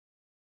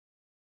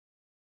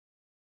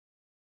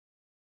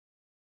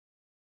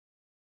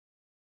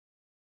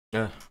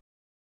Yeah.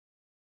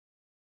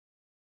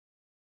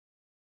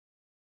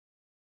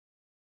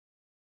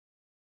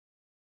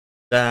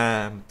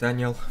 Damn,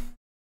 Daniel.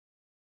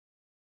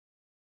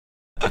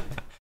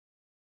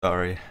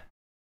 Sorry.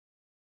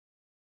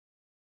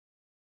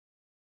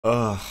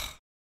 Ugh.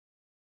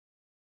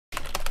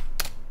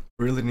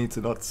 Really need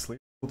to not sleep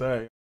all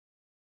day.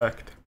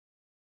 Fact.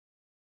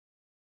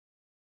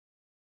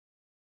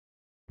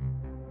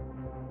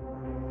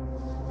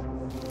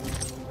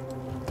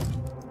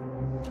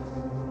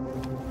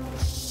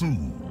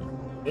 Soon,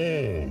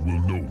 all will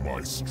know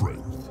my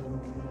strength.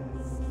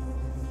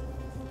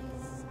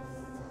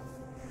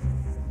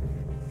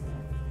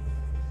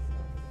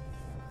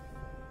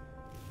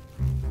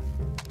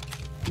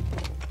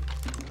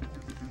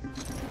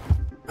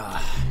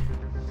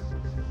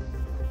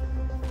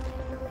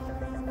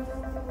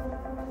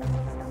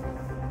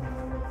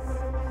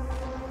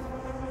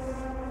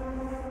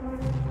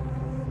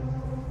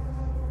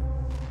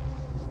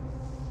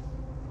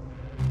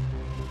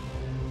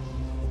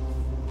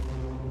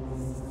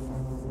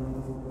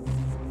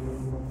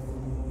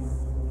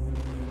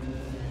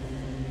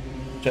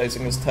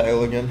 Chasing his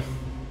tail again.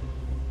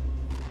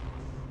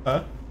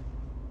 Huh?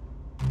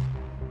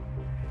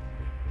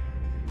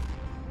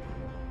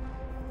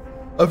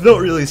 I've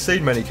not really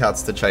seen many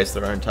cats to chase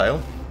their own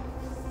tail.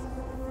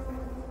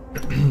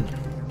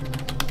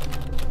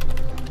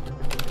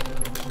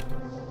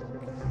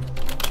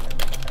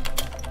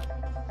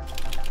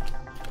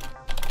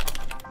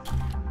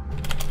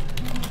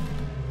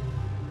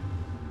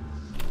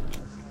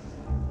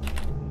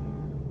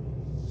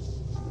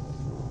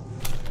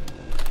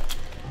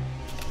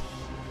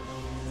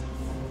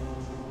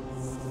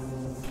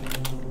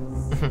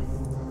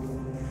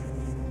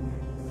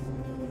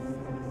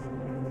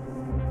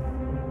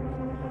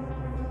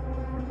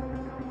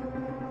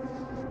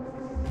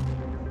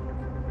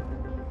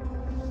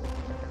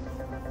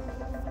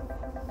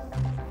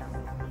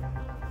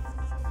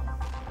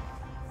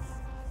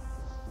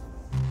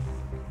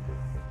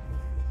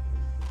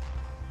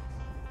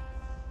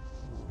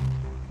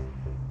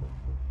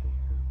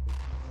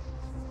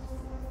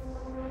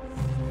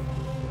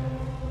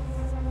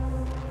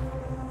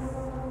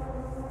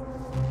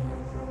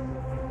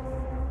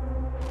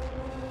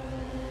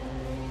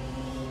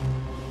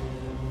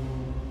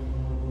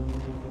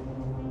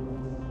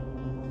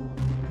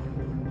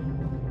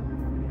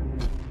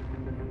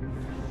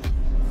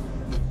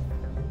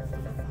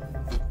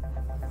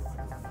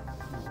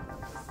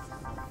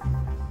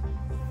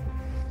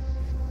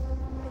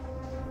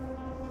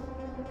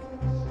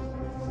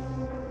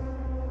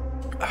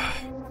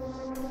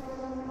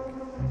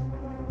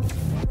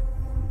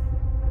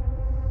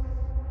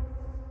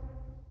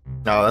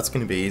 No, that's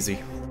gonna be easy.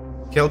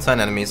 Kill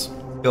 10 enemies.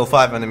 Kill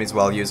 5 enemies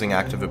while using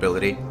active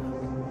ability.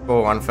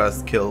 For 1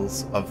 first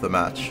kills of the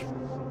match.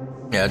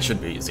 Yeah, it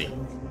should be easy.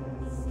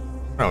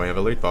 Oh, we have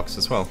a loot box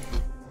as well.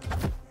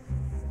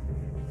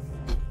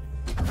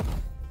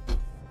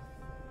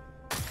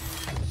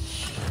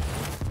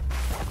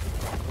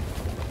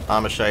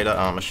 Armor shader,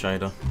 armor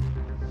shader.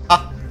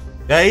 Ah!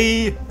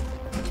 Yay!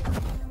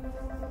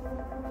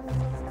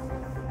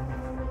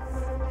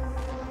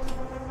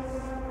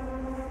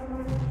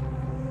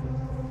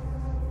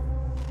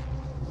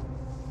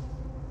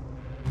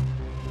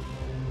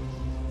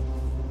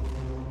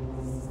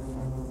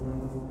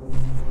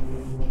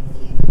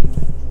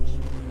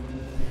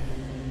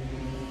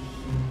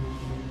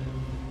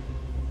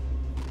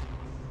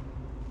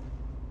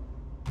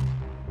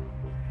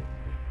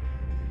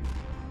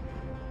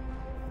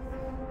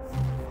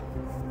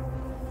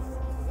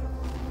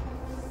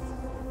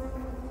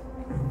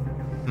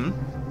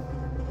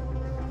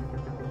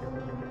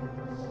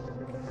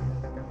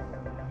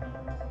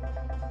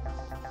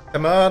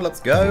 Come on, let's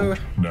go.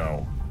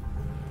 Now.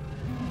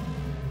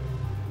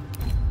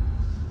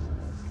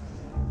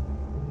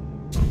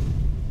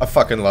 I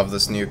fucking love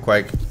this new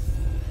Quake.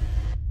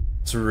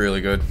 It's really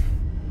good.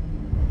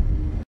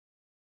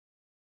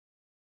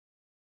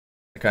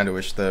 I kinda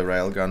wish the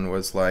railgun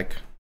was like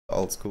the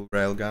old school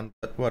railgun,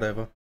 but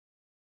whatever.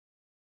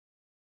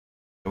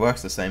 It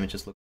works the same, it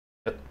just looks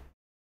good.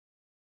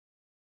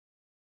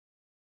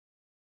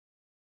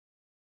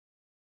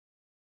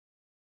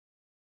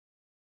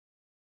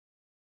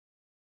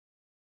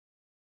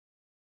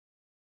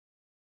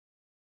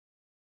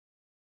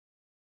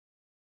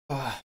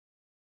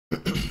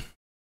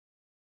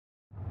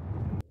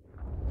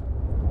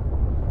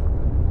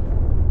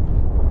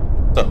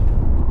 So.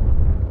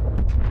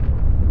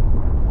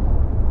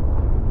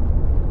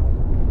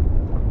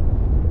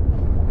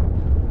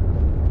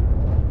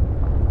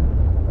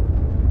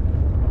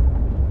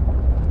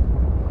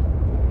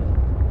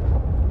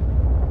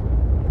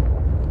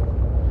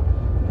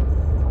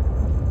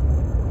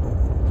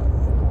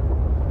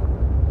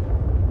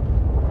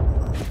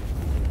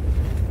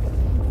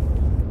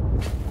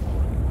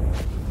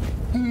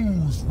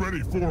 Who's ready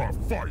for a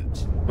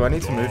fight? Do I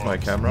need to move my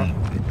camera?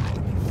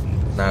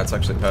 Nah, it's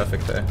actually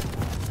perfect there.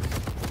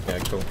 Yeah,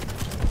 cool.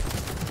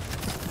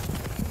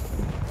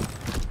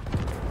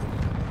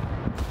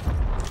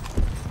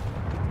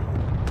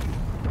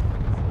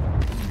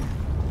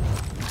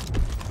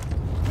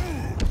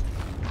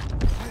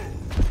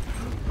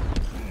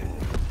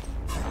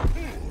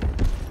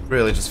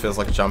 Really just feels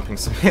like a jumping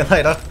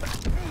simulator.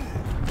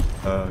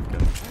 Oh,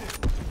 god.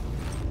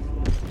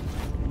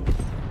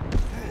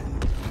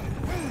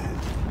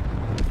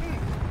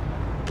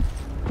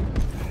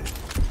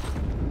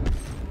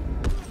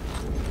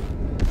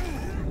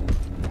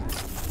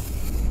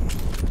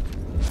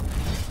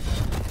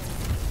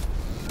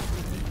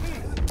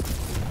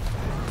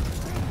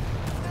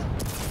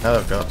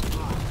 Oh god.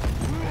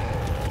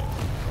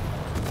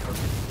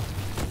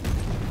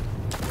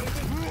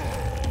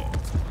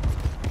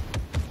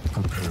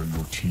 Prepare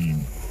your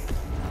team.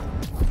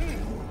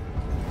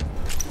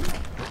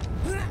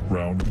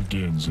 Round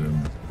begins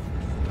in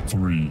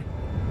 3,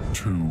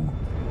 2,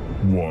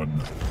 1.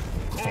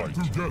 Fight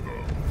together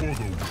for the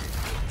win.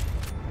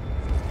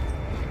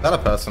 Is that a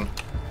person?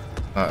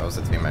 Oh, it was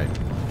a teammate.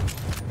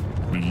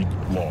 Lead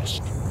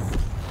lost.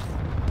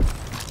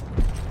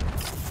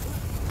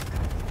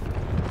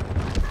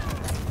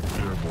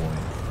 Airborne.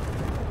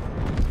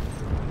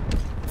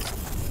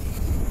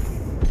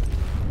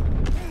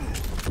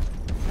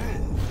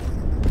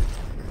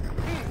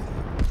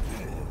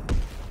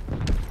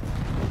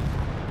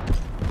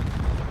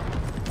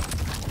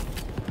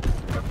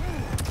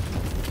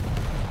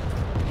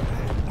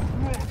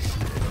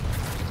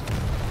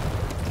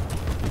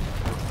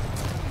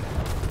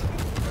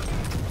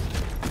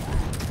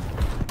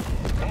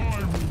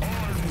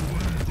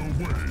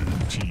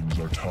 Teams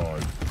are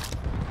tied.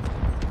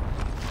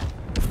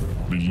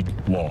 Lead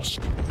lost.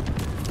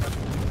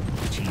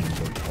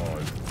 Teams are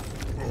tied.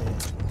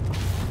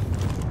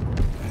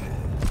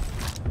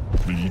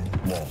 Lead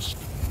lost.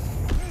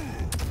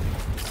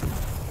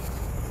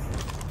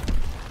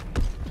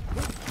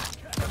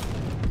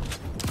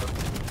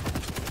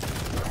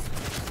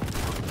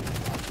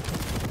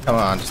 Come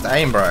on, just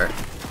aim, bro.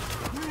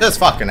 Just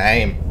fucking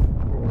aim.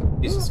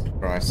 Jesus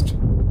Christ.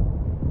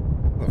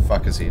 What the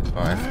fuck is he at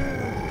 5?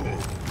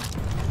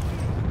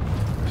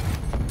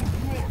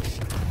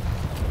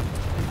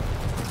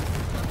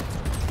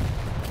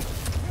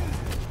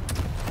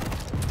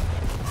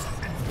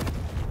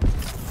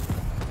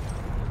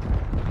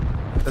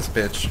 This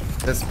bitch.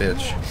 This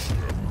bitch.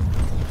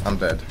 I'm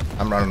dead.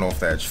 I'm running off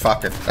the edge.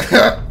 Fuck it.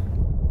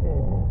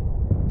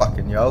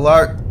 Fucking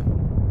YOLO.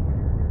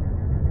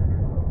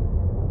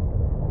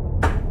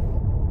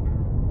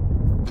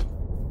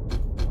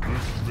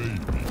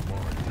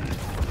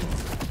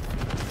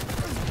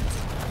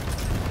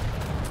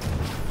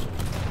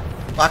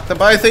 Fuck the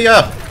both of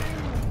you!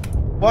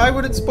 Why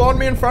would it spawn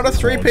me in front of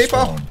 3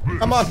 people?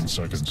 Come on. 15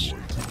 seconds.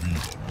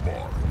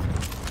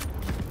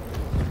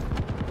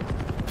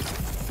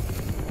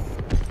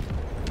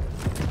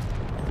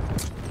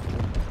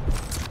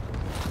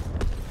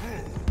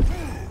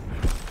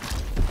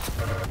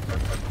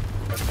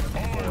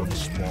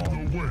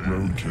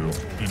 Roadkill.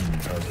 Enemy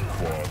has the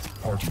quad.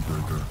 Party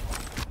breaker.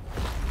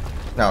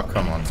 No,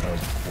 come on. Has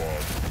the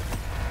quad.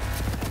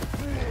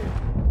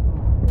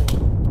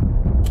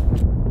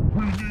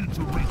 We need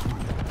to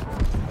regroup.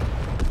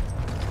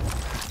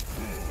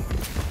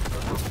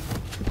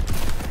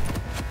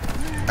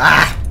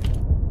 Ah!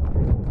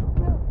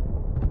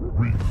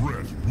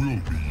 Regret will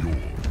be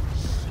yours.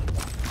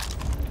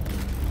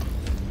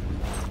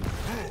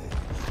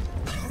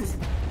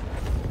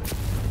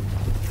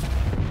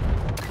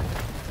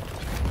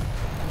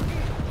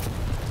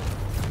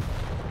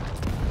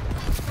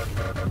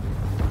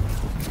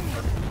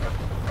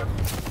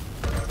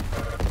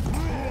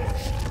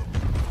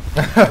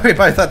 We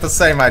both had the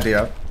same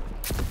idea.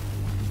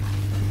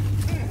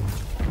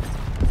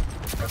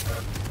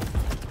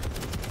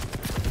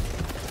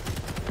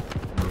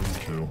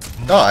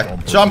 Oh, I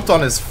jumped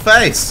on his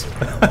face!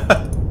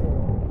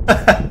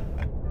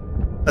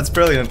 That's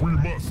brilliant. We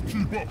must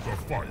keep up the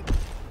fight.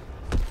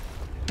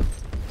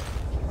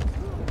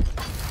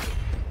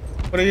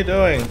 What are you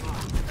doing?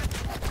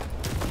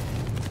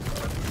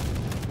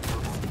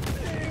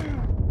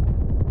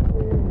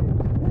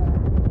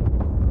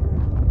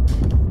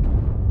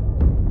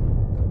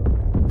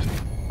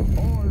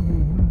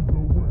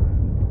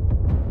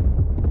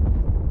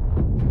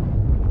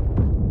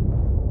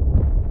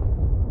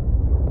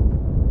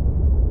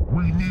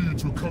 We need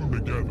to come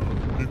together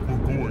if we're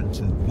going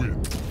to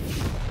win.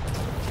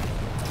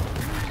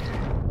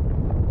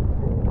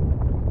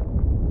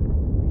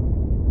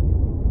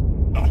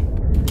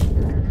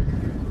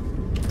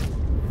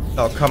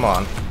 Oh, come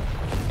on.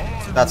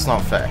 That's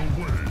not fair.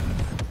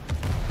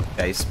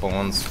 Okay,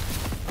 spawns.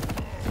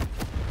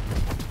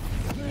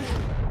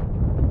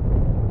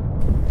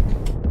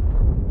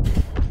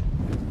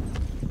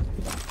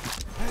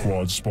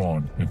 Quad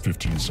spawn in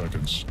 15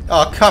 seconds.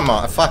 Oh, come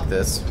on. Fuck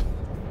this.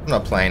 I'm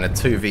not playing a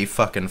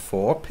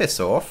 2v4. Piss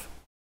off.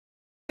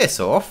 Piss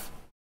off.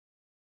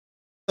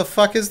 The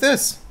fuck is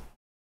this?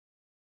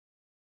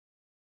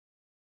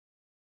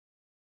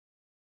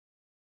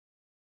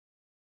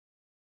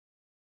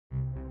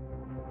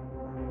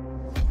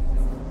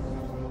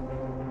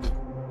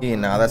 Yeah,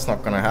 nah, that's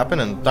not gonna happen,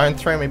 and don't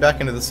throw me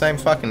back into the same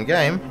fucking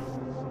game.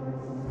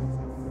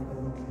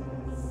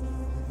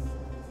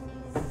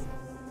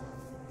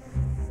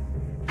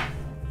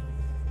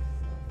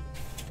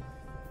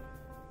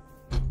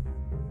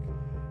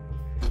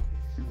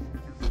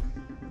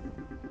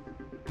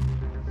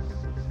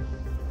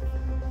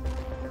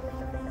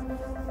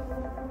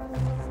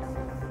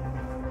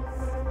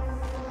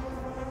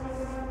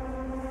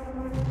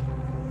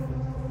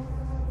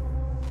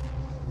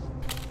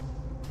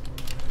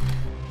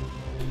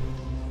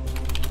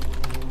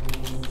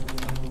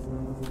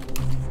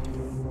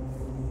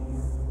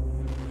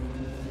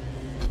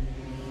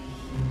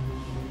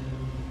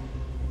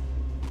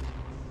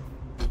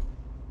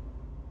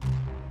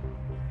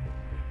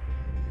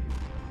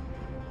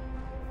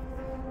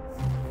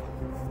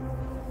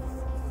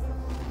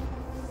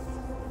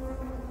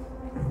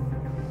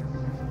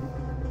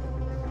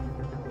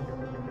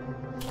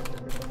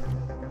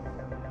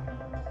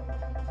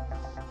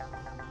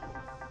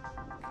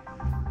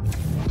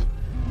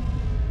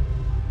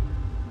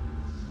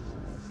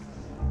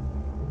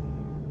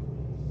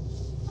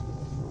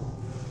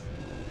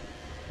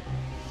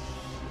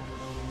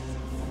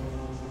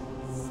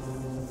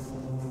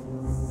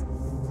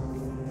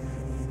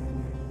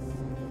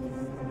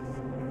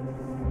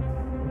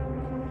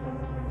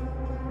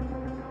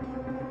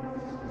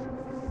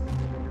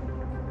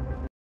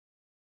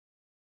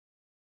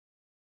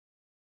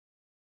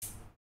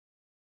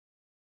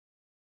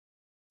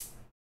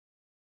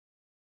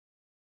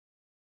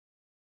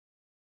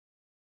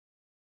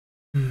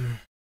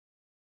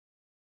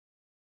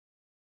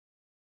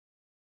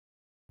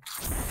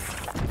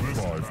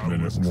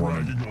 5-minute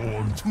warning.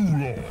 On too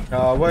long.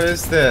 Oh, what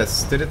is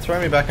this? Did it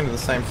throw me back into the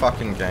same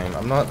fucking game?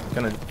 I'm not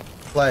gonna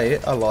play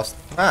a lost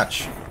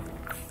match.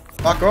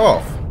 Fuck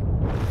off.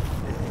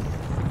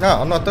 No,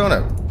 I'm not doing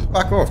it.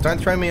 Fuck off. Don't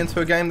throw me into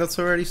a game that's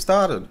already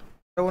started. I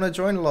don't want to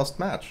join a lost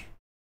match.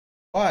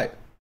 Why?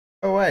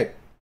 Go away.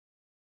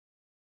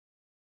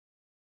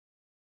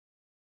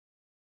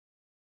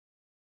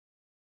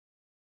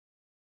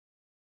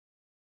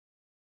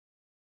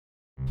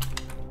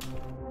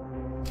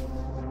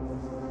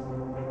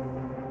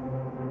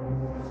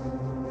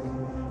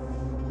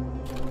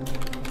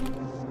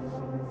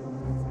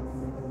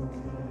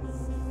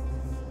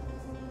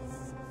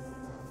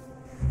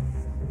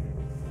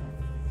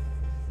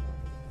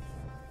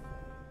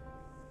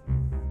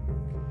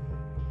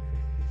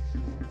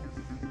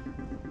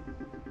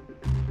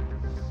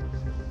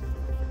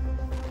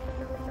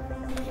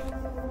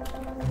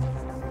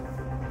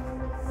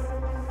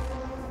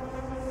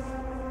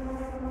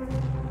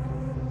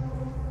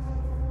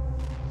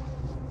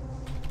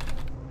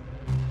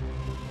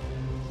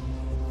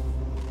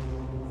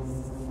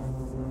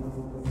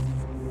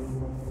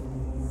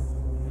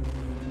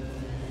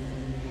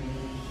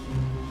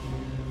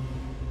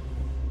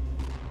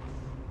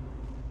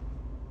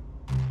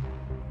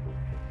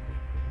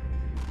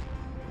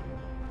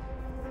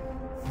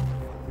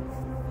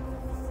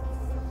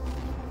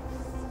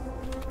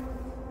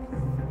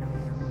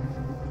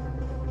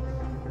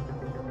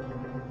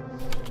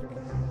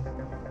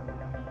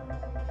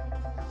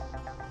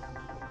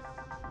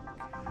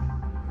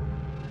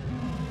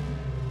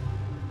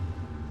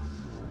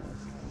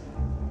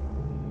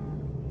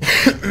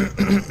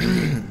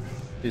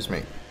 Excuse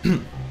me.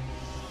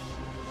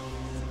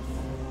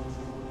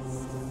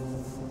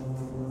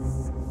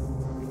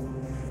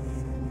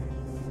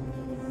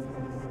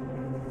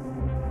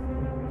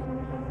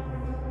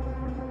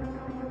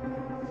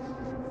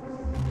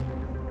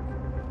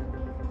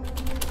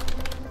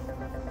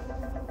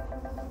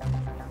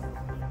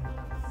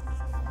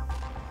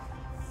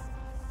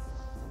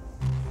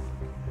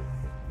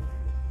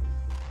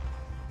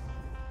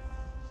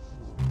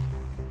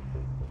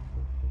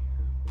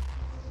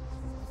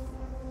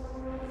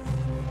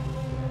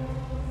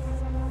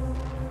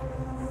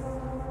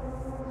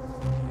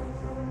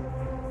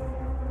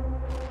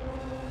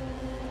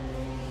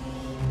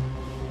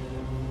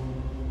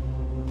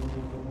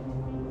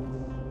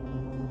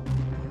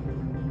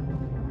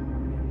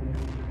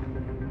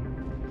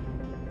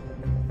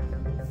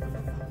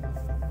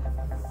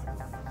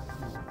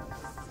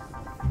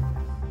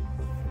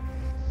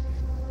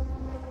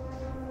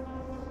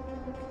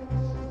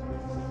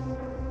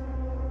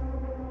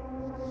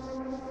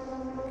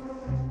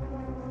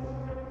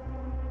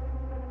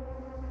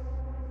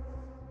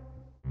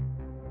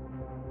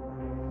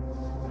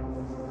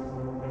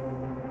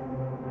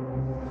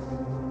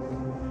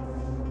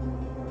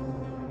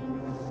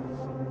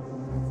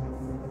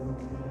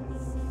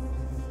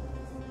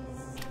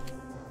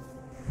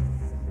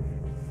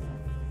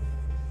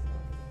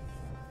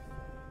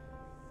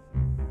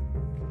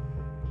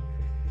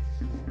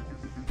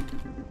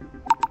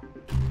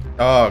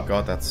 Oh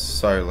god, that's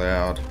so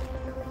loud.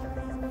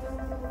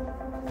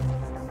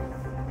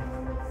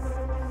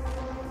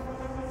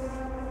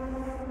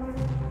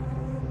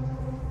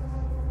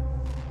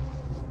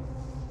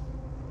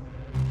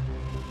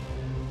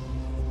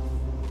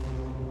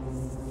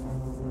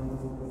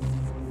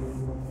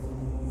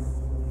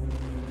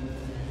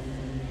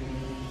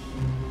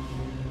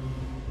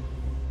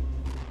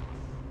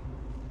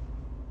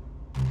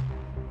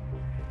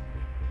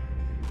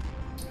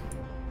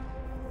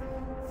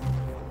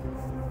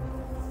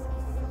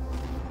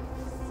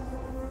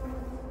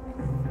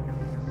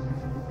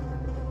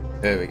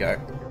 There we go.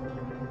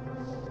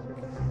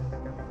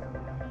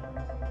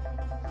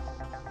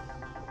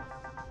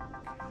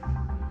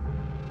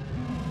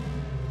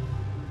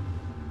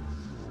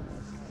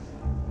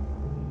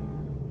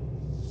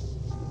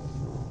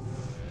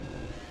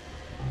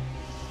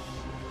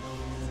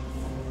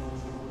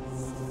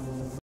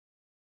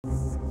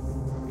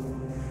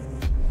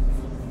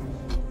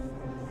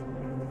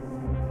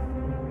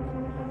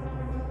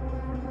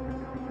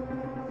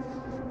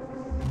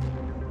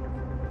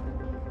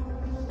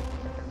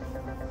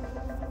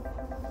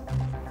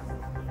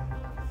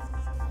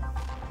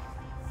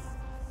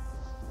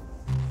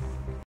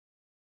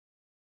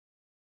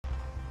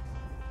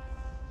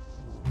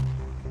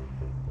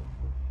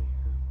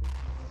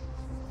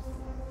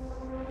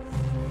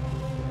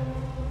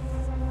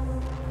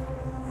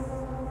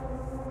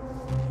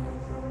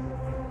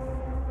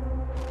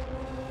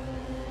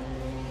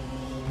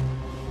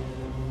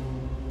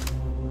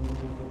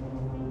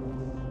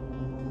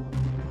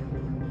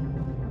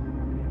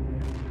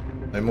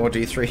 No more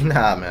D3?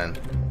 Nah, man.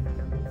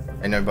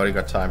 Ain't nobody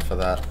got time for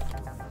that.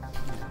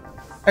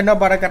 Ain't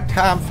nobody got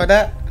time for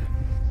that.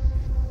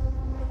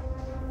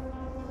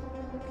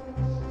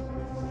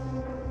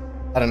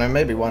 I don't know,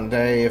 maybe one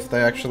day if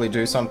they actually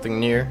do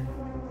something new.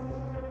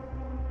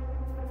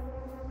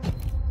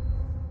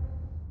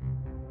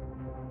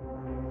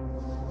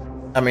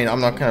 I mean, I'm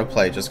not gonna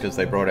play just because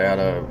they brought out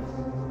a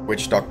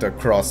witch doctor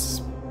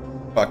cross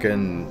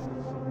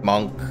fucking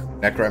monk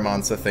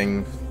necromancer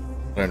thing.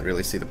 I don't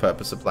really see the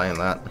purpose of playing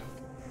that.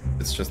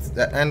 It's just,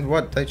 and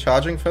what, they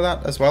charging for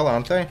that as well,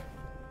 aren't they?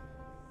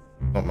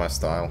 Not my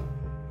style.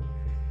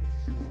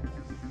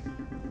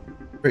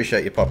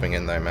 Appreciate you popping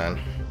in though, man.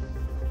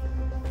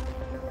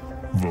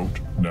 Vote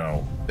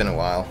now. Been a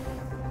while.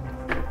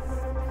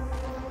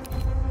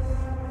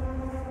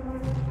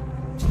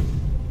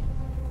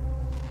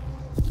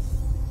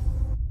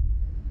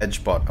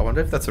 Edgebot. I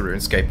wonder if that's a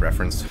RuneScape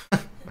reference.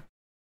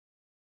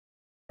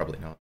 Probably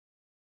not.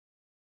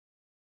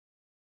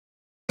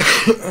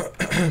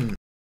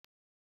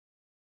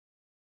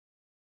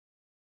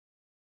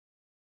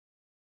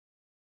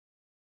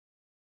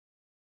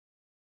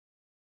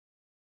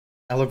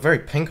 I look very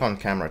pink on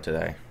camera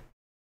today.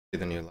 See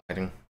the new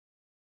lighting.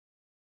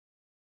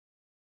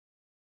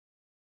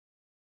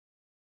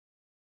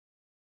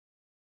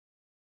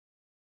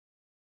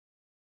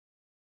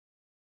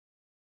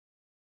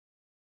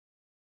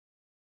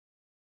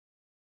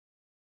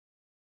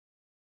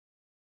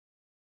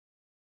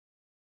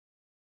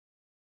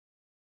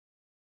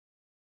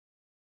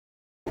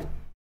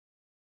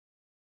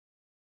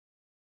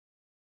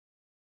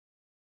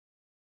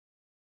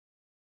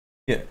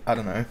 Yeah, I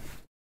don't know.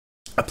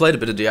 I played a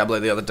bit of Diablo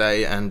the other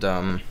day, and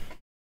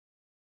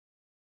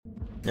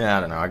yeah,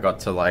 I don't know. I got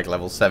to like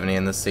level 70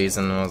 in this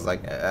season, and I was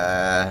like,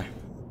 yeah,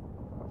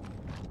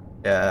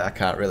 I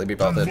can't really be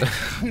bothered. Pull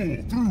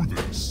through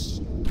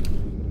this.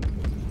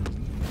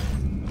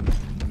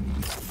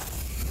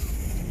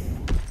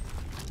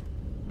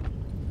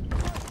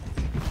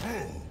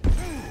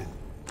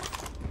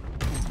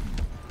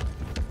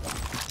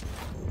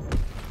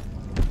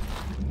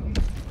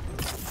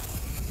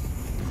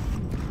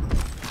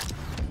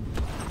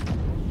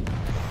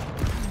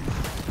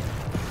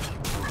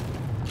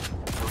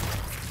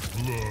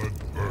 Blood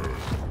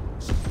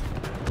burns.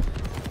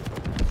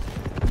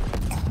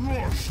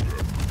 Crush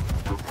them.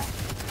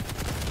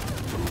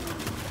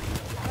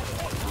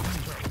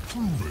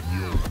 Proven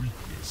your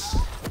weakness.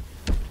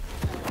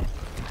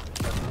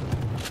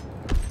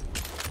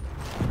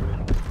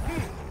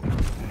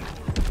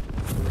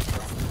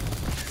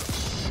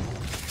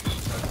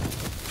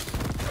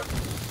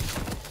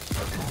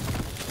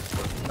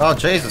 Oh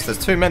Jesus, there's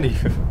too many.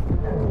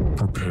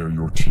 Prepare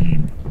your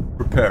team.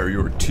 Prepare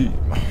your team.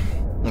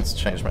 Let's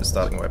change my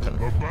starting weapon.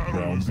 The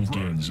round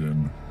begins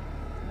in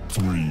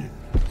 3,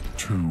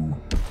 2,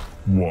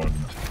 1.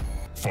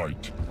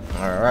 Fight.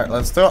 Alright,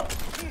 let's do it.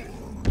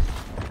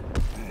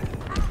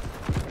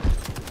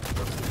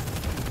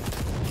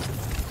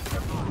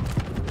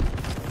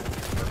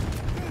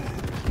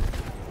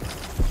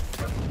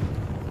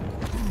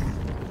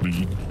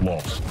 Lead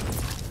lost.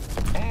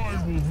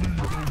 I will lead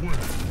the way.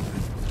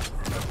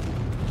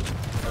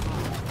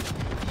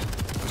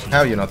 How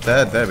are you not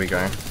dead? There we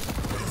go.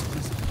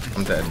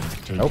 I'm dead.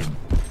 Taken. Nope.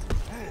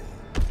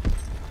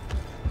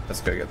 Let's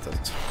go get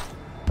this.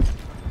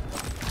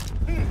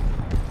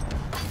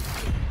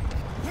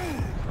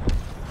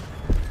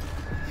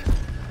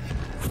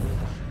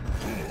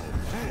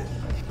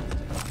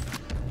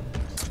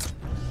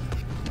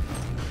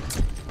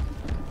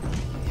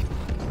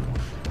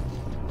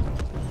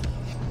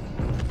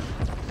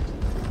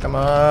 Come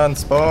on,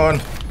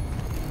 spawn.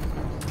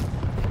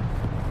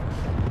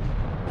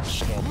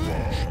 Stop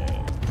rush.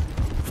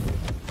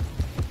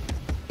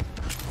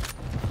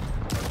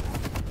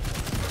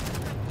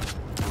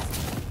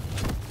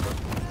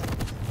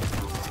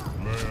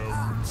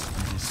 Lambs to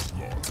the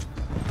slaughter.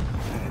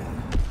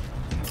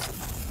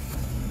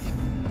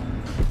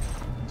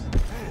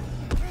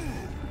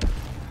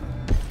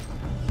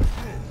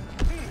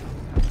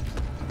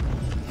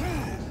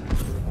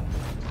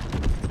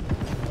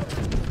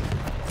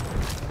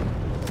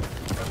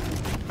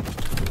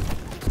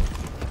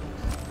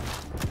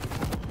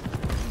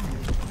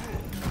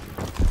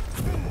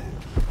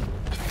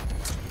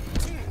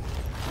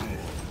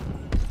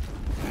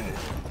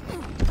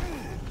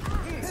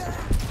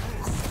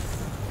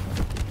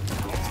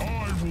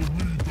 I will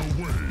lead the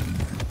way.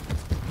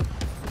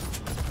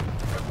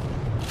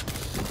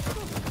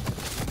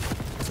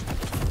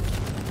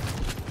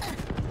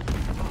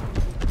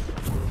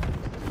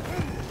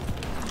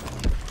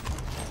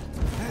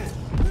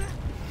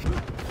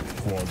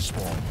 Quad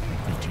spawn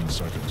in 15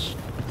 seconds.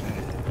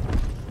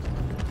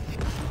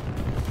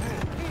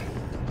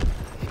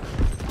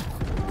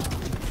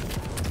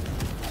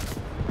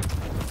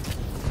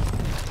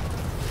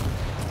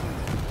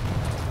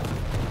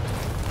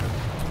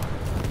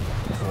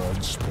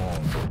 Quad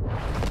spawn.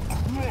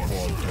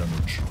 Quad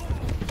damage.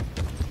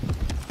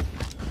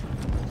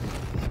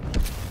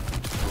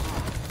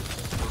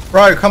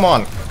 Bro, come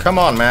on. Come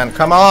on, man.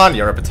 Come on.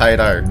 You're a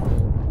potato.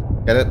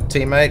 Get it,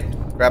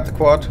 teammate? Grab the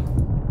quad.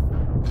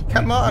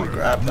 Come on,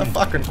 grab the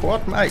fucking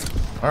quad, mate.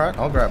 Alright,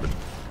 I'll grab it.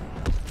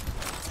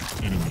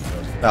 Enemy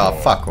has Oh,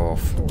 fuck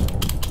off.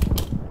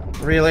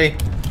 Really?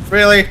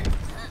 Really?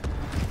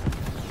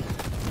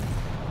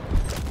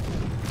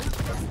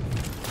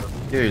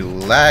 You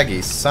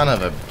laggy son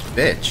of a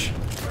bitch.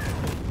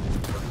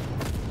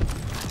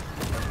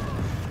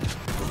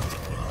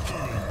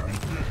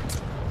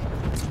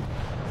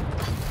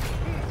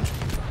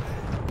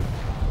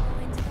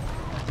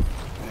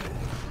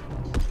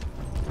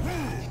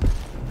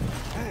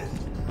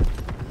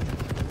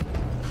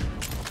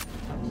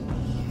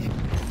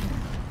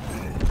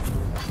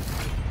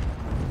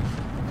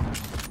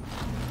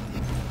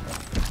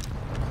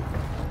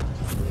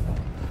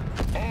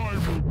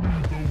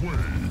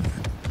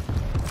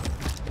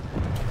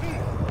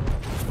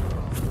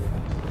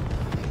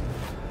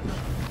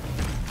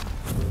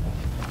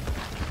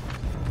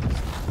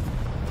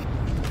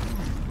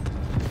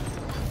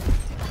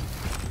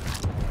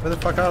 Where the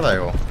fuck are they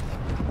all?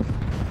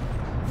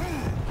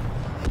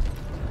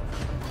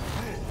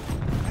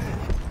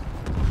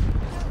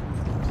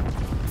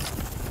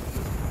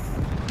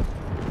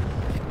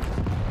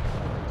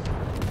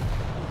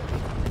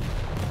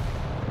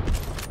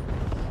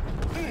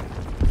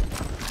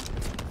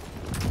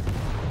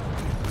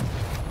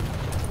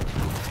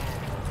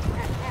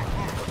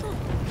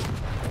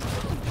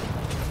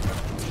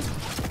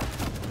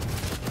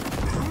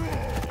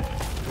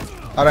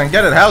 I don't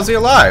get it. How is he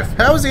alive?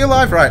 How is he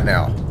alive right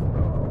now?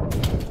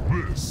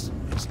 This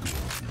is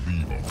going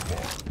to be a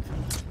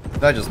fun.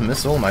 Did I just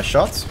miss all my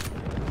shots?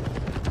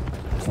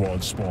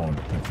 Quad spawn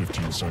in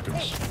 15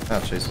 seconds. Oh,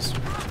 Jesus.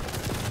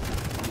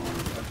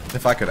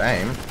 If I could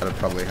aim, that'd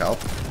probably help.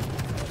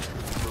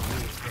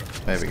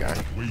 There we go.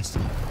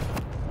 Wasted.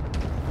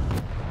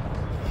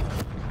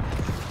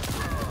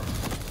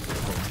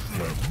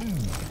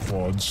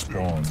 Quad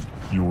spawn.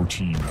 Your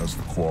team has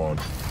the quad.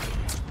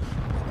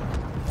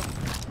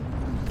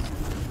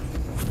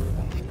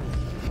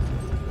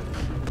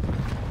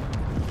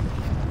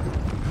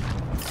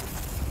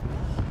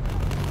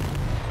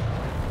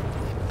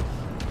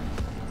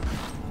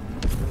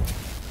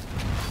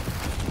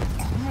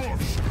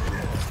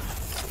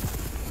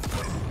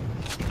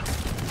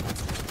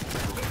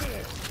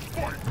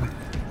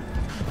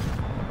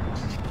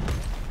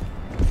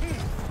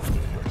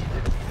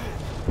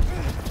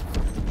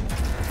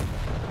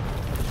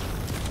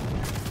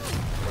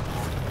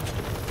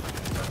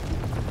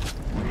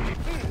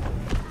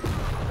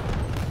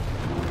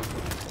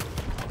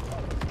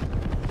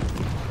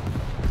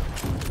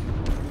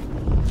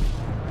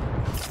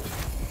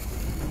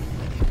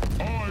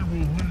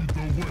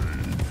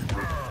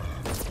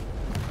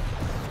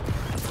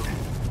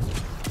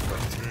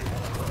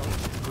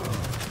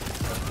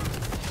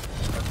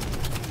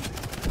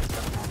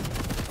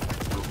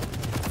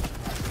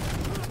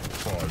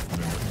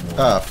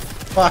 Oh,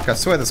 fuck, I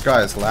swear this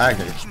guy is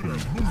lagging.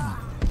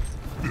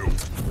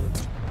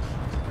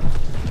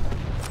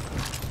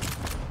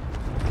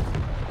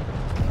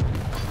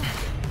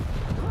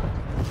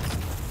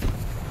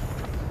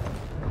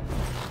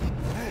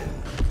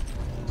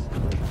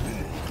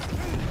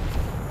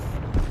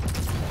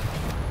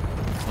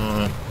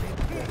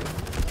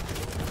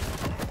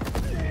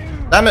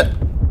 Damn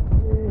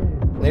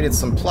it! Needed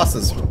some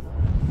pluses.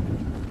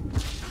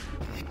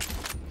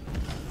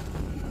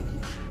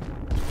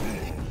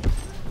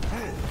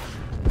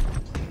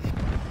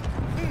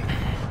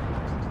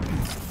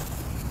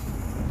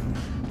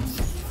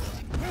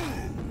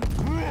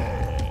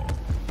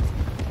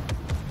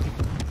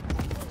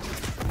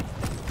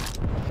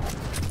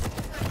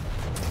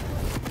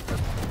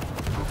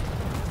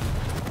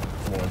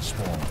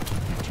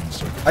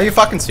 Are you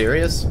fucking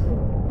serious?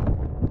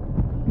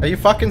 Are you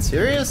fucking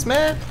serious,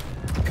 man?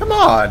 Come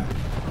on!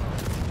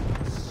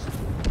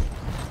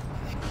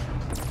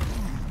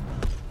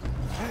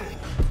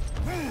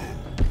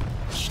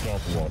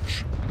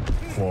 Stopwatch.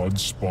 Quad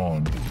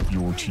spawn.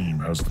 Your team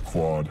has the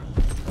quad.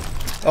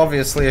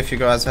 Obviously, if you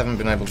guys haven't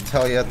been able to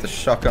tell yet, the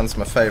shotgun's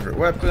my favorite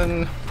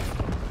weapon.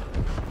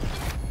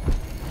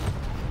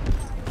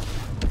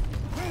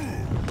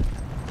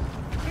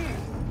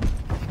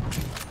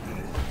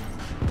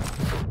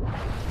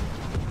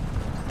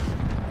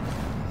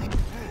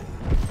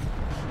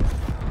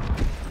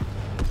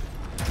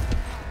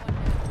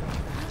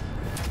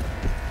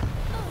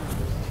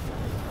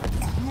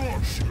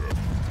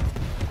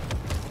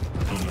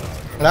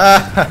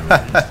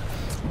 Ah!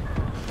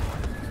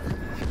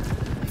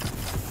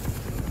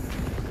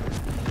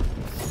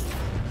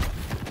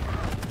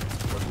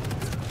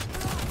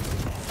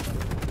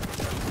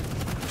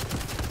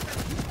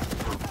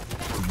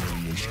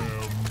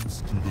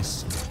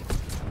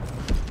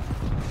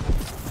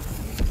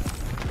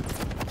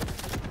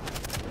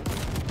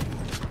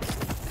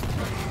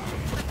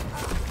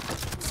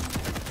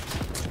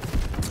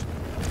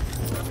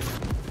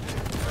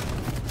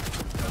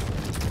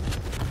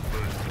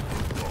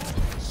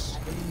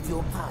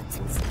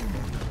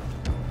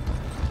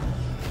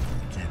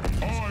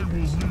 I will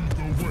lead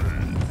the way.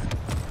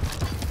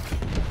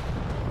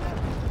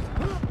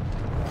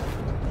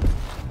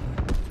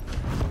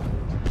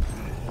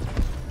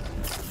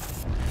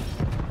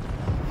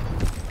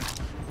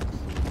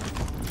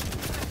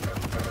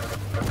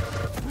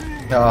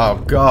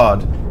 Oh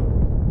god.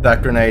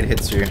 That grenade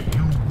hits you.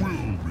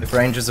 If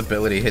Ranger's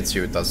ability hits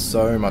you, it does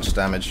so much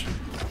damage.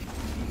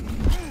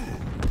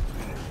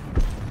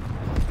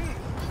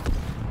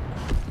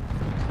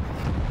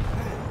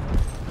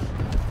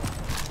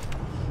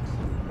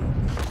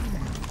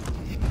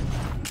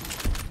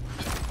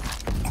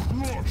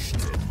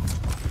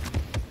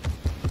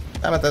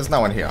 Damn it, there's no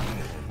one here.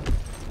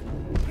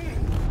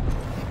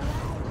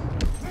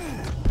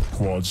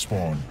 Quad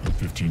spawn in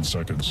 15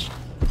 seconds.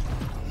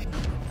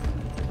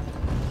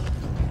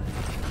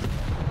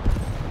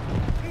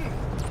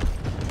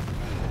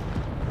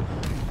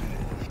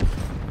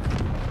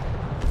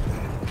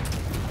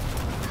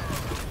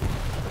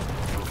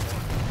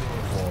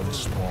 Quad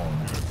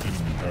spawn.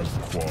 Enemy has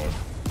the quad.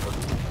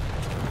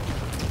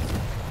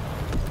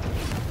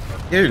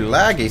 You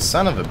laggy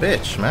son of a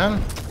bitch,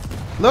 man.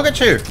 Look at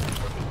you.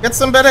 Get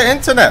some better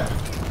internet.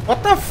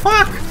 What the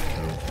fuck?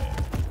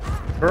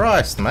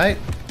 Christ, mate.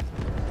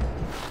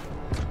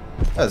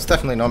 That's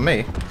definitely not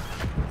me.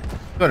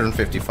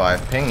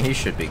 255 ping, he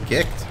should be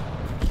kicked.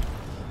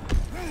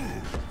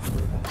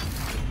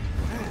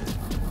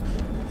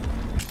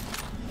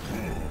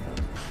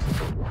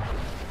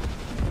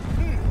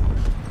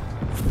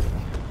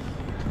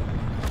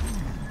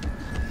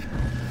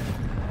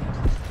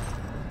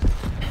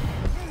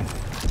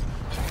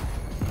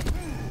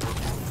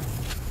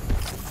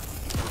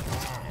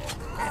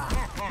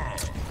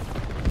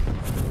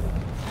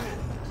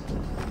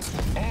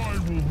 I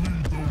will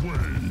lead the way.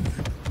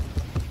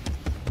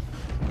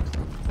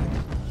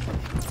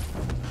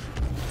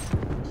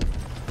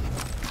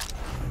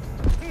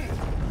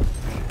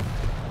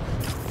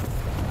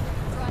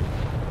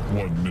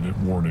 1 minute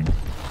warning.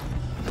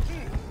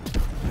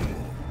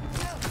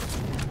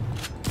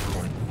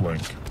 Point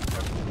blank.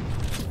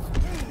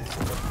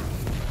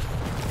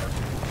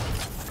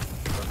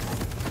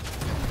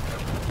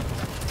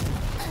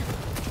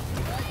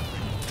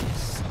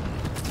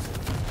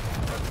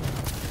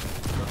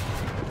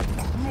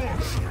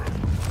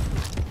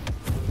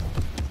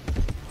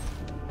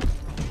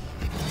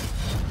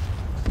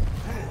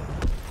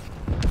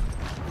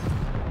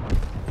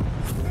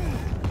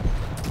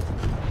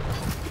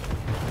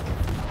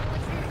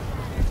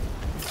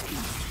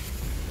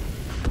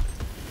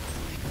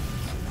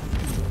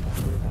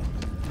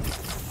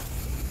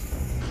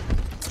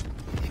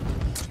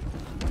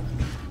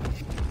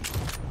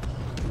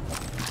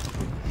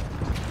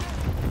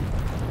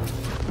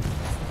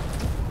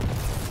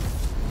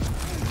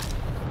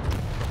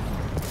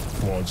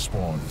 Quad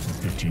spawn in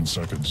 15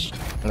 seconds.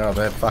 No,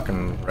 they're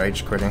fucking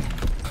rage quitting.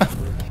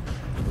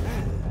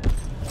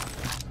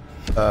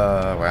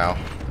 Wow.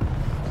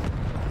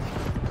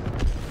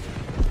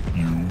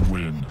 You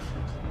win.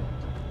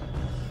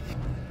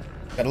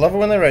 Gotta love it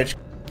when they rage.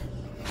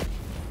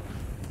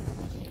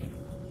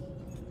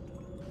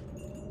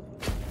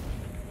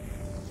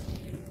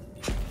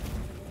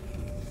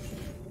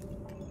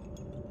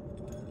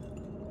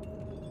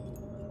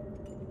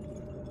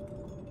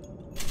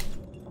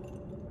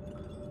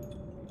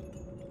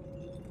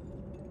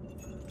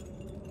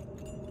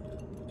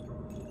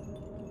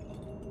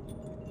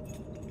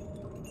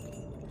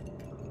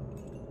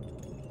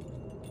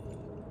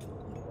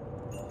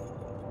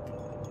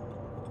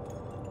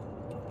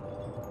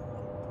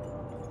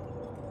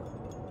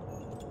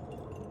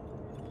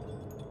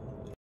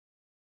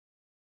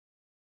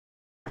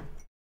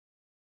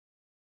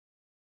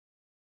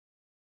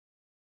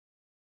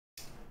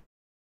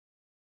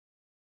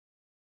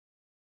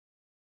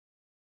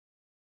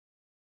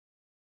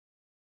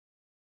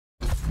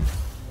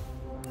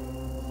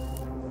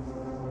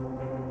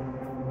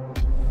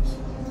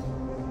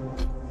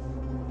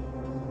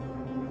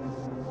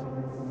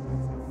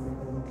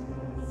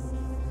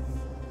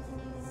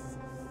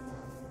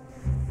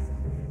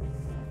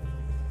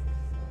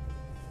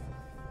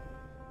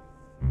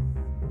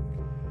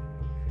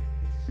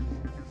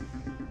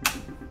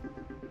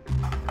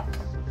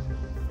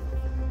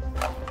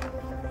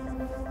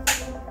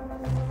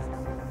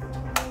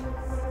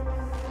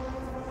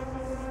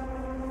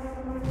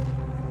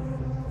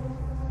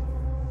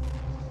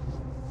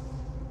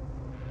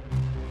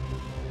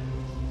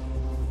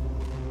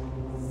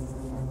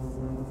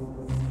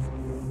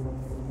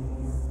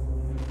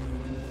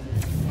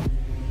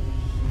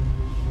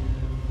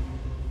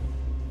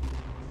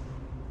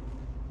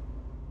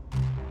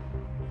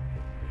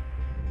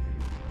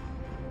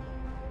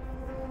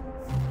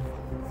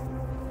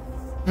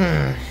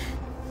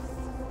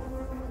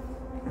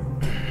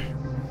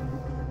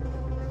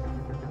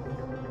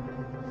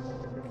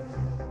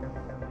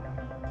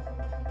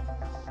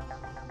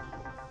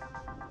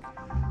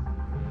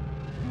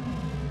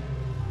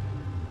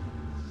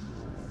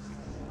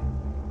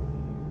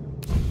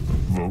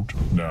 Vote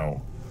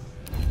now.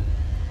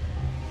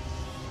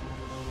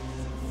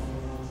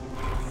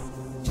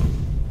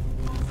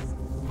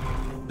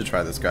 To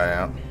try this guy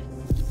out.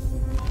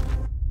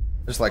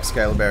 Just like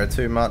Scale Bearer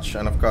too much,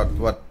 and I've got,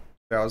 what,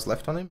 2 hours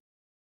left on him?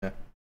 Yeah.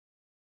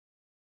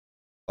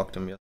 Locked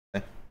him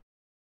yesterday.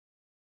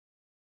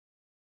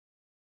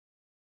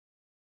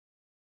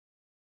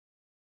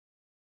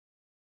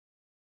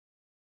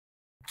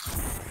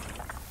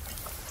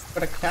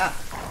 Got a cat.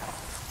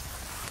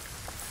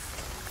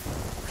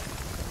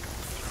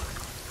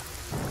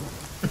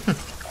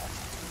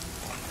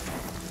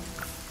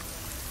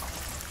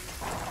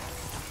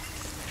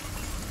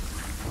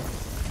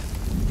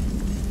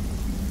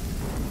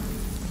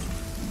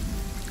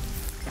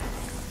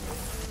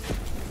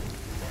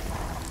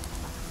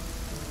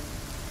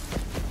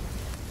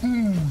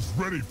 Who's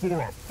ready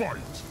for a fight?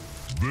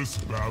 This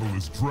battle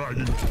is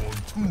dragging on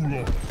too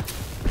long.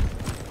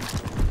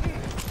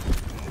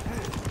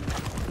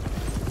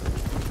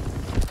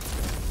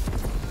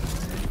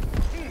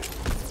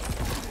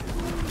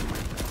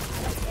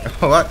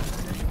 What?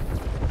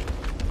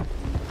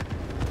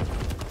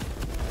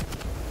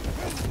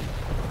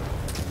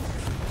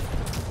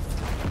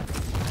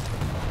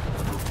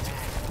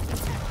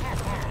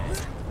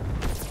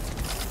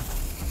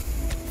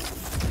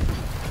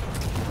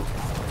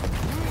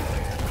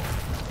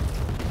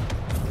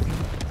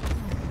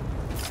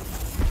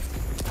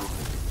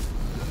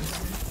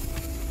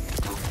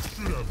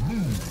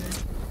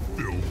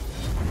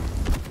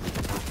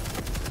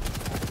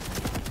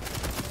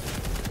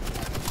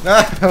 No,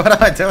 what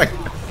am I doing?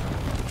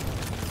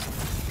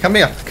 Come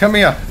here, come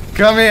here,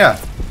 come here,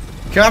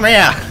 come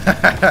here!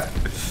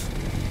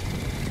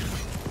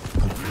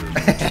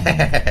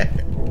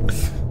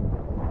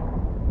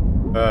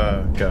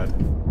 Oh, God.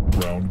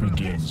 Round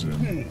begins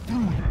in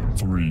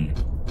 3,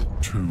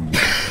 2,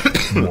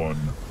 1.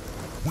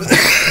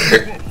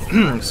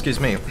 Excuse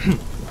me.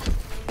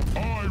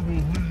 I will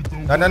lead the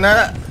No, no,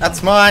 no,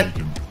 that's mine!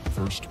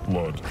 First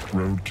blood,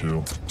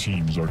 roadkill,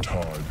 teams are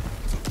tied.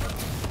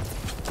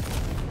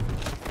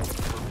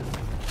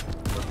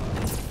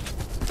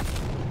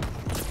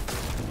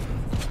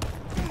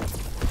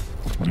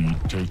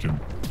 Lead taken.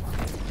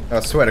 I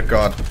swear to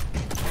God.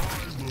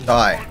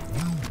 Die.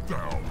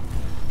 Down.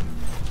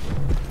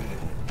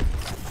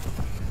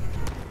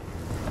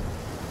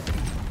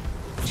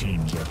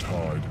 Teams are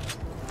tied.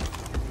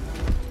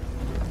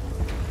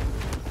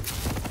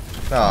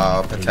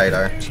 Oh,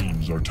 potato.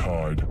 Teams are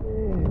tied.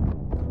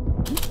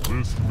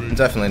 This I'm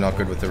definitely not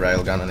good with the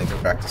railgun, I need to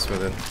practice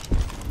with it.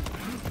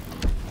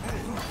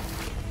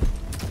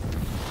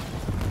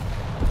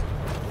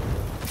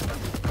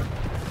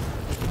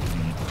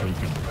 lead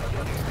taken.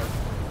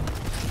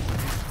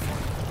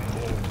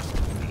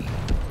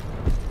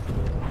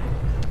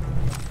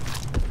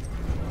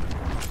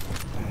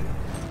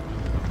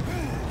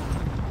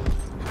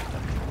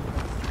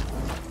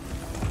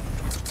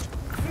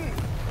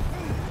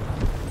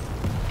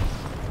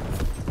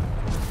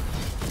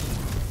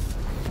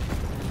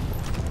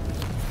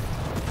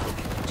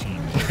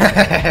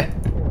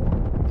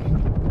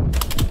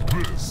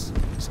 This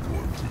is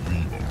going to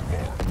leave a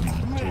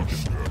mark. Lead taken.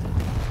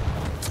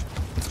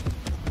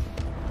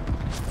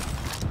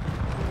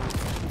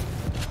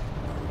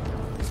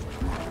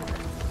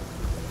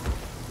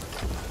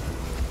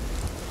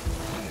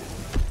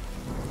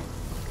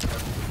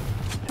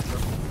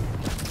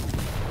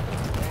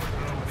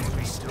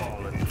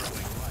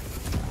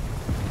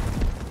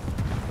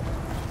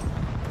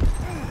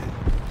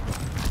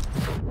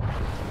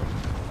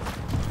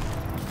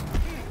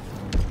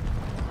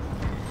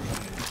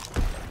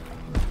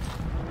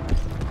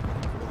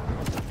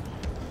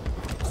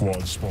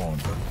 Quad spawn,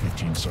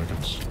 15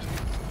 seconds.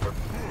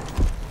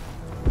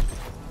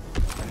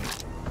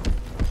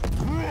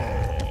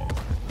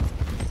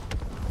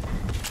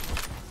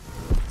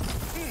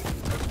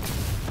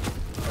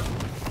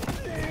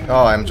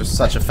 Oh, I'm just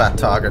such a fat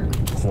target.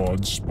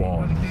 Quad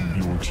spawn,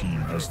 your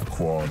team has the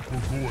quad.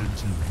 We're going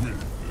to win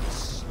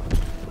this.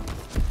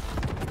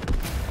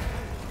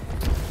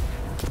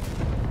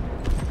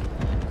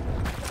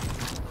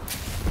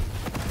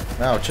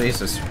 Oh,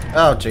 Jesus.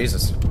 Oh,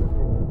 Jesus.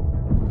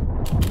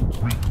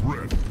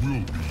 Regret will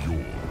be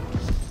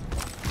yours.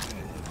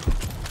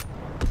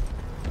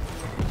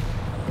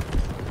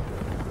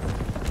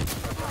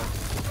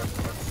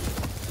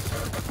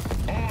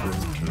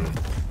 Roadkill.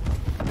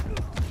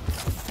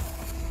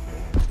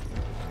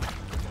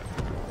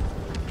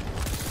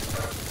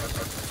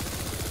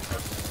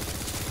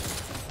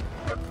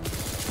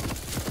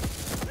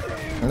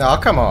 No,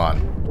 come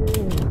on.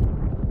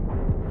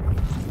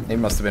 He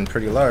must have been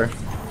pretty low.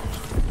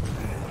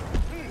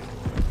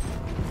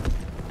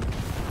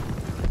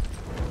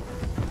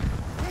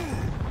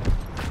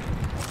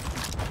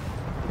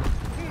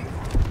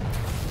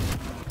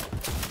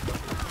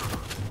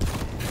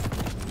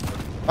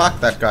 Fuck,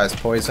 that guy's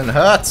poison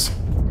hurts!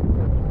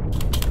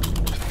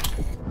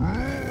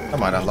 I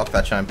might unlock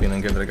that champion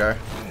and give it a go.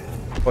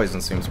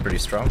 Poison seems pretty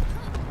strong.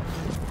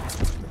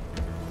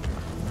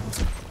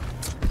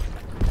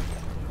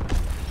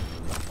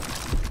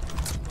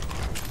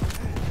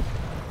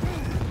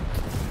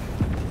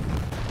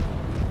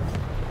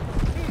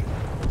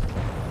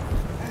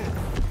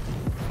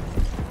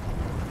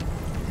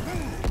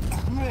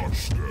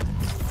 Crush them.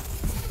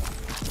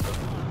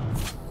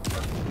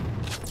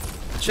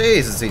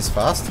 Jesus, he's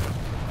fast.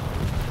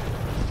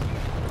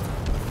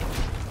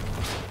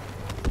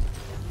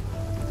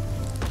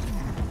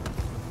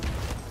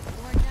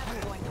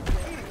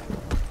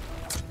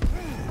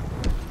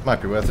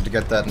 Might be worth it to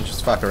get that and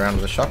just fuck around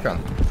with a shotgun.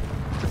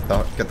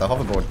 Get the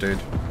hoverboard, dude.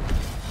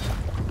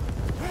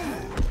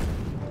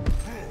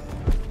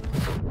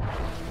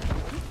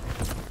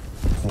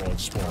 Quad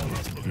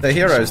spawn. The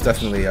heroes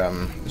definitely,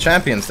 the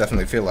champions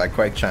definitely feel like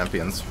Quake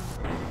champions.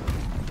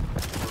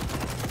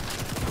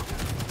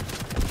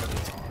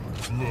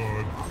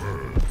 Blood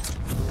hurts.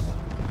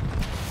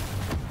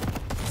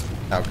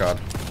 Oh god.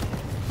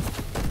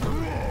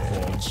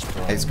 Quad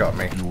spawn. He's got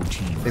me. Your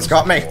team He's has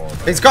got the me! quad.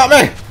 He's got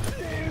me!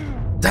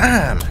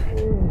 Damn!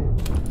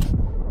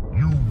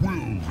 You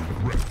will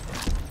regret.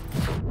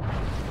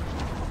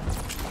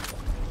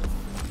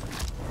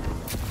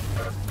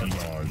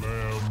 Denied.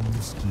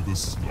 Lambs to the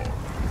slaughter.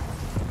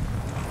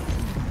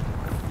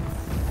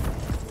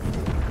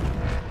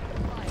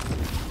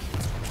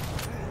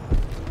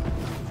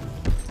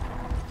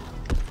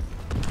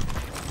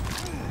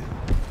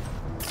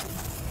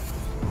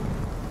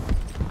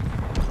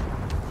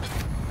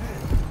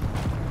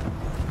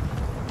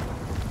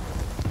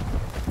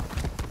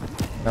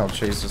 Oh,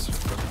 Jesus.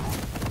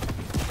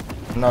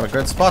 Not a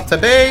good spot to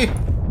be!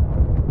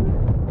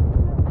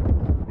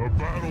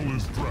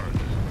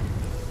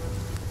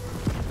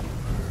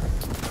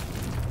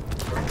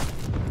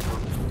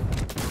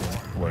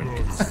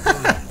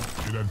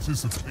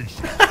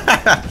 anticipation.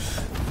 I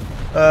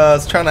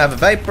was trying to have a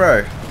vape,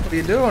 bro. What are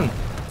you doing?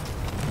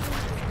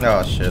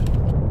 Oh, shit.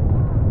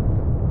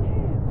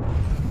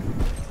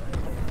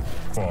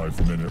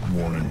 5-minute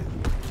warning.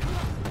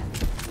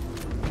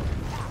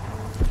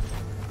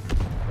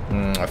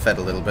 I fed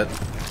a little bit.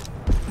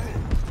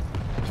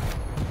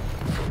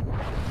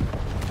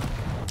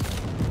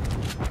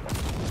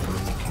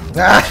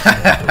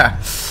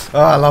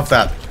 Oh, I love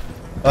that.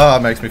 Oh,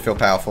 it makes me feel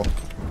powerful.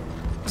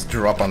 Just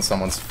drop on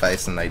someone's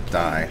face and they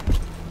die.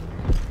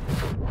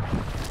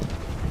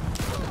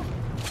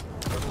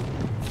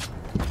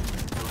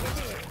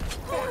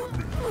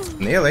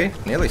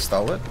 Nearly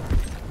stole it.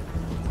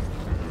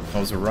 I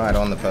was right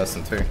on the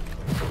person too.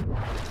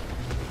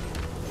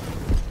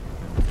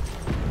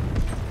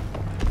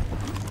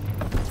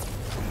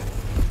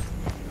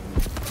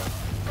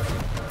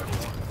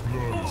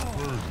 Blood is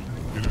burning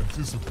in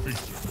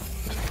anticipation.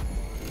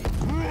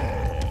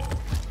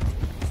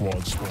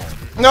 Quad spawn.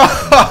 No!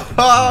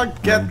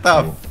 Get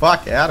the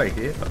fuck out of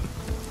here.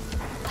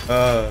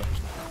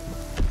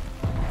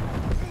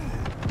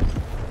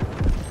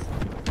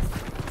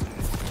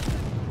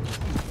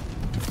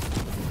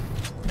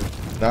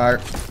 No,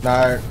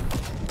 no,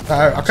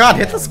 no, I can't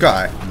hit this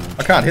guy.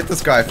 I can't hit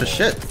this guy for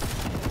shit.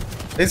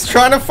 He's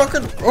trying to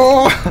fucking...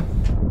 Oh!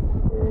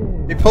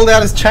 He pulled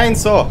out his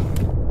chainsaw.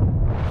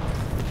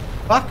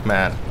 Fuck,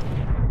 man.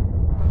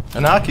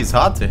 Anarchy's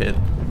hard to hit.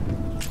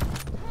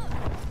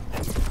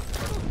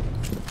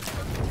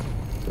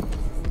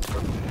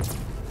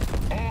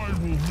 I will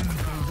lead the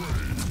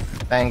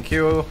way. Thank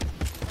you.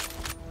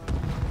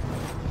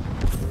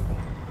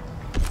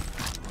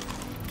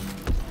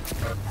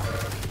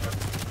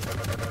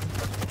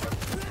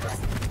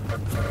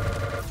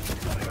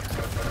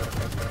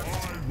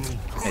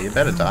 Hey, you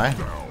better die.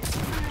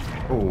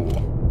 Ooh.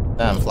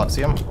 Damn,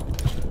 Fluxium.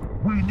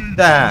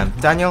 Damn,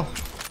 Daniel.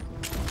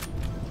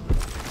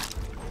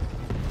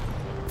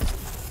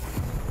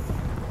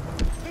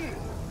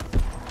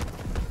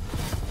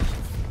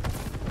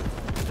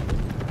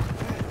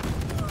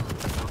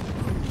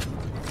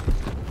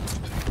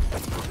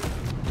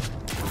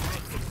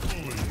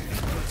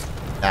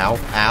 Ow,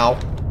 ow.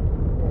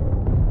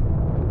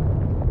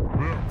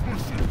 They're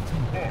pushing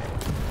too hard.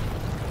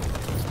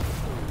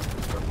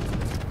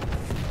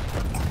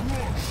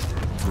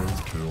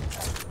 Roadkill.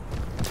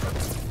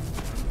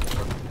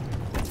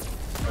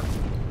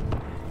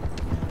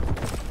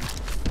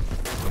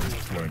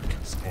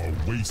 Flanks are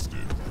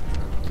wasted.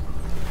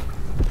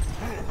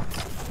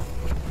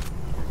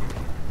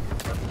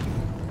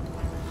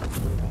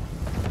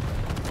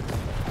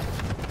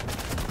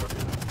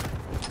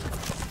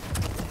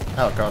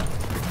 Oh god.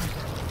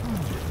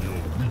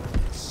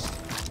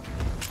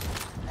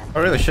 I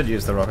really should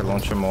use the rocket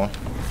launcher more.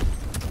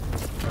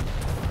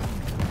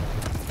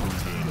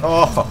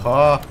 Oh, ho,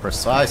 ho,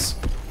 precise.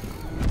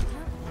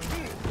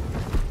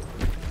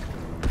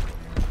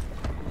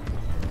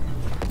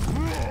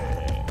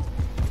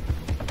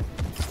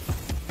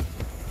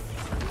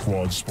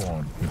 Quad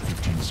spawn in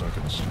 15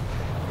 seconds.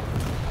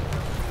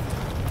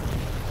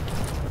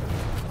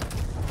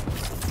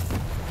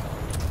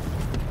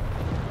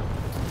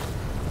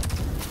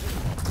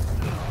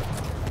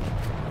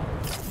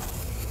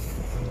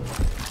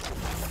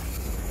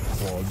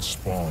 Quad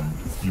spawn.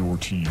 Your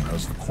team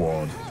has the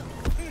quad.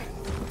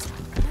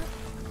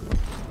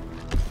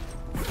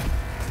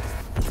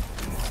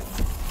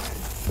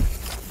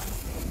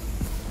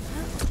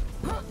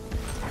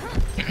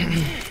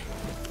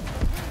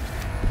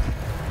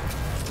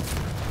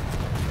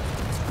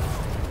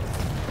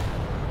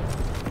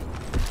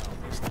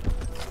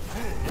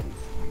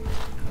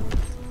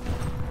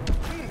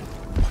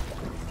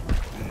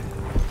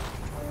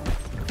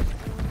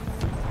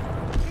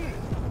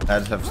 I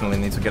definitely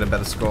need to get a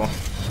better score.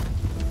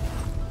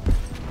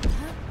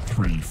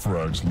 3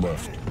 frags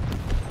left. 2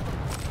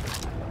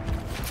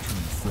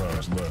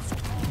 frags left.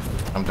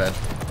 I'm dead.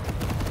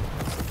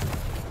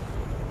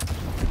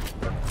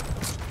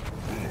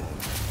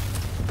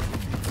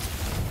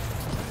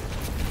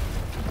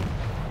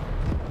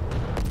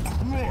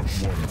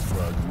 Crush. 1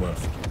 frag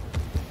left.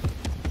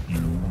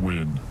 You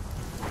win.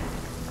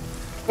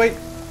 Wait.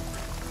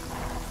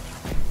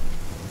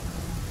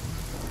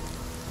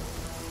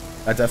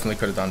 I definitely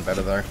could have done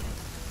better though.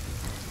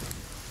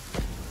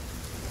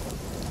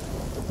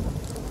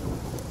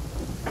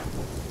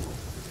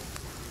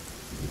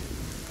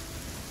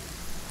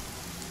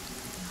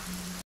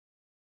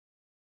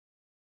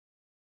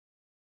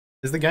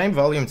 Is the game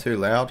volume too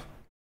loud?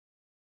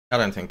 I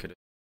don't think it is.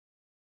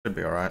 Should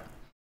be alright.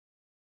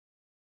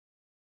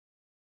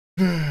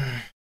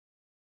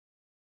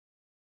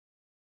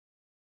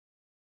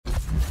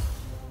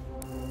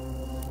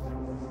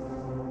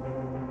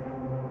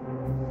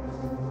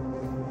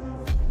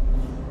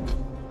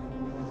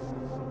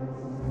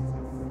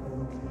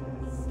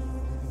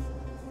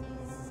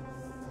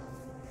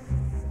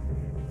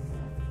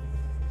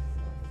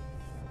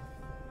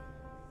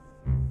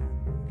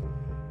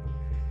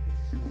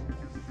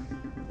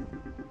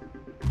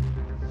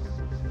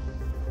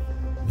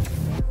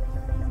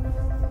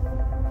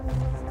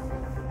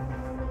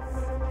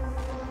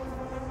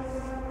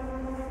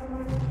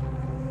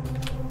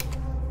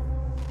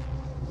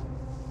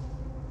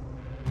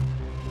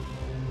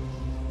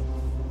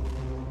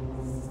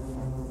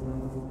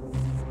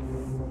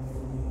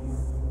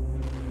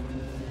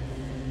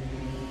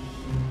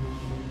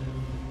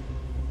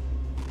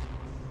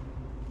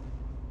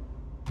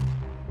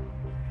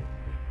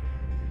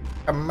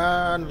 Come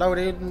on, load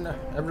in.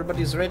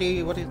 Everybody's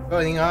ready. What is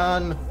going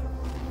on?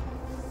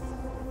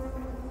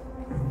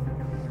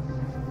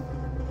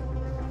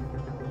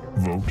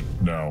 Vote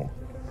now.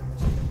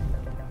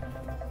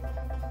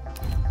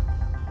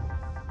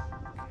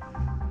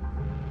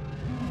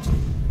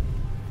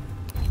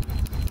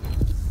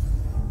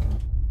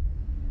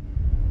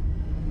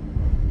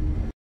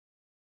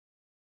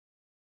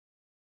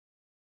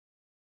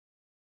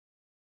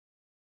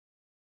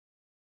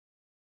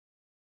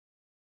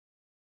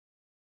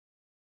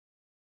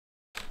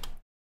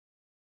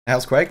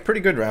 How's Quake?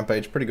 Pretty good,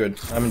 Rampage. Pretty good.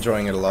 I'm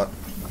enjoying it a lot.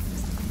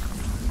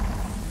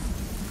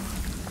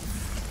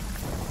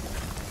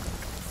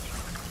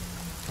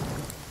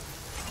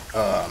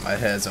 Oh, my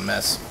hair's a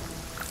mess.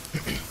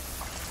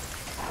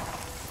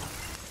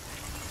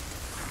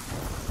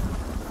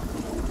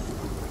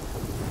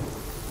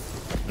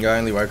 I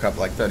only woke up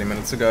like 30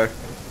 minutes ago.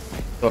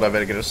 Thought I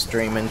better get a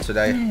stream in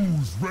today.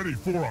 Who's ready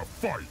for a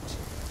fight?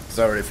 Because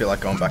I already feel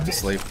like going back to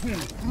sleep.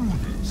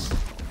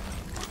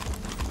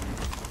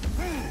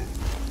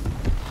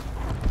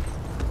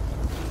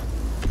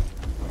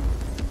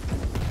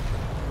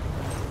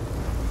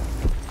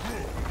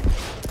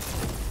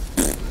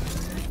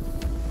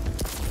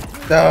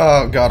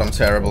 Oh god, I'm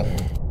terrible.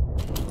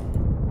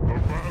 The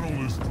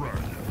battle is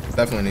dragging.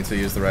 Definitely need to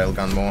use the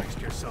railgun more.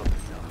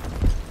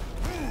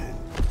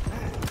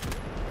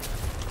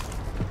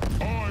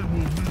 I will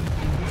lead the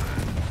way.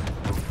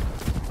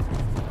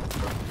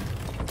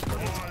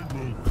 I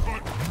will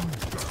cut you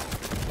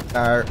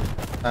down.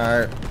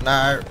 No, no,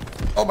 no.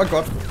 Oh my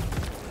god.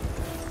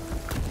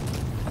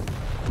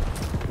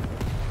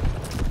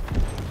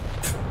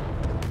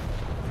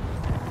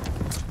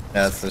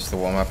 Yeah, it's just the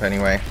warm-up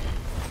anyway.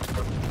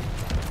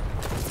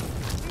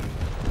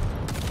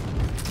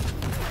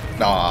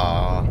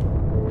 Aww.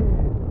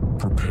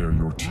 Prepare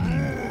your team.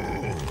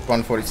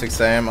 1:46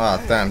 AM. Ah,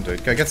 damn,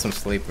 dude. Go get some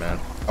sleep, man.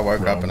 I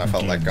woke up and I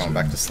felt like going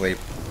back to sleep.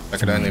 I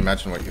could only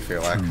imagine what you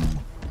feel like. 2,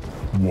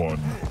 1.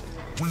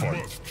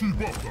 Fight. Keep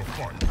up the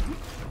fight.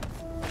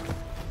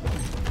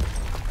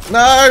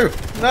 No!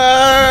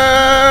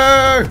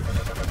 No!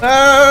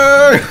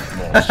 No!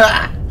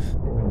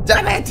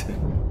 Damn it!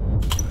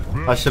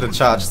 I should have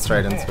charged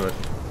straight into it.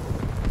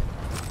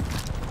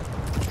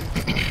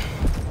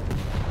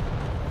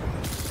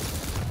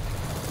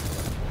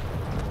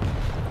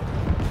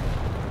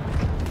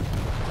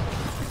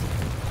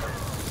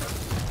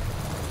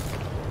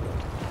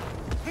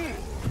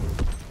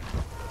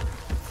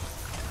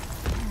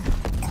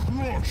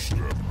 Crush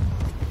them.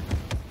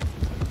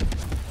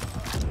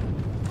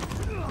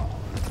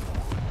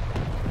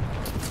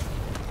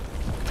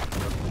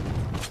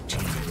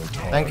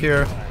 Thank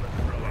you.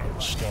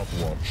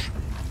 Stopwatch.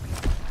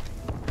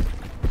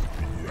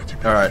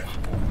 Alright.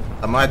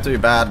 I might do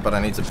bad, but I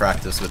need to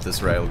practice with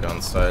this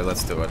railgun, so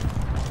let's do it.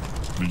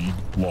 Lead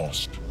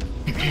lost.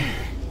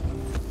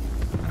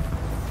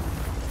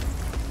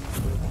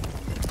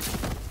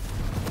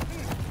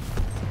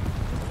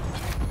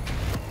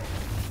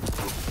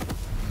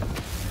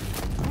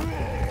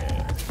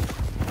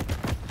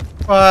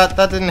 What?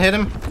 That didn't hit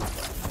him?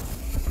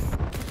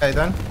 Okay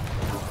then.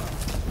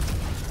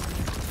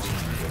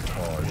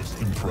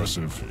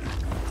 Impressive.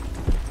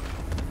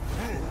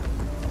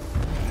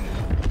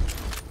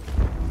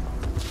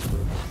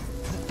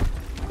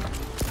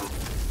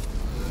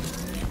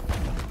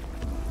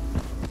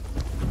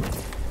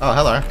 Oh,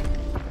 hello.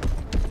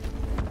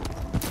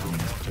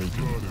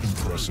 Taken.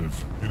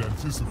 Impressive. In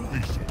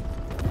anticipation.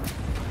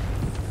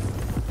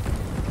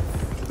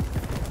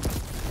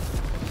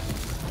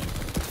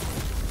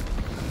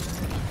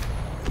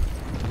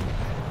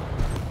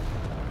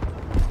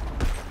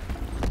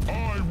 I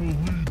will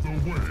lead the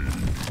way.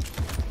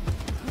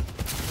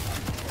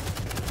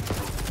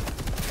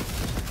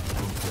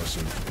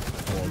 Impressive.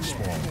 Quad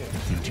spawn in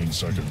 15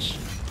 seconds.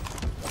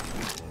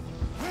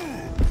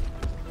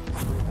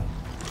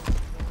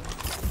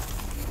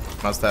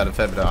 Must have had a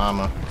fair bit of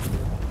armor.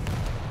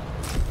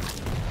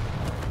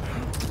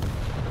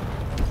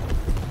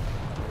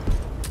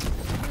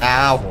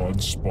 Ow!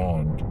 Quad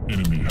spawned.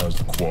 Enemy has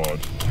the quad.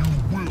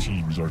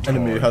 Teams are tied.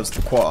 Enemy has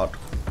the quad.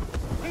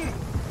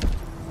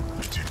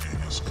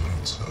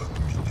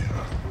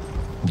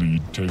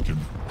 Lead taken.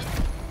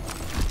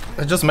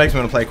 It just makes me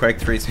want to play Quake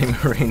 3 Team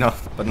Arena,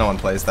 but no one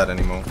plays that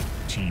anymore.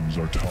 Teams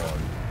are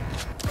tied.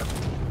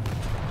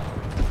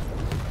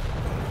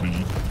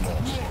 Lead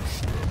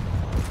lost.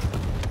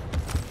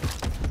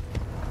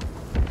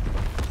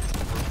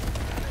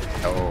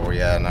 Oh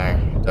yeah,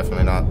 no,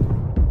 definitely not.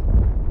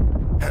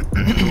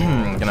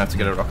 Gonna have to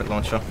get a rocket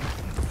launcher.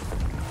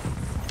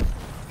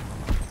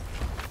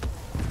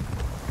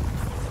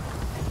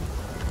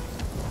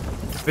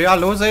 We are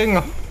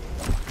losing!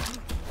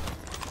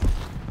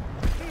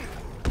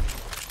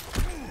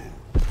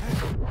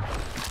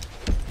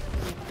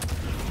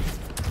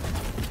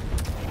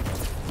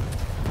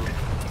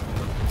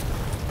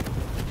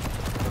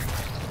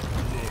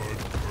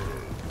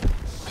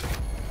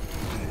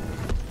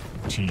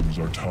 Teams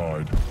are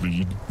tied.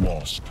 Lead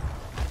lost.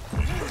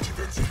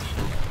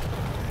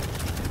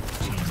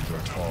 Teams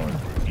are tied.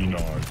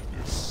 denied.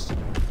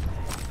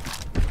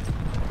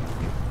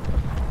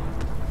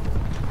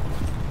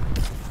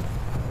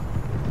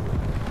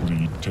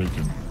 Lead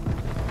taken.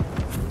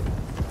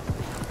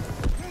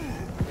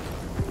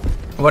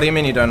 What do you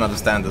mean you don't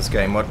understand this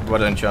game? What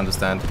don't you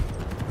understand?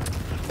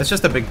 It's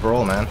just a big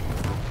brawl, man.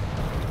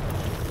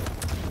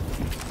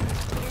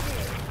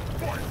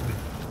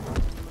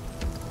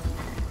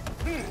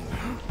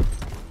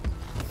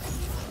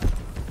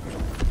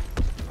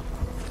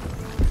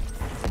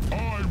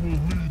 I will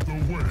lead the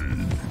way.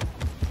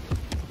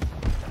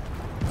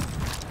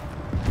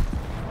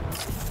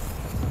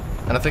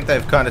 And I think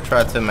they've kind of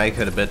tried to make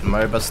it a bit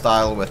MOBA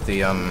style with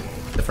the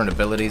different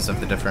abilities of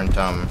the different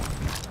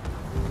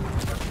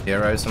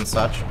heroes and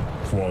such.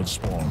 Quad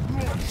spawn,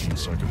 15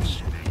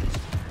 seconds.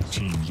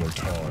 Teams are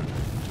tied.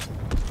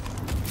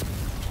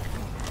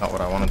 Not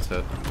what I wanted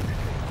to.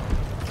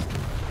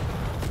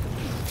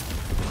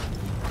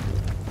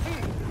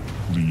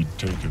 Lead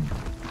taken.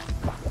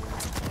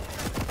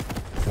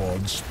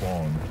 Quad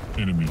spawn.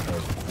 Enemy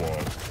has a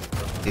quad.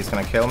 He's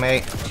gonna kill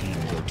me.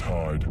 Teams are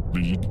tied.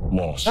 Lead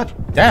lost. God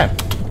damn.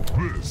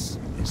 This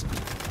is...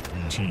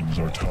 Teams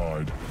are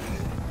tied.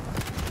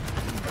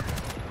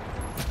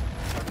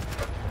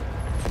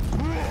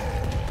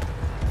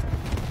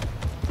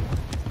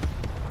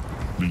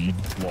 Lead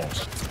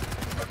lost.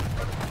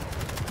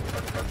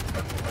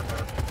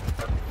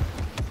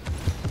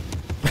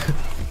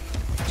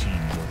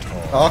 Teams are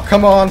tied. Oh,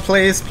 come on,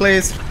 please,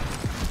 please.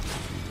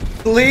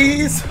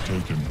 Please!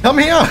 Taken. Come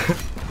here!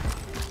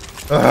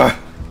 Ugh,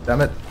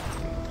 damn it.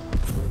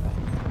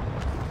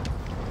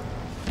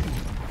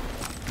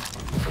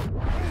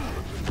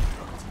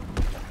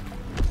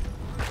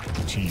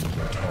 Teams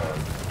are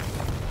tied.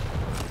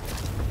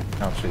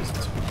 Oh,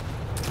 Jesus.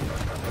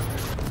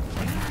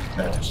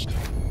 Lost.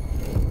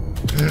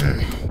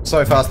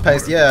 So fast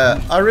paced.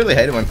 Yeah, I really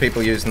hate it when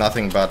people use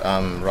nothing but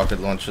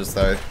rocket launchers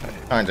though. It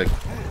kinda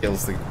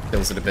kills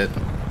it a bit.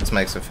 Just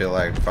makes it feel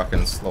like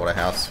fucking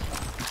slaughterhouse.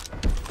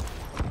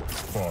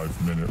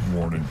 5-minute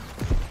warning.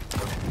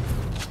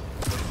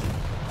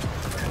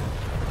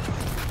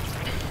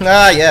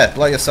 Ah yeah,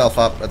 blow yourself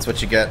up, that's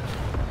what you get.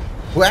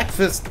 Whack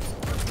fist.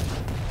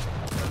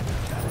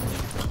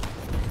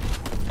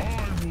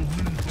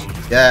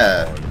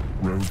 Yeah.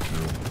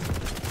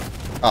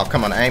 Roadkill. Oh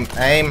come on, aim,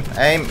 aim,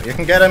 aim. You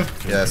can get him.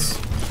 Yes.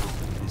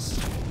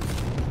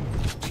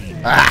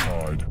 Ah!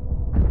 Tied.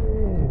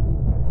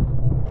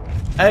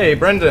 Hey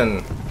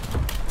Brendan!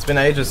 It's been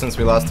ages since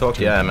we last talked.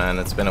 Yeah man,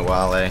 it's been a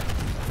while, eh?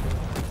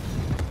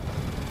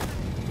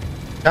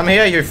 Come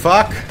here, you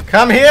fuck!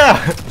 Come here!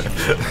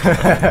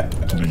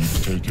 Lead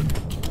taken.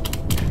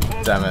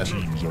 Damn it.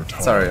 Teams are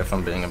tied. Sorry if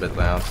I'm being a bit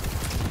loud.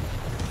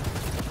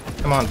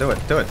 Come on, do it,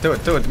 do it, do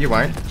it, do it. You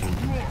won't.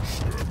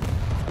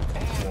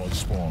 Quad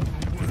spawn,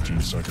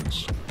 15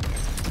 seconds.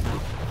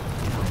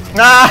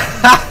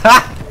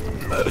 Ah!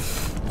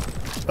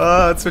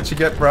 Oh, that's what you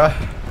get, bruh.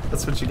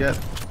 That's what you get.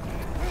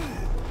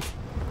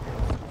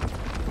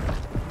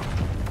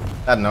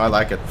 I don't know, I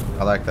like it.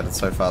 I like that it's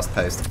so fast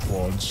paced.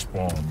 Quad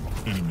spawn.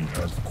 Enemy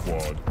has the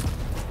quad.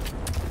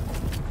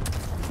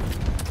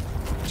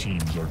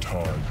 Teams are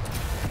tied.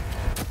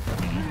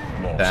 Lead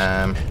lost.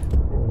 Damn.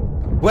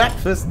 Whack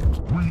fist.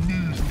 We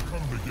need to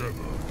come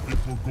together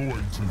if we're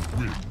going to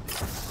win.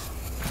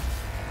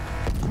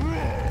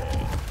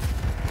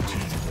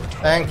 Teams are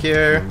tied. Thank you.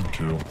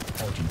 Roadkill.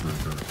 Party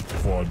breaker.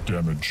 Quad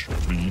damage.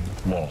 Lead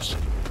lost.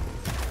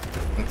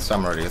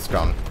 Some already, it's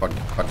gone.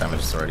 Quad damage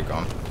is already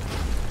gone.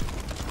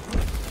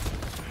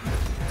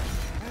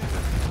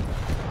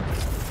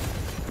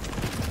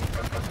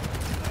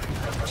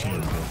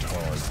 Teams are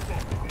tied.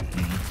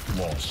 Lead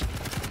lost.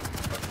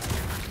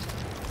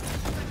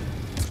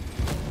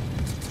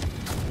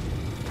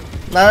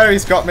 No,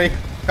 he's got me.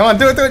 Come on,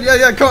 do it, do it. Yeah,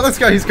 yeah, come on, let's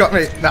go. He's got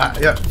me. Nah,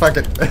 yeah, fuck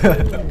it.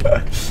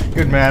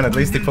 Good man, at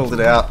least he pulled it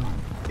out.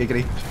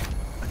 Giggity.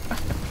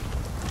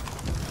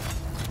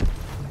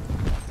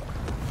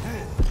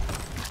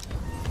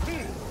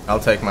 I'll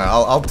take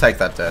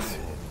that death.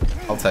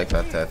 I'll take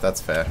that death,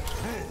 that's fair.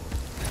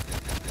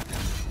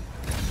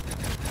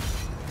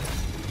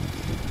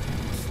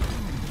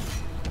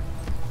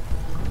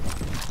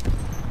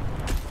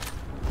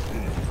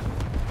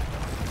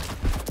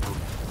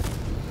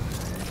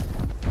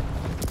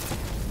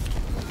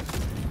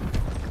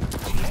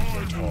 Teams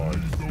are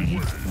tied.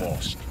 Lead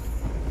lost.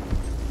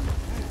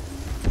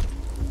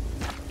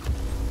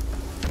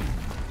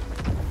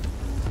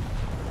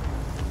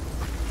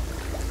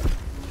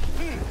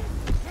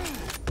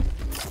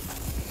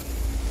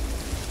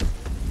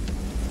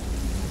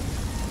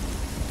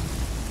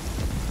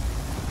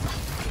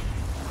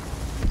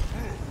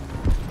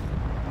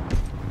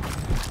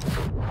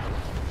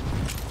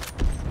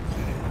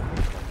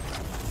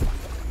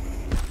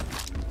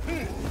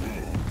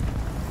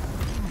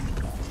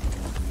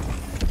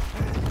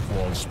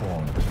 Quad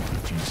spawn,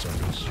 15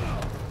 seconds.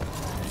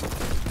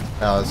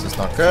 Oh, this is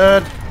not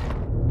good.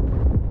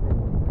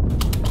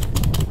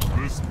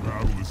 This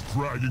battle is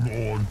dragging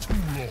on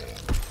too long.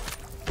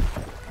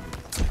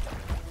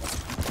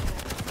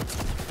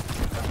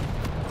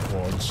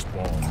 Quad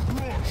spawn.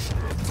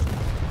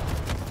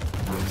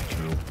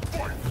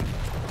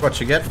 What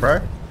you get,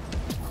 bro?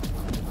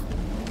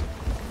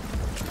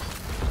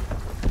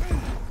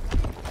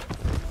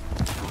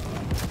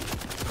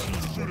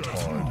 Teams are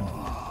tied.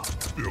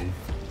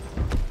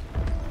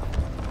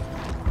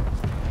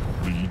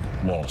 Lead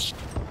lost.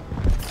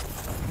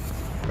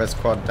 Where's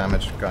quad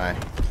damage guy?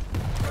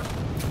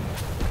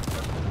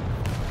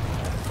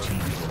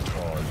 Teams are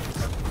tied.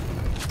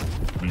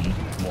 Lead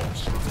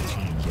lost.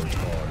 Teams are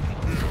tied.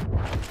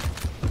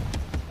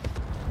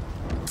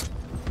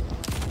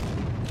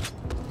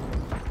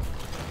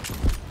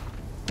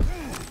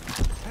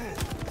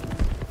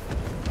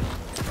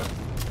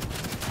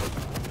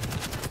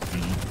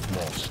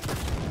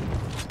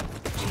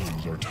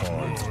 Teams are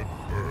tied.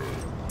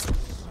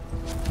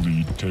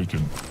 Lead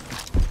taken.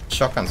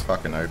 Shotgun's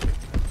fucking OP.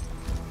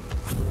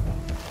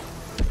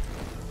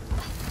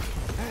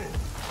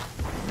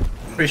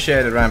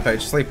 Appreciate it,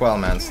 Rampage. Sleep well,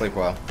 man. Sleep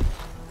well.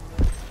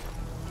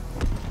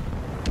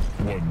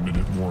 1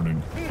 minute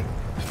warning.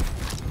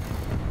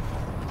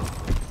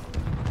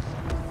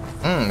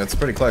 It's a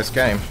pretty close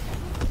game.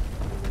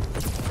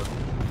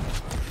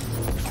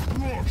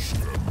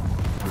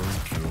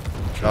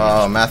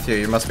 Oh, Matthew,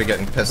 you must be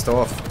getting pissed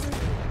off.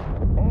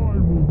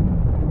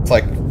 It's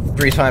like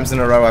 3 times in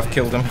a row I've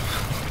killed him.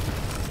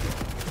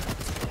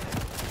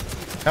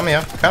 Come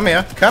here, come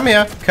here, come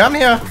here, come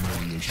here!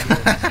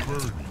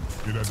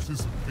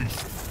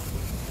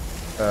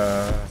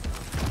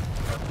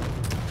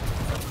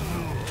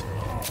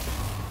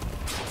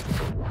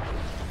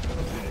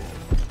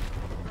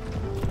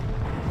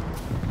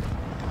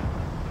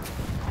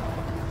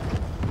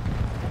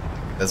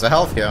 There's a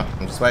health here.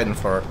 I'm just waiting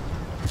for it.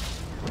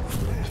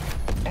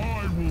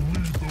 I will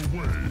lead the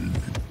way.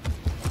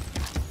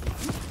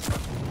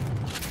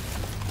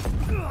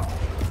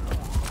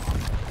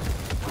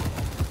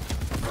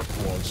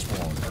 Quad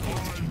spawn.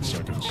 15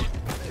 seconds.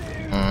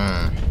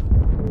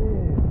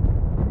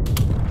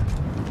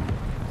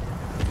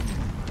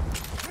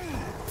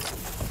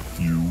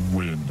 You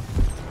win.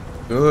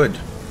 Good.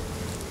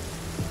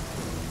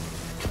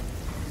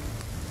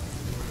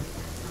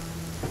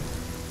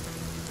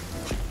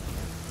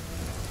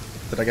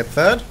 Did I get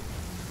third?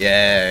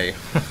 Yay.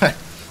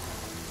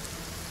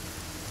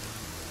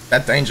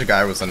 That danger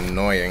guy was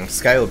annoying.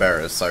 Scale bearer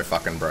is so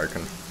fucking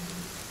broken.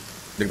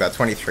 Look at that,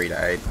 23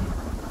 to 8.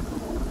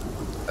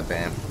 God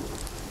damn.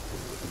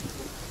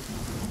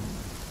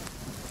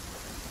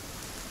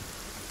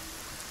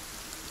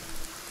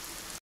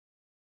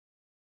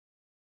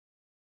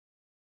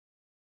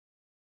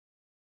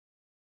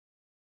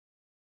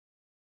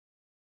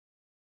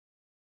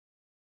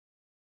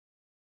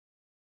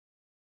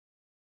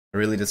 I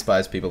really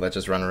despise people that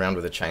just run around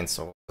with a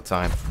chainsaw all the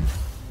time.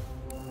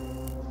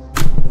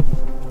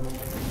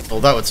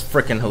 Although it's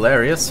frickin'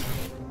 hilarious.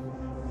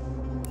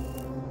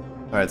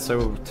 Alright,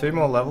 so 2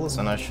 more levels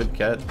and I should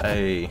get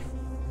a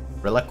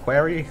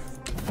reliquary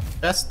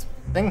chest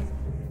thing?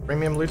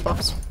 Premium loot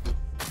box?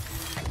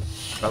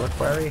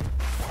 Reliquary?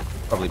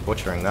 Probably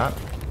butchering that.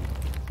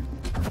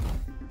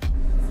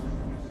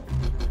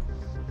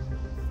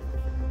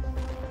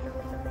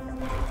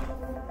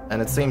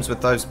 And it seems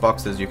with those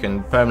boxes you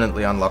can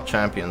permanently unlock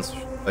champions,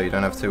 so you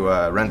don't have to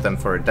rent them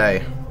for a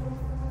day.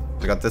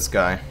 I got this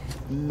guy,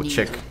 or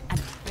chick,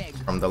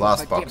 from the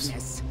last box.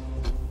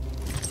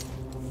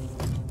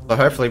 So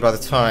hopefully by the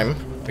time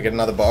I get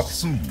another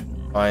box,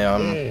 my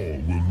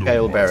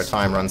Scale Bearer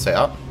time runs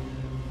out,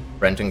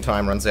 renting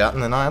time runs out,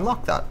 and then I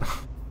unlock that.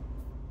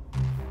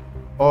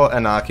 Or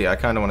Anarchy, I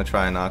kinda wanna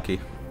try Anarchy.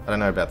 I don't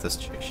know about this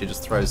chick, she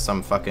just throws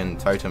some fucking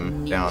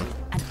totem down.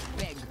 And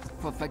beg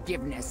for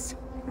forgiveness.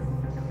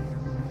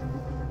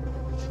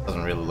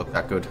 Doesn't really look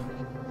that good.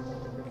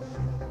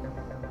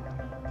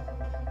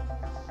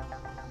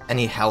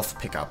 Any health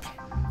pickup?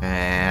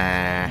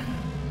 Yeah,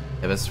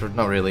 that's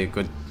not really a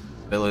good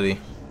ability.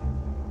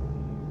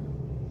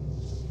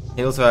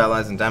 Heals our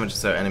allies and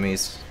damages our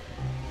enemies.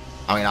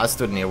 I mean, I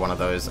stood near one of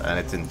those and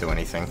it didn't do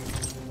anything.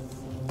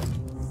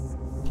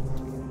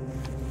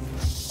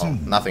 Oh,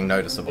 nothing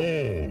noticeable.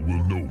 All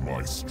will know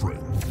my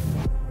strength.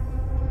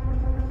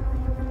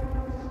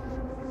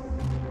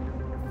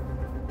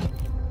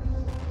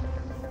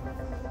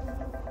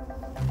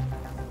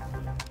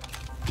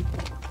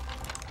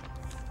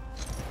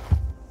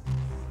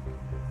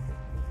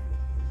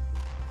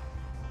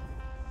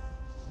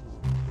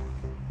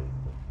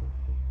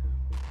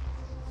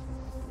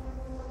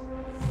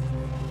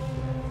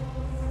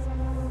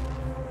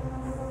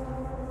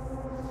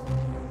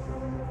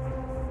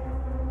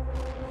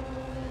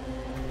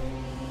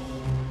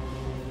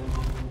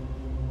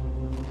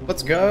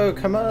 Let's go,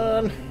 come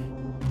on!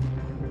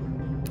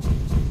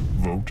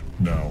 Vote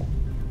now.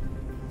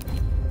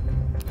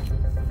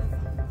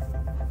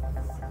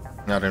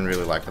 I didn't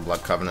really like the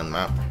Blood Covenant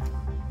map.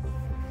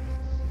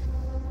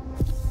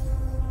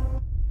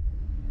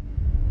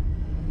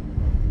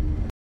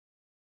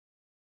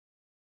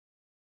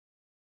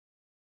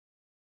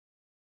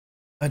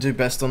 I do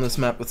best on this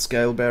map with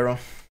Scale Bearer.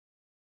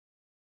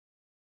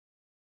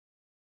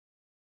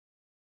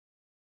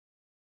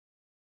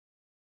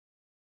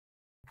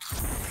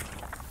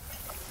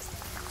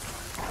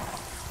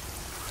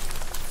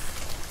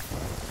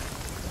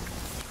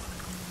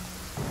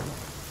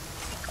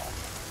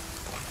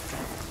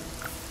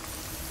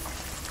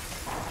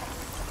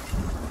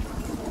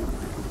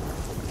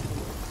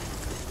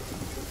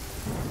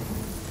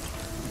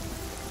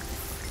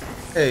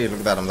 Hey, look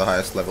at that, I'm the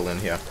highest level in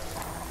here.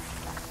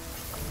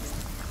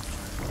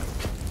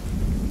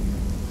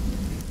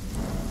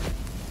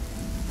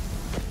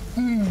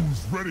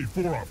 Who's ready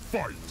for a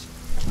fight?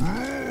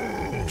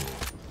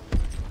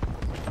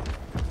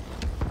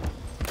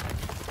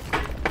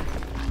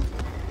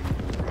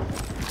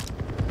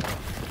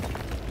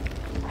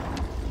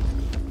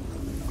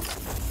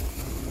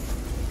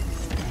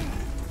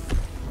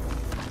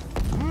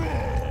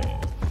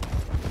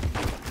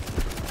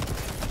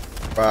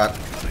 But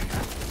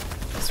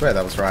I swear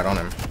that was right on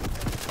him.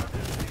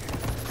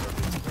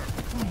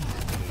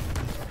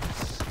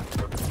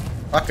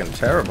 Fucking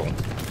terrible.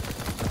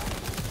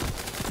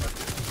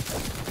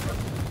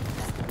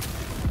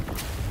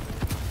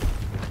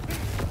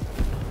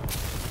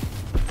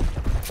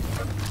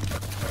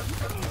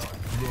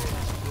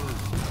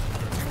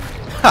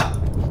 Ha!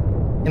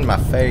 In my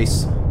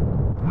face.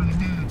 We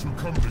need to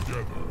come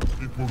together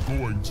if we're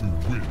going to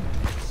win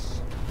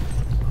this.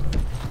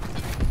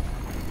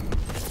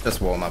 Just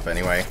warm up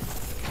anyway.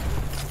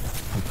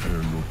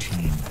 Prepare your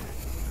team.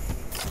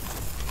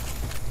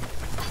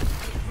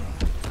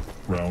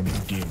 Round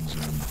begins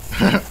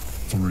in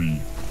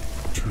 3,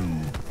 2,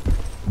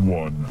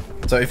 1.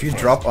 So if you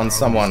drop on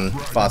someone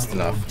fast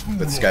enough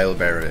with Scale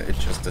Bearer, it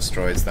just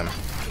destroys them.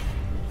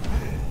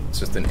 It's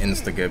just an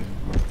insta-gib.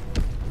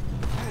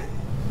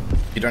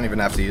 You don't even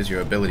have to use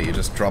your ability, you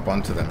just drop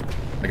onto them.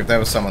 Like if there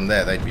was someone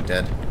there, they'd be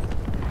dead.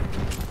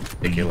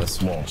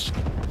 Ridiculous. Lost.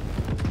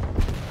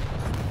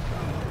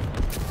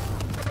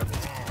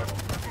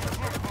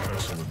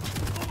 Excellent.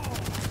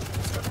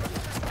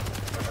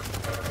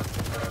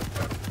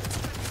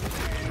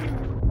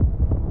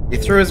 He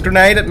threw his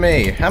grenade at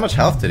me! How much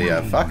health did he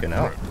have? Fucking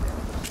hell.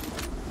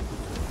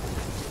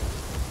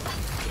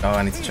 Oh,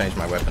 I need to change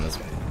my weapon as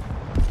well.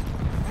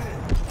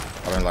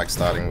 I don't like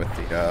starting with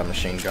the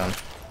machine gun.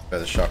 Or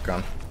the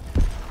shotgun.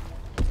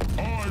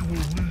 I will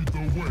lead the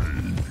way.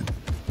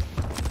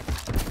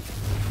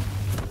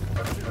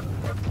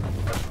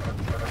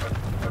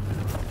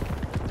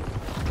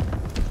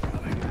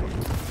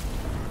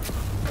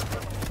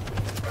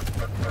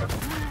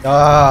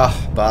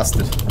 Ah,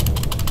 bastard.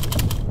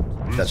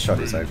 That shot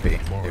is OP.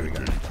 Here we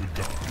go.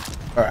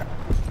 Alright.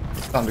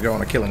 Time to go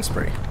on a killing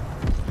spree.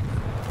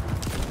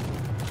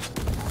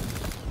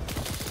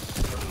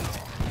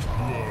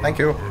 Thank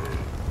you.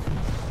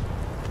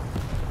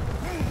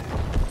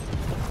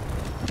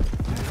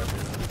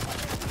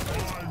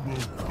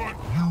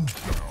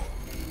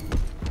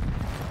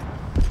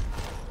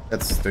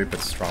 That's stupid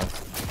strong.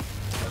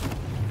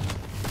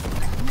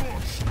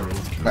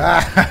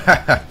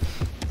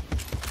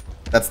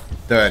 That's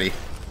dirty.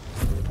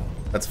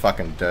 That's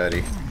fucking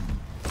dirty.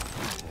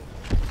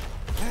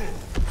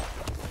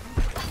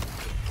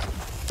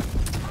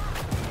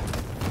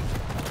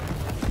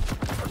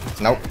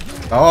 Nope.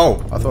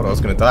 Oh, I thought I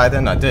was gonna die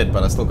then. I did,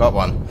 but I still got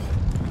one.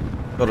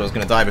 Thought I was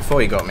gonna die before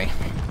he got me.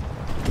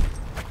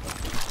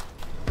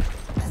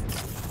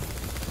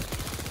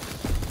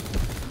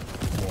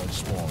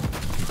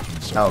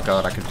 Oh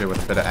god, I could do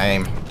with a bit of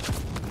aim.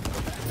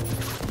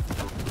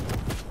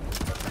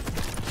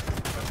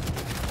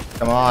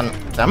 Come on.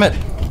 Damn it.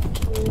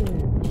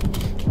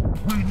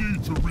 We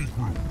need to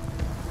regroup.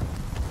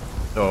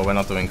 Oh, we're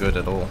not doing good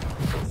at all.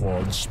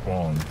 Quad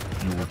spawn.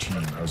 Your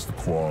team has the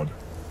quad.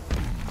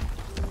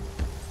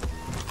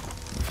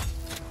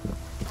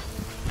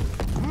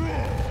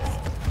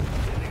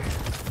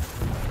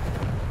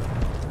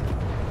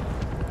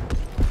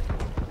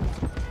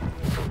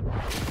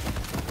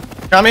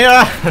 Come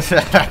here!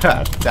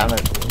 Damn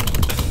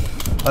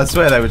it. I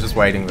swear they were just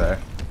waiting there.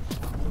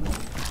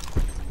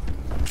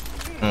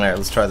 Alright,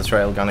 let's try the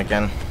trail gun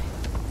again.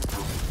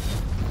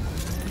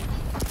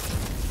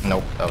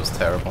 Nope, that was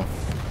terrible.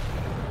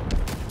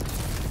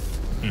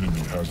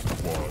 Enemy has the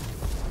quad.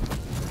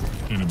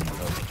 Enemy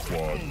has the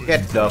quad.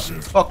 Get the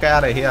fuck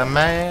out of here,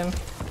 man!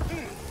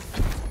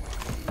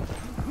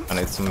 I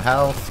need some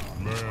health.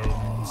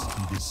 Lambs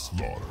to the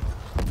slaughter.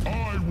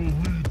 I will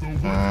lead the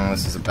way.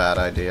 This is a bad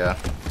idea.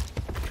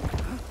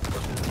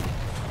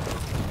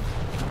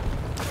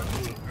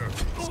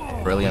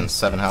 Brilliant,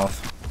 7 health.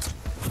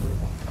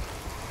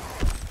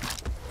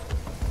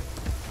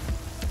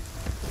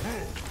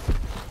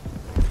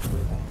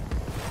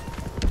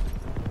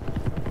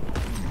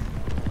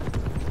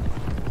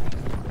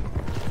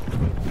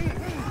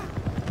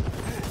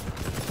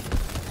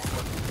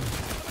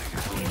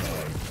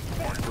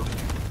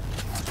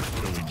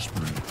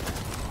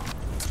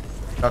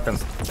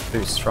 Shotgun's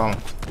too strong.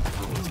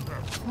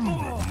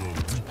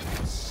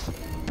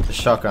 The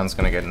shotgun's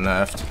gonna get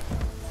nerfed.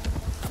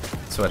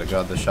 Swear to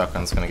god, the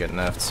shotgun's gonna get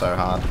nerfed so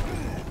hard.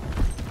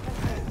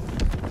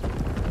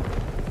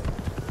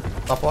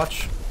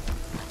 Stopwatch?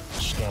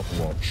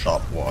 Stopwatch.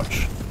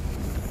 Stopwatch.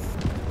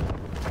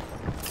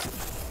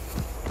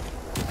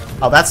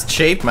 Oh, that's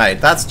cheap,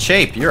 mate. That's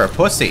cheap. You're a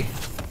pussy.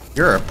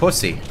 You're a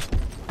pussy.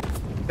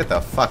 Get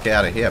the fuck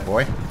out of here,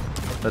 boy.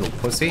 Little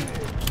pussy.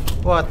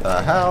 What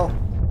the hell?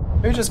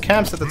 Who just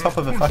camps at the top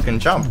of a fucking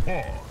jump?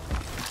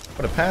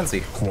 What a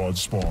pansy. Quad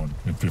spawn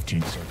in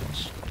 15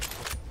 seconds.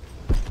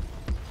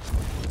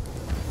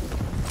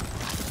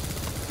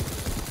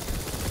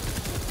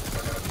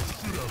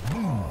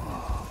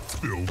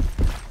 still.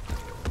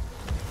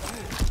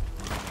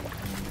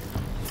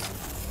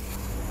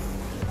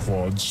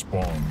 Quad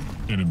spawn.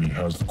 Enemy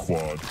has the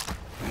quad.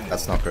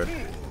 That's not good.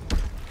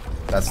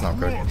 That's not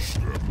good.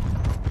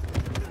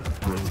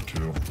 Brother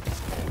kill.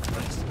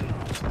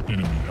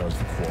 Enemy has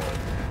the quad.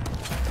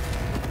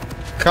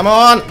 Come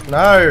on!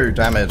 No!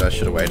 Damn it, I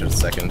should have waited a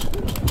second.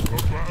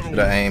 Should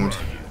have aimed.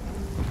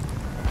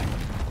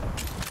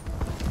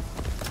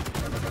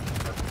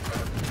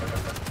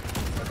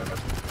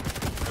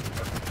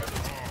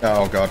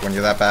 Oh god, when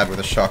you're that bad with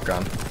a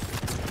shotgun.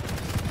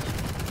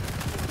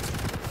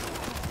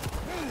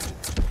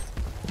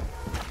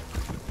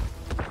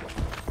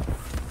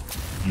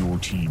 Your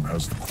team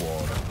has the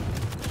quad.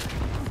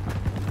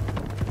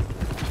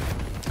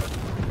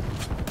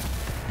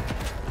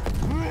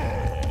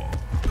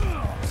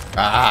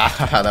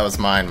 Ah, that was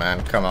mine,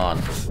 man. Come on.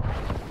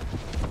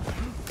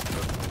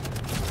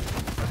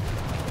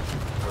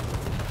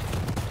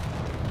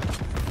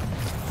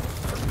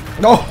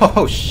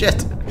 Oh,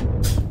 shit!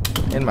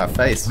 In my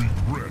face.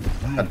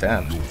 God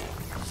damn.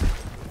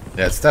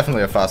 Yeah, it's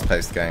definitely a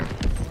fast-paced game,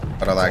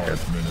 but I like it.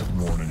 5-minute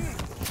warning.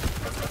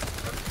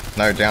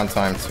 No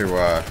downtime to,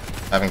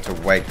 having to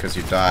wait because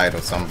you died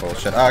or some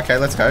bullshit. Oh, okay,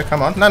 let's go.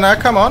 Come on. No, no,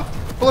 come on.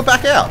 Pull it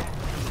back out.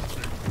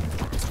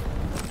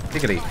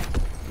 Diggity.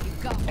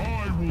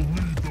 I will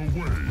lead the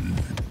way.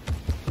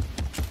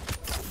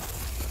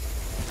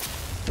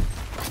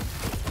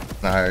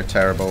 No,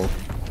 terrible.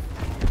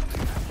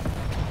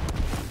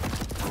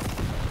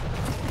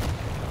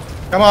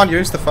 Come on,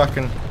 use the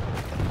fucking...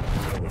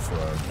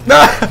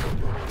 No!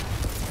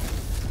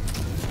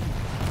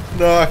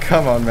 No,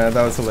 come on, man.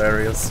 That was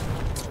hilarious.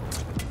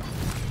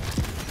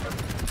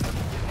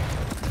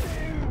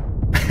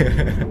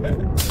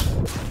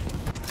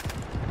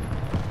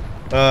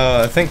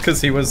 I think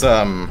because he was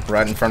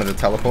right in front of the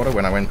teleporter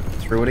when I went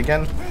through it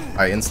again,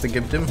 I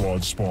insta-gibbed him.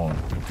 Quad spawn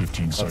in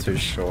 15 seconds. Not too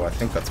sure. I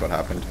think that's what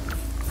happened.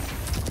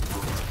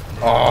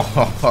 Oh,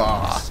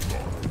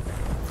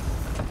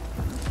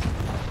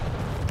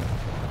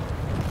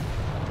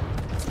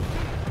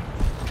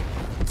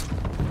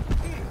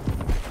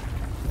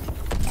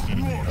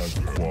 Enemy has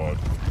the quad.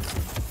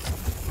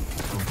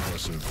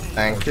 Impressive.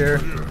 thank you.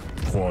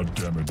 Quad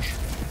damage.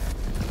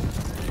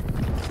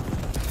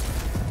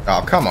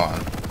 Oh, come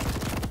on.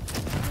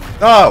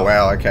 Oh,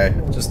 well, okay.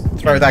 Just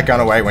throw that gun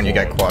away when you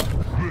get quad.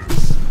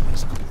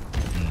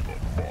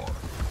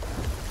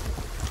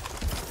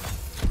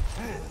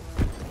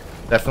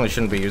 Definitely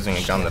shouldn't be using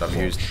a gun that I've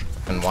used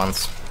in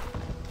once.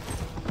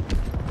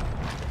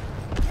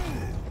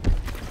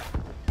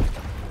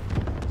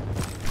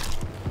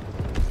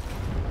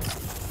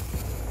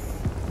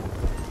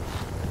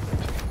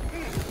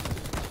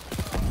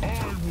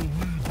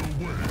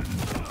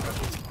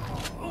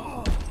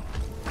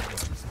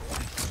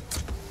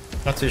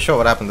 Not too sure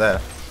what happened there.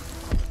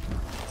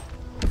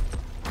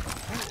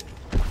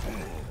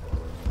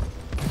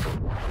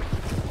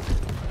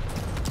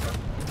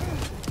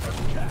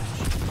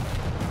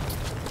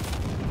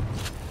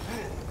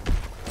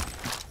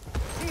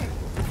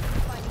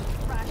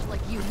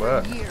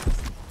 What?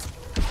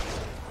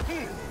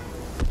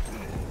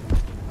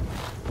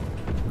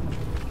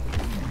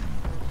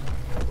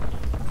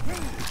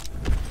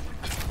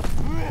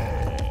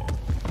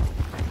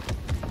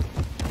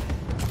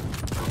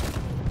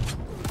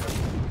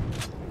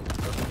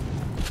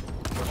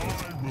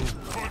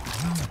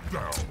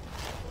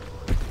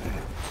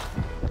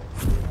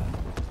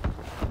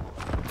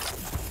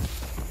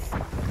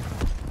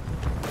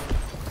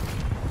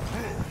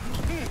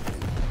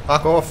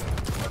 Fuck off.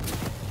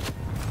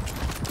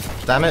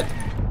 Damn it.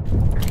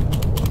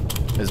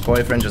 His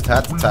boyfriend just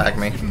had to tag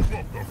me.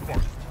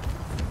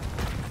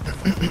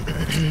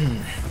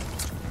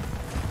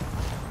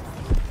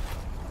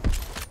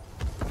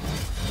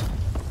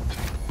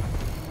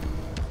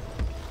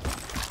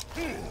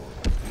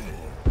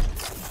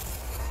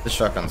 This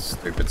shotgun's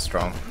stupid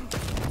strong.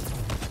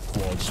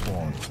 Quad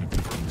spawn in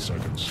 15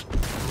 seconds.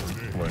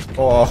 Blank.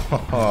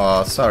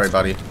 Oh, sorry,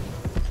 buddy.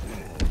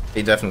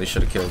 He definitely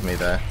should have killed me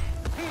there.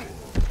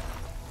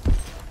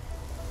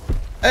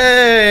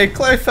 Hey,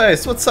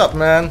 Clayface, what's up,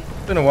 man?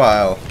 Been a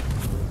while.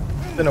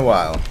 Been a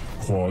while.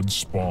 Quad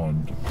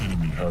spawned.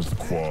 Enemy has the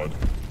quad.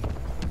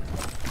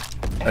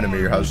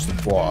 Enemy has the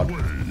quad.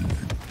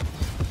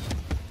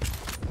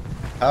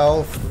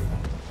 Health.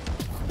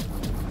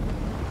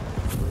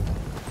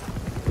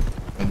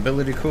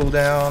 Ability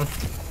cooldown.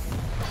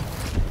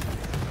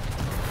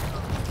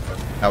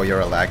 Oh,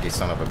 you're a laggy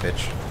son of a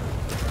bitch.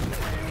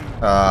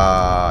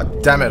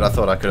 Damn it, I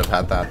thought I could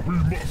have had that.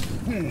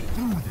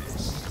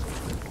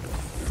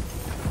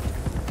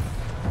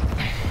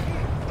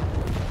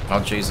 Oh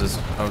Jesus,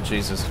 oh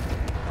Jesus.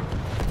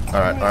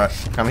 Alright,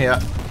 come here.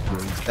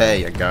 There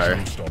you go.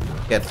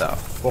 Get the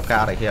fuck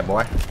out of here,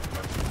 boy.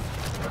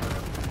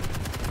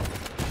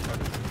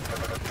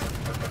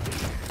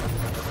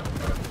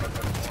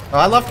 Oh,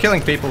 I love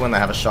killing people when they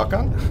have a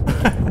shotgun.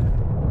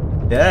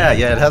 Yeah,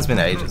 it has been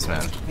ages,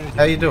 man.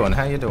 How you doing?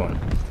 How you doing?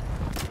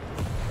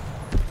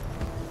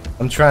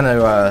 I'm trying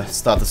to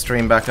start the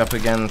stream back up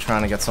again,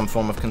 trying to get some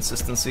form of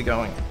consistency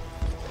going.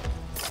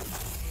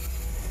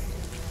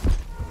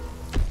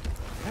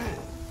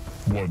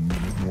 1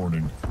 minute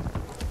warning.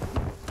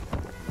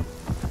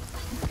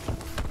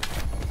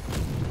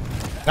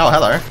 Oh,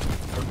 hello.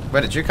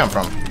 Where did you come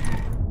from?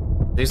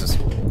 Jesus.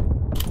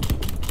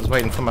 I was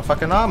waiting for my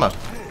fucking armor.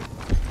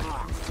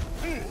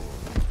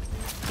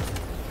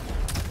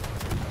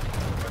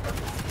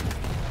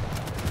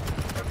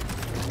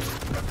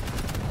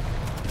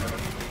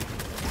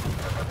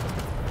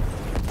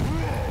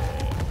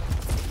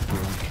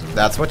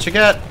 That's what you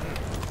get.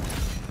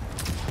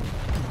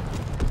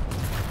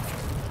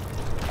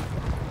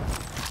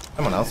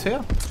 Someone else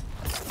here?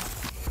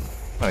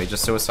 Oh, he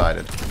just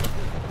suicided.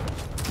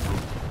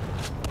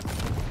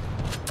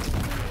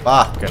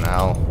 Fucking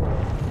hell.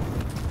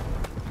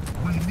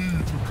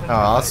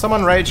 Oh,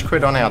 someone rage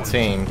quit on our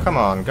team. Come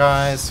on,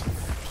 guys.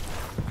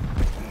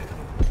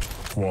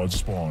 Quad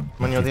spawn.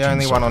 When you're the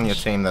only one on your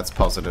team that's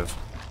positive.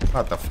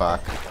 What the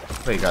fuck?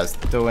 What are you guys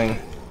doing?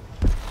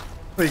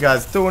 What are you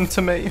guys doing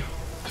to me?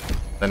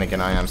 Then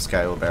again, I am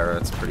Scale Bearer.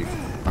 It's pretty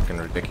fucking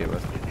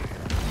ridiculous.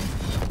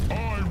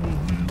 I will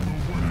lead the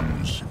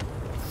ways.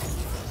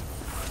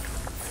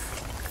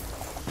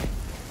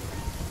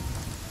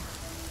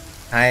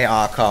 Hey,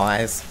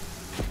 archives.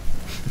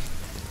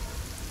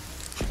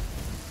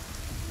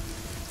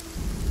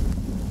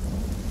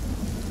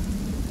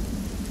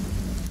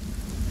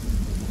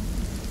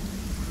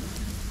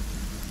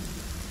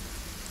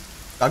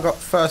 I got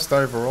first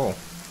overall.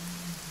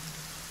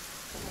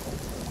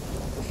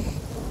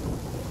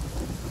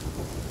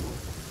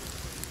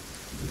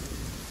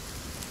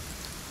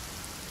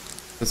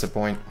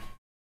 Disappoint.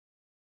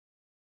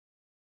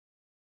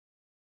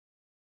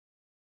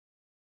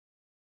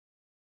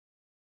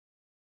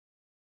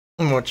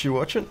 What you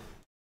watching?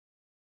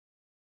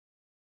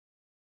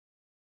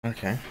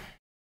 Okay.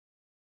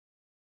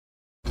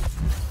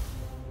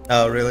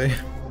 Oh, really?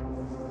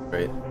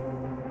 Great.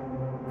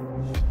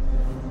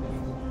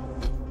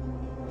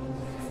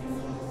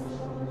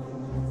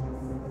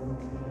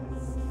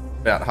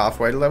 About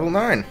halfway to level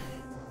 9.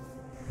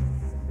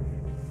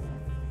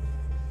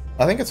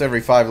 I think it's every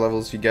 5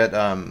 levels you get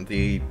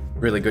the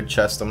really good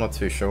chest, I'm not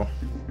too sure.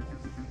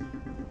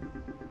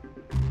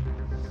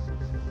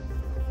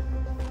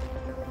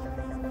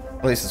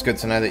 At least it's good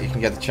to know that you can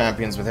get the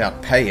champions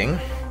without paying.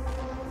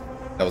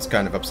 That was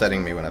kind of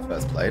upsetting me when I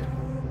first played.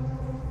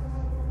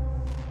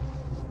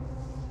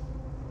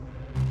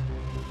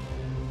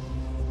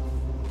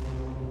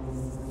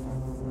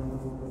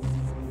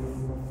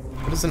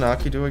 What does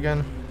Anarchy do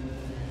again?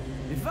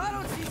 If I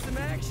don't see some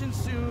action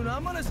soon,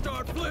 I'm gonna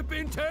start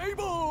flipping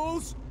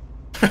tables!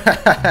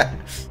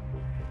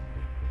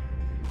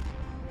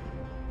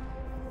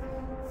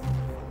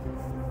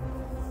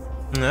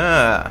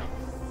 Ah.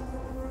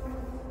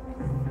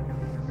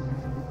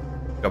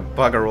 Got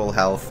bugger all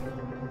health.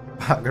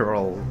 Bugger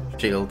all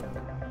shield.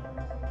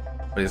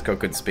 But he's got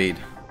good speed.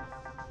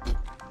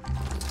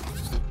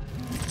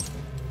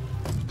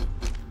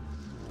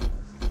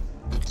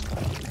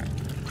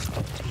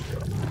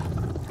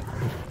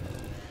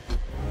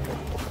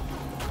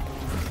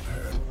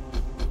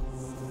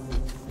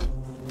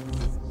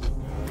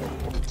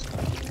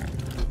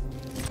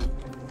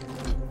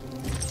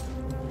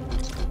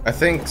 I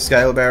think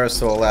Scalebearer,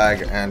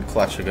 Sorlag, and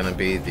Clutch are going to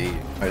be the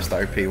most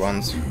OP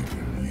ones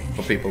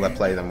for people that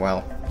play them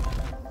well.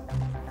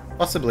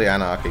 Possibly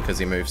Anarchy because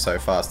he moves so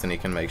fast and he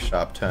can make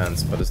sharp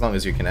turns, but as long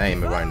as you can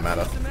aim, it won't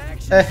matter.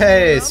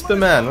 Hey,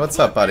 Spitman, what's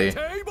up, buddy?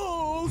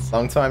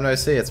 Long time no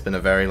see. It's been a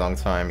very long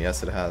time.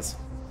 Yes, it has.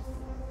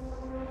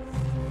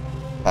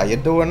 How you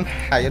doing?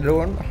 How you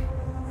doing?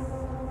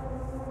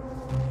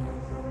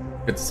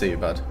 Good to see you,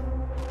 bud.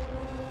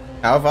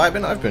 How have I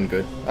been? I've been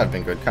good. I've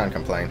been good. Can't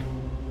complain.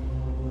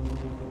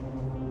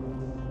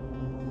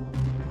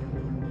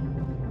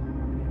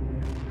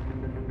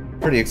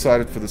 Pretty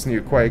excited for this new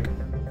Quake.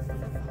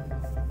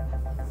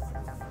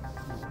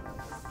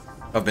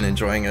 I've been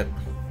enjoying it.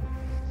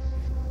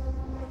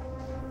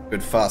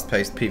 Good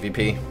fast-paced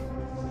PvP.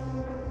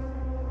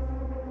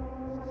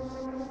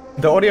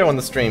 The audio on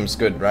the stream's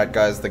good, right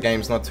guys? The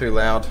game's not too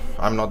loud.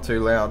 I'm not too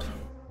loud.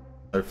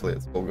 Hopefully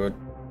it's all good.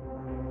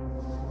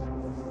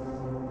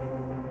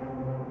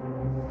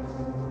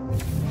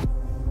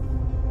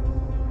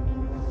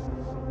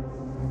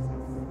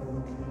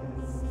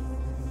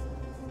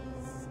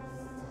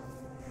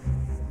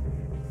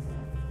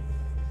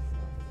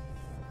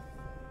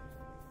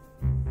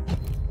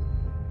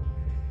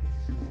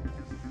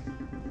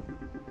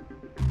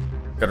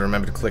 Gotta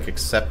remember to click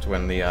accept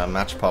when the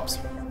match pops.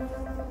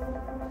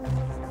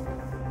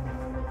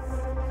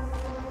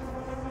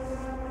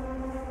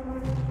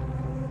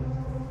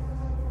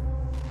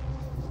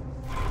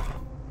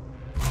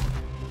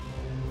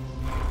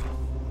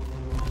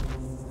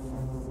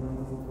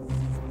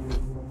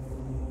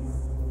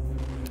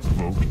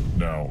 Vote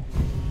now.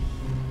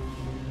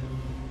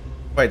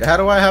 Wait, how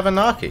do I have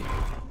Anarchy?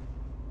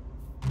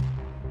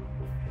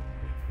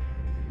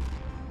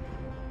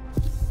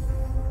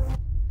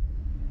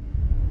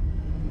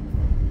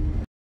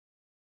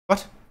 What?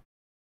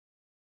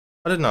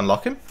 I didn't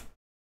unlock him.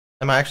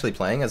 Am I actually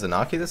playing as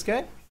Anarchy this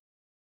game?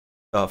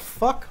 The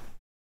fuck?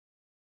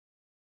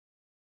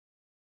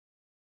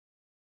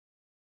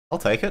 I'll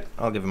take it.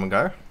 I'll give him a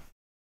go.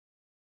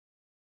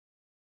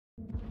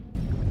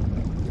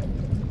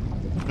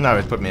 No,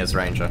 it put me as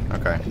Ranger.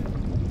 Okay.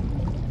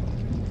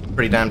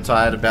 Pretty damn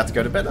tired, about to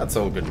go to bed. That's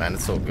all good, man.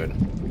 It's all good.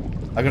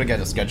 I gotta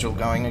get a schedule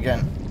going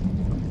again.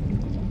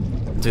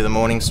 Do the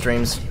morning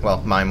streams.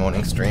 Well, my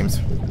morning streams.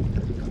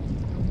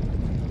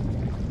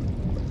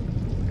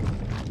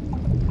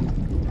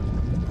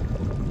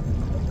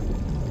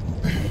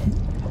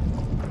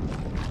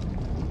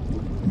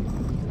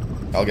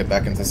 I'll get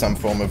back into some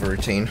form of a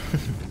routine.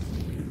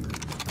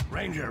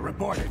 Ranger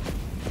reported.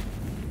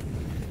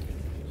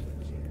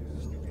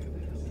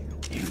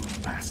 You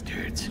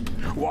bastards.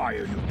 Why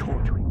are you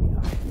torturing me?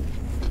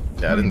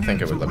 Yeah, I didn't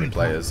think it would let me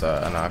play as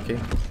Anarchy.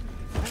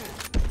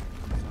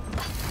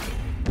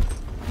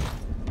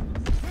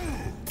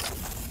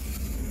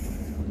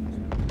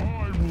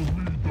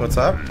 What's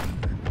up?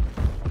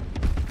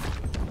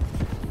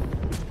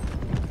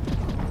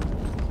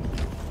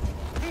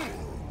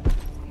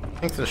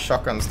 I think the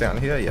shotgun's down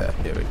here. Yeah,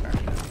 here we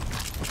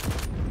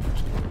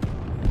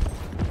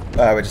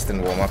go. We just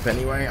didn't warm up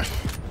anyway.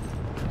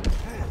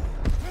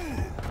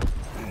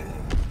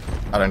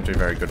 I don't do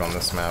very good on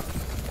this map.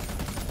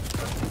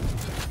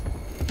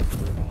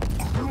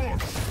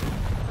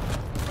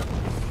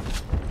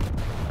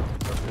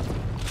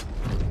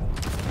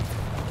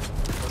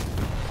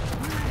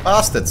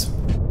 Bastards!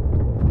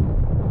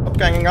 Stop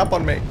ganging up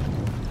on me.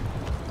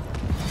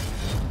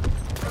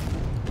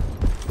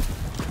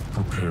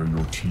 Prepare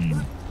your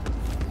team.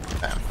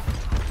 Damn.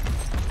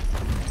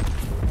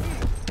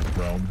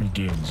 Round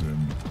begins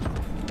in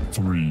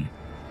 3,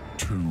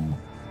 2,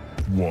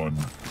 1.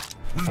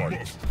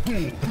 Fight.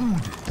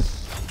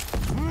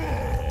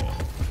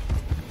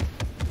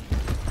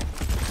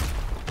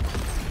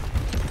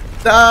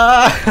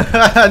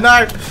 Ah!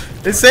 No!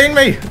 It's seen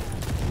me!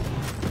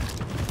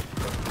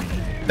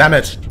 Damn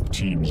it!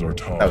 Teams are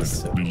tied. That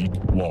was Lead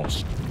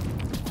lost.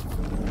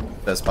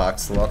 the spark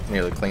slot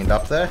nearly cleaned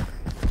up there.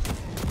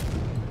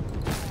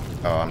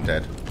 Oh, I'm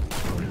dead.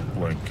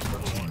 Blank.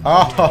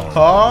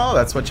 Oh,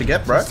 that's what you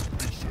get, bro.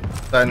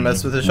 Don't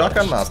mess with the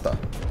shotgun master.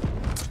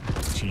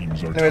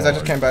 Teams are Anyways, I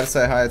just tied. came by to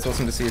say hi. It's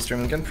awesome to see you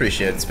streaming again.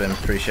 Appreciate it, Spin.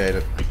 Appreciate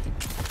it.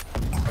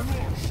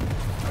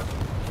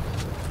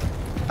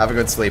 Have a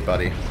good sleep,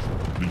 buddy.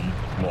 Lead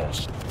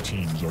lost.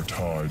 Teams are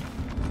tied.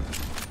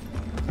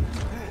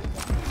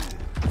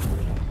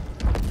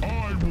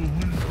 I will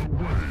lead the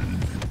way.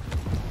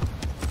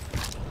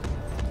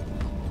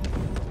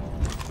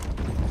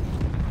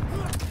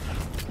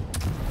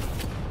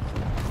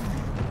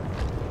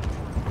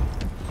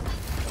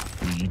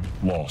 Lead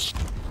lost.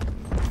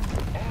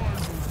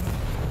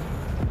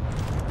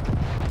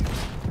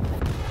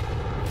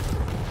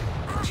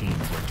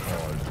 Teams are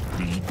tied.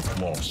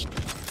 Lead lost.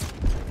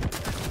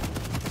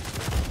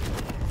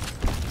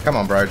 Come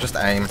on, bro. Just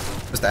aim.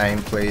 Just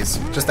aim, please.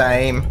 Just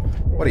aim.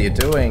 What are you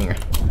doing?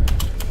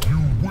 You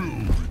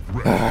will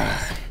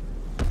regret.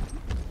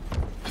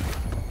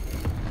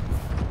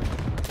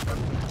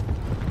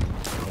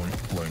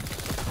 Point blank.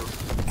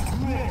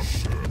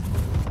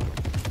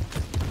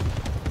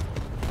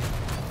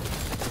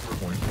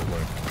 Point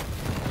blank.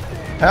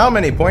 How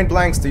many point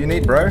blanks do you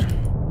need, bro?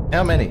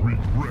 How many?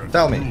 Regret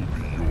Tell me. will be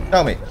yours.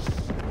 Tell me.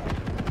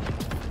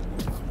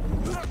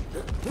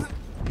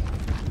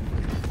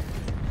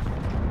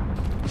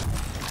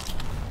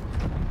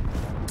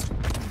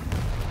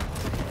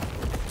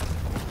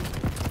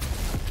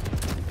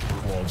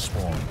 Quad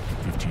spawn.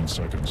 15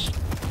 seconds.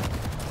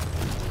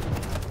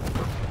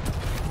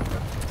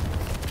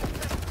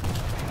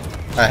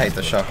 I hate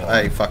the shot.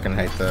 I fucking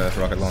hate the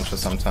rocket launcher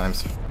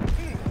sometimes.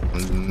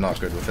 I'm not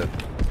good with it.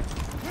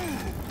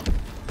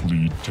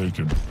 Lead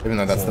taken. Even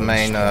though that's the Quad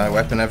main spawn.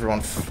 weapon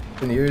everyone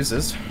fucking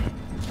uses.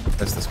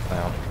 There's this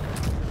clown.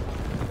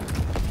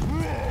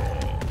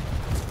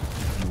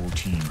 Your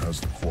team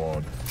has the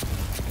quad.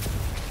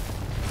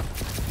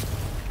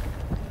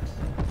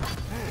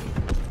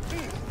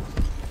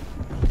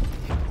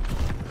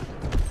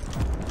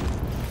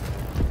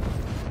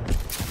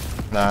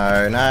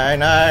 No, no,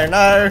 no,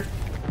 no!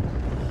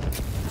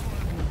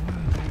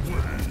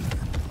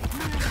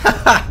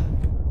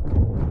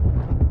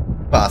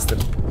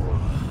 Bastard.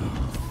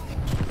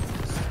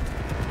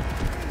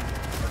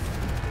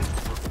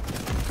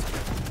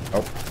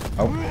 Oh,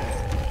 oh.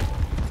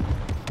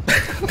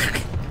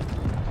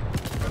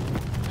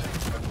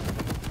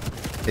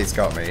 He's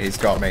got me, he's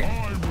got me.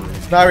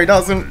 No, he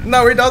doesn't!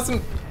 No, he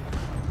doesn't!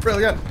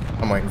 Brilliant!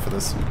 I'm waiting for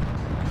this.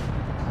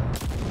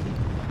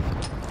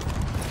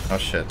 Oh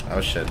shit,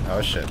 oh shit,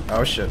 oh shit,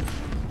 oh shit.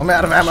 I'm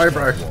out of ammo,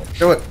 bro.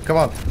 Do it, come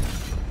on.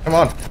 Come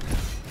on.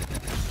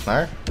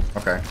 No?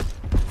 Okay.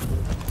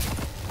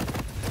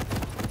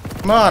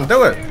 Come on,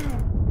 do it!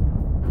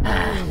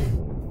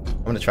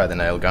 I'm gonna try the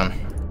nail gun.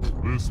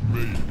 This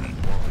may be my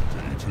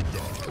day to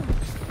die.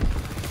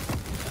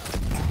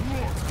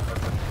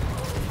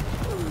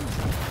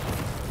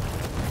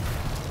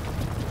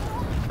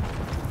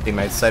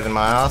 Teammates saving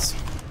my ass.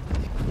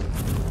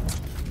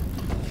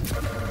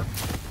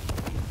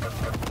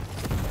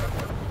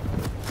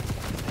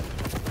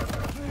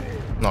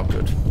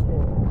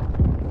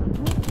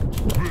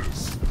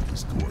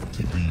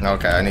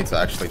 Okay, I need to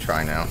actually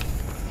try now.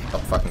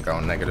 Stop fucking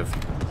going negative.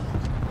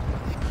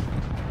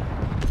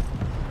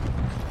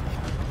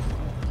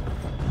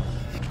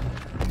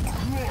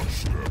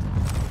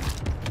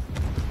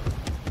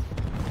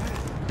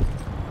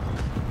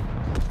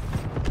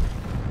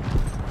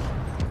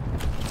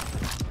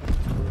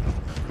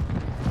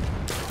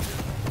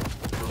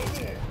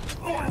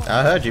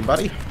 I heard you,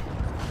 buddy.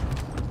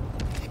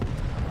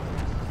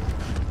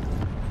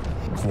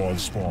 Quad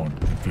spawn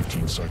in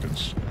 15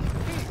 seconds.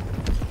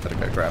 Better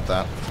go grab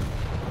that.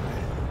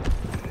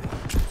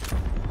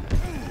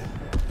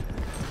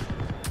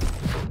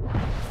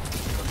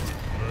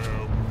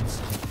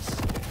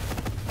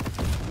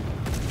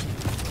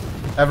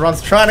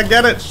 Everyone's trying to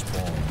get it.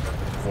 Spawn.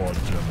 Quad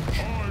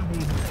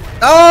damage.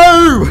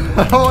 Oh!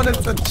 I wanted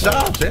to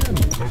charge in.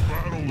 The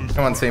battle is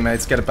Come on,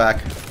 teammates, get it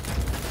back.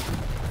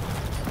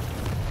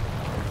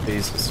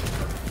 Jesus.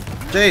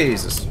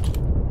 Jesus.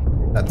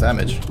 That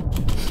damage.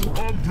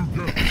 come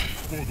together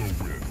for the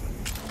win.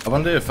 I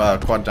wonder if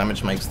quad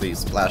damage makes the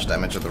splash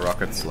damage of the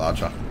rockets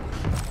larger.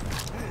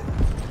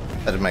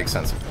 That'd make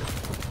sense. We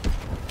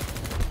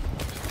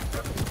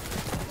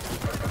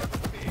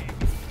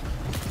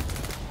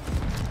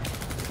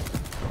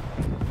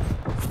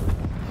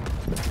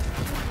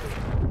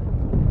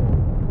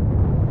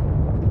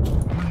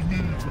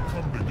need to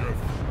come together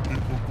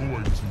if we're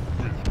going to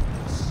win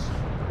this.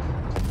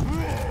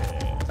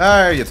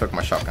 Oh, you took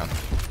my shotgun.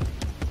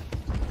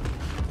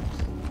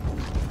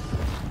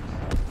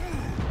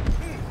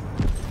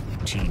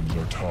 Teams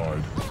are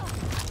tied.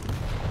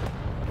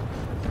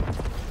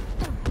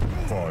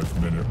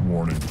 5-minute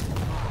warning.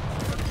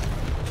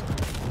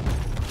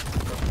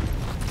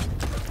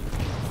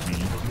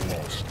 Lead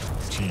lost.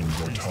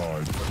 Teams are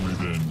tied.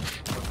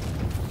 Revenge.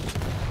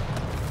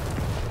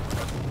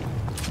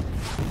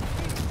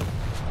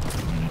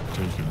 Lead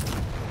taken.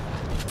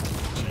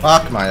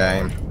 Fuck my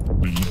aim.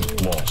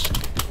 Lead lost.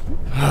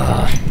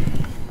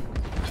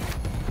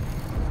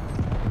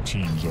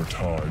 Teams are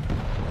tied.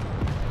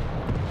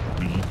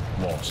 Lead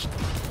lost.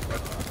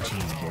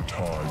 Teams are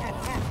tied.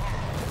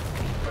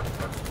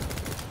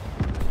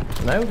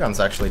 Nail gun's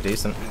actually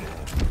decent.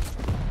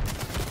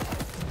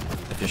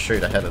 If you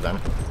shoot ahead of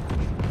them.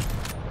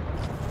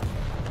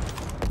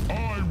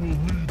 I will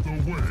lead the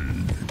way.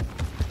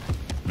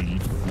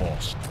 Lead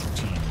lost.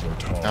 Teams are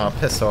tied. Oh,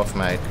 piss off,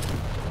 mate.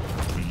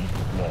 Lead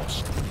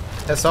lost.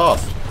 Piss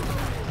off.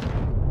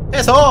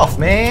 Piss off,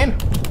 man!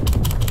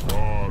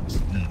 God's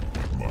weak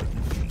at my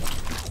defeat.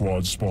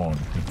 Quad spawn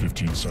in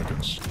 15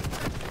 seconds.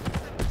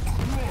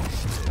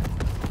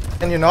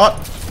 Can you not?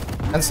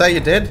 And say you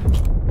did?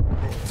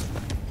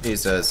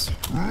 Jesus.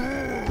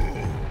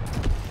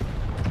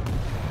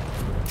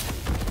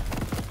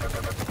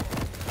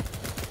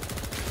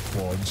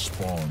 Quad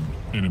spawn.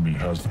 Enemy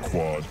has the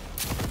quad.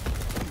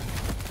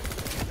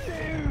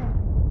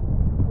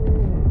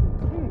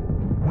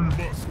 We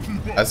must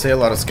keep up. I see a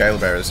lot of scale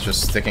bearers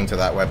just sticking to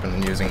that weapon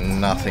and using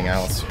nothing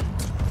else.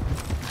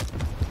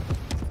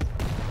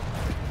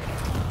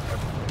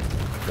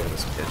 Kill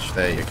this bitch.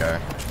 There you go.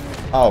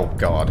 Oh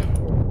god.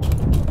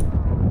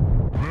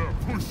 They're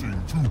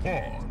pushing too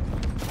hard.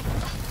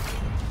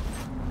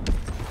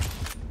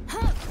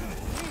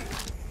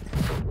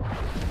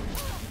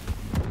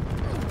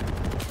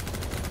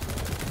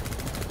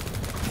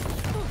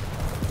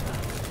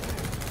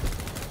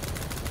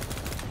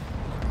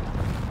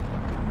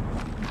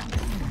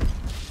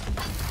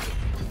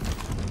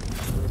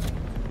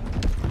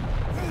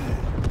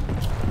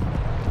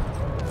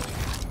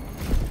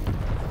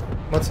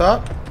 What's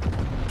up?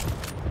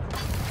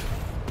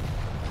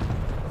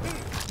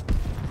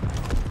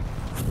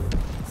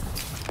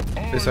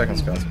 Two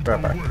seconds, guys. Be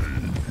right back.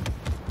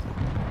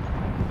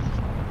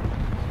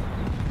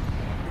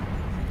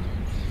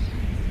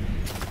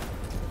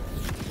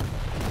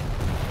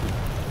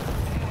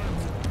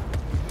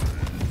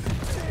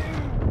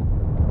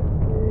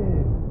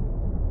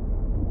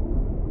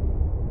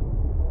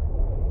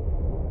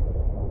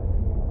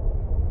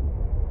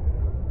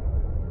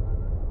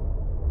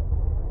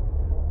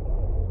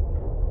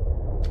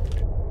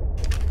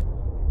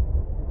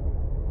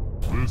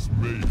 This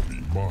may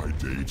be my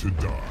day to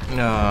die.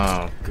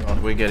 Oh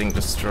god, we're getting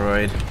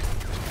destroyed.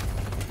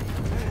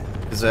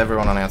 Because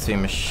everyone on our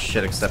team is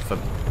shit except for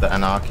the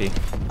Anarchy.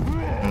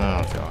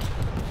 Oh god.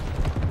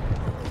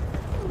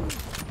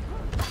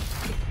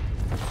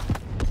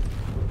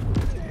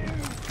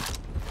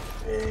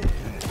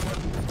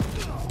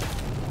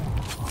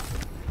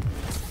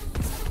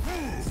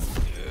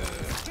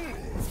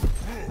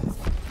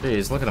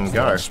 Jeez, look at him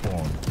go. Quad spawn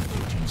in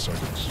 15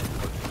 seconds.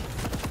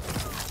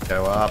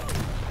 Go up.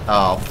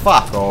 Oh,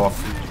 fuck off.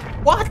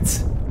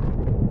 What?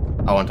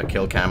 I want a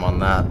kill cam on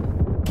that.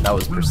 That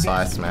was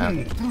precise,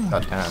 man.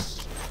 God damn.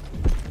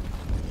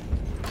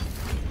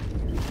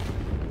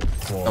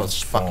 That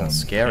was fucking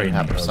scary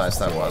how precise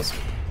that was.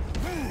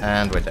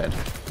 And we're dead.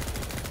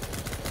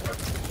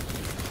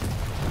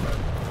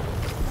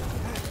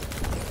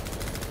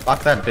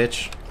 Fuck that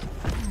bitch.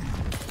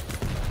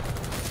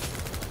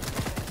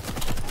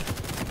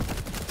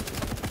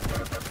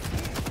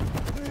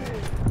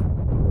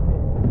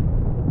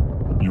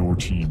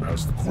 team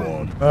has the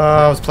quad.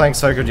 I was playing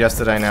so good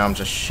yesterday, now I'm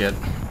just shit.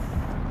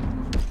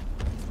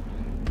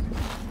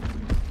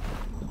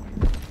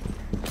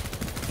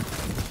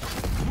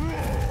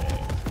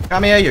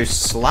 Come here, you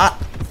slut!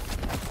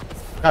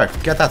 Go,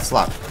 get that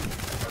slut.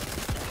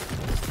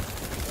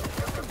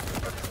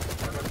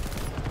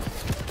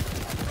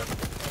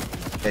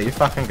 Yeah, you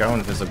fucking go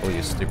invisible,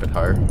 you stupid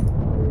hoe.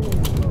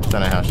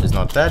 Don't know how she's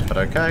not dead, but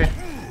okay.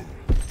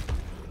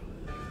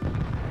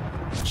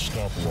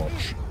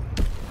 Stopwatch.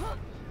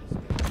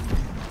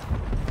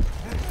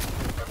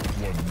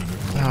 1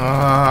 minute.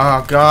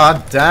 Oh,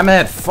 god damn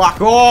it!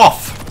 Fuck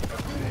off!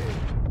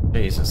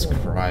 Jesus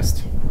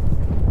Christ.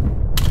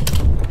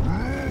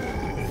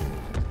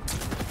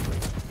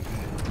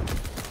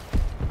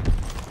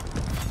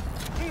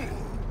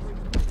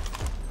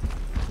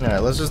 Yeah,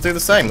 let's just do the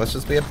same. Let's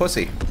just be a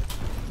pussy.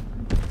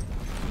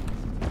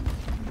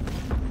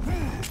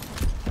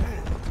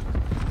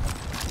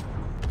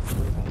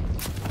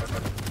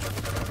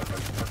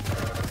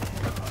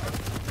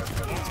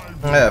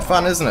 Yeah,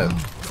 fun, isn't it?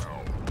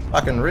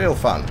 Fucking real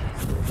fun.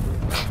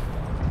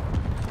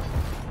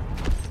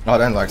 Oh, I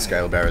don't like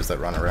scale bearers that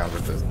run around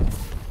with this.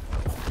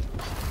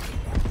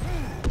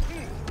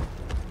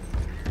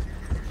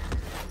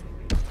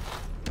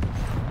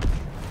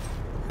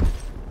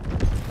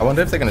 I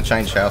wonder if they're going to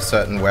change how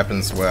certain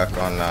weapons work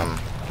on,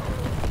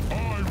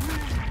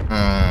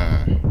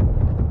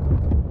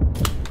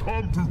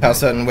 how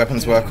certain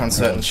weapons work on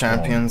certain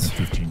champions.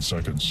 15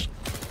 seconds.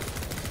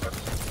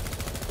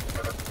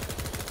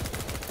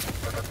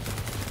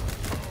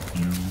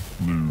 You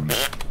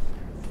lose.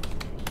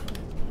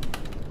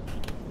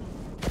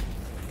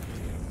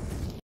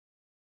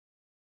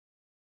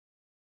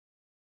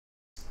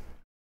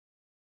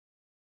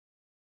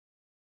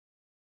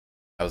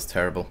 That was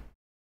terrible.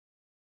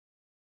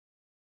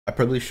 I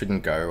probably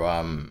shouldn't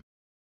go,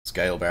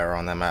 scale bearer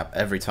on that map.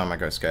 Every time I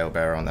go scale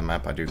bearer on that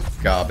map, I do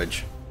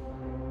garbage.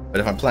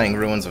 But if I'm playing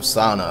Ruins of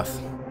Sarnath,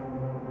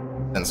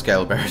 then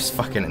scale bearer is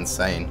fucking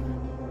insane.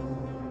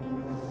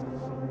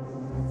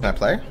 Can I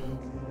play?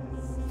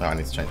 No, I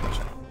need to change my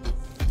channel.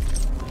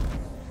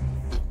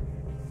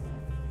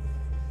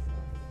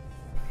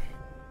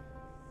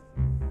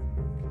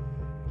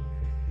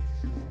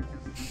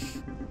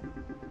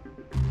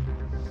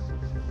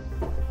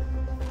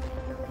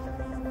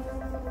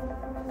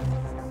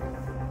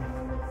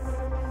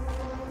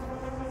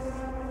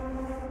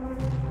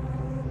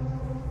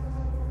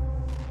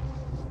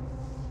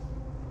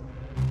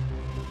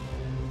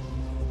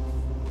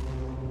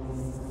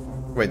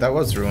 Wait, that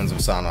was Ruins of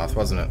Sarnath,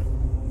 wasn't it?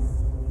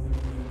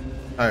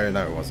 Oh,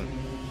 no, it wasn't.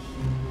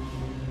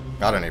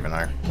 I don't even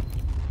know.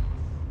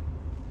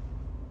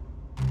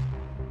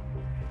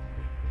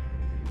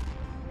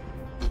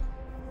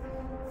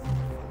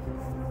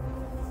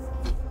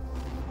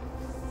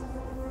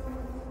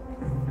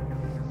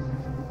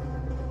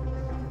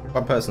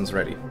 One person's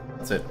ready.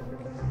 That's it.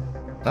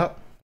 Oh.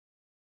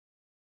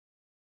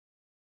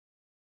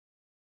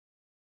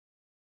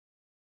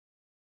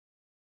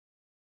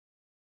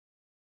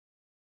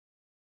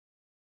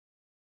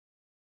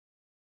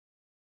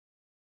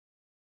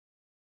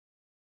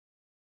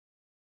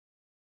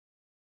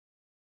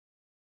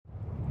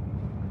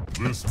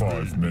 This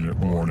 5-minute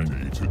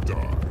warning to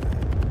die.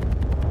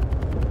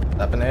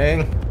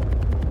 Happening.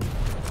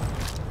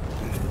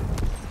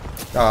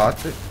 Oh,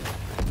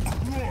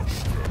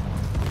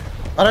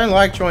 I don't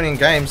like joining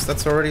games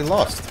that's already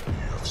lost.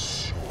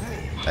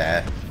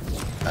 There.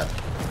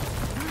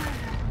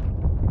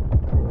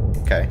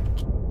 Okay.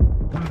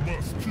 We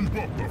must keep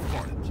up the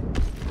fight.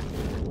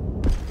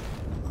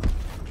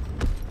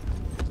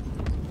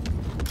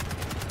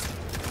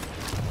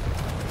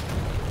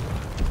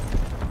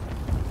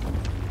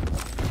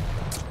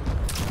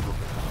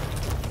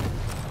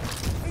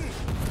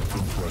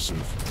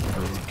 Impressive.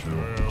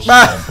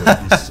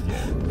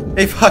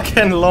 He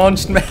fucking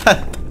launched me.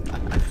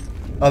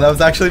 Oh, that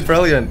was actually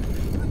brilliant.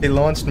 He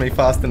launched me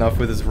fast enough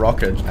with his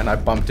rocket, and I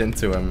bumped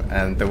into him.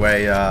 And the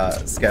way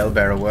Scale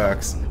Bearer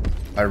works,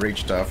 I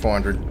reached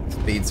 400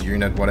 speeds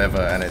unit, whatever,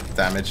 and it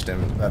damaged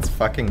him. That's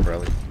fucking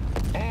brilliant.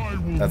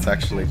 That's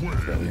actually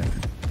brilliant.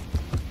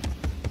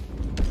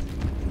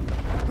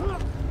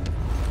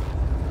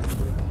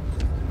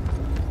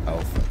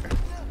 Oh, fuck.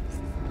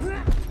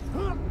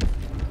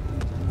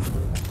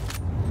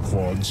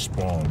 Quad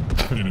spawn.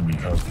 Enemy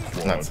has the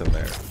quad. That's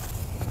hilarious.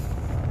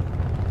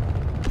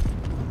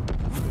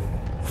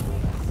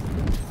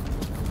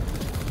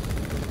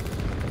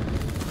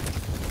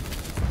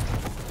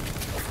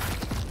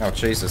 Oh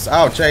Jesus,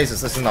 oh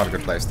Jesus, this is not a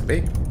good place to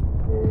be.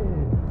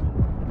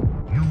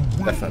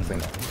 Definitely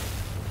not.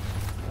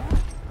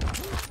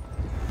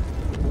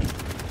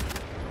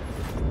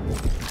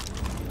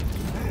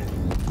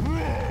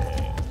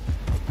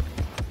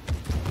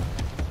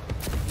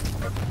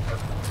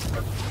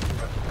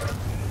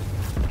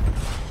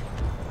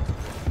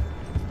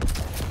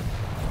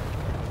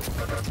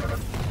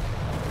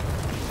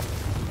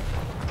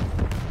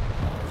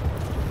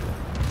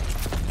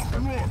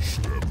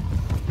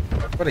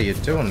 What are you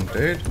doing,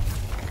 dude?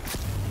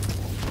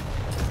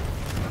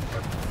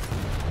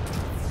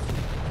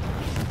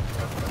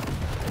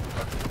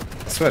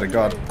 swear to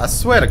God. I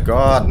swear to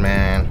God,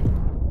 man.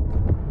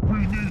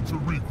 We need to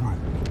regroup.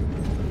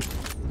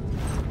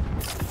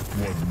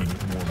 1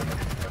 minute warning.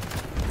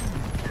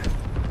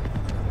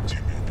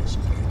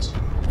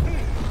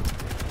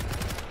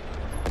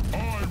 I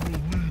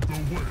will lead the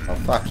way. Oh,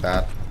 fuck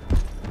that.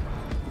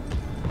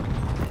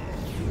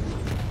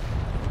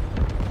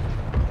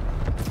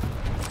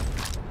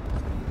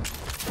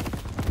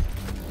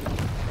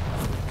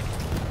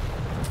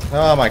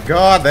 Oh my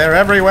God, they're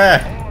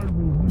everywhere!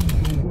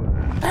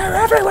 They're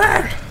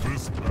everywhere!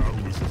 This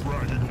battle is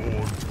dragging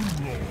on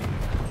too long.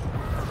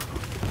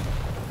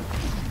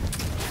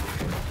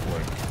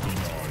 Flank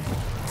denied.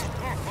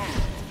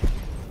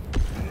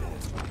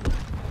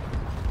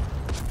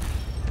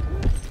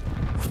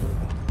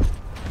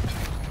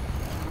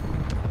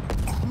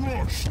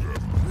 Crush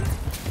them.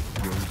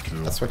 Great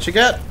kill. That's what you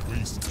get.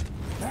 Wasted.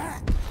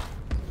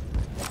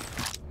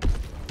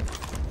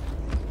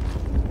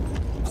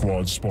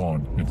 Quad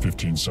spawn in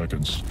 15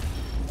 seconds.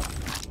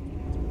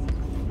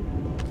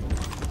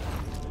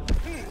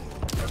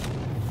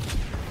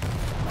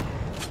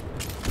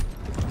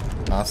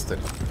 Bastard.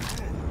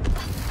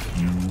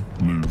 You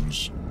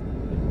lose.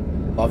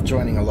 Love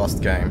joining a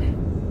lost game.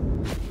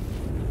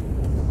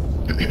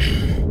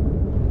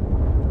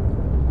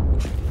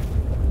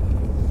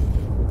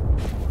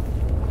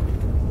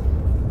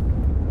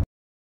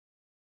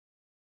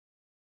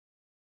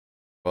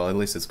 Well, at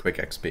least it's quick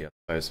XP, I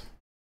suppose.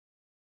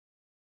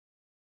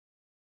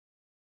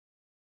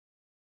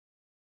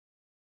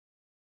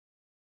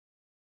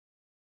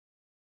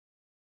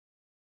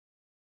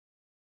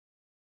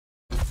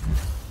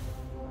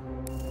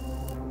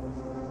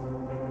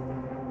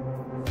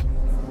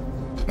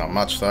 Not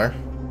much, though.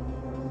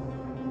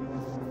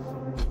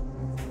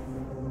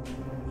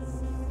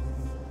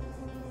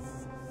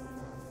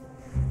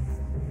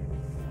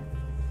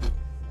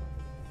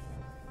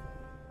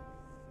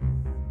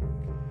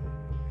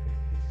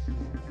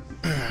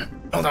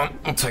 Hold on,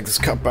 I'll take this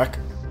cup back.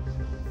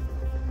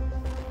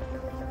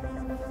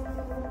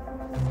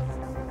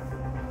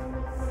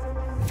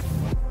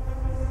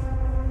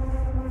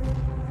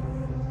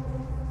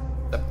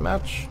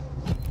 Match.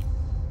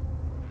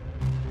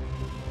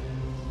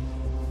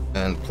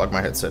 And plug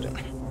my headset in.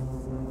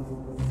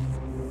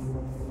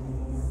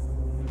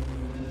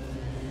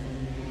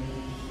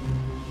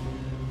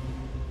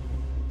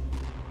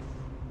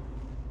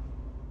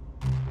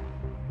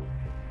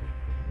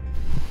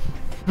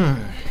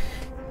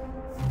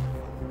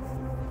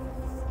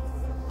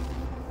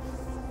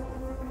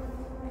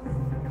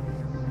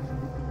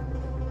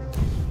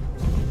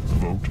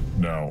 Vote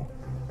now.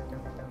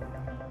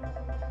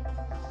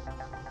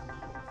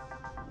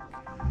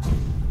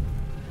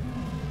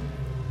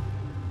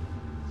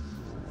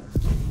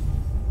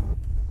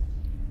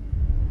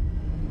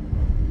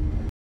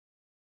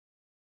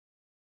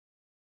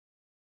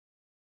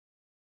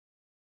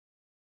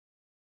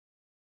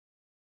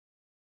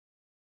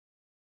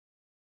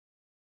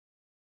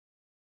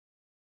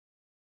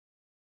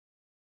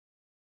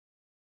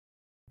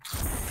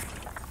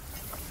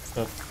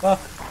 The fuck?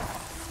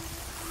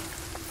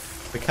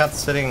 The cat's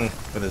sitting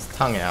with his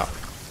tongue out.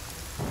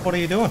 What are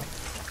you doing?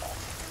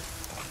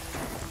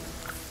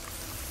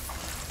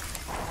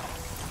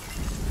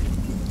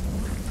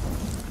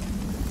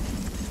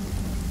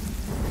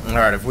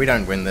 Alright, if we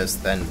don't win this,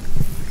 then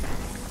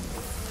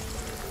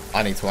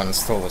I need to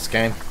uninstall this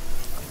game.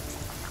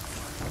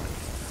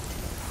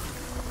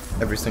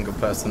 Every single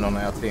person on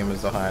our team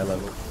is a higher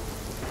level.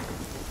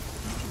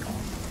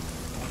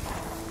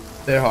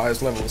 Their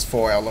highest level is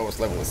 4, our lowest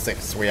level is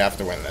 6. We have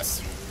to win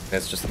this.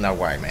 There's just no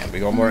way, man. We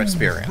got more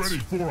experience. Ready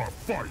for a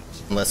fight.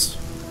 Unless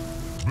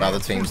other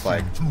teams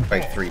like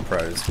Quake 3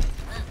 pros.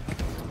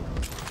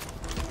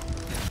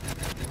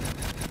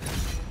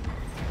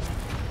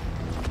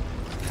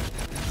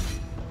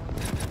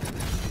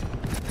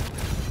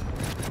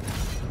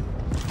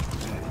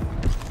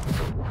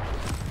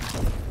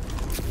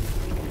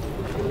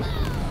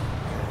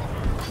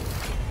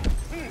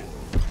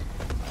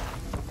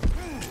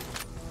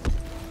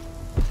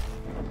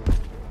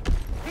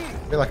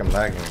 I feel like I'm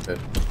lagging a bit.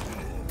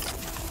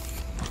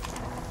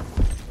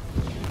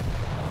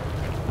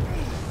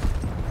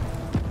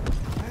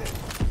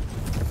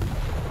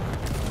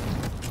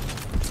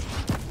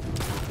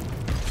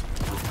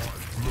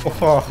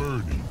 Oh.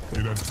 Burning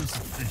in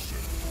anticipation.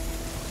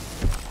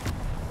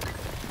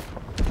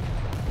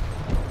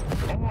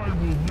 I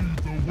will lead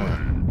the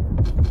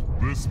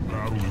way. This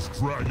battle is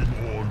dragging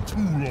on too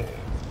long.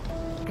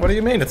 What do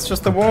you mean? It's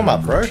just a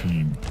warm-up, bro.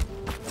 Team.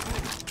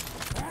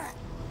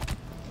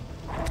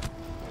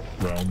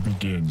 Round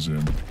begins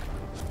in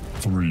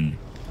 3,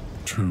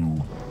 2,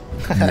 1.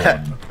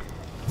 Fight.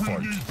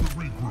 We need to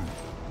regroup.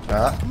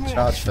 Ah,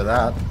 charge for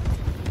that.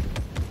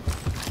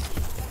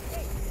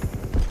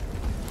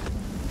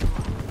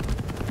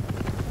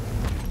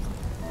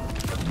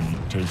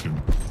 Lead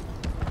taken.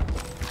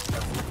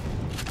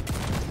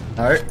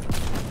 No.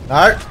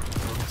 No.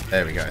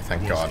 There we go,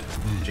 thank God.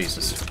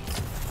 Jesus.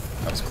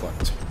 That was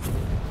cloaked.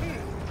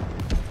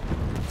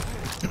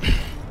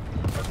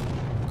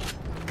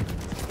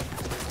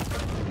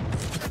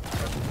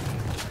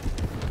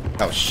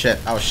 Oh shit,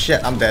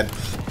 I'm dead.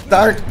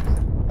 Don't!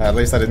 At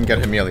least I didn't get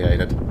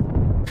humiliated.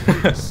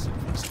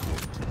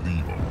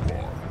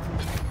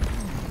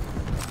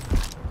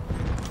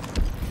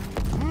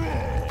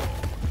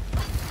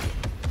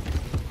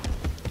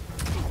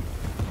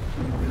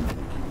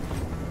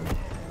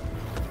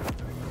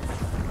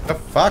 The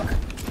fuck?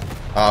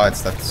 Oh,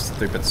 it's that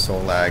stupid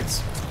soul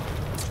lags.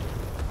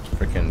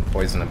 Freaking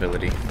poison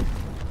ability.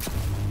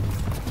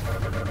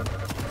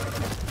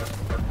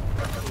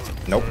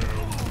 Nope.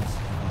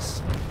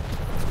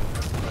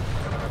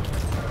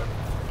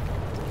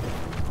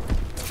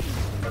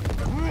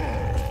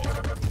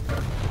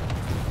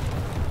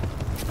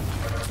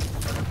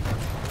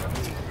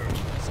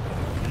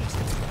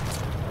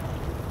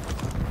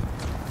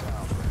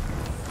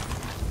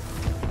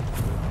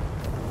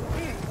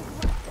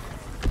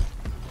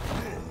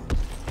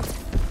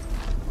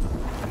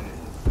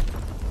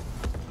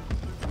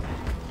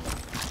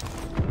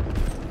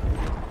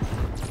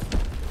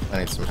 I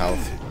need some health.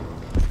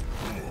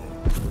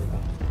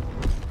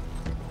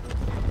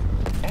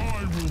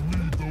 I will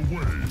lead the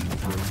way.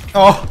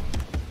 Oh!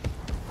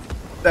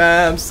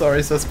 Damn,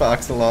 sorry, so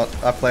Sparks a lot.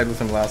 I played with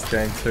him last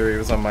game too. He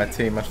was on my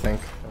team, I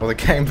think. Or the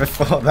game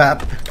before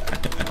that.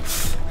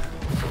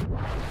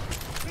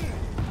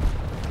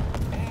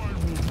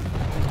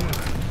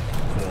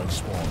 Quad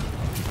spawn.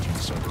 15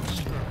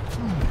 seconds.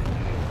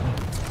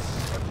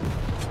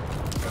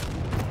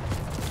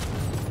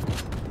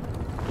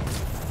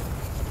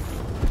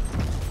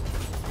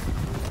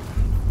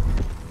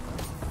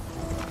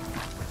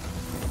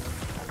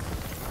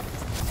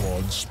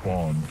 Quad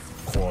spawn.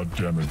 Quad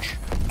damage.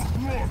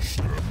 Crush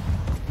them.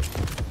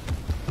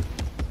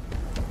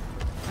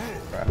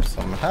 Grab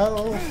some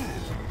health.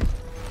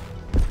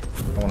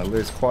 I want to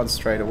lose quad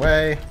straight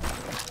away.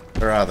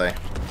 Where are they?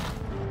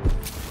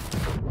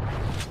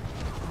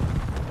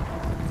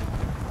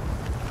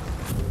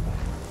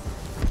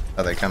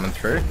 Are they coming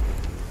through?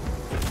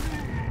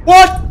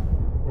 What?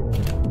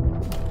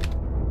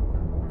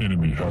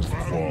 Enemy has the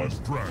quad.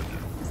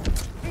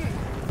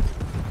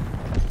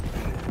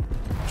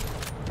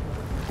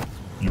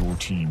 Your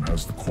team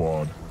has the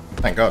quad.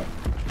 Thank God.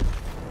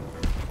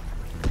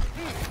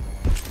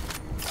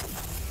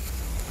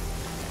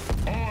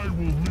 I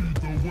will lead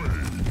the way.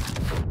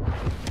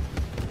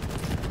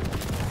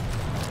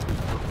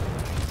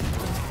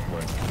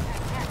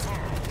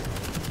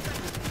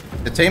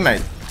 The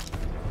teammate.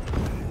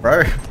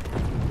 Bro.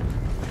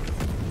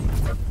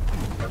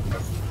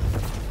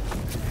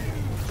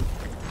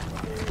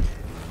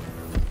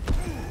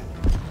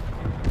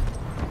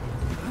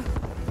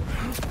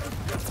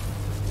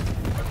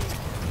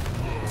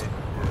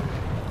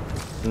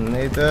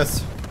 Need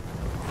this.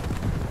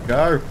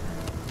 Go.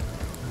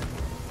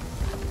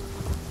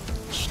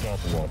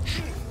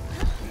 Stopwatch.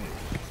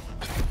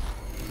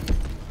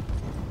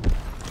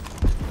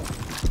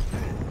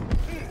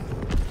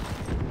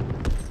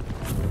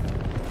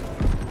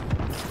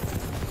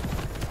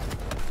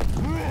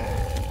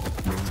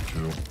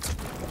 Roadkill.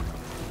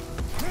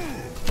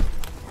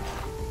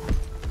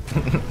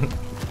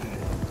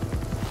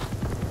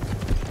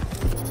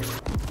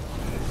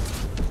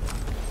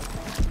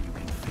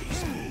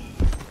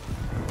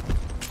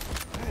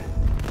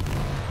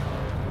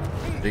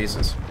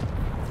 Jesus.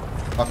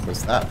 What the fuck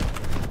was that?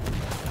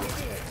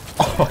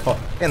 Oh,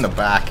 in the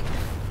back.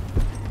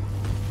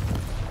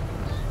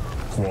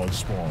 Quad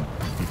spawn.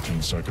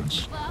 15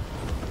 seconds.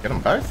 Get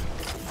them both?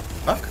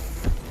 Fuck.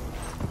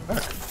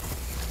 Fuck.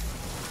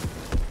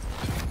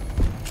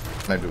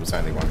 Maybe it was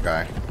only one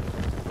guy.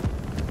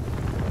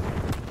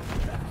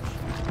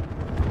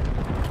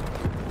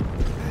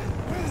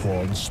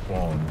 Quad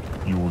spawn.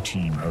 Your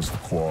team has the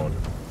quad.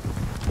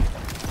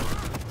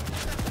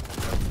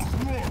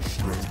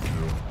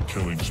 Roadkill.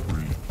 Killing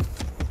spree.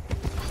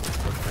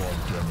 Quad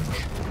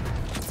damage.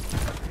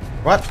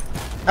 What?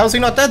 How is he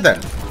not dead then?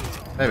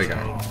 There we go.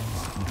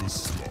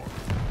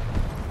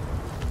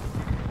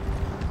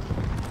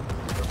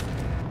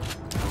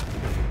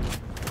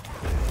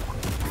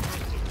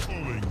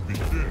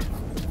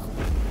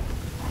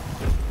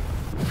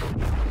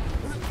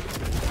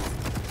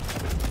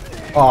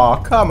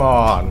 Oh, come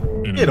on.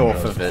 Get Enemy off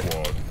has of the it.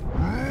 quad.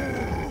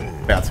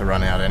 About to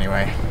run out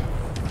anyway.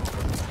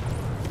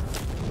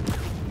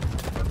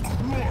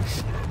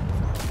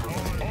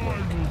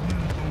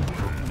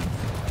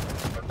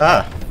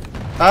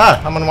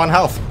 Ah, I'm on 1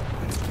 health.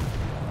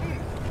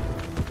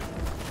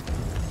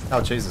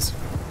 Oh, Jesus.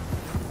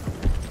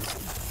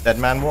 Dead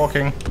man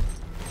walking.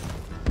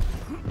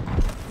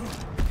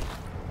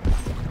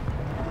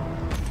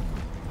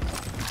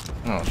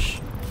 Oh,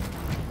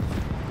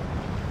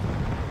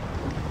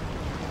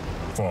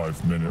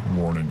 5-minute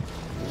warning.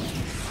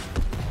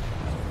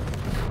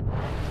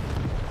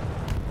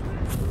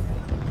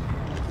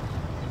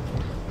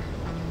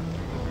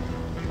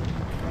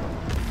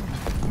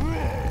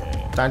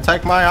 Don't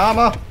take my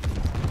armor.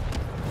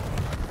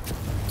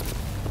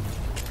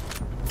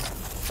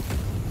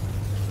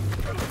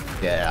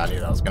 Yeah, I knew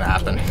that was gonna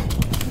happen.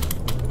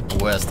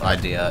 Worst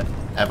idea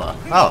ever.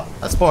 Oh,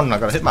 I spawned and I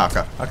got a hit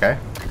marker. Okay.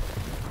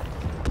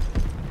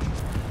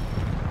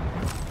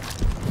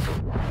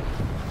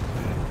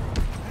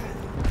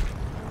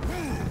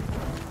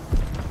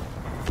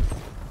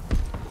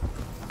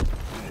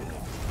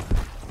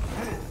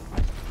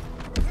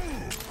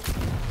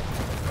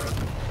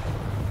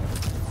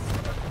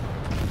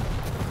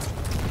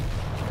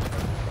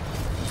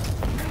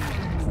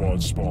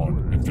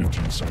 spawn in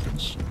 15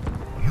 seconds.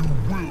 You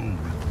will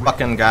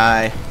Fucking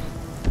guy.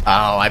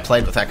 Oh, I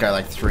played with that guy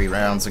like 3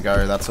 rounds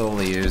ago. That's all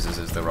he uses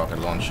is the rocket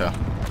launcher.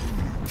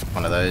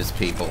 One of those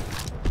people.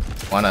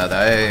 One of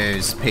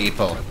those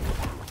people.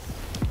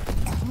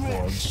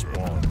 quad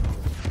spawn.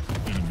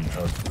 Enemy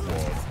has the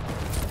quad.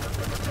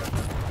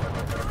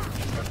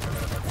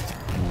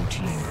 Your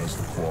team has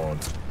the quad.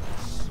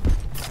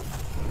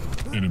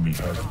 Enemy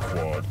has the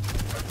quad.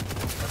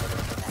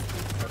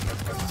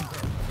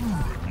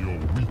 Your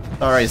weak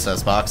Sorry,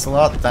 says Box a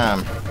lot.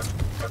 Damn.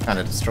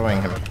 Kinda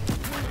destroying him.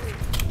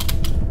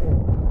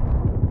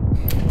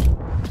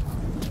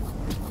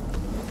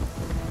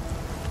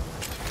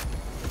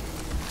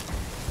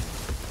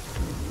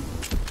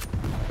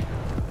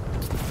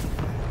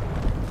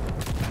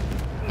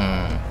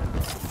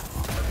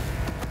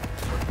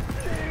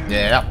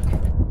 Yeah.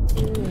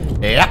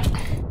 Yeah.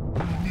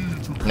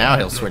 Now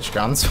he'll switch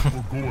guns. are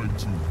going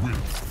to win.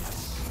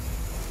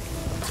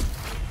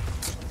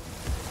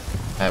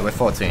 We're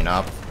 14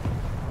 up.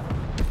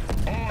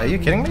 Are you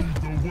kidding me?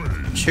 The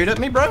way. Shoot at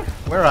me, bro?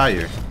 Where are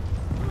you?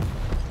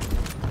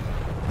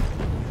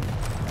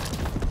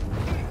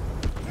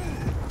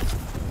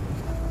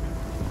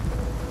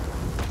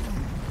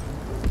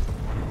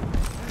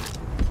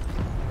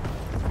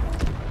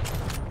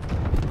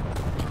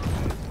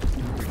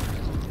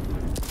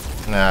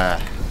 Nah.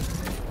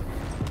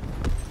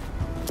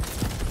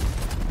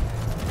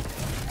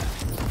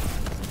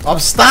 I'm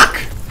stuck!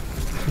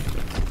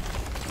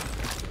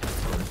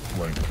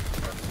 Flank.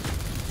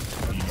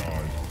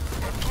 Denied.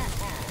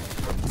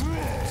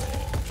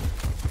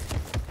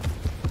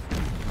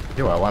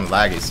 You are one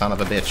laggy son of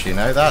a bitch, you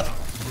know that?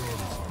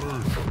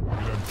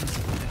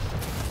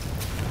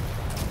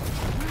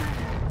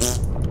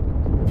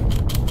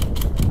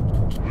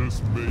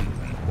 This may be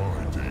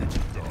my day to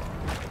die.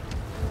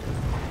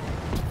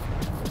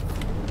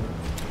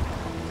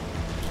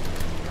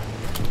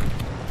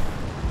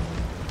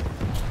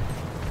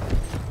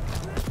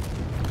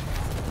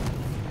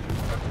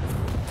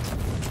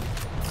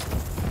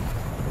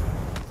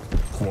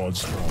 Quad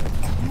spawn.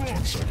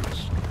 15 seconds.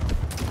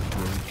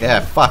 Yeah,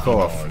 fuck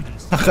off.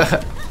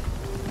 Denied.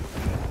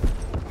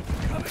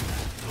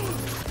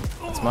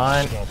 It's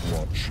mine.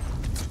 Stopwatch.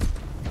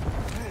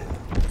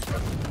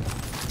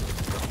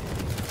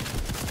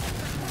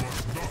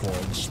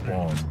 Quad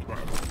spawned.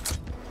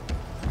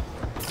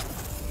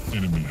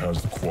 Enemy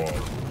has the quad.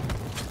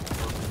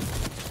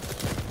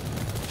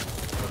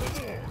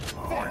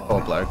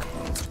 Poor bloke.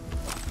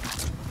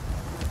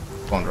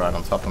 Spawned right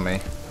on top of me.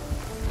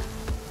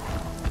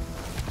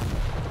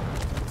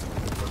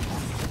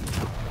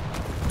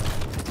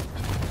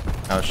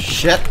 Oh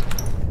shit!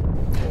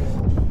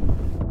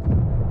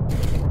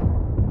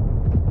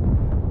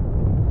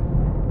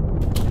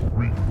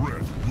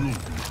 Regret will be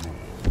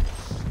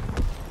yours.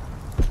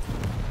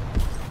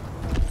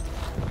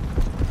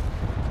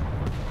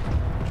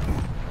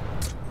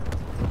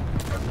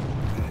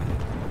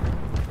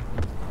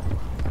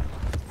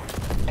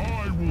 I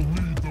will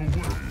lead the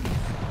way.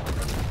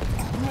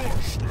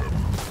 Crush them.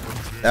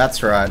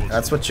 That's right,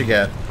 that's what you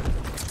get.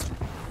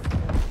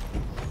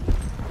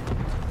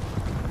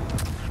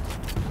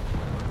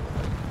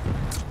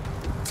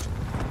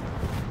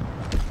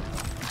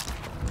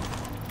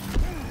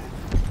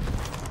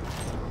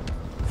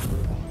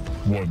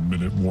 One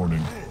minute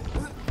warning.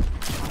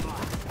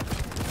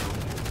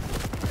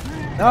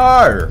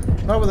 No!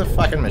 Not with a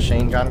fucking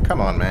machine gun, come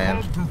on,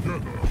 man. Come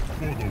together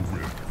for the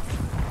win.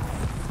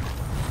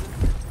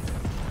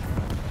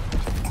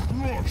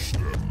 Crush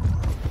them.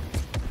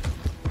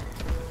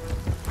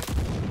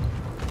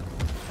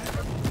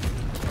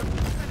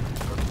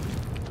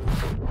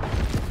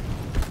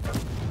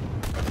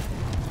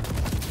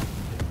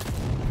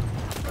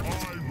 I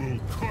will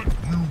cut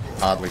you.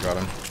 Hardly got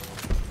him.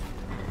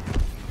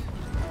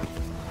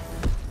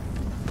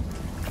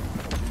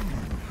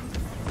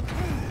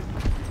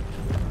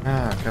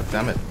 Ah, god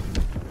damn it.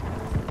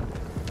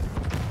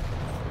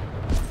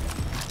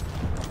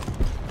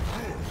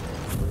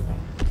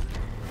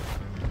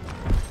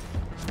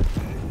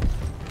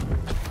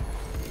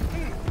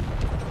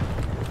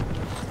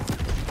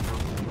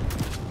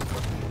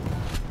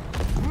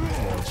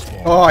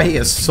 Oh, he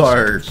is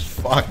so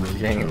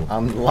fucking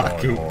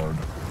unlucky. Die hard.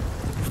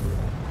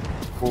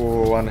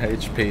 Oh, 1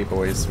 HP,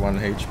 boys. 1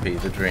 HP,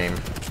 the dream.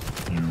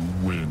 You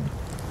win.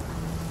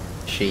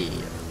 Shit.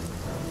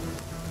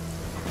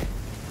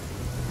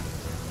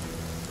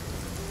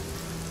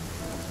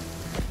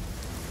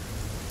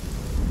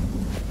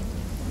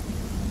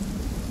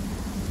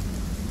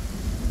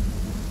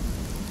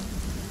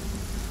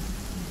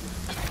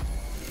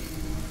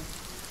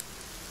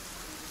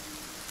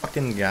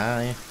 Fucking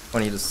guy.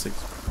 20 to 6.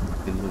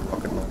 Little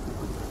rocket launcher.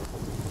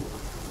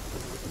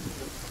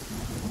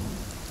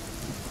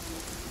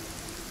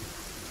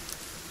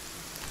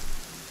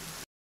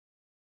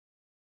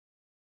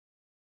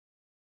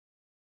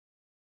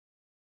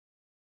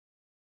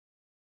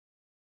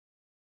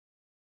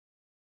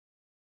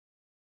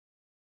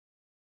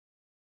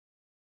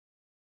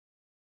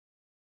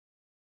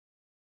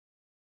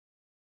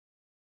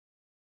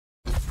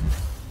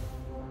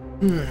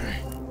 Armor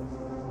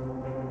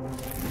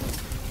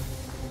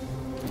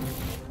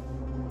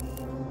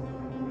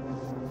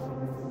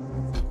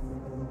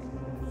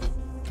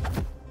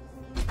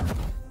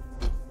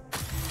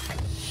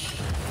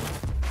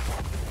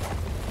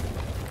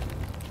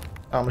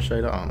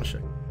shader, armor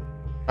shader.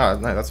 Oh,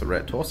 no, that's a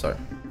red torso.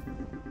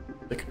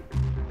 Sick.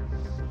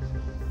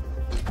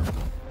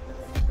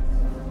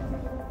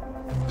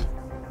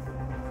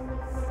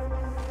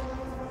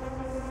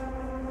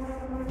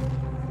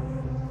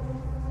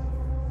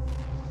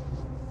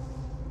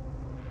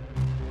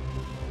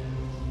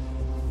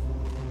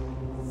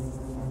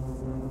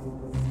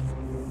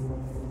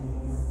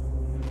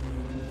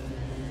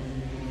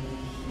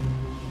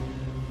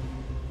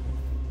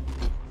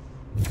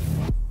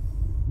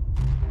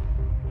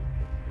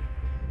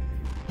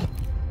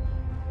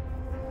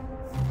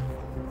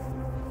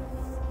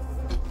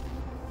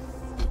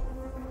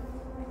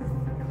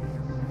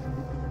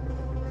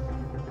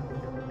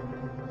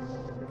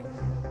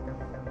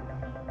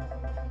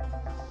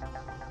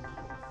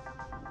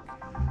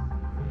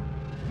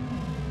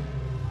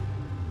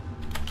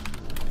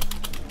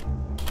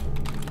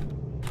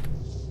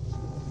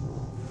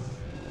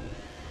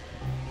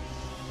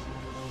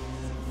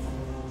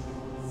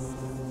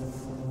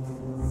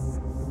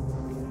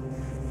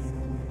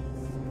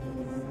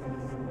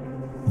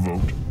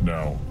 Vote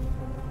now.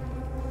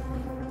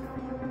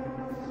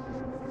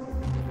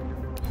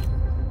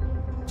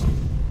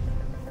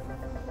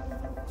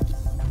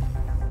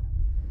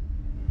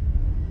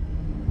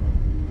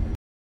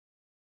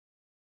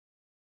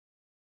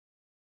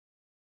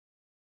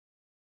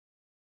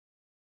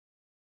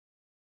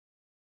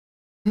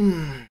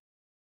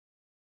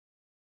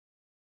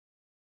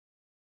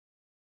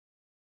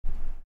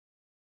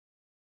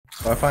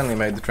 So I finally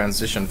made the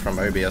transition from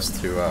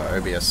OBS to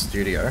OBS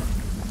Studio.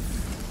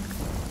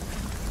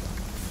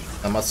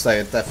 I must say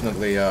it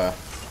definitely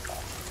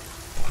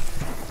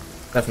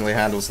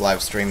handles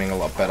live streaming a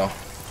lot better.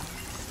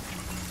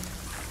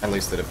 At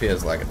least it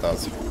appears like it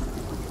does.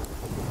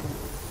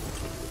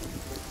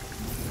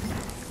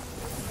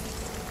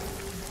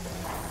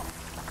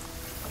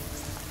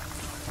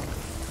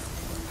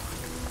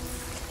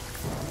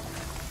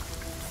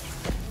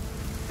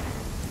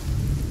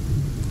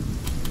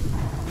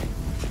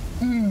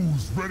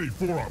 Who's ready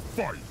for a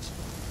fight?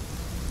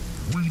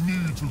 We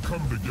need to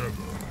come together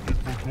if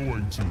we're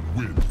going to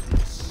win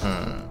this.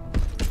 I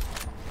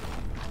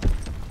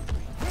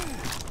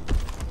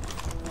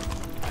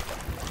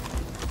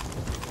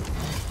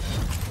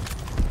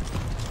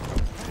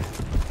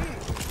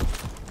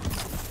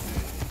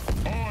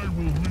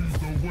will lead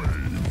the way.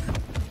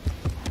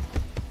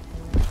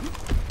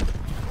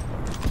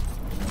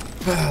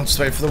 I'll just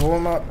wait for the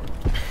warm-up.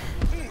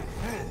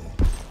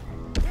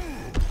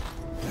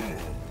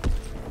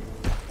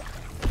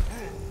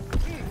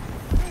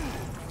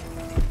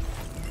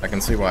 I can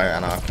see why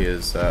Anarchy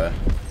is a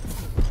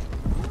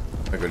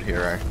good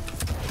hero.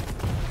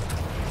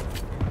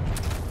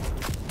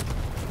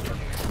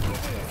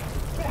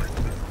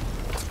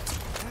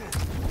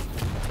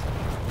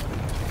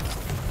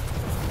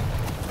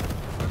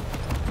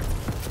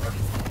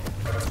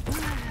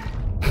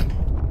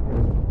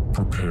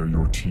 Prepare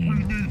your team.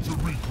 We need to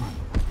regroup.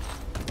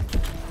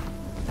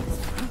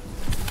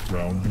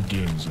 Round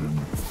begins in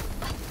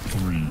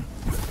 3,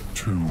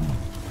 2,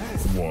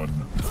 1.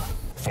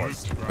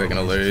 Fight. We're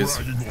gonna lose.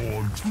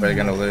 We're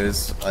gonna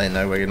lose. I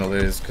know we're gonna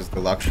lose because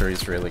the luxury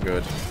is really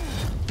good.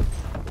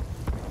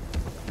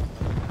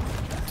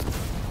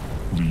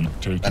 Lead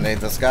taken. I need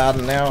this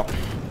garden now.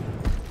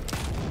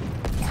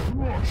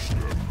 Crush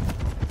them.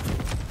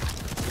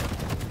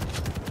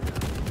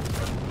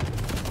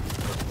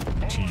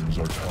 Teams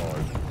are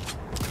tied.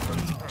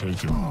 Lead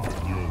taken.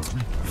 Your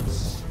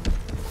weakness.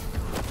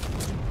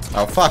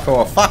 Oh, fuck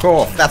off. Fuck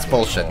off. That's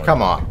bullshit.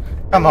 Come on.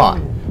 Come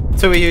on.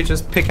 Two of you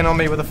just picking on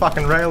me with a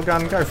fucking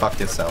railgun? Go fuck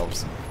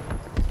yourselves.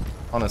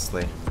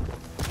 Honestly.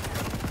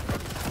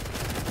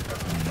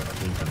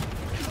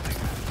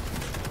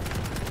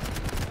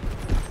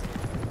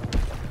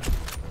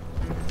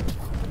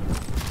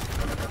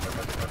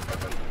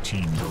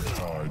 Teams are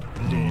tied.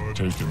 Lead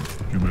taken.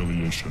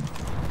 Humiliation.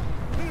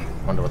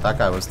 Wonder what that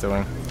guy was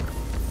doing.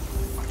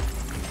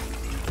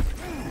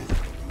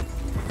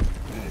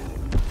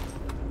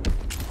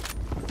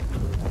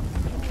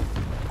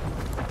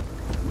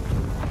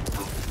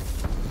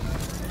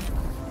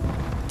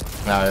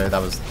 No,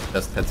 that was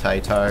just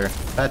potato.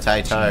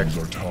 Potato. Teams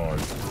are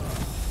tied.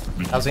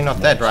 How's he not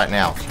dead right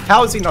now?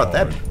 How is he not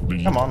dead?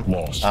 Come on.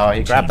 Oh,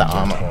 he grabbed the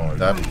armor.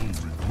 Derp.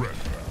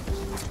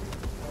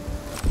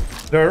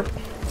 Derp.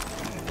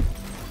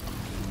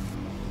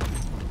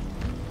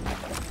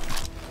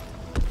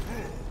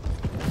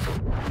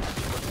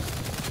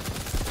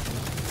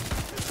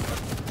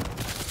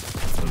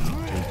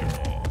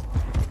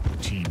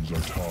 Teams are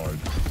tied.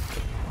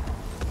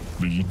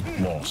 Lead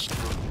lost.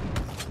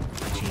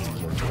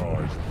 Teams are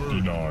tied.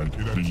 Denied.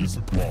 Lead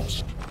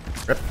lost.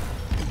 Rip.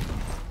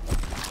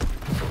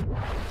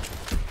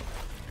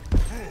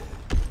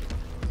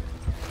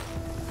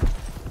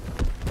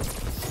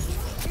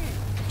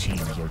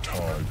 Teams are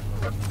tied.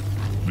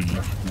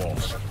 Lead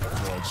lost.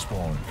 Quad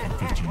spawn in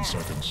 15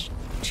 seconds.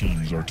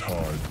 Teams are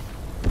tied.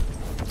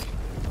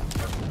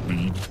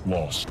 Lead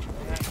lost.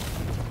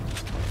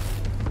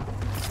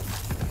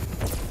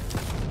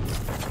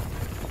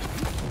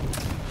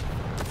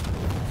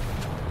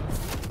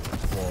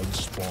 Quad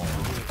spawn.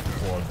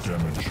 Quad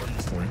damage.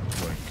 Point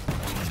blank.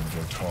 Teams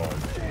are tied.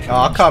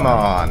 Oh, come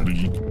on.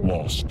 Lead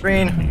lost.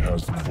 Green. Enemy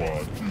has the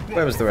quad.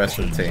 Where was the rest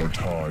of the Teams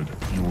team? are tied.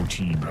 Your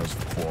team has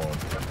the quad.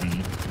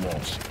 Lead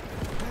lost.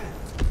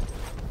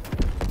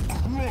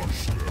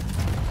 Crush them.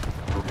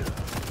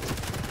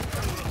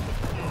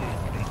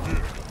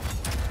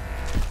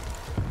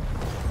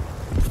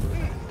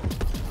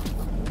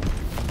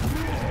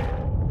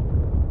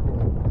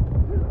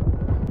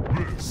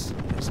 This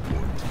is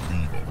going to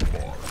leave a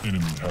mark.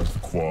 Enemy has the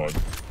quad.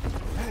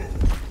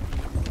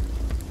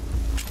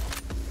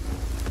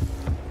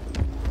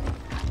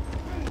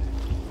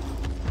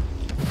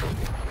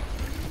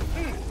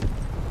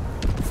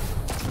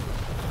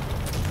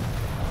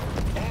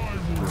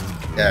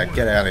 Yeah,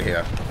 get out of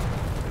here,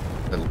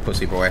 little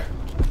pussy boy.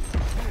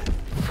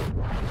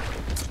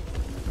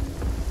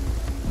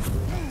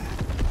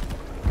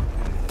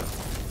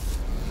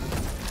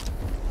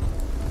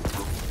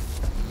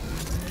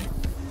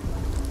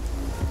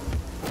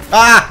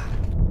 Ah!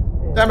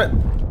 Damn it!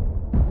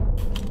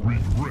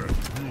 Regret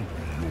will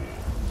be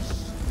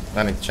yours.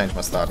 I need to change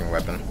my starting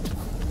weapon.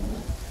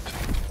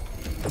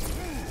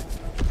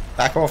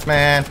 Back off,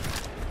 man!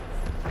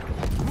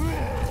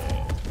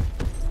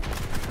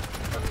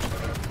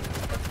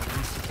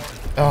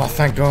 Oh,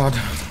 thank God.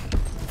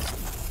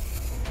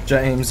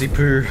 James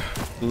Poo,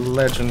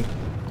 legend.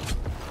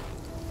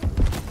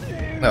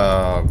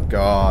 Oh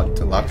God,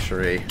 to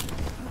luxury.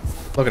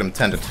 Look at him,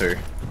 10 to 2.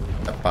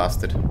 That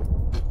bastard.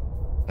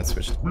 Let's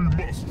switch. We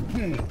must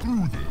pull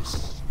through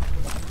this.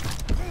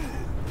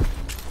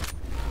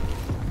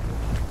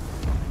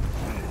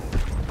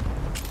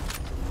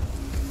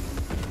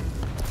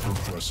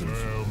 Impressive.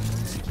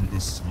 Lambs to the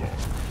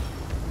slaughter.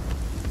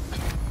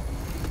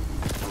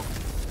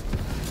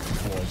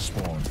 Quad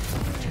spawn.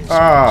 15 seconds.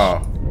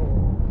 Oh!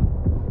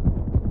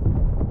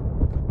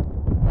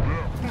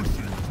 They're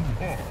pushing too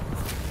hard.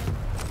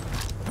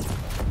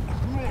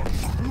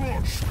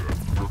 Crush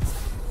them.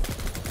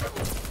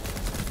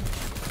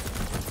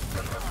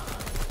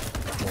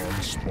 Quad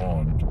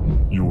spawned.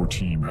 Your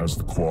team has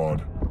the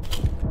quad.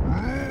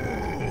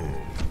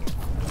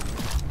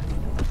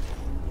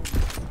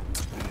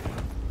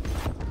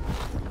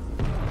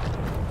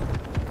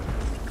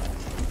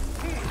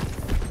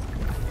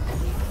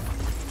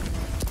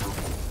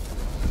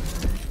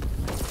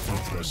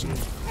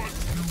 Impressive.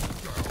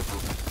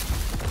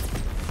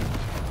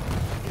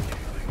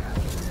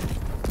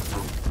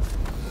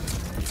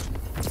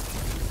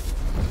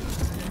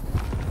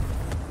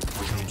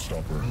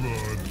 Showstopper.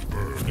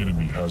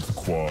 Enemy has the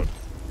quad.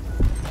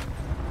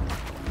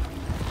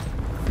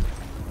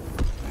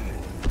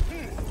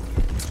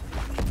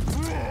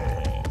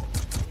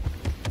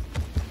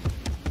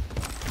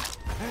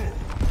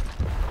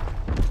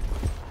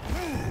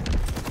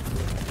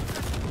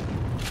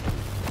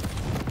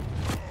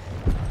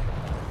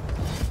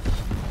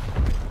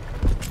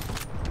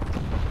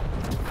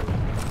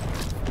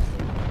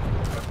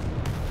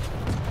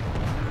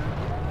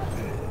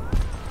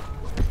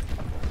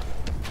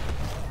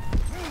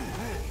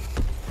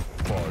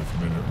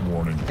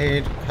 Warning.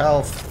 Need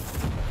health.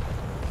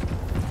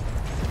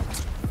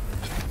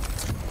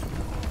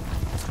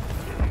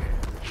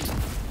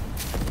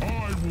 I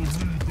will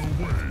lead the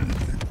way.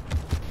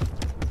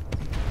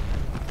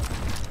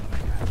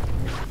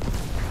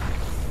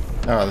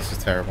 Oh, this is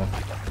terrible.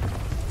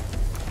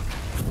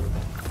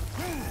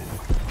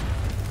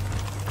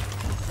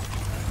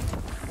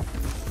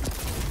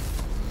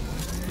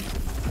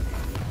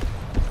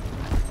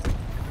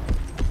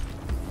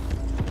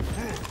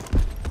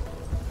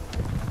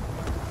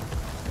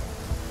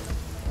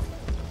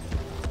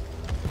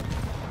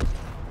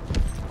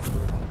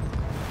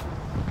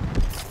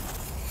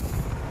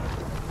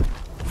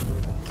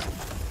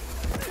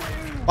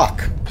 Fuck.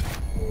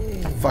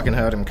 Fucking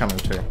heard him coming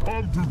too.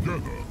 Come together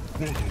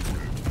for the win.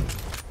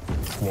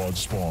 Quad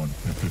spawn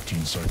in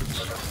 15 seconds.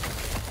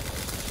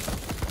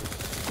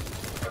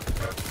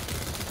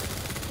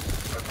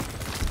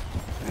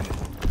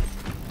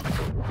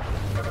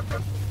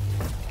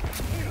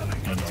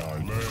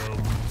 Denied.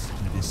 Lambs to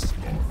the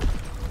slaughter.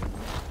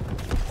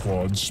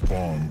 Quad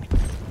spawned.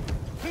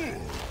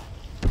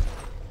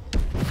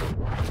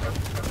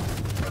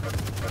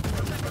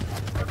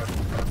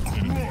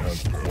 Enemy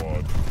has the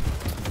quad.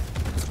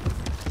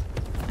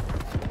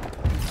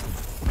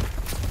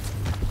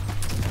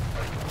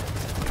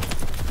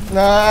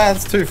 Nah,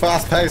 it's too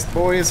fast-paced,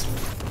 boys.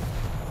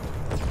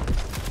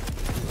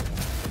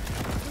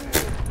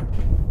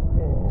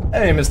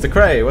 Hey, Mr.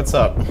 Cray, what's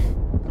up?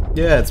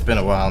 Yeah, it's been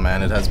a while,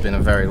 man. It has been a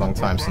very long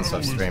time since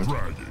I've streamed.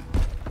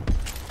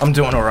 I'm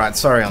doing alright.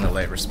 Sorry on the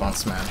late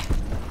response, man.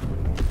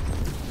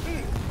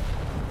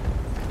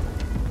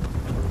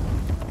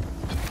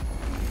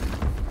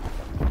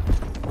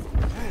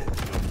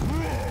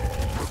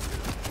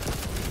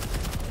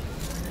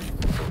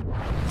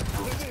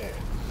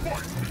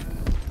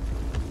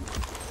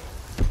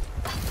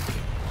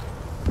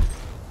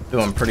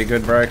 Doing pretty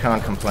good, bro.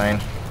 Can't complain.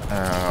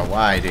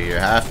 Why do you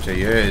have to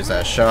use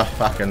a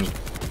fucking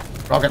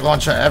rocket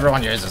launcher?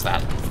 Everyone uses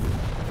that.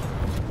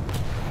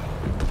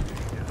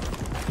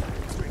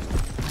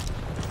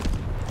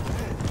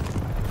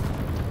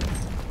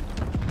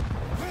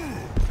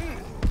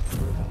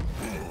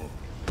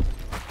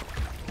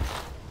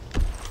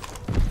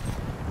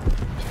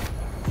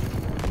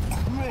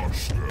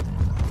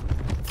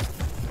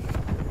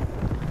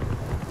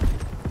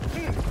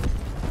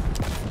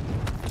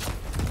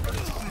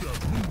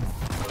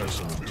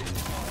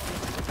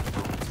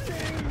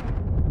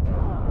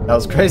 That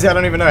was crazy. I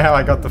don't even know how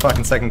I got the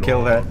fucking second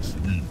kill there.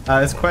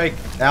 Is Quake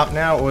out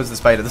now, or is this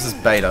beta? This is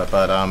beta,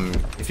 but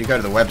if you go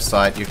to the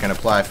website, you can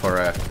apply for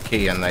a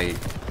key, and they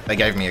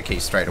gave me a key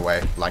straight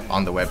away, like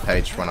on the web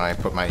page when I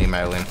put my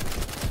email in.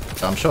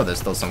 So I'm sure there's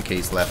still some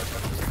keys left.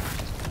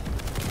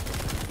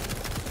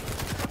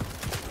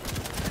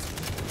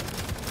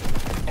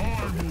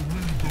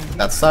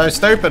 That's so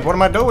stupid. What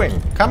am I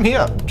doing? Come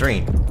here,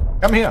 Dream.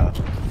 Come here.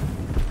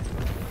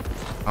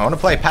 I want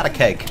to play pat a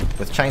cake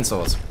with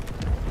chainsaws.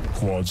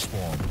 Quad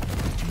spawn.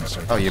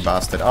 Oh, you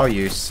bastard. Oh,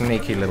 you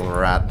sneaky little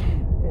rat.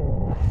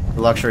 The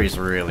Luxury's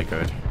really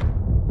good.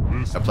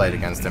 I played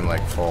against him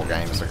like 4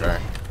 games ago.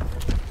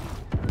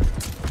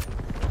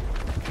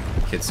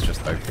 Kid's just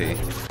OP.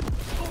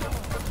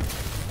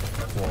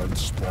 Quad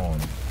spawn.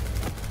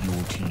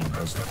 Your team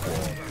has the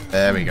quad.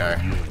 There we go.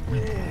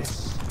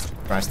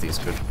 Christ, he's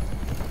good.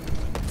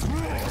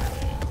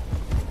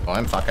 Oh,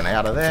 I'm fucking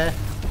out of there.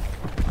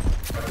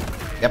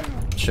 Yep,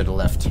 should have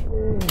left.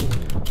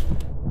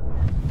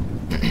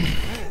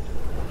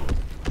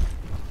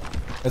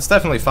 It's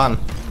definitely fun.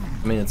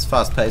 I mean, it's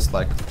fast-paced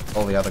like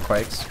all the other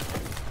Quakes.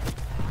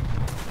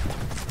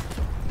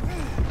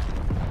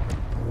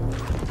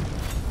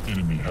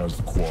 Enemy has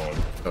the quad.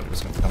 Thought he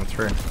was gonna come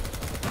through.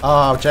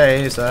 Oh,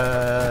 Jesus!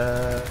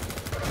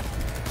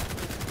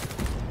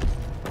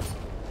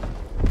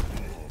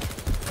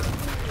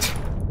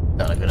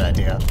 Not a good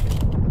idea.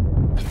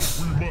 We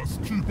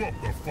must keep up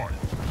the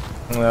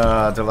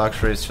fight. The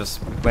Luxury is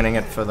just winning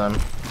it for them.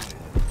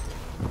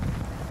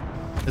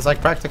 It's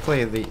like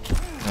practically the... too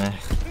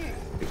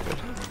good.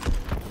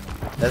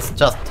 It's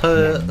just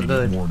too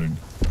good. Warning.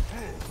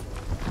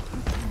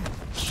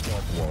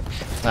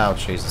 Stopwatch. Oh,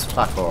 Jesus.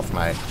 Fuck off,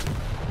 mate.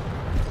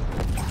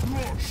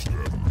 Crush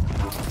them.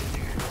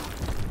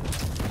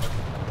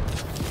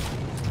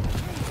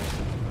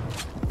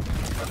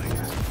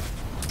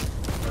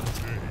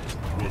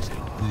 Was it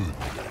good?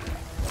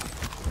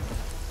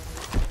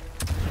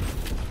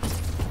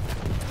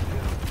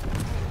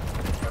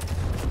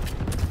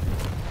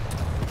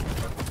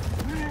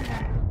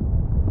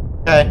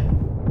 Okay.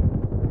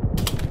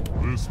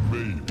 This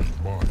may be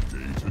my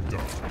day to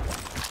die.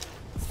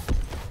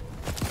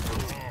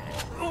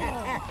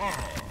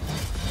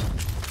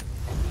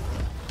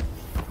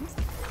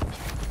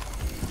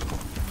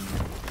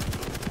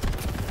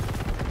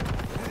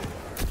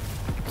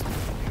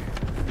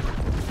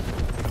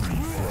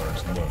 Three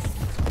frags left.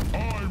 I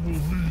will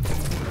lead the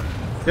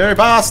way. You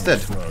bastard!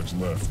 Frags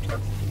left.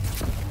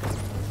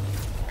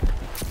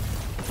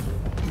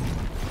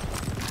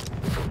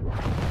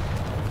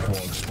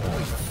 Quad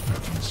spawn.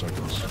 15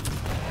 seconds.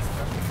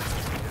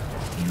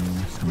 You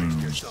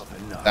lose.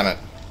 Damn it.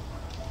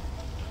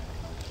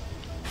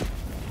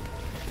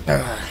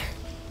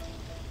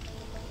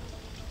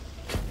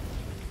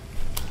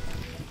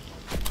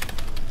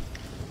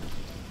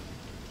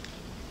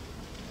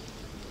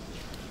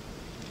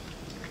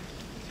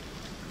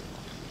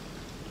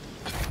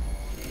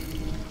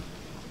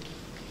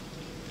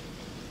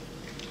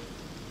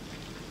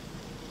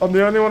 I'm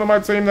the only one on my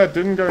team that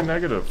didn't go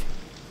negative.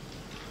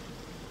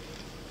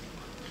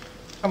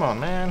 Come on,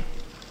 man.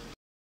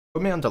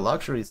 Put me on the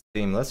Luxury's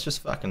team. Let's just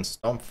fucking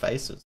stomp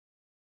faces.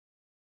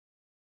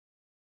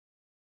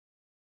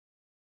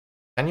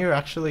 Can you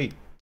actually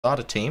start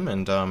a team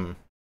and, I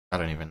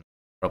don't even...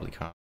 Probably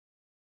can't.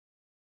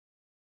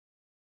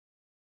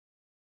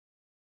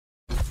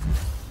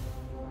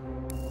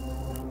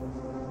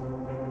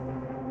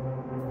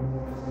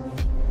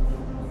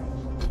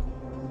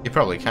 You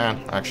probably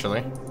can,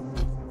 actually.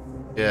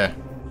 Yeah.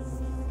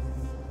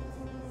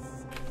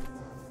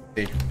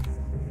 See.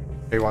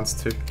 Who wants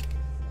to?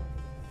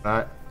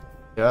 No.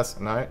 Yes,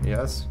 no,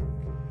 yes.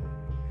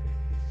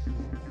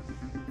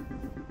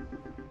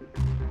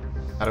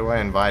 How do I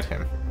invite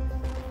him?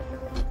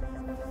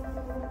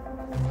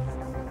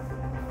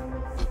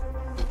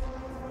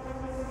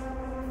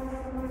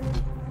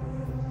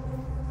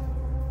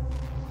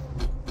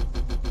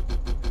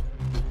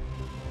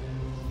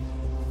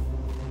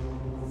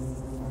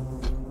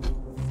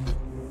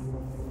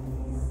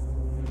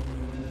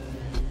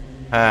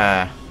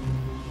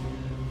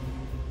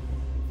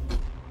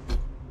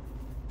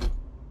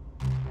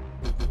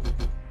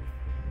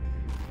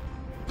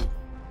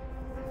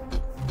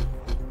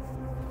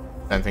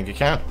 Don't think you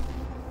can.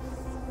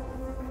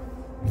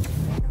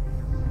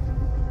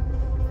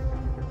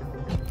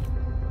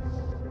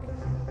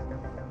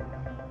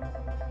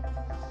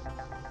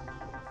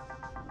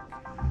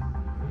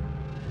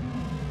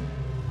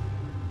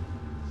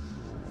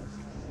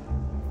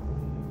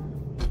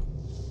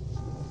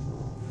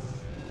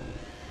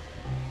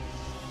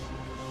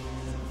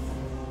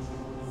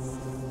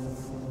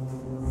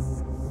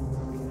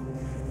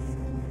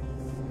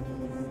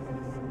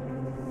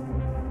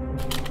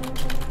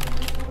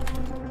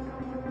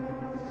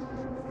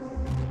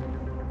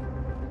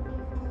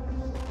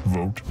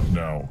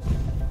 now.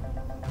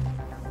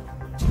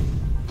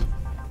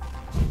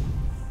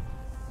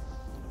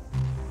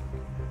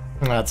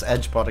 That's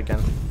Edgebot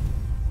again.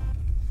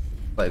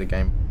 Play the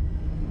game.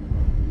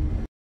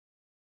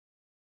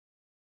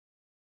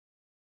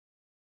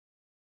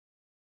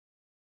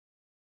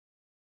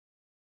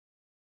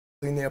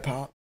 Clean the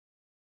apart.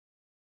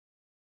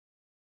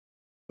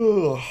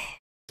 Ugh.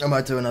 I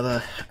might do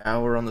another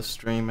hour on the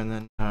stream and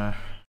then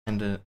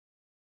end it.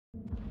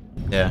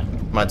 Yeah,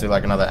 might do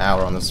like another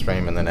hour on the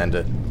stream and then end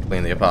it.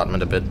 Clean the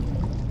apartment a bit.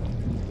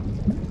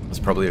 That's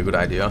probably a good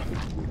idea.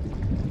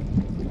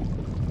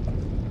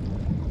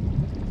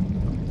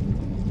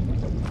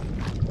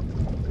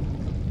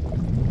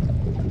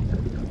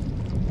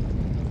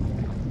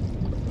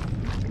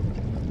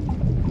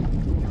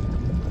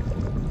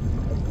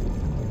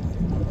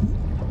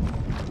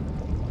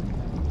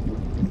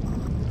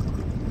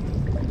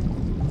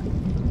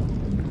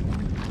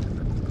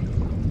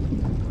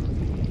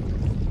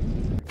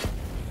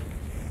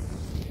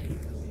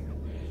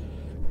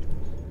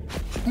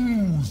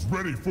 Who's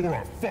ready for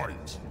a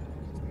fight?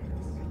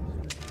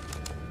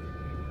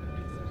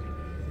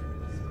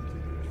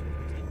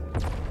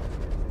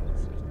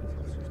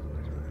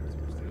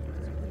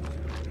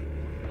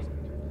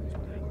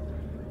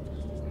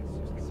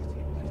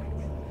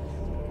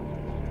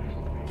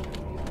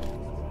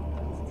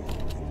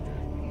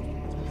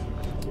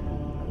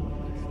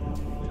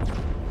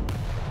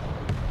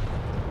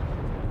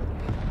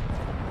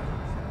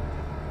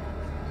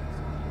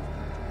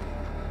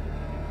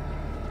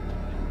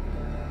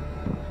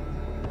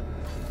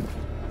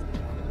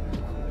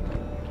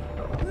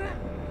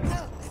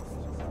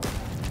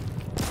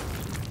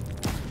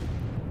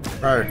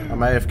 Bro, I'm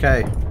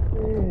AFK.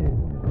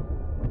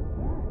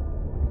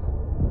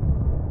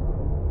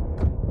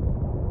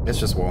 Let's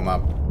just warm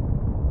up.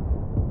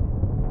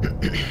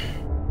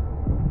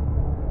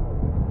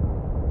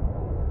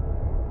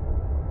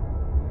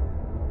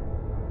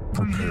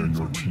 Prepare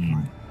your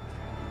team.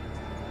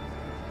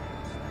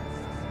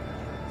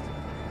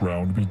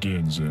 Round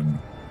begins in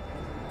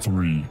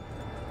 3,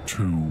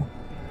 2,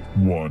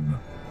 1.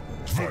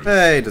 Fight.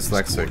 Hey,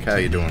 Dyslexic, how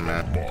you doing,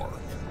 man? Mark.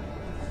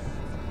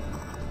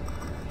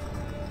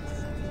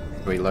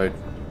 Reload.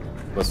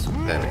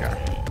 There we go.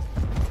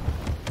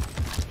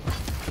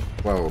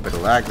 Whoa, a bit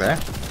of lag there.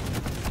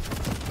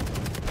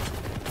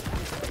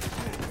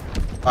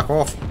 Fuck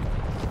off.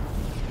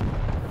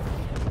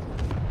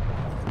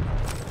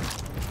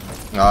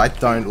 No, I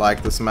don't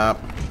like this map.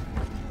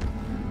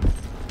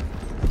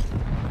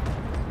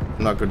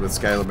 I'm not good with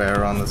Scalar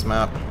Bearer on this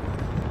map.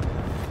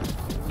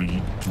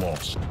 Lead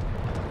lost.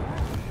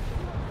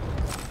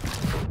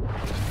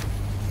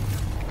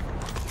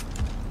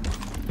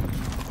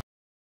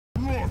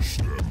 Rush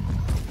them.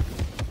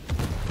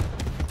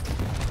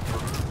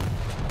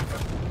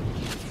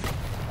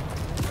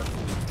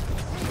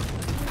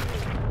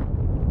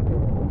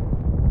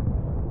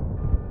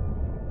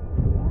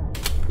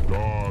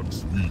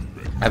 Godspeed.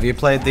 Have you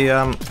played the,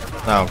 oh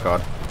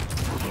god.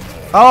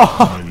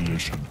 Oh!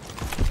 Annihilation.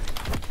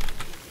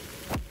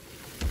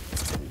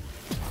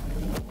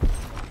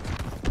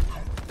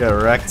 Get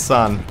wrecked,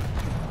 son.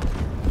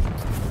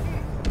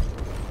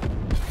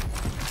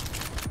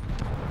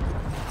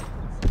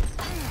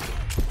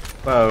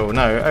 Whoa,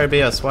 no,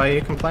 OBS, why are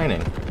you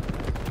complaining?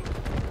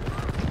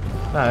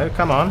 No,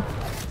 come on.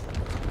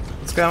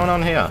 What's going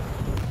on here?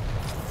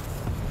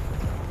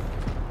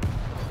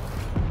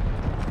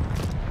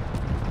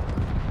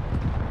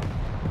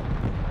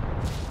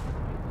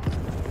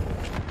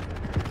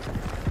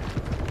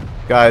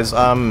 Guys,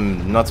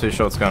 I'm not too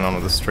sure what's going on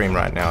with the stream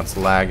right now. It's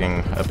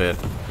lagging a bit.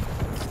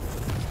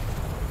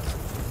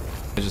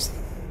 I just...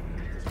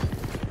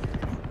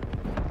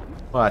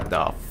 What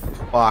the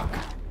fuck?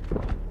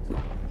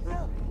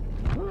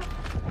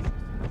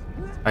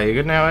 Are you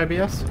good now,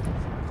 OBS?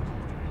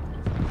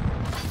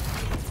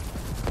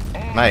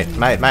 Mate.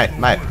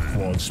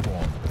 Quad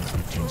spawn.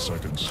 15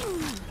 seconds.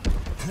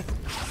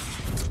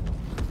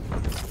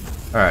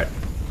 Alright.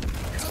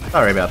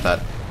 Sorry about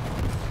that.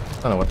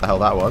 Don't know what the hell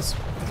that was.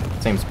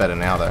 Seems better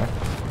now, though.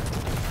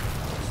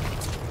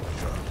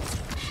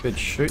 Good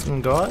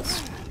shooting,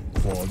 guys.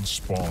 Quad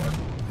spawn.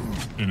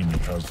 Enemy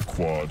has the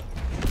quad.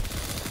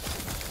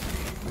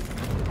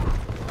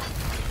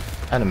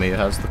 Enemy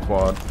has the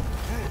quad.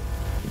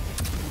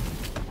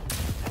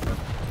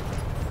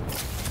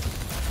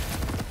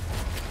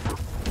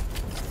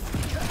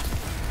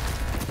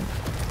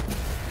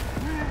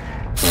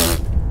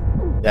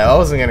 Yeah, I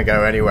wasn't gonna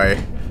go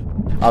anyway.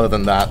 Other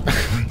than that.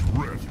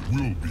 Regret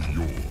will be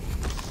yours.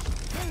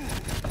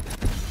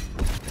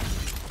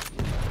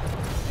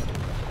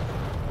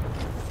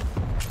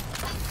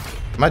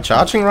 Am I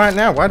charging right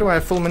now? Why do I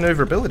have full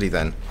maneuverability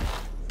then?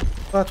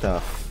 What the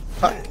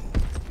fuck?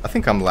 I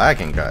think I'm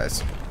lagging,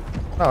 guys.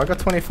 Oh, I got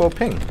 24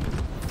 ping.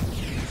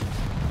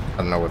 I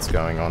don't know what's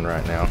going on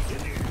right now.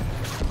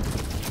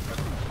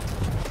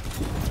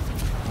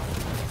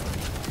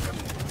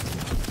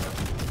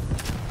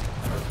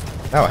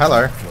 Oh,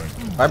 hello.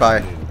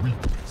 Bye-bye.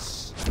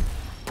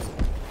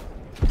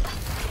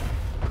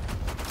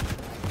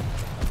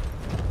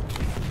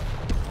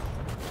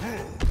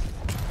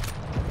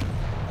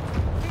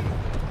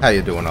 How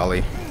you doing,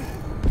 Ollie?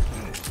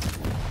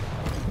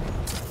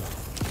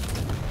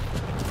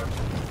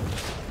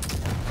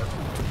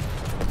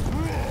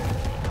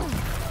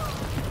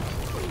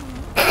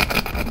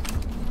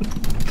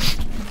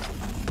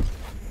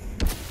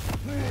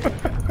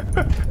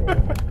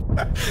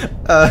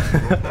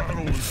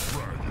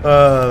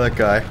 That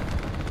guy.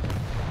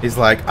 He's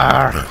like,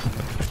 ah.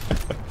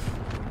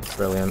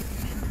 Brilliant.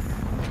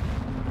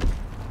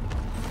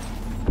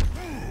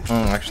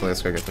 Actually,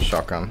 let's go get the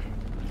shotgun.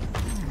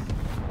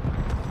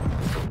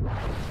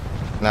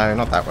 No,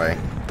 not that way.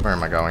 Where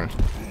am I going?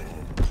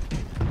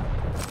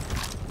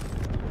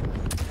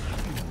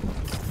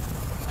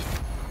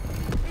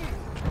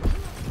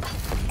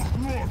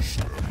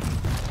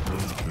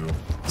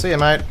 See ya,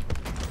 mate.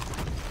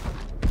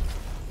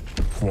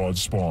 Quad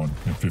spawn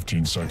in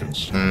 15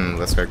 seconds.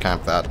 Let's go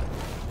camp that.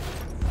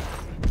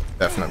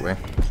 Definitely.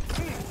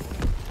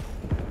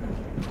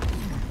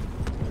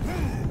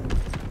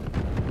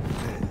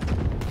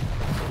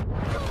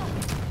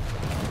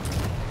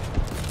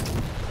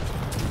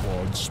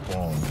 Quad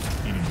spawn.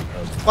 Enemy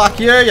has the Fuck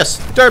you, you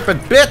stupid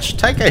bitch!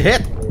 Take a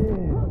hit!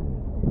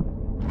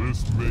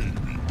 This may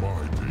be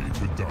my day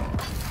to die.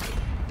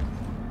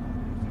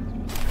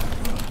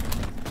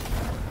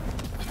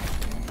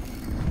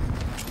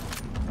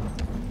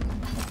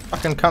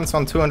 Fucking cunt's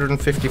on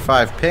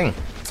 255 ping.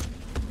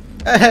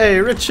 Hey,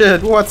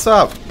 Richard, what's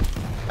up?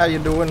 How you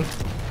doing?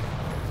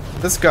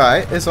 This guy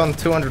is on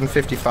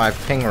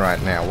 255 ping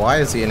right now. Why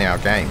is he in our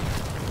game?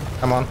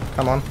 Come on,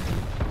 come on.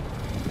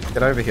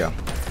 Get over here.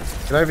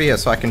 Get over here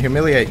so I can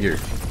humiliate you.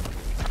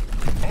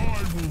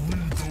 I will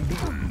lead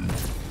the way.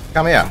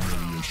 Come here.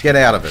 Get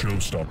out of it,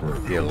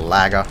 Showstopper. you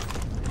lagger.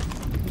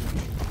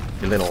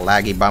 You little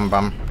laggy bum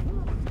bum.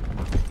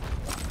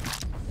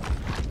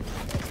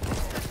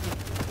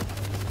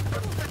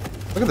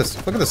 Look at this,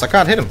 look at this. I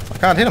can't hit him. I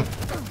can't hit him.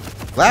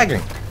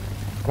 Lagging.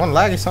 One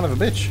laggy son of a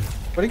bitch.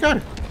 Where'd he go?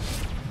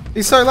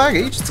 He's so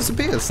laggy, he just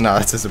disappears. No,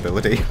 that's his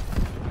ability.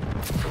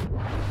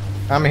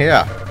 Come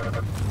here.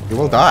 You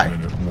will die.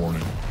 Minute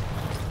warning.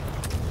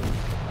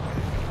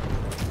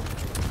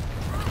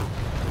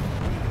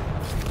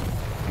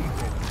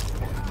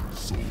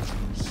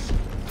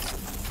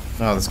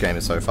 Oh, this game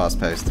is so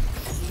fast-paced.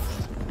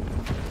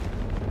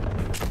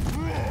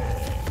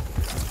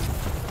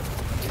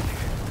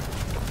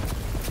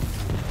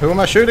 Who am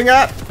I shooting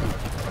at?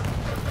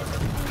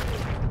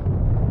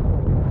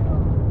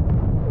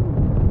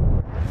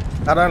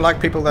 I don't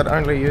like people that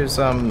only use,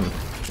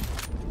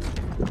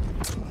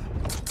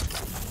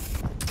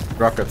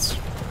 rockets.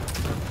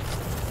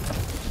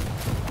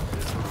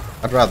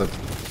 I'd rather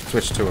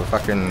switch to a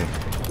fucking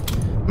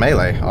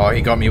melee. Oh,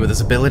 he got me with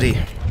his ability.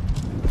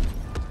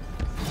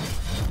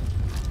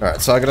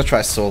 Alright, so I gotta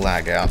try saw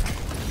lag out.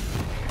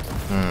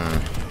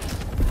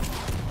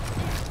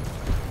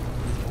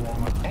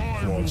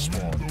 Quad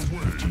spawn.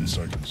 15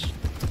 seconds.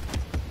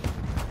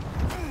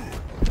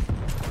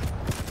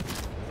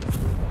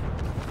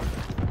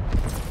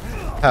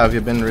 How have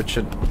you been,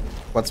 Richard?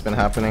 What's been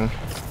happening?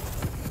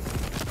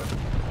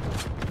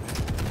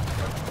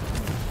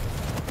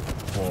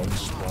 Quad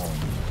spawn.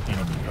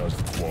 Enemy has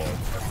the quad.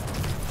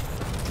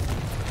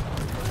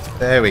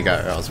 There we go.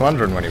 I was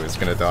wondering when he was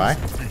gonna die.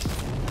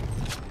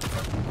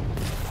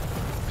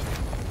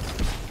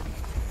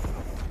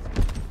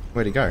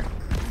 Where'd he go?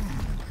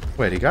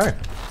 Where'd he go?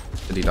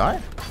 Did he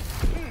die?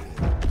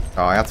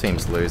 Oh, our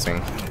team's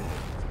losing.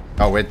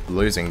 Oh, we're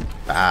losing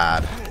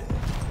bad.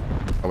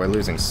 Oh, we're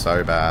losing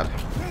so bad.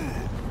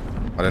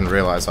 I didn't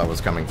realize I was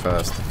coming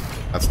first.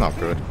 That's not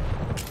good.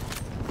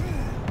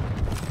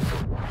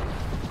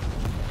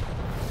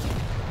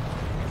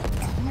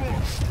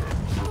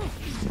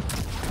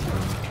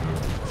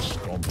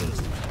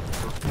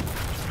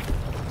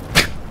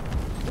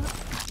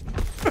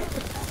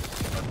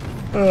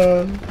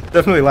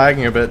 Definitely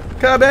lagging a bit.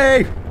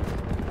 Kirby!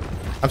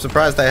 I'm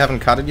surprised they haven't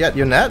cut it yet.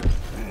 Your net?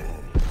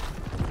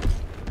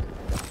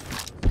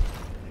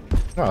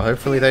 Well,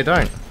 hopefully they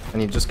don't.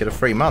 And you just get a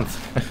free month.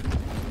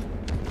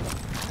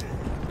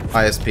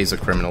 ISPs are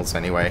criminals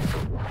anyway.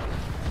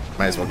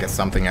 May as well get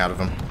something out of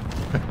them.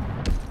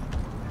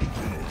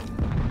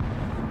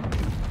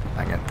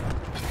 Dang it.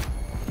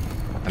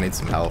 I need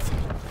some health.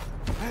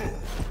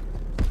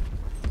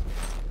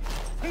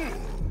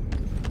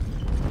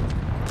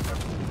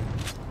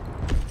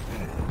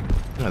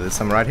 Oh, there's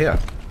some right here.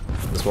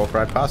 Just walk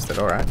right past it,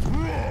 alright.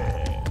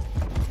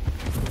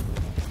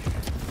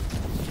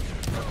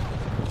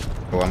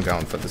 Oh, I'm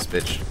going for this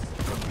bitch.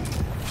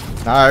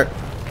 No!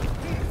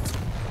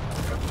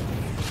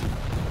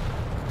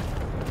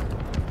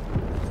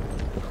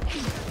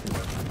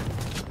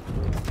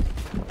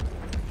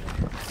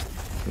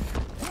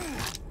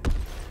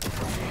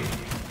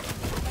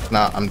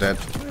 Nah, I'm dead.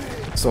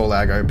 Soul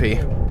lag OP. We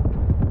need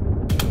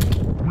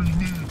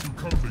to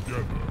come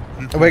together.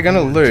 We're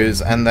gonna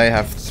lose and they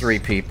have 3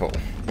 people.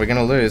 We're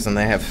gonna lose and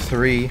they have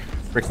 3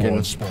 Quad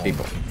freaking spawn.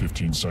 people.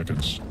 15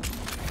 seconds.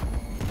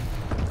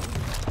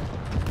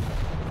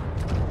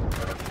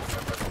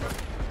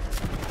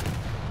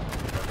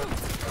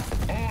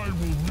 I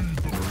will lead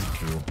the way.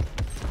 Kill.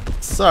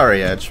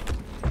 Sorry, Edge.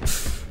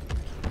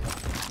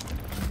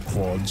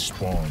 Quad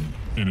spawn.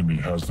 Enemy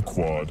has the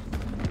quad.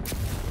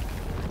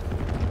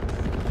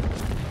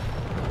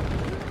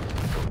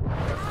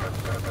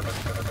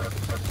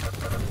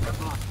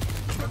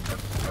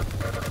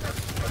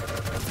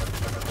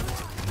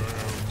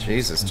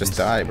 Jesus, just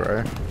die,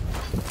 bro.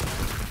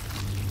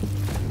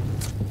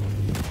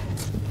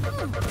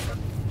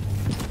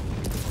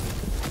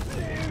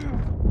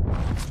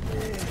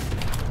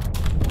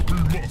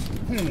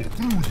 We must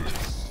pull through this.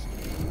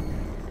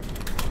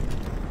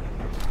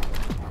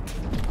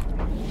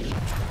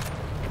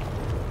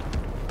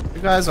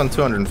 The guy's on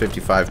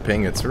 255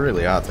 ping, it's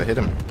really hard to hit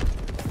him.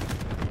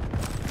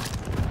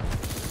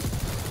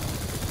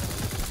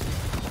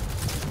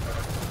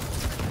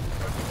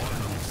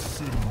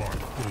 Send my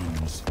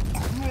foes.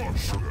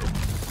 Crush them.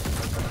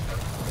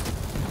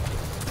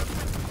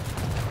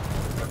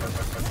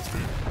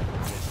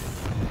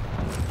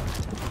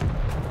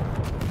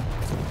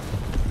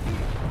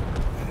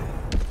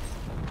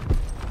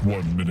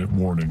 One minute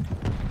warning.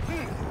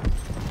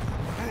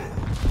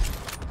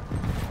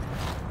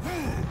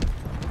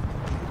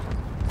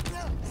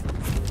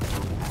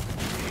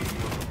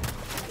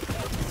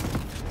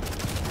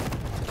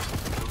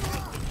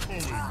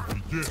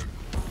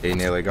 He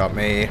nearly got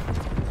me.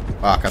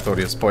 Fuck, I thought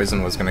his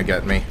poison was gonna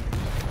get me.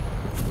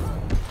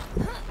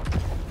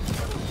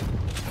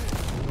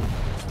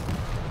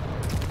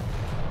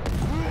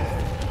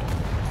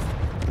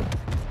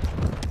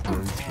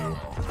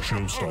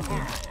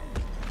 Showstopper.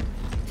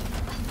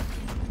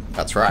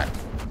 That's right.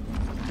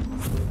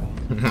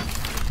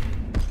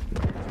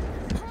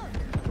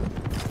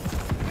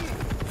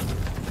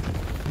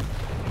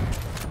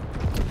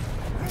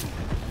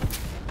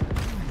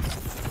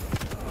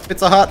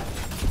 It's a hut.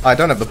 I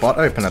don't have the bot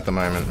open at the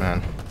moment,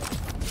 man.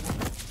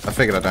 I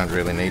figured I don't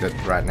really need it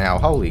right now.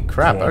 Holy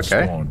crap, Quad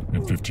okay. spawn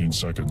in 15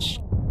 seconds.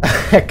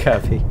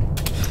 Copy.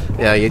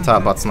 Yeah, Utah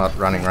bot's not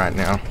running right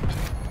now.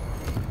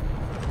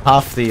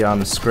 Half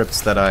the scripts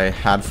that I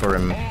had for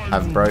him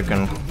have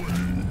broken.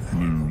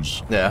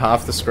 Lose. Yeah,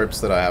 half the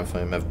scripts that I have for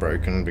him have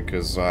broken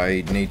because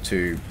I need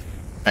to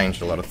change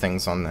a lot of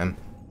things on them.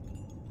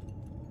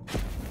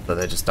 So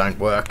they just don't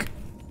work.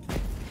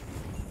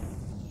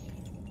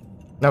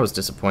 That was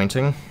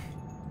disappointing.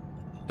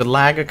 The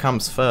lagger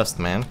comes first,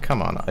 man.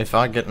 Come on. If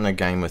I get in a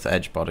game with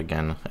Edgebot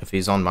again, if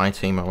he's on my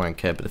team, I won't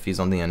care. But if he's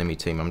on the enemy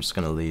team, I'm just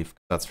gonna leave.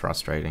 That's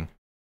frustrating.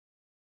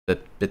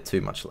 Bit too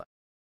much lag.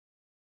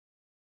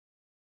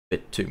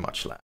 Bit too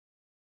much lag.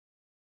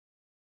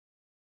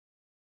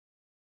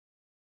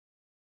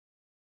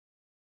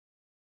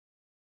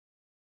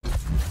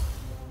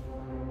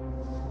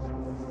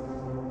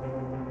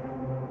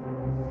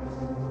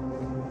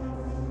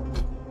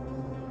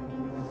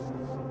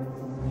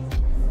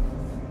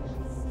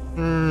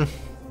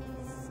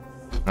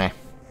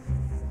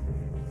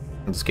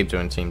 I'll just keep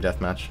doing team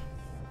deathmatch.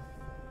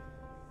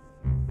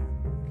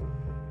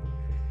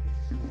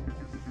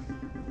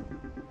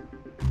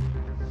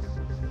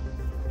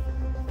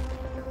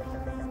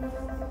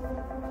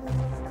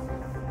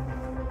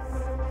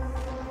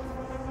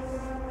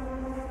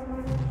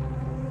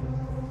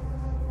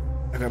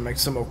 I gotta make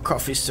some more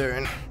coffee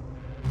soon.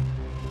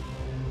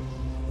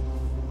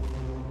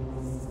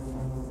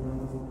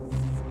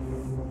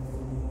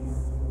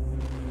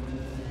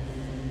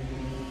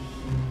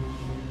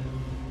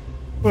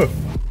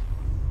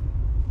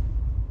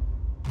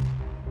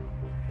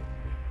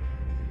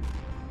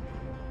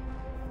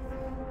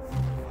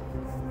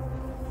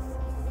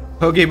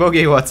 Boogie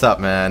Boogie, what's up,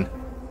 man?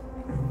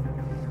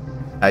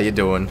 How you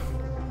doing?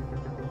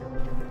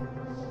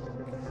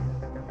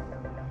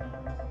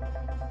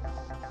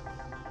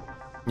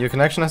 Your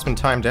connection has been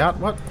timed out?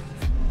 What?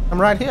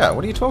 I'm right here.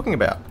 What are you talking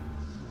about?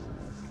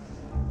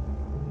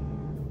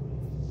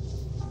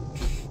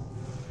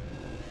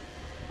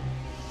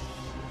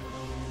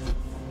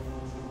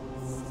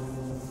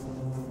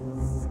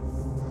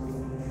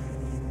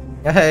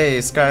 Hey,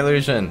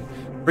 Skylusion.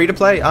 Free to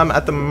play?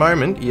 At the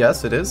moment,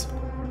 yes, it is.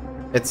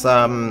 It's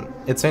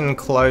in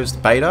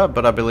closed beta,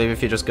 but I believe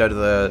if you just go to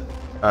the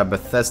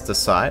Bethesda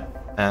site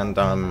and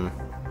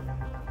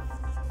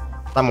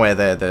somewhere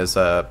there's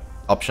a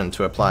option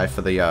to apply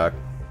for the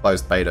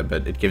closed beta,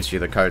 but it gives you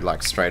the code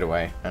like straight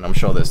away, and I'm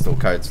sure there's still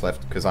codes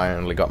left because I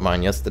only got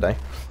mine yesterday.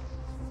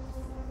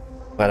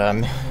 But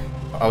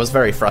I was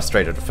very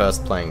frustrated at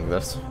first playing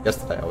this.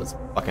 Yesterday I was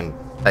fucking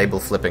table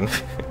flipping.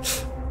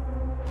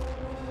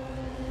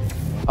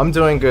 I'm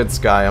doing good,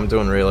 Sky. I'm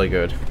doing really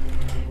good.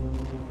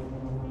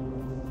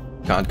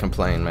 Can't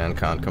complain, man.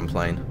 Can't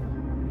complain.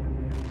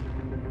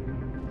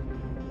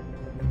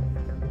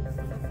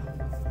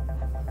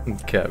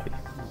 Kirby.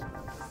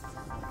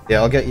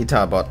 Yeah, I'll get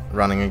Utarbot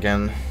running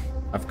again.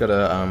 I've got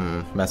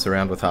to mess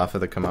around with half of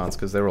the commands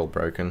because they're all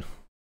broken.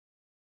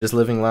 Just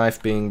living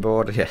life, being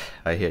bored. Yeah,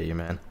 I hear you,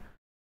 man.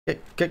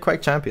 Get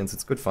Quake Champions.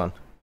 It's good fun.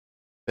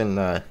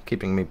 Been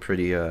keeping me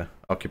pretty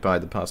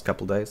occupied the past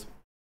couple days.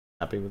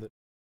 Happy with it.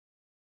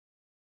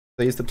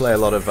 I used to play a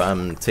lot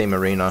of Team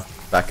Arena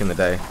back in the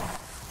day.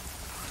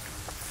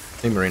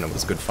 Team Arena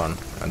was good fun,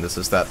 and this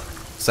is that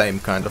same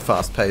kind of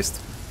fast-paced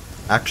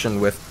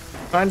action with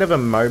kind of a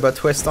MOBA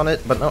twist on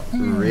it, but not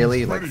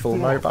really like full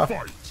MOBA.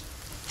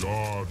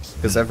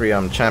 Because every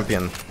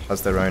champion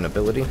has their own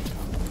ability.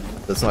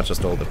 It's not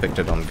just all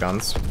depicted on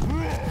guns.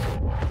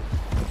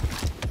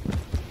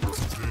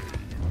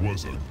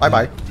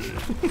 Bye-bye.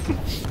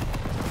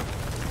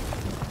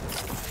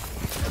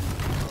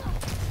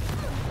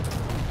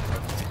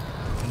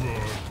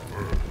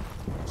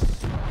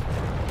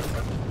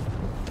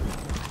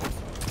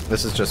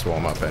 This is just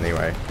warm-up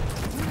anyway.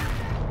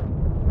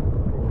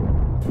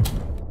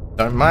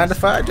 Don't mind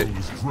if I do.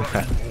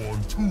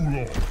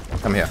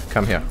 Come here,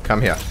 come here,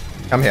 come here,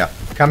 come here,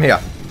 come here,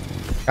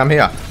 come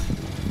here.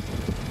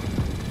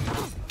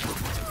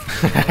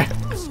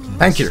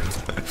 Thank you.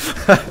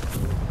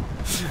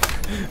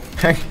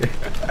 Thank you.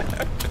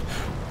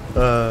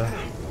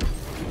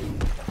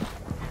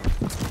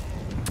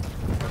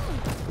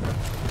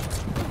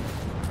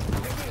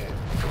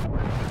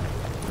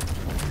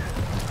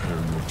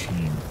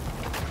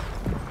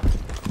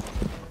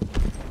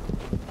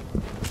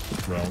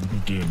 Round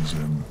begins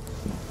in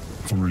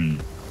 3,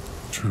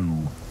 2,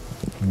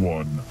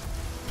 1.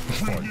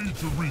 Fight.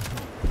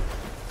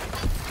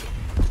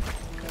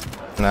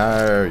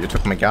 No, you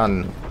took my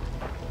gun.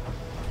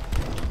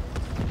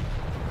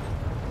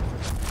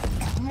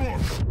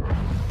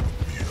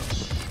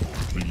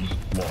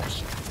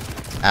 Lost.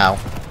 Ow.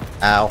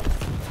 Ow.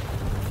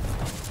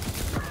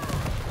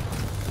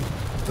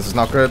 This is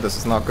not good, this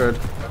is not good.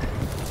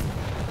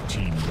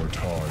 Teams are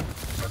tied.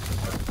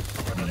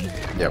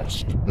 Yep,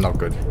 not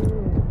good.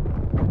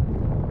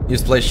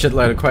 Used to play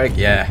shitload of Quake?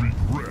 Yeah.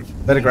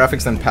 Better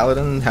graphics than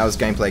Paladin? How's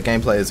gameplay?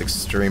 Gameplay is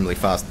extremely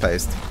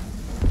fast-paced.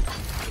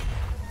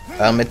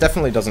 It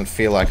definitely doesn't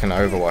feel like an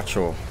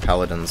Overwatch or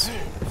Paladin's.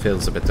 It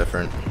feels a bit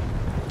different.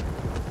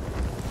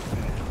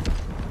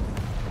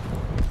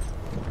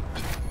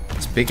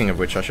 Speaking of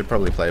which, I should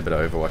probably play a bit of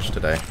Overwatch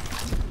today.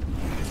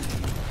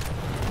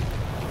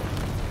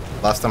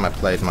 Last time I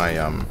played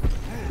Overwatch,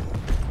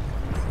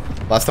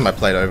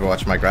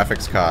 my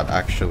graphics card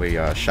actually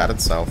shat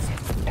itself.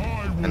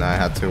 And I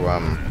had to,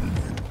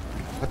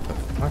 what the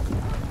fuck?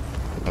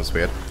 That was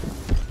weird.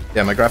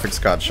 Yeah, my graphics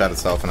card shat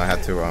itself and I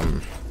had to,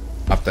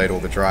 update all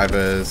the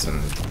drivers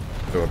and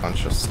do a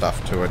bunch of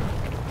stuff to it.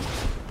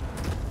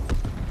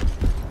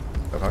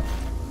 The fuck?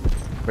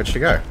 Where'd she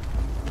go?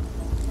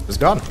 She's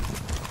gone.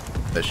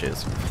 There she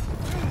is.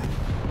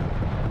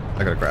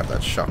 I gotta grab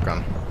that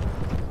shotgun.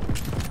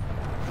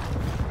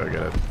 Go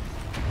get it.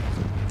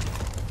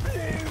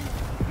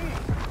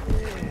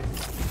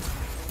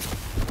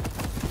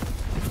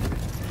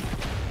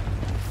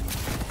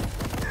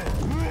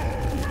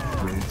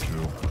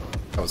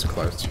 That was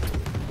close.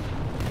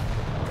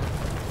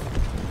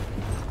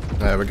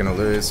 Yeah, we're gonna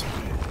lose.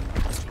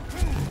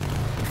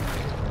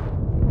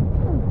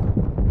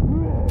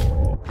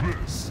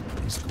 This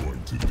is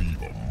going to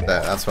leave a mark.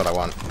 There, that's what I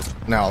want.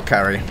 Now I'll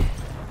carry.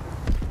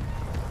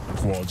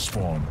 Quad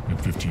spawn in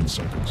 15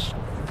 seconds.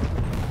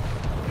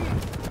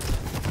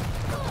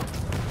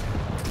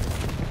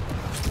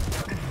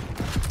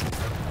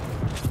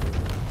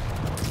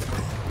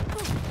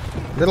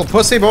 Little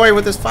pussy boy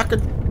with his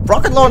fucking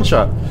rocket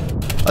launcher!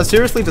 I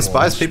seriously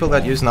despise people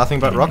that use nothing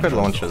but rocket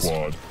launchers.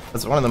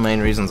 That's one of the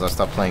main reasons I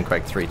stopped playing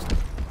Quake 3.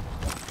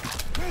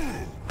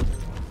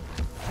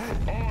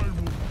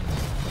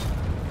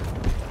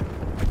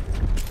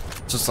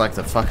 Just like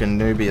the fucking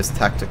noobiest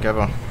tactic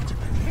ever. I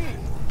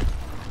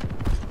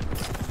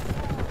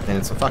mean,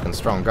 it's a fucking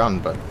strong gun,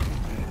 but...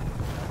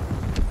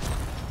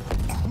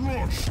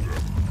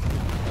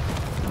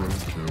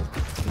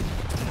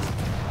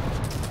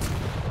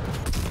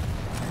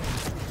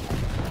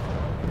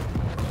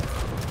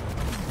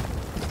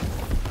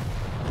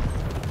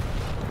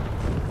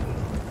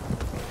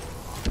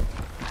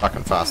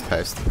 Fucking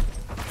fast-paced.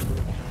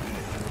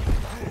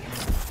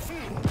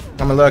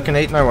 Come and lurk and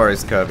eat, no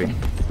worries, Kirby.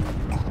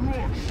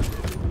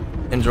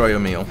 Enjoy your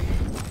meal.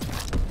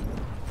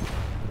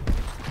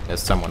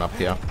 There's someone up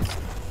here.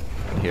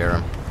 I can hear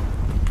him.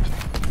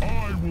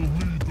 I will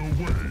lead the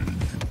way.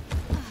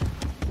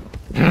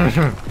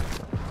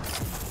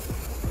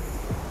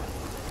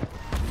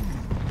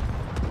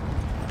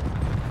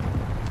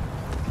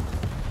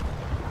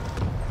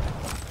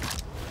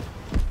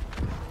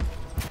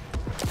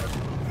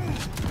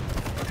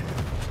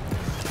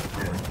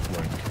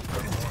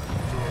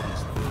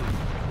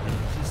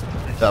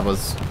 That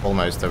was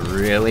almost a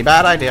really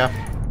bad idea.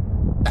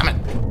 Damn it.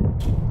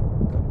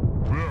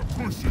 They're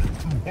pushing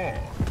too hard.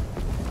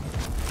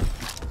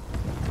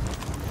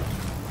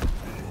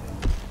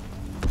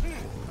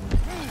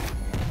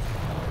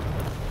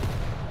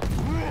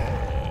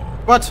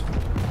 What?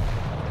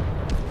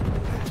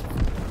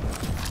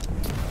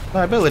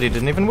 My ability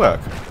didn't even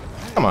work.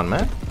 Come on,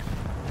 man.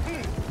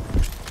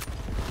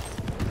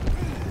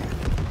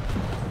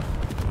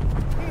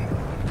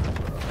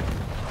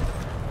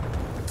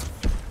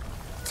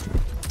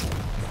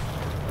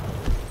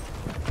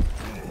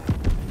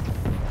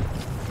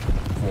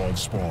 Quad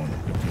spawn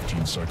in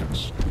 15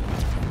 seconds.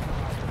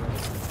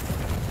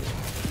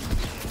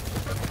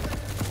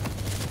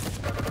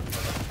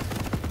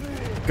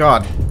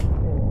 God.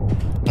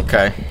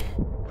 Okay.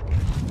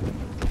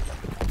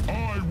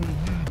 I will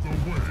lead the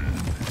way.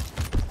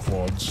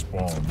 Quad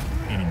spawn.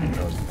 Enemy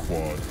has the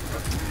quad.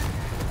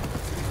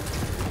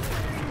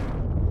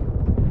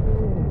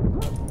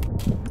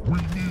 We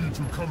need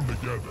to come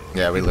together.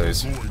 Yeah, we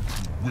lose. We're going to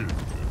win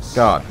this.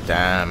 God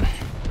damn.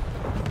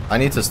 I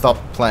need to stop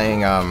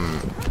playing,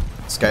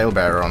 Scale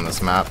Bearer on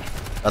this map.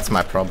 That's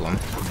my problem.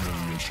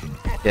 Humiliation.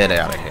 Get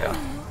out of here.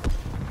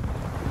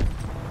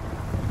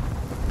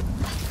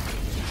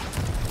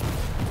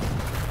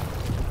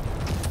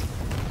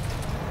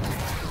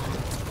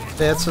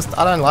 Yeah, it's just,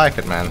 I don't like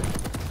it, man.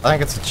 I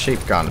think it's a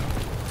cheap gun.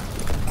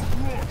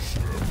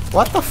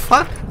 What the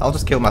fuck? I'll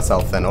just kill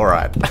myself then,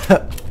 alright.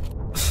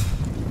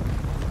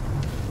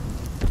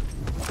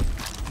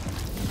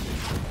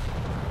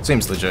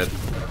 Seems legit.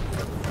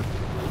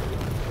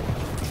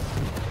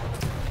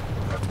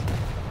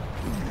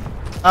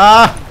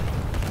 Ah!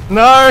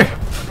 No!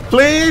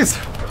 Please!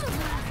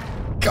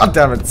 God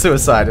damn it,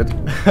 suicided.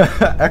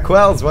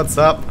 Aquels, what's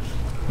up?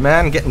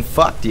 Man, getting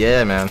fucked?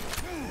 Yeah, man.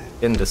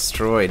 Getting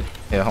destroyed.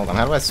 Yeah, hold on,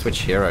 how do I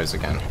switch heroes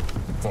again?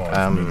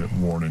 5-minute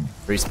warning.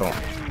 Respawn.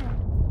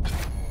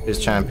 Choose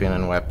champion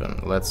and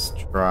weapon. Let's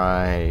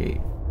try...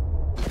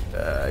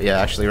 yeah,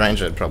 actually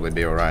Ranger would probably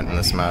be alright in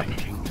this map.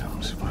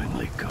 Kingdoms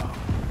finally come.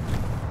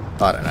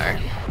 I don't know.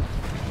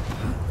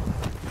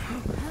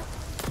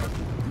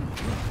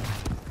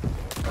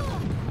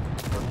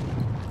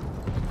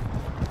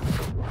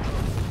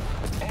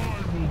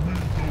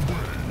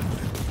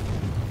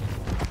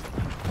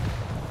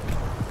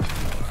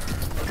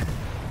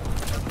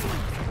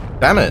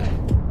 Damn it!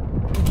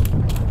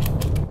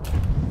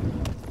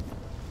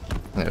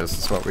 Yeah, this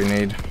is what we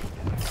need.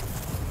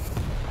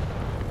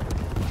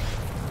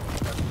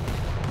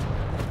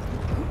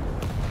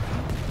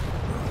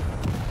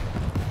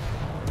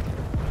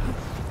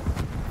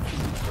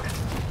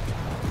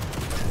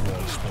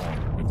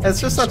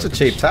 It's just such a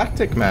cheap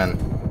tactic, man.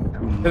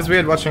 It's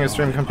weird watching a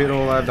stream computer.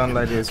 All I've done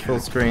lately is full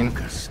screen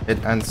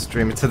it and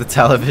stream it to the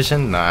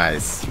television.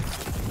 Nice.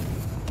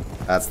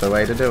 That's the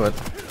way to do it.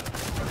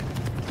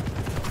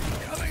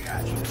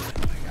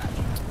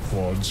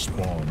 Quad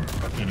spawn.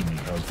 Enemy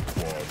has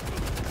quad.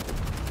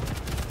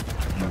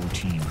 Your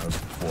team has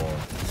quad.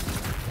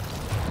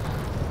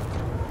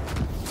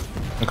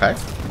 Okay.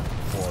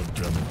 Quad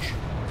damage.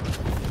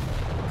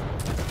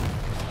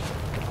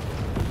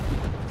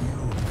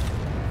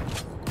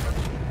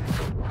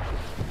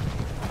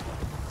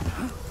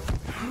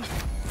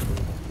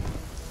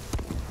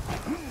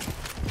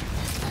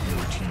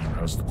 Your team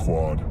has the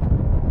quad.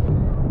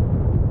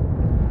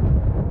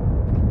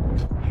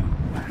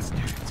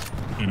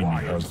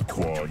 Enemy has the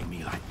quad.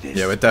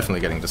 Yeah, we're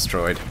definitely getting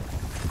destroyed.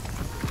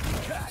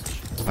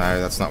 No,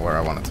 that's not where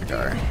I wanted to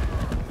go.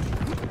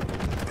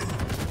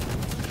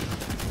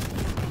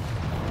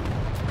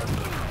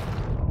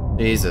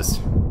 Jesus.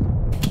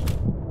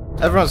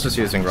 Everyone's just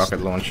using rocket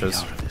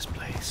launchers.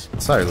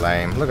 It's so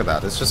lame. Look at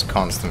that. It's just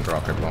constant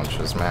rocket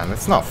launchers, man.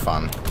 It's not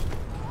fun.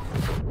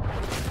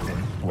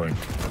 Blink.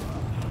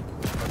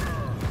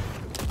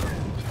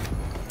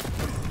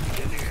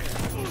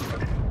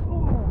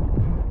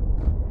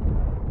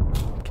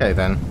 Okay,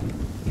 then.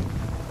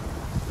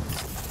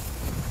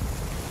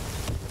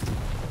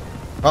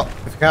 Well,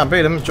 if you can't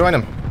beat him, join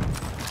him.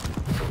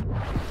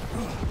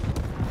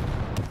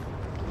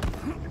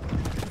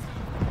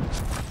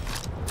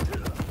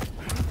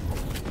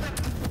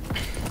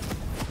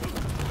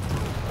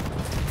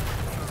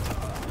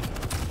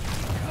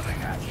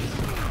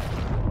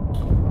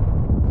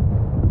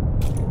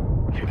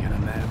 Kicking a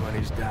man when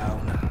he's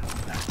down.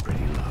 That's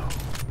pretty low.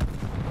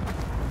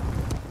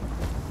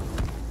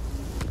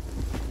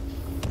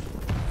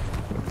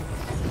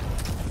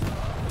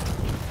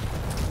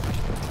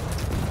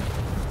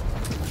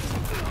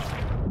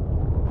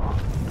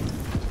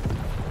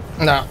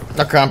 No,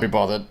 I can't be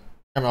bothered.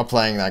 I'm not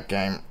playing that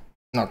game.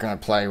 Not gonna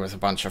play with a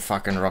bunch of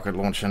fucking rocket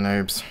launcher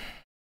noobs.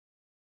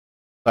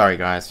 Sorry,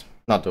 guys.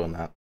 Not doing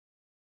that.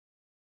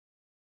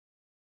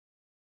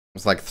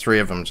 It's like 3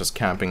 of them just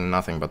camping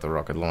nothing but the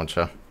rocket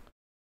launcher.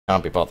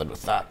 Can't be bothered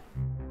with that.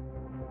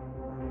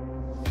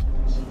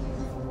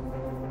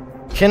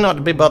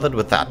 Cannot be bothered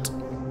with that.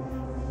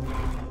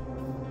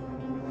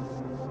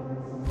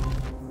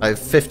 I have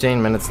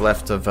 15 minutes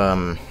left of,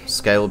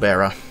 Scale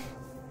Bearer.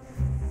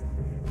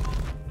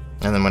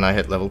 And then when I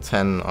hit level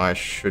 10, I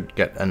should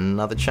get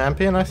another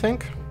champion, I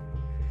think.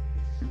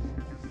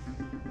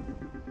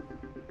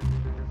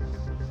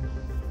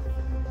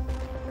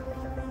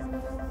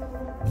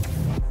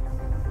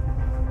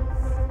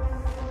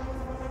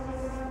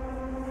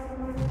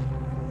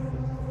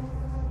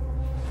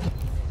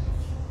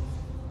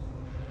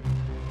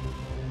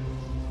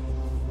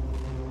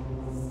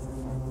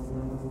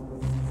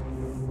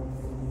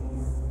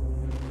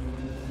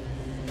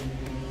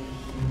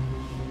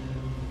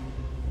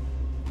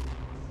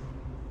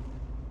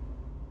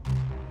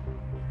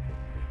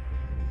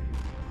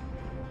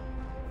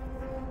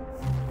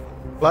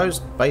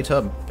 Closed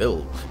beta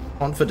build.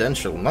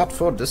 Confidential, not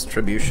for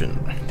distribution.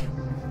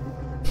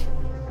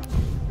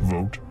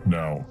 Vote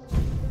now.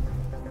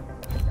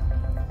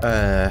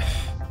 I'll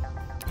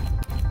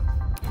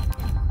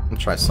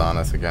try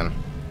Sarnath again.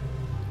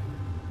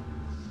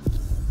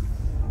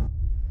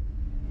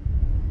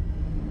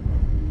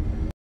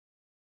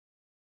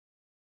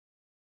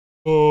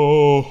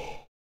 Oh.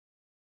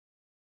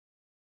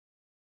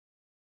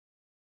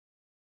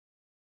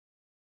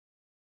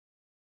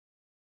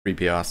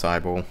 Creepy ass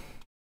eyeball.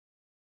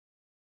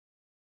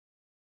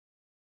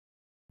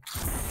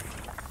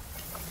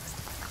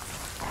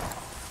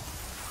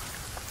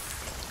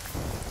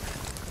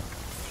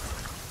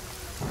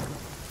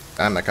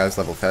 Damn, that guy's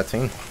level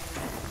 13.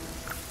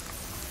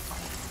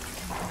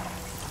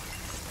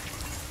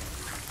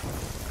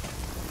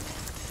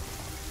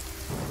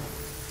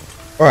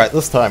 Alright,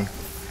 this time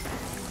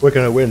we're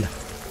gonna win.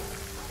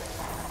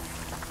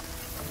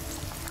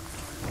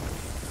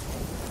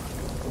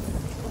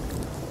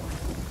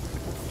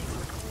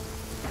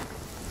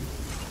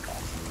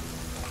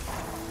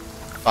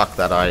 Fuck,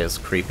 that eye is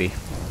creepy.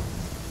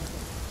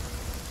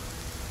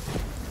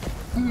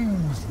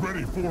 Who's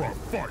ready for a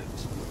fight?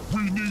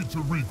 We need to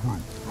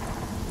regroup.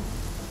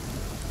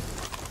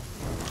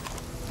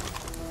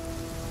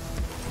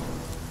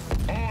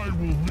 I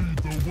will lead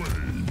the way.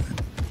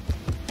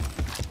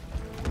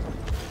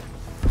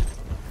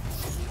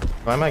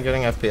 Why am I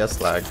getting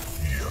FPS lag?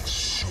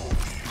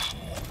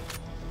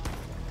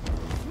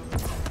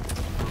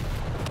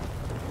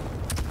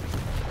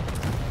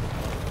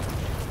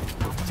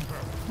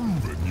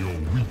 Proven your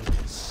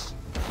weakness.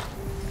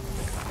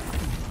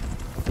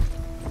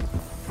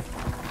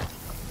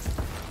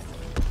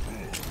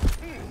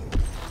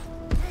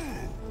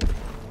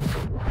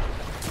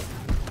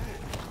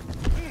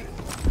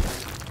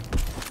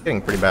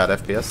 Getting pretty bad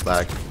FPS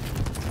lag.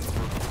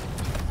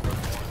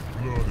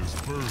 Blood is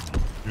burning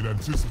in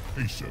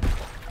anticipation.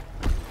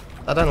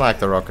 I don't like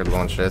the rocket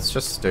launcher, it's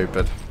just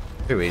stupid.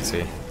 Too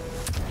easy.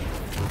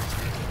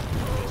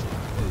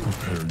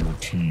 Prepare your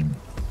team.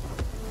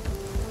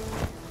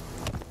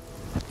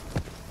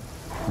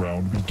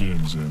 Round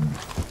begins in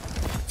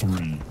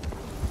 3,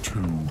 2,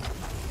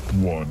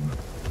 1.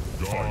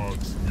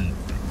 God's lead.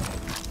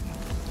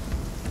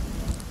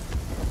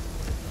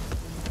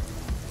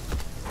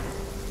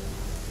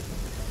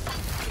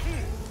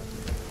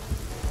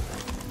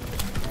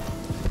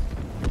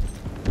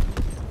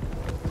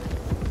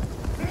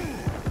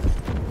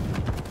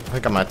 I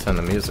think I might turn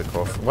the music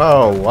off.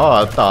 Whoa,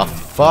 what the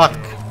fuck?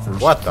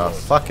 What the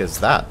fuck is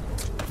that?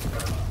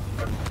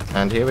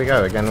 And here we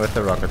go again with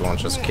the rocket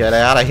launchers. Get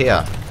out of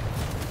here.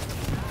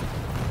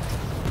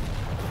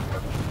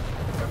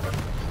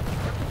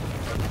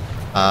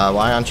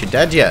 Why aren't you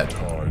dead yet?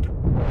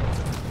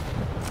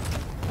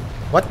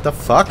 What the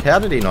fuck? How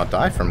did he not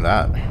die from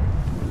that?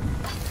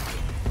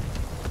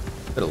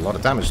 Did a lot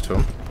of damage to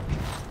him.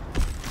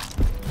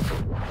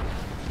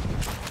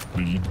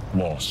 Lead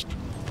lost.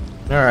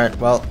 Alright,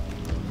 well,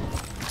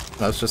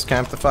 let's just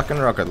camp the fucking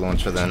rocket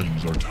launcher then.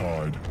 Teams are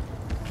tied.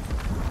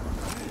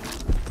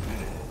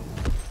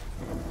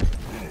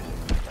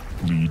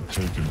 Lead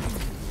taken.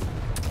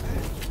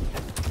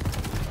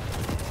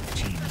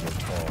 Teams are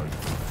tied.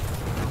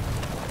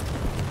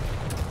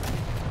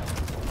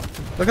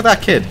 Look at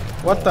that kid.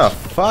 What the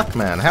fuck,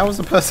 man? How is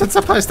a person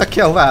supposed to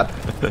kill that?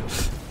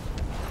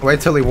 Wait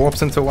till he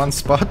warps into one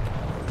spot.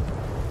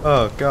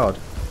 Oh, God.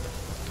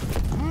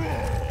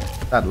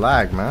 That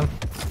lag, man.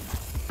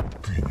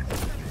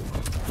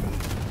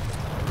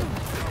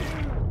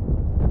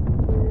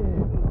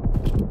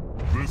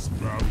 This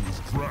battle is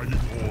dragging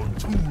on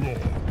too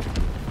long.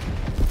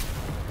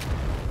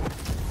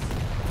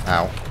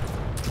 Ow.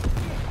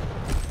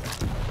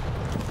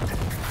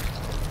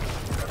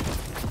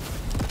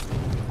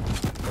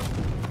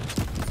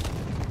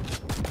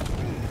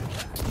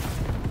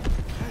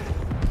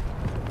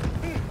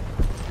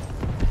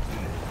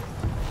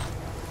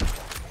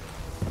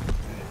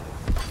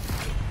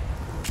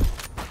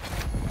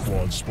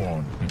 Quad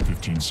spawn in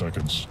 15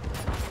 seconds.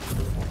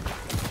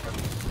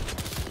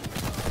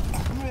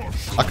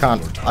 I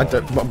can't. I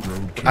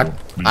don't. I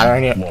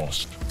don't yet.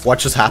 Lost. What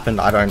just happened?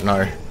 I don't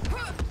know.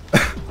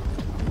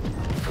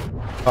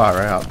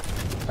 Far out.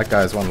 That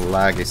guy's one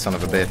laggy son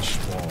of a bitch.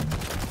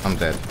 I'm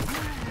dead.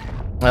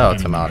 Oh,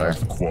 tomato.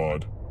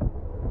 Quad.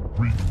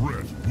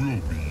 Regret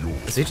will be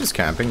yours. Is he just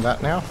camping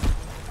that now?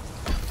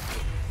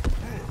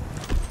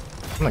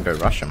 I'm gonna go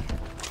rush him.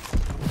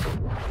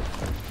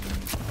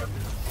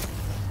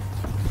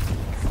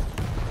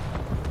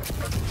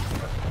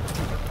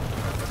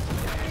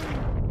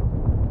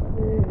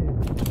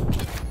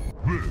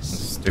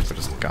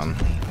 Stupidest gun.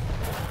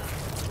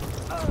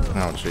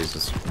 Oh,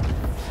 Jesus.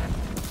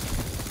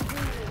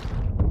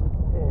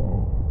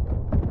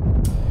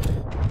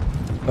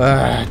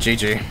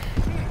 GG.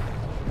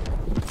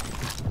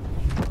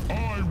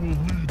 I will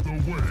lead the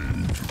way.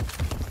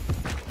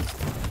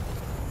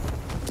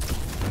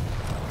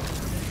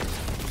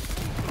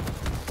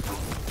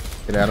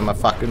 Get out of my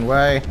fucking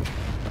way.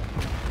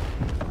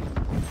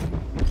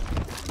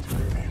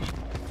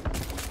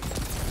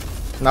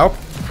 Nope.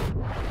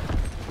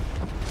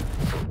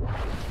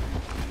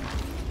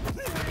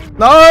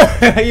 No!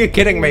 Are you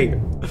kidding me?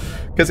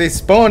 Because he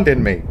spawned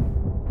in me.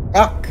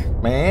 Fuck.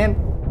 man.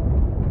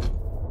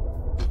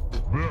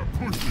 They're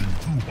pushing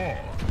too hard.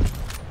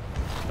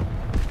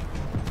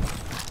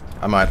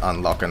 I might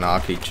unlock an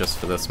Arky just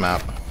for this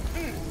map.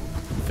 I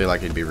feel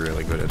like he'd be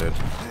really good at it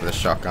with a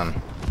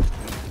shotgun.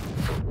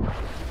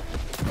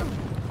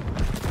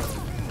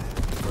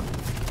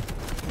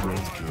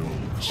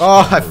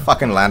 Oh, I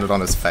fucking landed on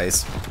his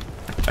face.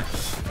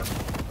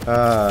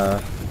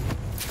 That's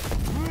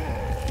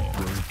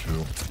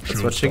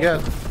what you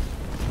get.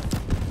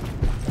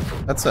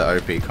 That's an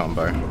OP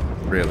combo.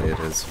 Really, it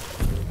is.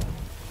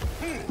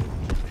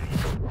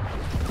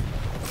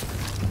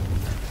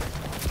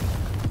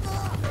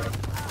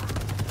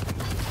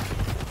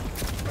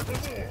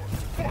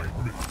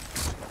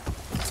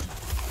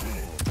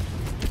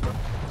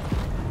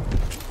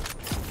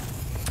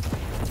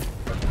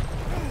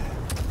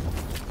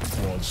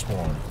 Quad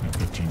spawn in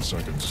 15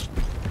 seconds.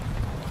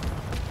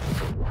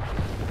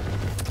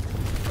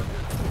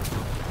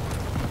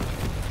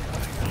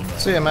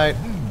 See ya, mate.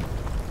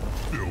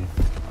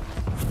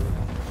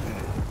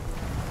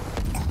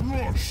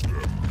 Crush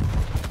them.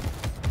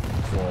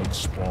 Quad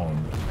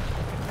spawn.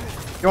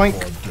 Yoink.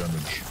 Quad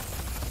damage.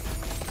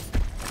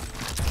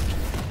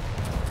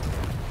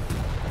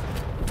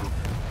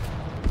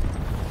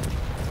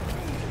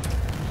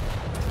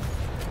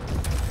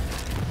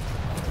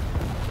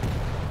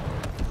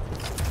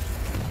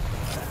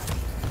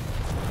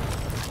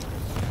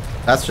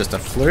 That's just a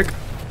fluke.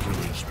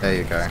 There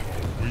you go.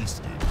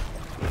 Wasted.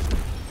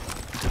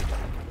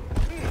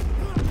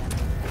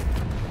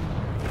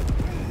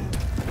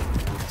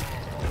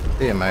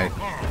 See ya, mate.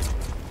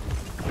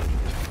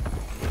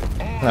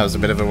 That was a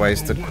bit of a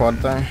wasted quad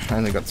though. I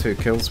only got 2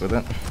 kills with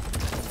it.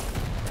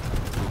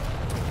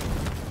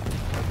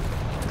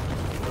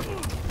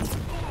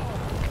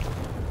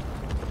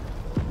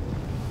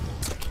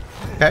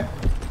 Okay.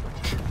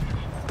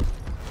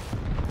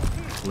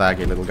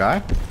 Laggy little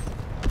guy.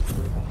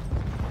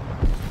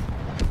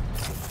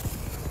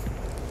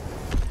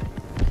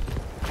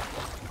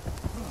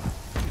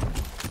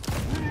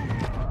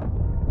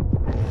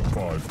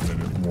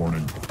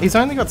 He's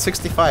only got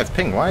 65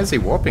 ping. Why is he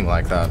warping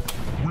like that?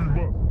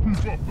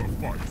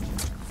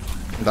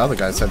 The other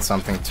guy said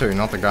something too.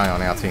 Not the guy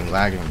on our team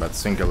lagging, but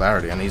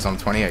Singularity, and he's on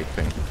 28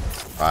 ping.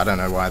 I don't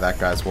know why that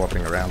guy's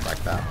warping around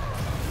like that.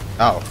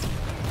 Oh.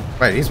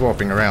 Wait, he's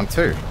warping around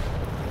too.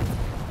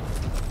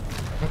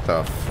 What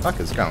the fuck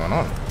is going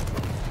on?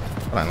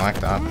 I don't like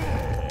that.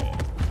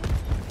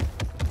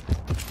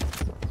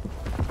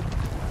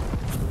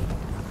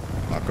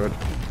 Not good.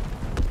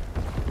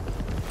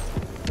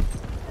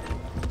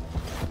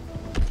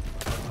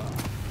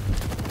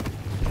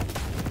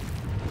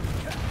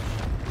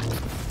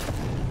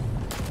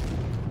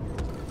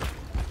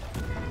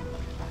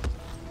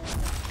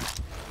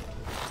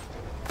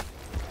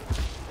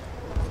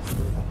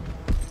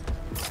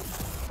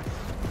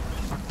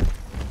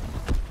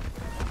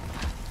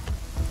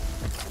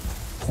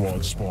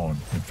 Quad spawn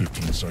in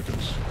 15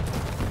 seconds.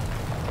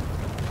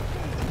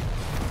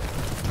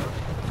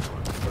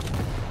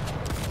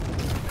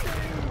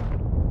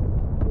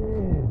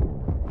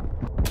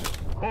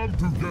 Come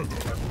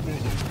together.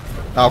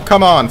 Oh,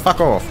 come on. Fuck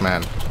off,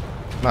 man.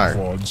 No.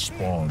 Quad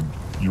spawn.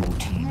 Your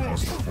team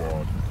has the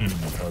quad. Enemy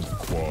has the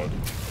quad.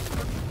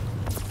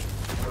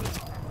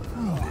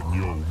 And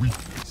your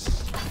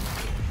weakness.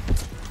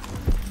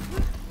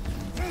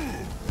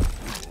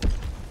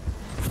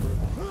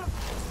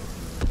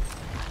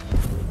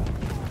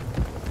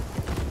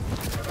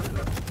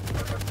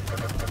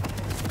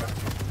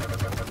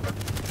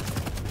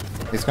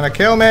 He's gonna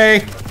kill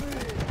me!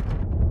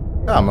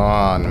 Come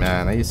on,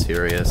 man. Are you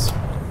serious?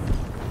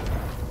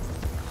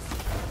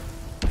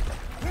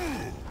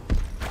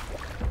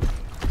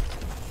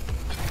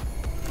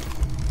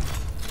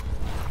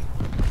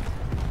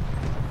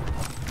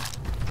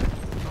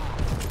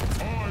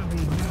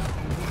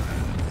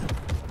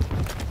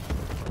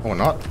 Or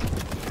not.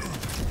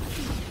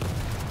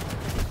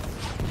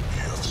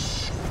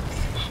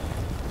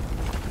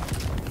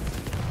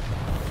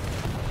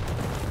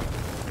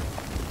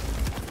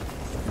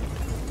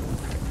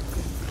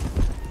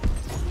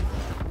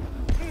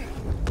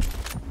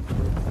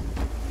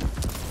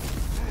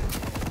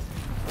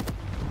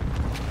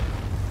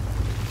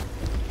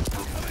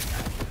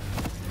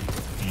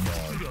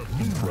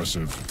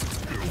 Impressive.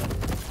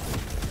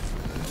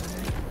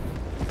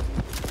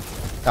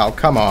 Oh,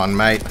 come on,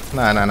 mate.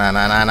 No, no, no,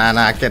 no, no, no,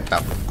 no. Get the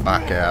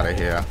fuck out of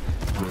here.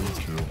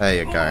 There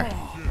you go.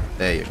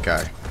 There you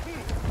go.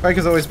 Quake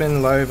has always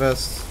been low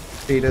versus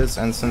cheaters,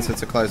 and since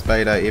it's a closed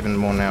beta, even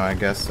more now, I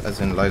guess,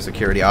 as in low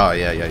security. Oh,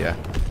 yeah, yeah, yeah.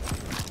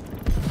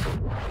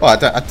 Well,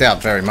 I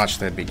doubt very much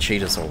there'd be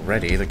cheaters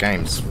already. The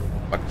game's,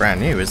 like, brand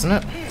new, isn't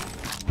it?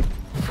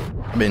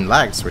 I mean,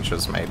 lag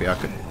switches, maybe.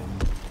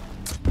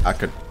 That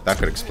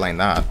could explain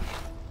that.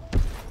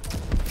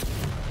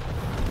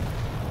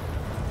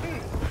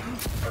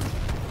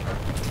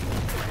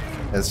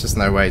 There's just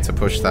no way to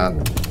push that,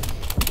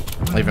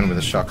 even with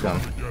a shotgun.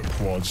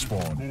 Quad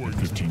spawn in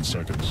 15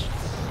 seconds.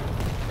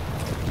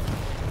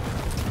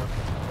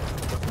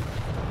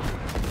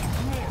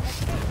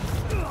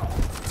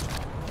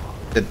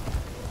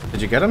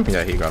 Did you get him?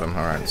 Yeah, he got him.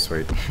 Alright,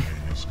 sweet.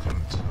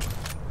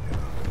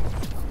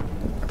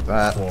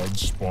 That. Quad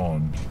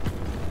spawned.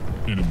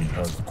 Enemy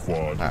has the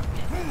quad. Ah.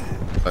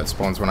 That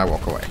spawns when I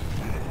walk away.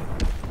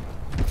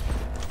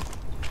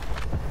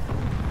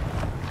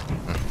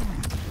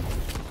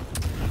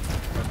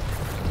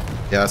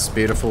 Yes,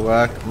 beautiful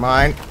work.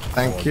 Mine.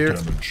 Thank Quad you.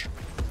 damage.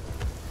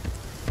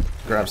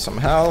 Grab some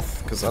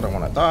health, because I don't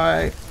want to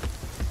die.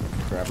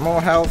 Grab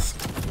more health.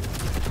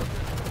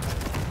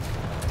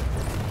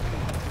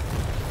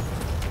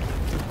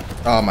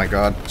 Oh my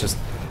god, just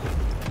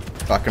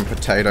fucking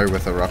potato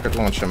with a rocket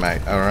launcher,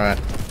 mate. Alright.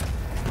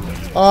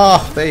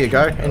 Oh, there you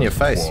go, in your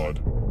face. Quad.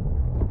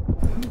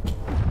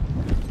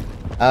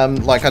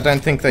 Like, I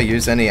don't think they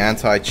use any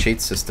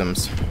anti-cheat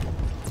systems.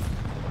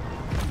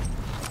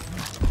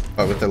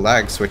 But with the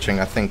lag switching,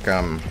 I think,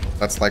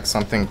 that's like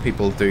something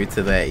people do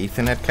to their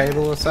Ethernet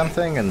cable or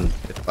something, and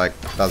it, like,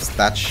 does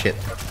that shit.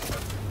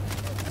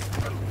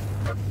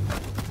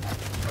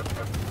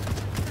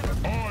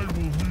 I will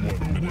lead the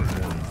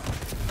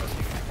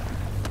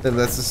way.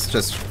 This is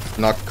just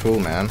not cool,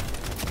 man.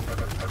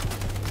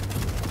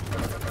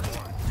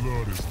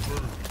 Blood is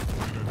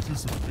burning in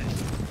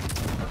anticipation.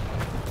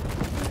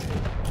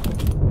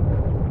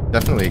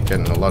 Definitely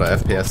getting a lot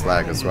of FPS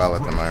lag as well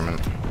at the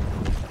moment.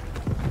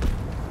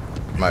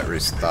 Might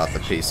restart the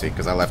PC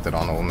because I left it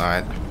on all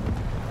night.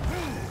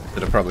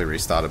 Should have probably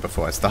restarted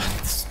before I started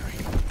the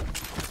stream.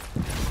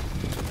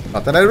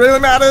 Not that it really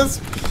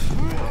matters!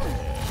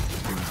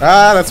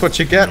 Ah, that's what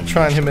you get.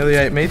 Try and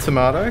humiliate me,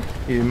 Tomato.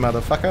 You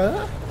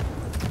motherfucker.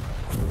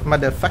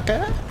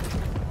 Motherfucker.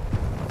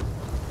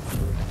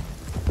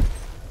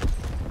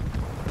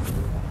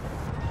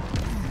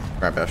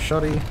 Grab our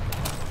shoddy.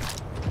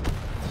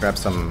 Grab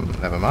some...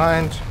 never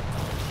mind.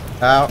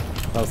 Ow.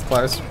 That was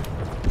close.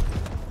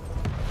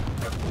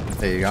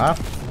 There you go.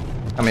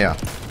 Come here.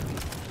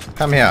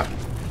 Come here.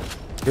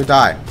 You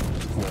die.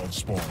 Quad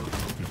spawned.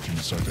 15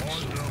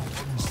 seconds.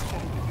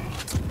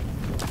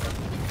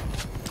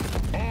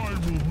 I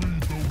will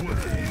lead the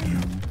way.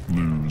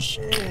 You lose.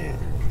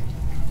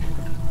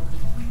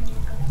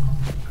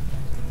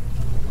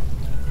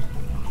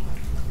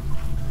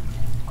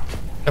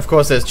 Of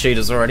course there's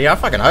cheaters already. I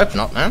fucking hope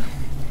not, man.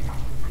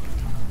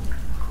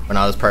 When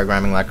I was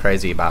programming like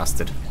crazy, you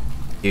bastard.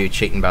 You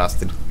cheating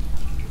bastard.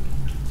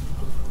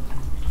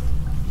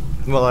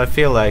 Well, I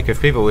feel like if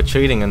people were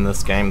cheating in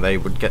this game, they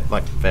would get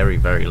like very,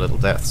 very little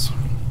deaths.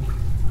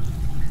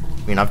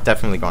 I mean, I've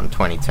definitely gone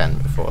 2010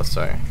 before,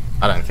 so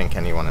I don't think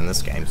anyone in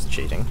this game's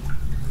cheating.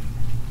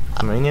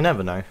 I mean, you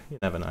never know. You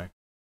never know.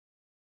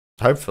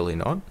 Hopefully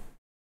not.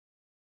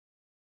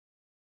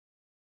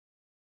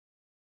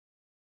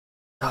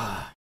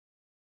 I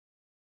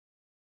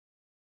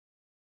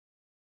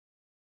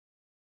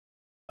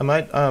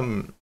might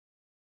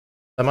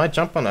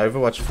jump on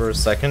Overwatch for a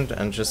second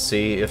and just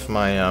see if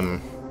my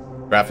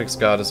graphics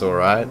card is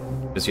alright,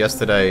 because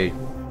yesterday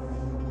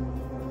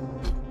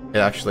it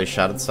actually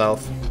shut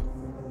itself.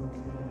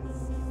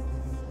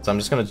 So I'm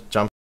just gonna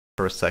jump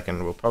for a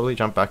second. We'll probably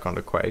jump back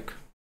onto Quake,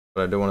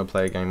 but I do want to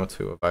play a game or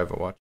two of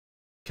Overwatch,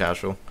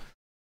 casual.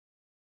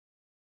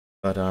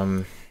 But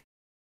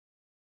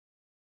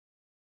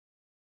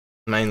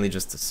mainly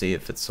just to see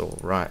if it's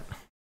alright.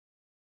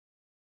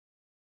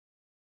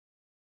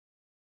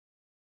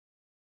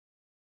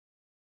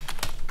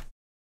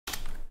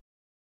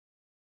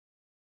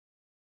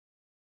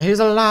 He's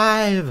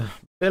alive!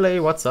 Billy,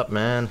 what's up,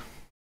 man?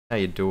 How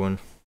you doing?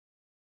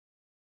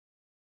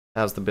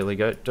 How's the Billy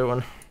Goat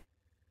doing?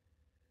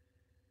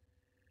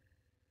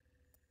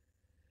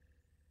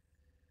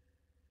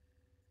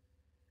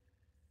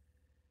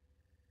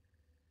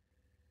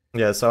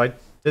 Yeah, so I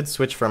did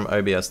switch from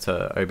OBS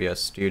to OBS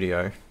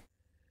Studio.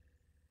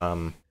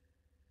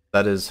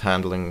 That is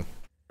handling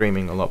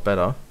streaming a lot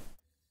better.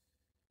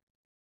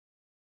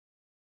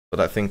 But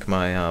I think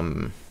my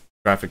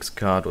graphics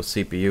card or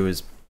CPU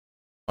is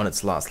on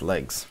its last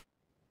legs.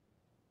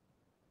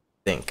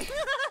 Think.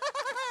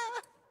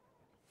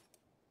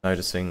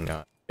 Noticing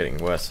getting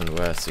worse and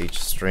worse each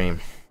stream.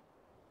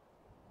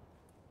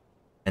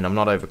 And I'm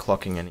not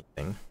overclocking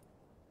anything.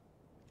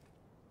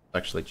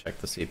 Actually check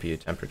the CPU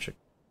temperature.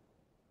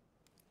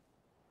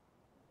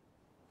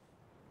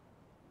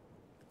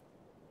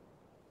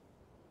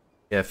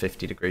 Yeah,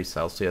 50 degrees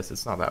Celsius,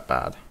 it's not that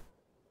bad.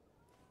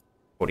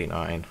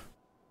 49,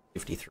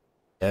 53.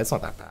 Yeah, it's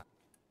not that bad.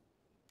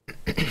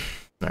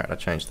 Alright, I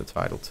changed the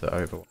title to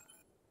Overwatch.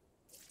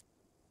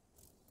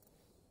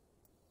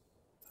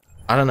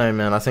 I don't know,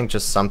 man. I think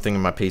just something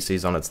in my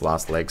PC's on its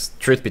last legs.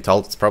 Truth be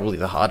told, it's probably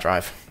the hard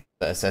drive.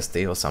 The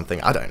SSD or something.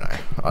 I don't know.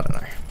 I don't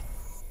know.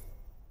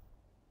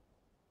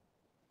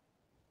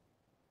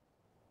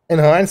 In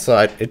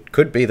hindsight, it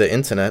could be the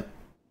internet.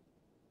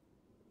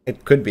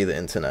 It could be the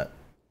internet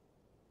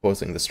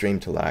causing the stream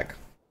to lag.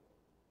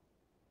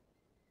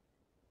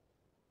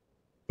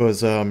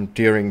 Because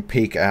during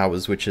peak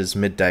hours, which is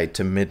midday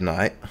to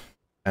midnight,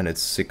 and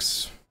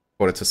it's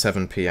quarter to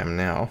 7 PM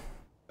now,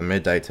 the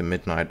midday to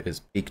midnight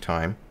is peak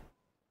time.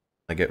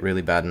 I get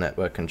really bad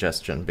network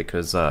congestion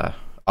because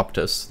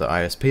Optus, the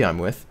ISP I'm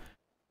with,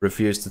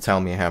 refuse to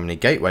tell me how many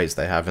gateways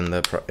they have in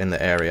the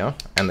area,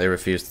 and they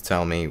refuse to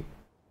tell me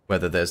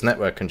whether there's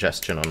network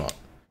congestion or not.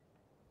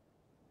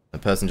 The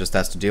person just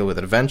has to deal with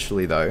it.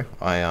 Eventually, though,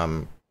 I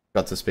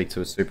got to speak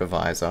to a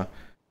supervisor,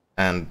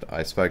 and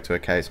I spoke to a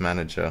case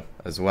manager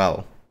as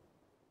well.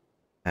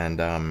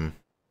 And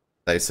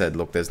they said,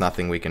 look, there's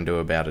nothing we can do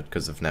about it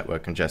because of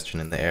network congestion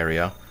in the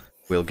area.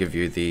 We'll give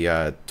you the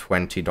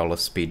 $20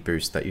 speed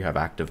boost that you have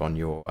active on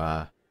your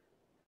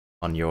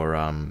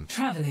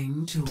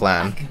Traveling to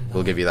plan. Eichendorf.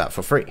 We'll give you that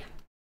for free.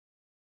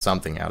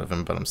 Something out of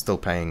them, but I'm still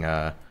paying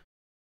like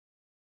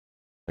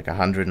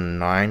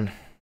 $109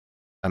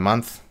 a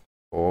month,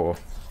 or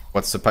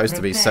what's supposed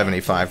to be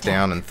 75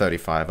 down and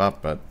 35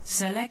 up, but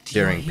Select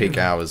during your peak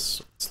hero.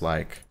 hours it's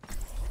like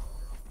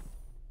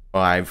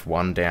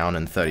 1 down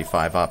and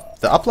 35 up.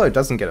 The upload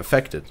doesn't get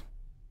affected,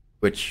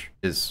 which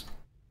is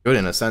good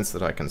in a sense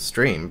that I can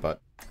stream, but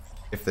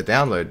if the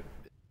download is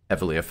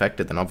heavily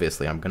affected, then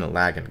obviously I'm going to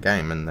lag in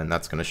game, and then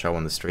that's going to show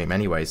on the stream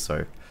anyway,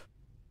 so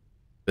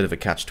bit of a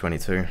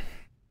catch-22.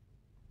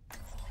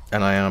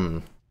 And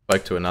I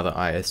spoke to another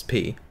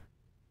ISP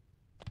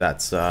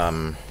that's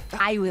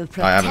I will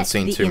protect I haven't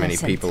seen the too many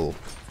innocent. people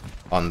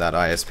on that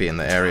ISP in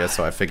the area,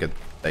 so I figured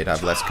they'd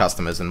have less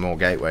customers and more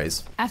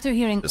gateways. After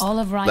hearing Just all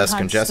of less Reinhardt's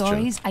congestion.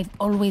 stories, I've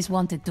always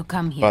wanted to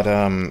come here.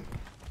 But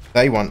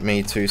they want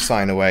me to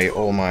sign away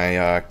all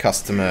my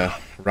customer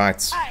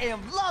rights,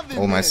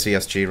 all my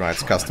CSG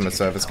rights, customer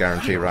service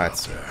guarantee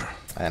rights,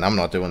 and I'm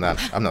not doing that.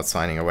 I'm not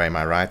signing away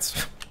my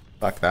rights.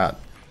 Fuck that.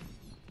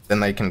 Then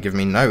they can give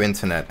me no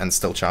internet and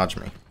still charge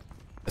me.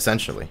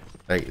 Essentially,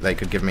 they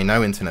could give me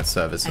no internet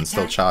service and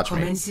still Attack charge me.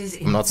 commences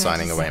in I'm not 30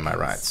 signing away my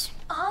seconds. rights.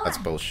 That's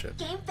bullshit.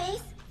 Game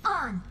face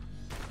on.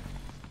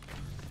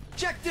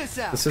 Check this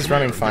out. This is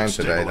running fine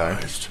today, though.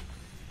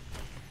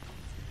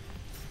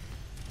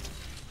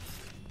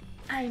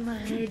 I'm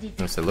ready.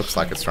 Yes, it looks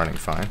like it's running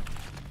fine.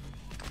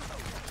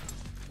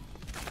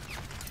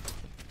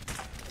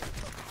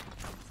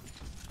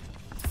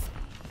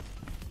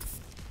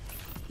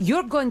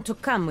 You're going to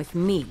come with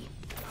me.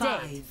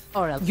 5,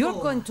 Or else. You're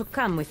Four, going to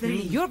come with me.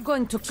 three, You're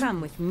going to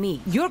come with me.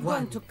 You're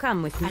going to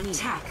come with me.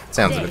 attack.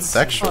 Sounds a bit Or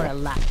sexual. a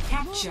lot.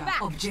 Capture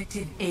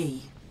objective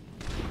A.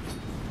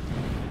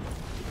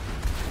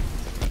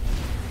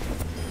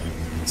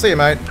 See you,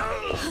 mate.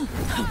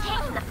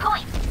 Taking the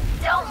point.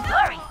 Don't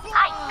worry,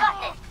 I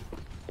got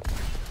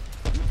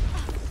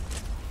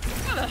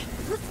this.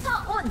 Who's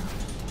on?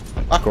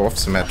 Fuck off,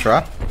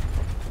 Symmetra.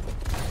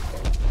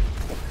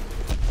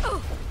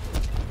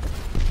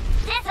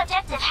 This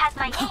objective has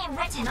my name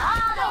written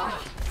all over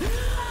it.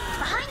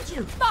 Behind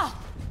you.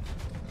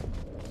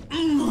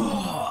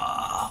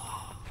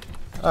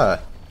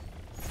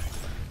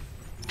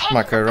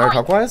 Micro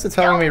Roadhog, why is it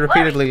telling me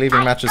repeatedly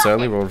leaving matches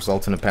early will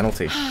result in a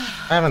penalty?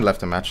 I haven't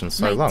left a match in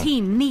so My long.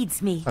 team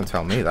needs me. Don't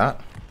tell me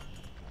that.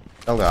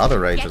 Tell the other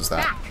rages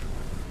that. Back.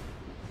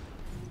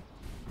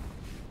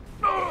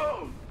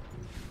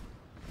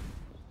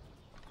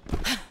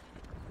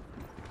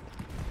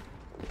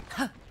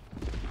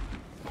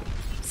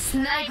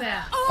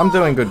 Sniper. I'm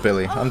doing good,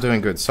 Billy. I'm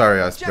doing good.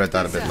 Sorry, I read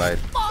that a bit late.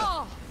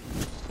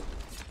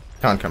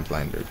 Can't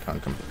complain, dude.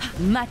 Can't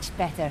complain. Much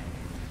better.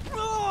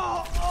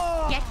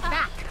 Get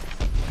back.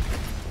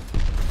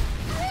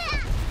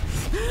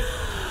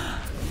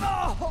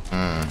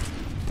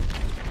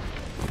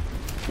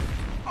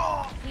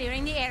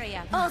 Clearing the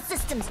area. All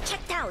systems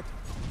checked out.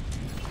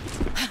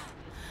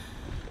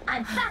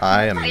 I'm back.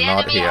 I am The not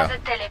enemy here. has a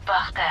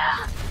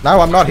teleporter. No,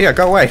 I'm not here.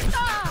 Go away.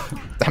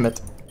 Damn it.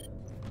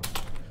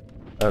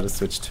 I had to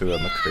switch to a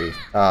McCree.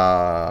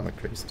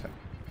 McCree's tech.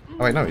 Oh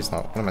wait, no, he's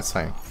not. What am I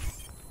saying?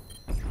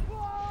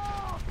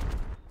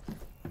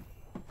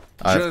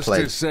 I've Just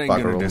played as saying in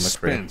bugger a all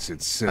dispense McCree.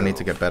 itself. I need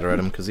to get better at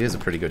him because he is a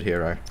pretty good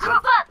hero. Group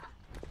up.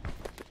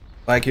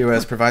 Like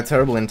US, provide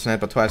terrible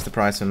internet but twice the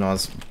price in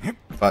Oz.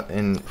 But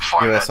in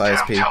US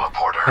ISP,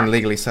 can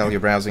legally sell your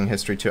browsing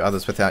history to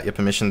others without your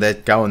permission. They're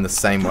going the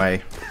same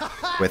way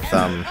with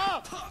No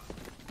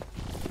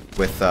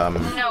one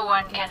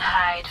can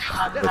hide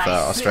from with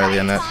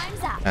Australia Net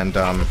and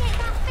Get that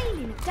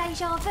feeling of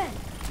deja vu.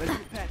 Let's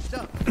get patched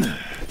up.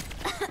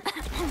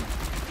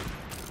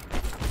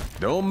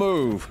 Don't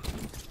move.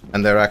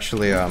 and they're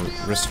actually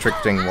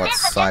restricting what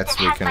This sites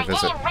we objective can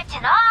has visit. my name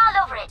written all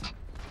over it.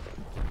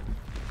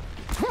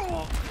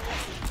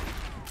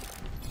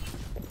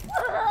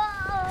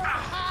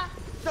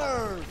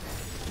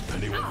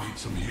 Anyone need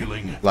some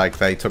healing? Like,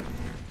 they took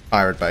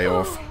Pirate Bay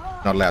off,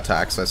 not allowed to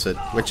access it,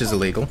 which is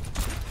illegal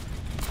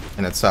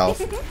in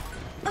itself.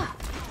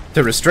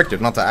 To restrict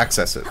it, not to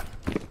access it.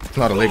 It's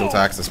not illegal to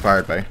access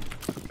Pirate Bay.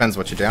 Depends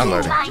what you're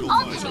downloading. My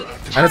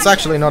ultimate And it's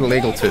actually not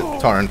illegal to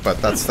torrent,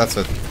 but that's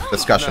a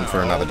discussion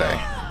for another day.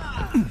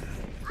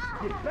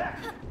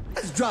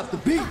 Let's drop the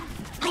beat.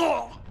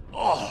 Damn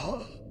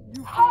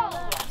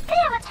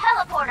a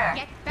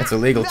teleporter. It's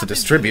illegal to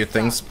distribute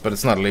things, but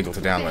it's not illegal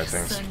to download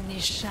things.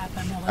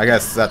 I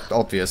guess that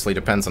obviously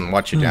depends on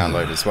what you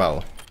download as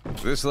well.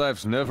 This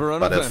life's never But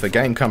uneventful. if the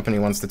game company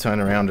wants to turn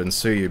around and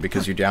sue you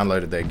because you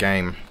downloaded their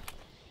game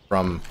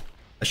from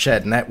a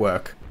shared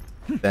network,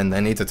 then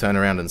they need to turn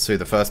around and sue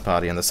the first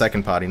party and the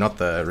second party, not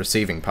the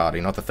receiving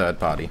party, not the third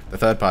party. The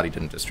third party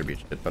didn't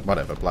distribute it, but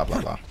whatever, blah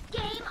blah blah.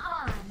 Game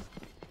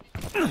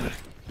on.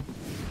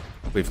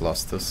 We've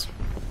lost this.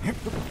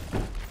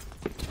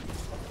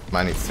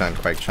 Might need to turn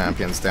Quake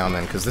Champions down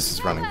then, because this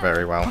is running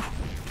very well.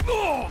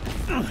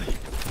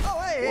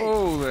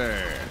 Whoa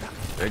there.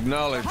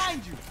 Acknowledge. I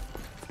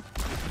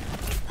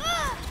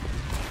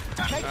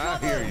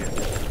hear you.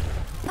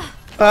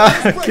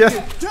 Get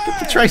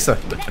the Tracer.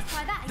 Let's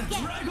try that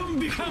again.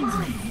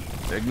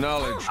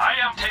 Acknowledge. I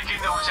am taking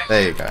those in.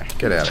 There you go.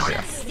 Get out of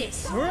here.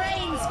 This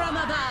rains from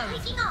above.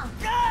 Clicking on.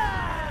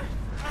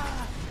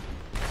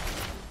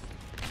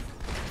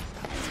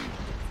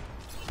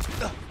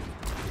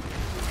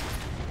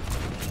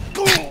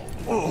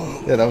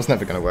 Yeah, that was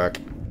never gonna work.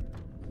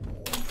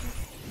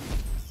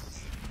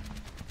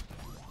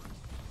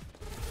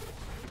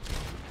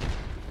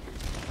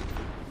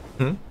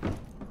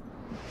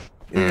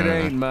 It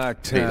ain't my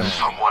time.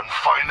 Someone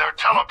find their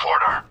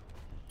teleporter.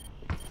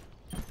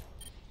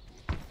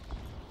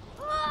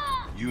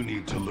 You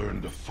need to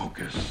learn to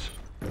focus.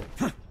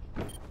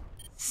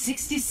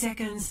 60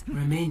 seconds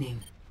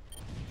remaining.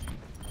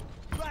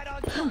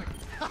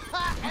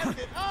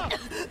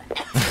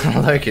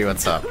 Loki,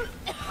 what's up?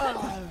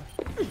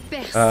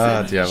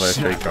 Diablo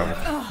 3 comment.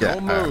 Yeah, I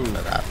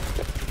remember that.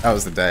 That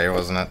was the day,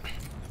 wasn't it?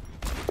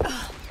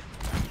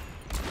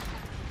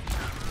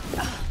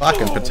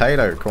 Fucking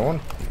potato, corn.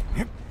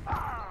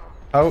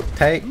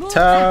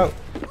 Potato.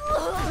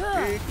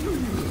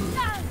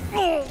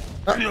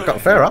 Oh, got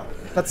fair up.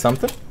 That's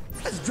something.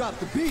 Let's drop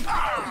the beat.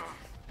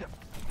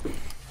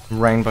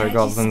 Rainbow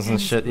goblins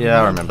and shit.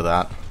 Yeah, I remember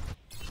that.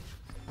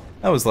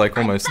 That was like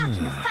almost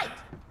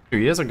 2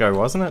 years ago,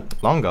 wasn't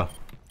it? Longer.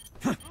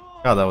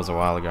 God, that was a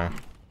while ago.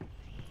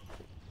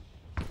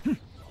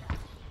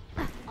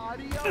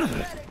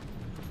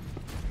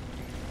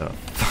 The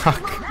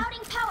fuck?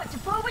 Routing power to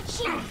forward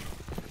shield.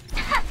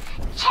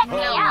 Check me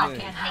out.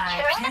 Securing the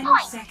 10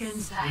 point.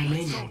 seconds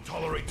remaining.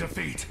 Tolerate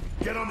defeat.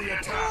 Get on the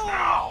attack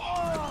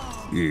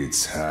now.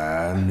 It's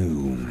high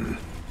noon.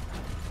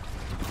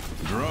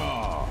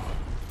 Draw.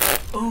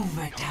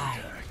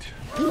 Overtime.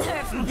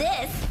 Nerf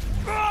this.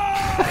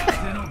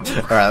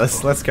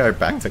 Alright, let's go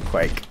back to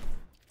Quake.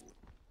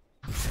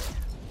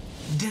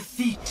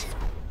 Defeat.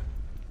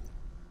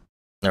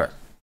 Alright.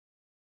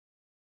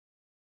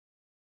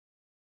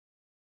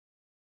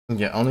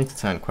 Yeah, I'll need to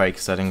turn Quake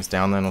settings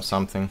down then or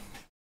something.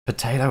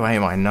 Potato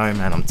aim, I know,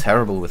 man. I'm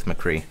terrible with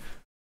McCree.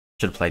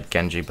 Should have played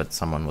Genji, but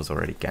someone was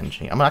already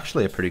Genji. I'm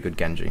actually a pretty good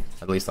Genji.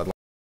 At least I'd like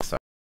to say.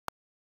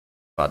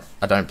 But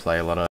I don't play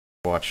a lot of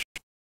Overwatch.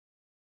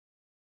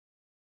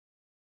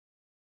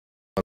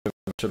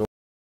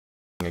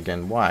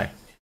 Again, why?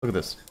 Look at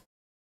this.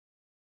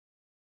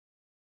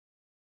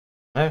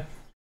 No?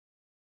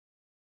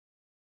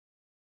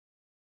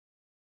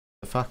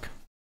 The fuck?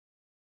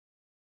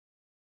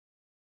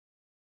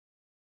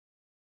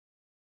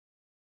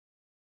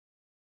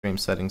 Stream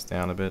settings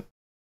down a bit.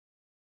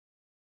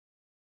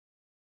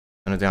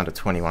 Turn it down to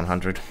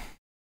 2100.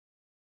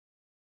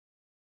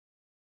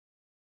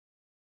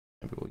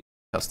 Maybe we'll use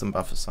custom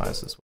buffer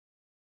size as well.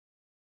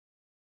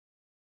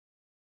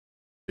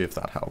 See if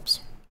that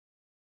helps.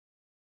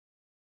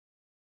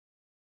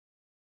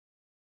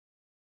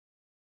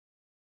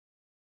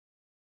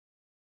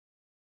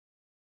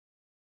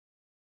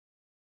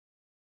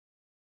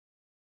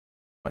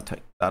 Might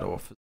take that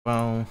off as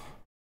well.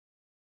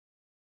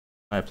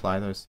 I apply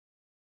those.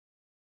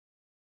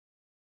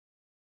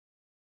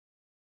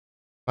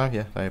 Oh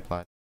yeah, they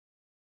applied.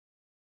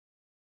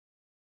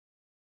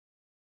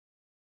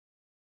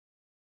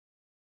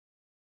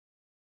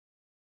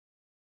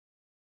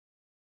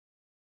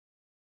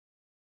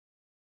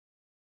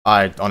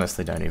 I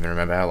honestly don't even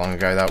remember how long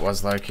ago that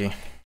was, Loki.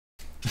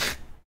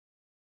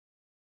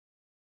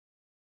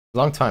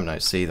 Long time no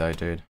see though,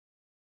 dude.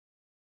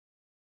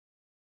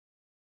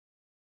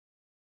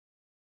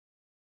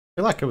 I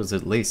feel like it was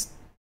at least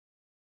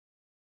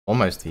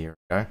almost a year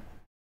ago.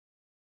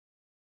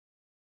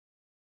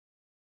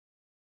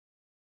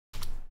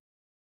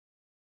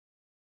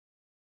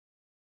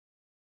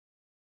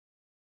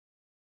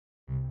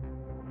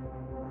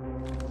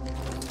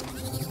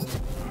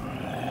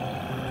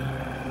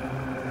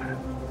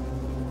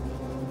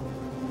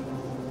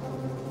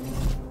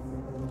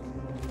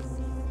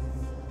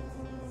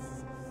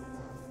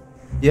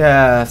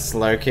 Yes,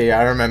 Loki,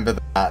 I remember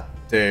that,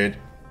 dude.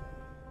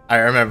 I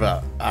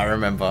remember.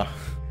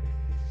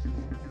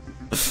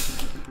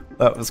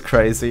 That was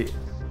crazy.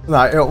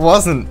 No, it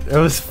wasn't. It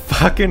was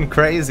fucking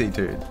crazy,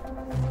 dude.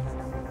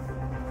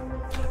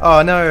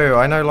 Oh no,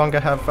 I no longer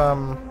have,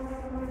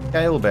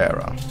 Gale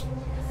Bearer.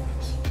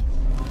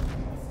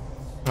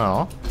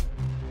 Oh.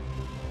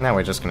 Now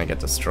we're just gonna get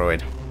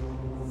destroyed.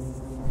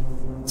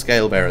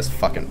 Scale Bearer's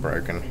fucking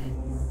broken.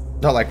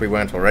 Not like we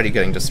weren't already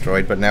getting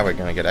destroyed, but now we're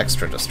gonna get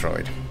extra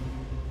destroyed.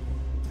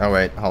 Oh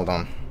wait, hold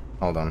on.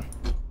 Hold on.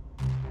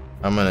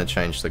 I'm gonna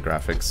change the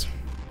graphics.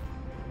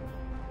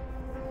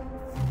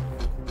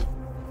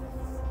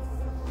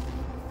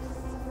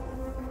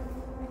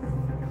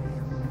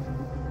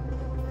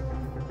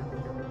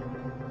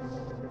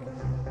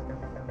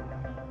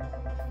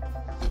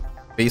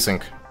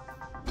 VSync.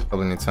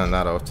 Probably need to turn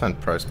that off. Turn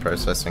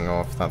post-processing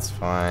off, that's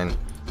fine.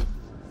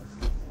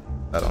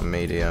 That on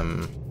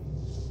medium.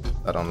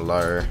 That on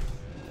low.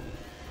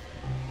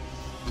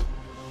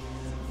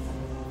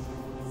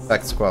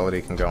 Effects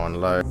quality can go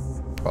on low.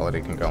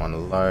 Quality can go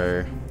on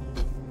low.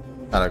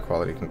 Shadow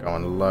quality can go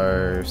on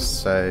low.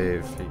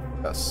 Save.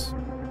 Yes.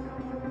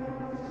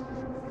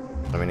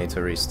 And we need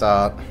to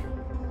restart.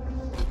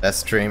 Best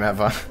stream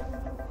ever.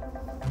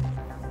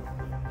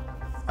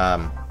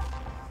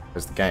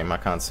 Where's the game? I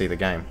can't see the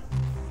game.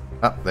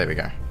 Oh, there we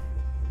go.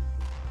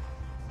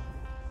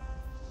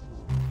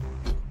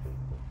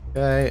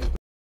 Okay.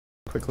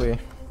 Quickly.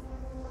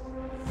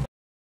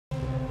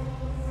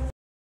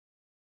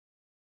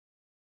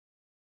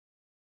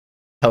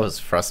 That was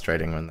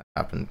frustrating when that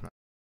happened.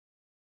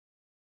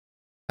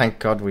 Thank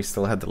God we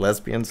still had the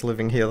lesbians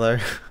living here though.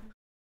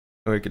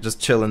 We could just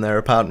chill in their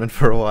apartment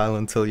for a while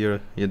until your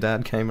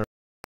dad came around.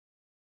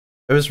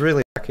 It was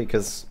really lucky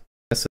because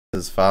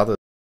Mrs. father,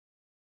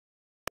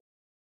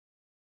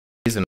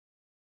 he's in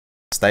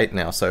a state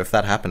now, so if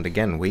that happened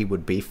again, we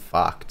would be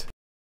fucked.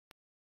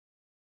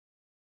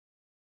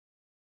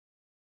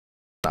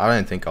 I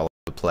don't think I'll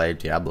ever play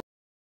Diablo.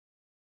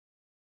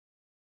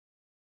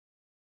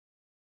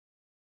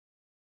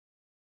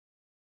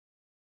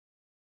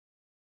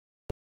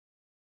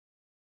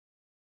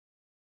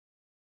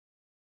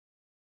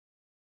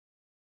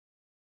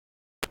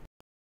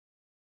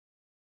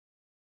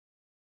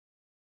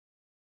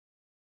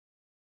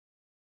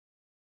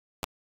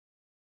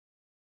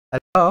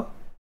 Hello?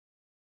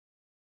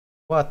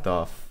 What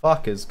the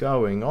fuck is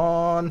going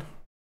on?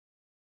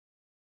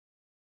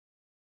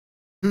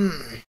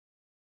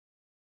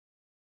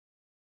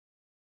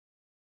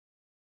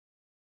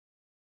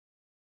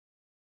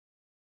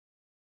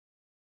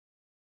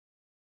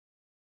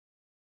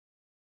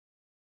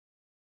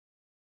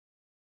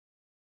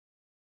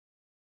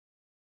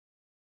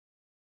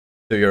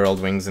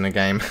 Two-year-old wings in a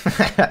game.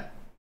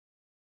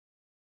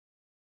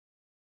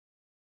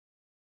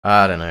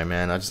 I don't know,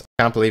 man. I just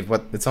can't believe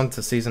what it's on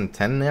to season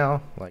 10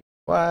 now. Like,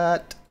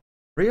 what?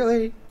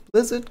 Really?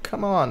 Blizzard?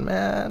 Come on,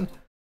 man.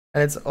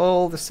 And it's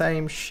all the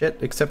same shit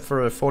except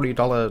for a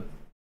 $40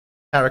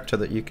 character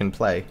that you can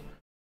play.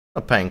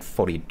 I'm not paying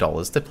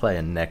 $40 to play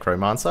a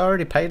Necromancer. I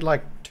already paid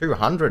like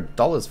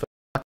 $200 for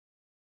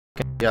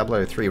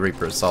Diablo 3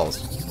 Reaper of Souls.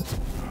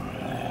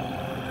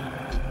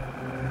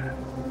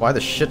 Why the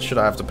shit should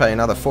I have to pay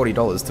another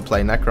 $40 to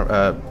play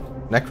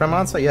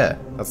Necromancer? Yeah,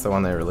 that's the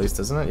one they released,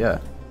 isn't it? Yeah.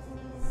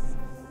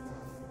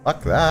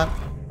 Fuck that.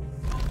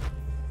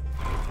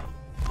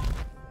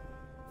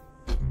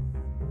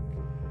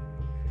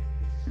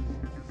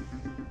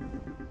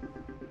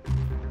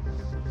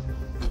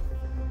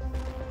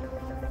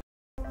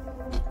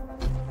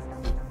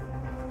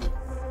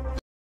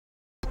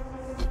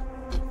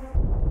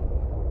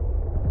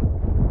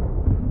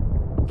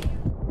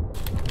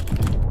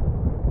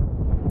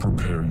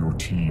 Prepare your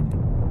team.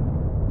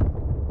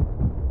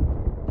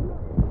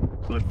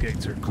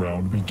 Floodgates are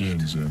Ground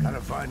begins in Gotta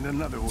find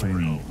another way 3,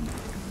 home.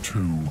 2,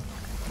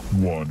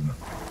 1.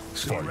 Fight.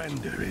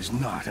 Surrender is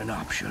not an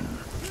option.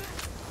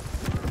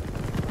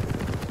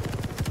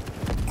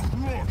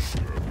 Crush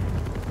them.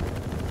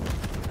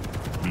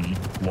 Lead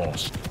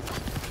lost.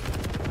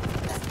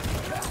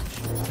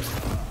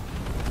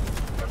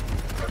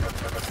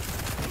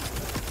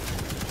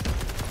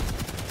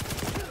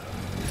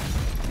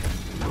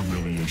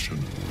 Humiliation.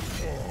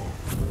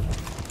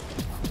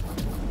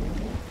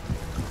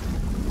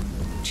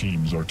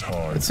 Teams are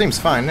tied. It seems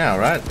fine now,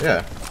 right?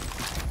 Yeah.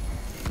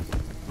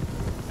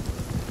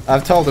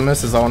 I've told the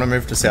missus I want to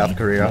move to South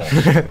Korea.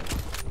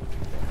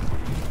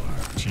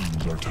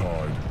 Teams are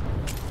tied.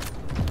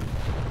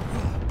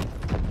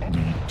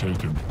 Lead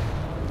taken.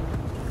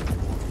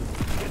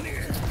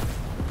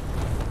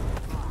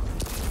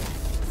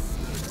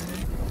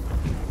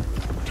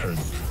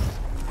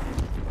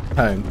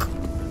 Tank.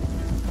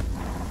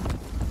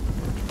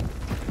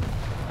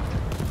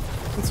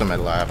 That's a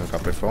medal I haven't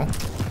got before.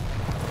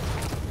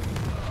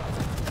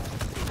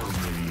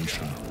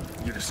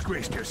 You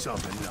disgraced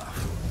yourself enough.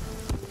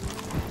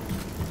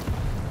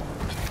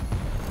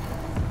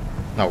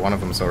 No, one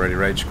of them's already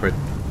rage quit.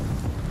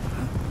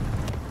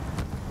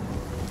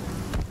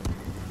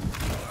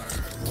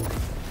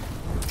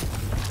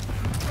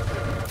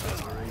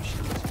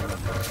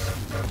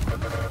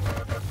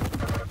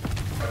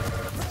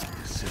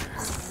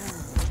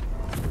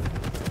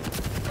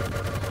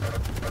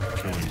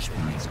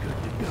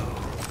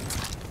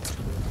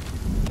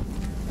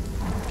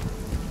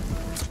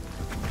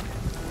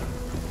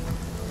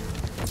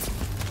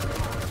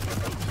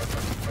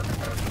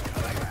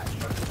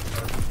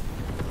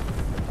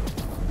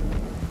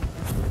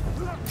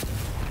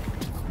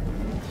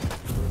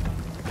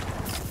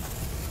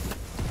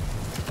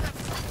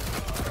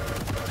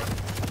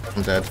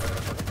 I'm dead.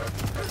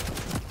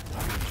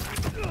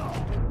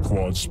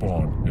 Quad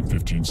spawn in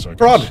 15 seconds.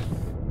 Prod!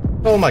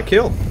 Oh, my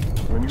kill.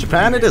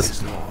 Japan it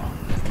is.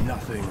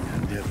 Nothing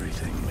and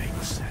everything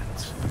makes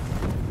sense.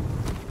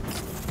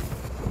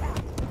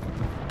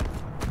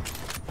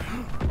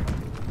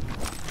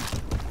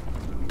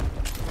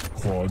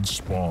 Quad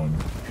spawn.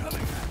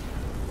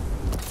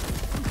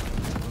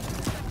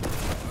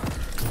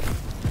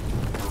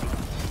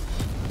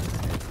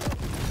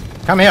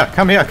 Come here,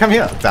 come here, come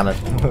here! Damn it.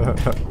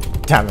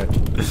 Damn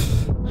it.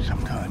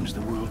 Sometimes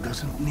the world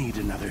doesn't need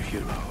another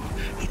hero.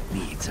 It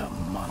needs a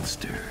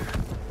monster.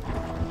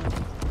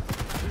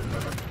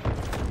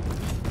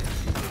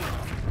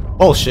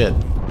 Bullshit.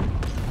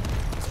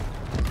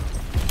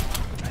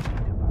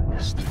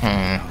 This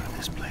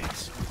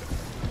place.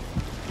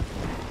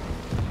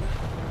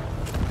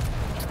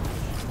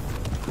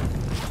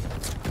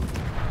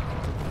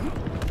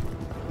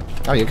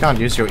 Oh, you can't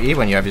use your E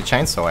when you have your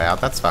chainsaw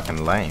out. That's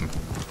fucking lame.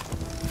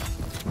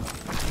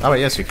 Oh,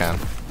 yes, you can.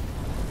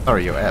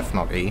 Sorry, your F,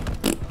 not E.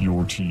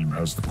 Your team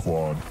has the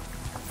quad.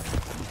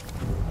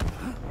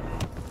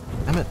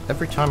 Damn it,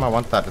 every time I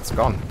want that, it's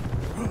gone.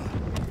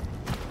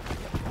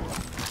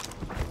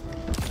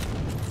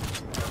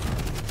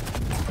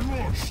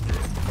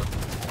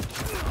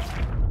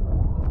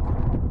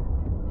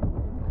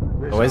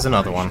 Always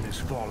another one. Is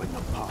falling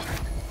apart.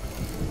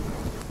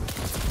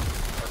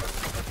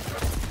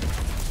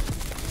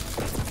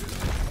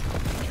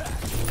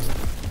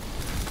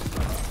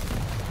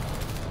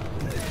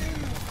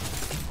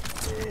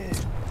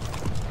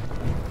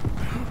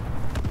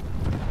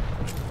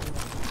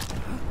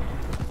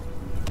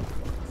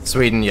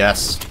 Sweden,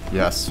 yes.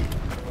 Yes.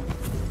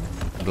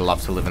 I'd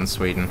love to live in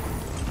Sweden.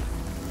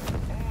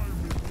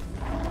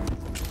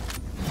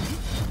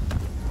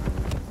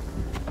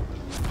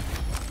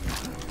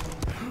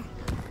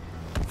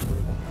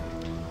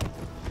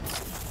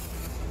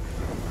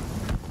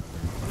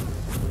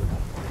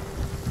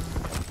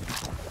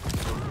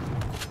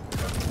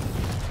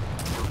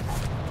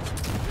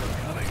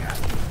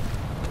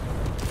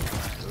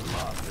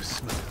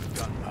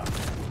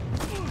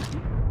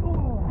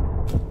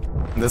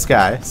 This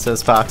guy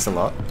says Parks a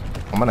lot.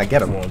 I'm gonna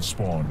get him. Quad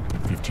spawn.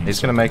 15 He's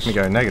gonna make me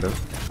go negative.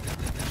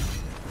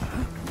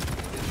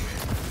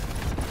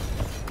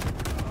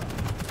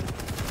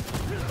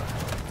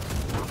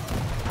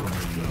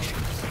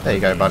 There you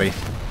go, buddy.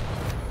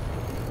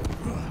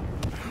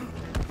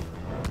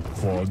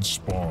 Quad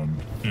spawn.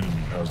 Enemy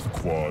has the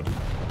quad.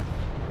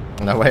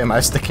 No way am I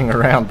sticking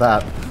around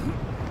that.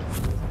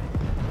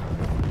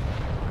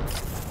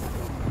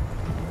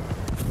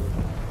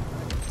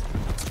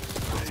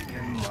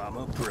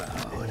 Mama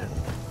proud.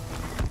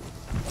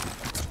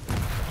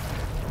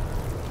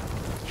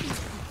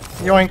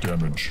 Yoink.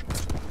 Damage.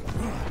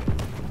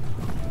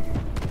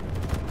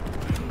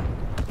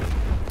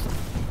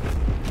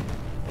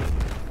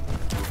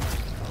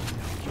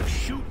 You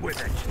shoot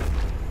with it.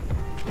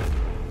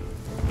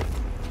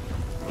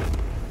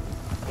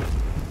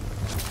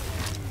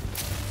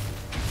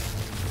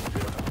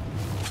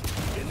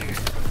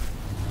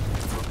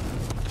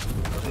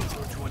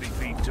 You're 20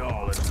 feet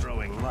tall and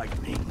throwing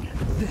lightning.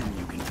 Then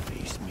you can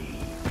face me.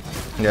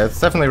 Yeah, it's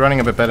definitely running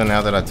a bit better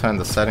now that I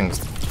turned the settings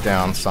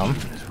down some.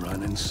 It's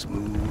running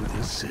smooth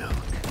as silk.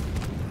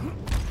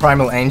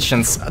 Primal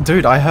Ancients.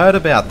 Dude, I heard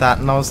about that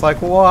and I was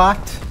like, what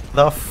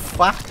the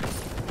fuck?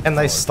 And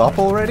they stop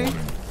already?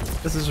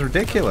 This is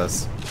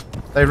ridiculous.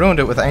 They ruined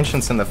it with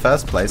Ancients in the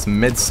first place,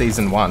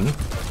 mid-season 1.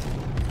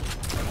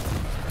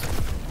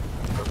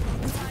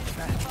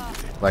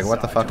 Like,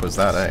 what the fuck was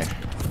that, eh?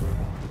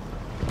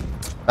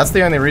 That's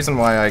the only reason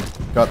why I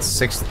got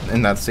 6th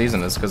in that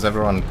season, is because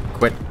everyone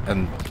quit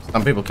and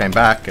some people came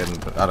back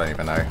and I don't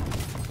even know.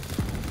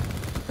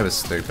 It was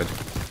stupid.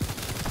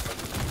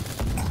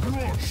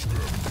 Brace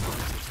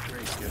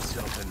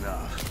yourself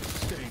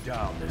enough. Stay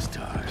down this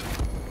time.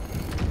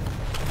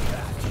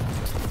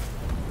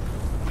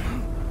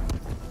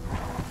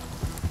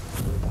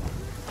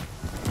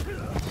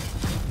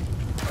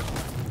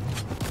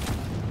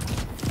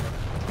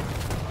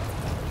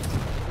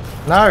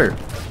 No!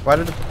 Why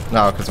did it...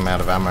 No, because I'm out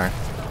of ammo.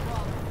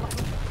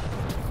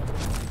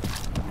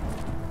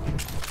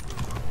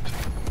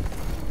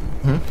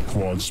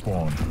 Quad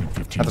spawn in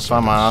 15 Had to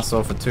find my seconds. ass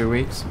off for 2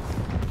 weeks.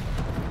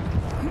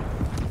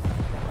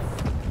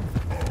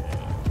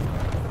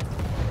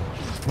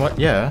 What?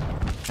 Yeah.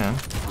 Yeah.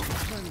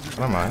 I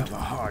don't mind. Have a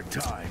hard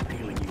time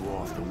peeling you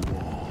off the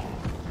wall.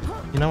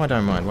 You know I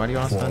don't mind. Why do you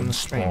ask that in the Quad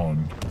stream?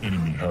 spawn.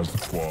 Enemy has the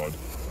quad.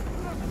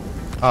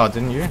 Oh,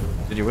 didn't you?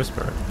 Did you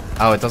whisper it?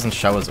 Oh, it doesn't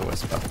show as a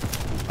whisper.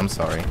 I'm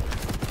sorry.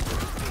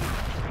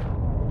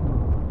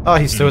 Oh,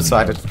 he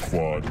suicided. Enemy has the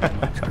quad.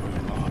 What's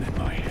going on in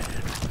my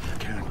head?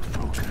 Can't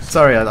focus.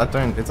 Sorry, I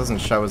don't. It doesn't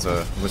show as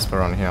a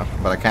whisper on here,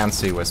 but I can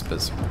see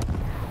whispers.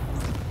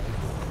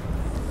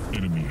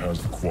 Enemy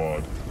has the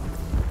quad.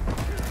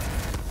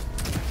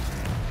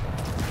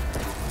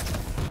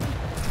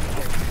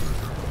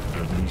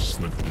 Deadly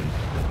slippery.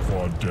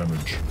 Quad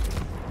damage.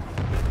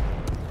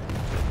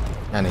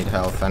 I need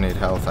health. I need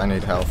health. I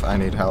need health. I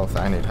need health.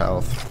 I need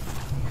health.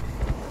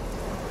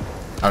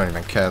 I don't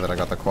even care that I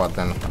got the quad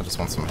then. I just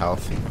want some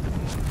health.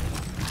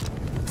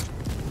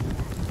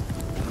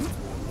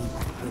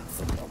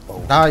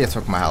 Ah, you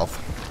took my health.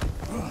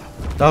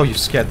 Oh, you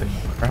scared the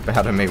crap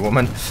out of me,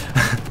 woman.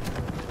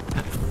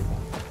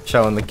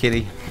 Showing the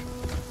kitty.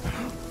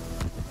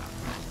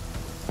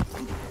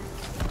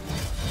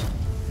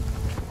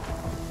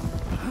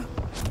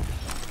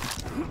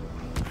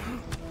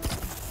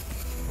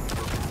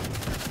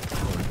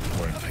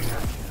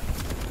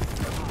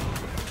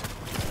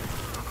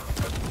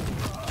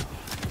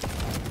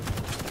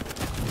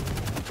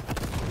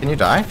 Can you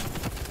die?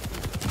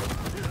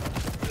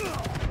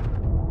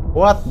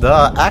 What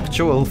the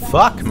actual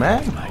fuck,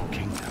 man?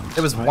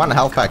 There was 1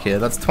 health pack here,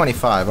 that's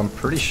 25. I'm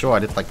pretty sure I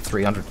did like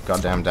 300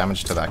 goddamn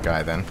damage to that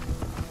guy then.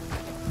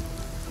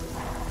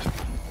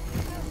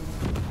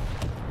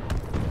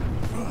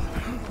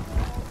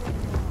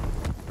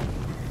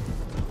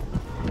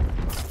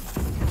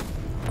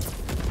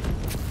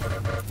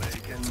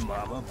 Making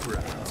mama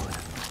proud.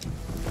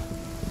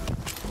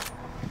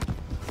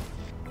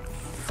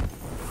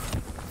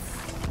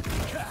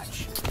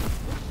 Catch.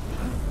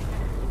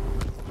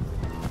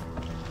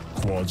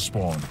 Quad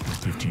spawn in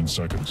 15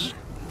 seconds.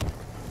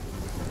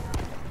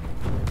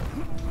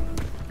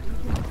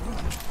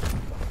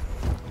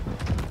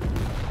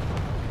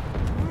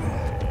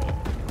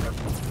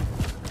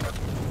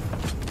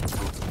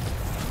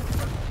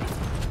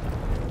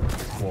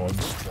 Quad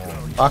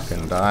spawn.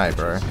 Fucking die,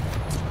 bro.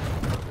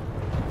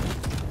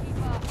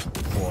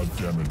 Quad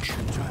damage.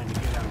 Trying to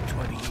get out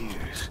 20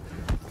 years.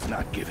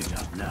 Not giving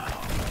up now.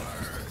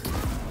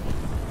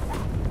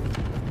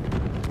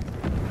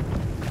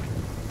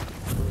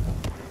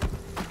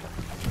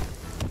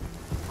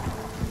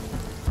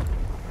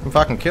 Some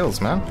fucking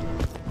kills, man.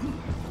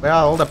 Where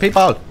are all the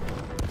people?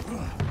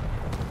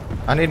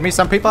 I need me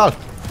some people.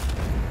 Operation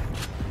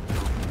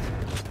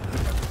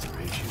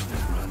is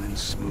running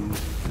smooth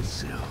as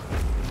silk.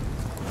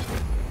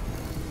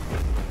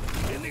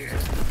 In the air.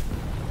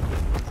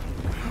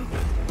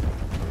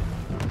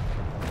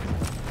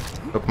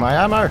 Took my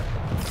ammo.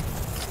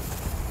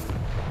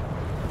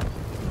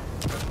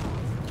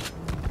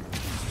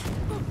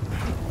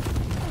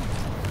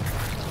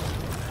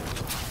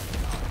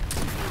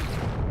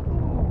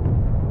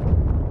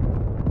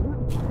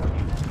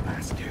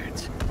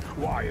 Bastards.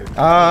 Wired.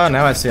 Ah,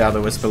 now I see how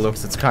the Whisper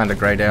looks. It's kind of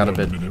grayed out a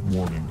bit. 1 minute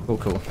warning. Cool,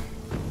 cool.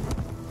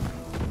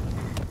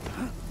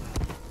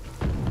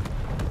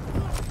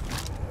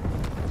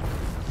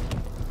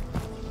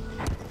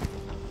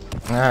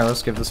 Alright,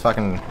 let's give this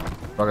fucking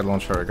rocket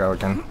launcher a go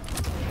again.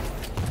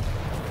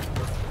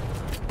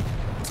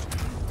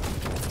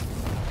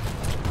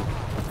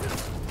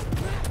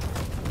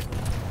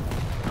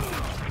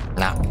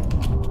 Nah,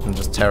 I'm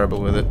just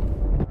terrible with it.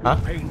 Huh?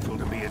 Painful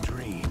to be a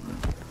dream.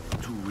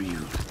 Too real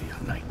to be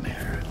a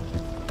nightmare.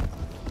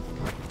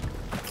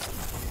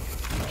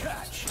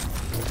 Catch.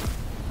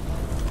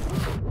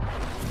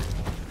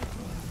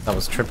 That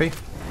was trippy.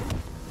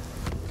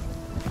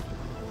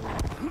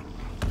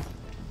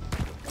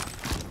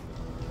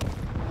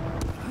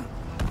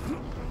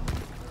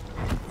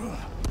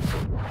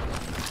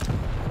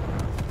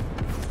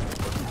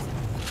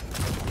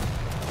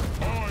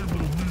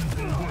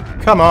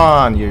 Come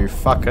on, you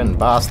fucking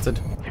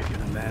bastard. Kicking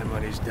a man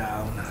when he's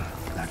down.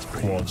 That's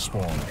pretty. Quad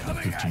spawn in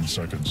 15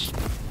 seconds.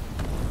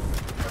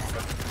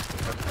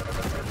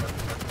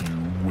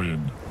 You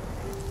win.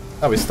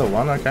 Oh, we still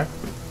won, okay.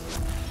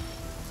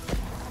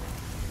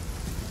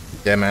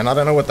 Yeah, man, I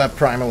don't know what that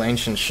primal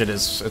ancient shit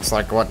is. It's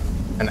like, what,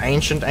 an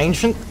ancient?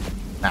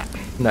 Nah,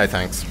 no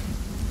thanks.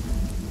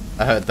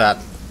 I heard that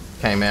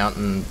came out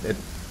and it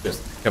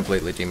just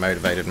completely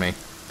demotivated me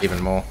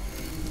even more.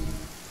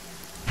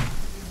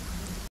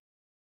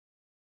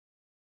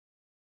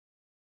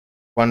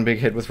 One big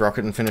hit with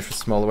rocket and finish with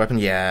smaller weapon?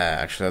 Yeah,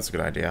 actually that's a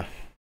good idea.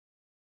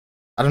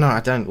 I don't know, I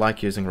don't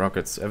like using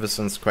rockets. Ever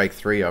since Quake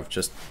 3 I've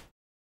just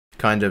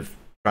kind of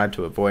tried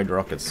to avoid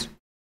rockets.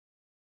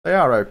 They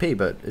are OP,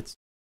 but it's...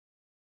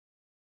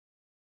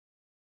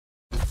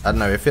 I don't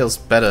know, it feels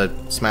better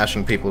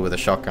smashing people with a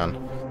shotgun.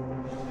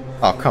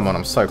 Oh, come on,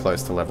 I'm so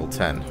close to level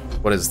 10.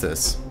 What is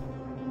this?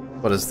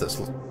 What is this?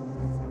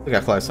 Look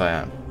how close I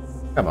am.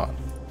 Come on.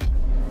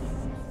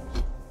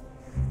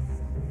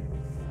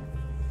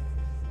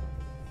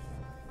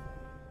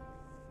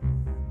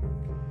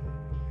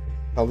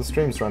 Oh, the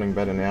stream's running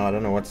better now. I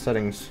don't know what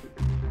settings...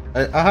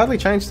 I hardly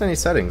changed any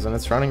settings, and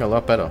it's running a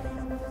lot better.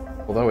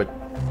 Although it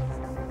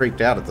freaked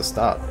out at the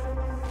start,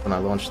 when I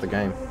launched the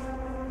game.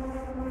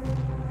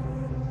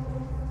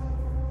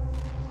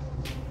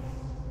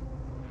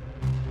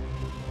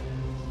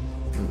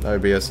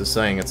 OBS is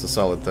saying it's a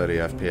solid 30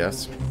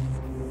 FPS.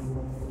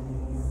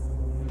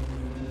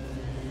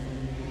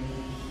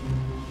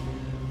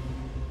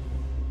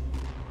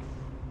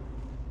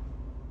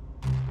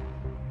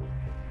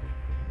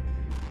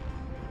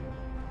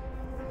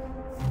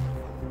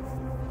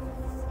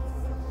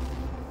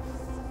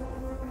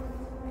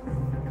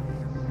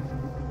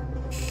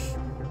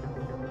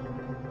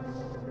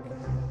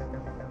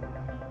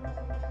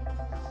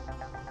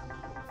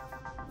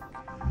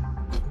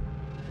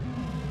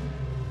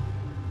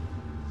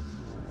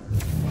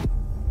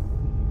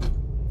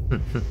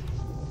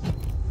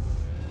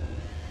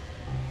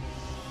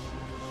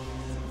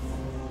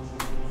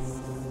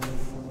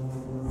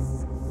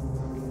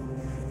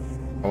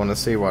 I want to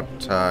see what,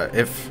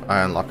 if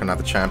I unlock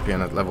another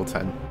champion at level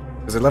 10.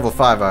 Because at level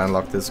 5 I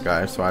unlocked this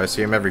guy, so I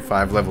assume every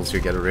 5 levels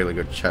you get a really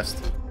good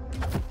chest.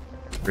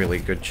 Really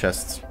good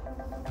chests.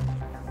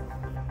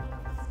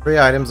 3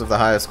 items of the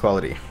highest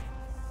quality.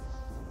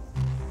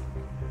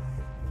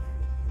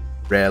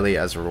 Rarely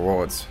as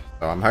rewards.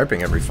 So I'm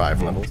hoping every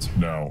 5 levels.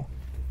 Now.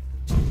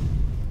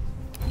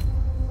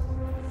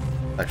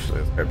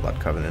 Actually, let's go Blood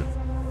Covenant.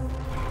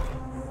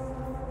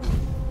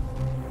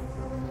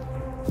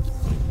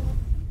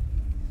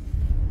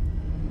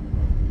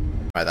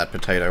 Try that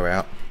potato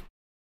out.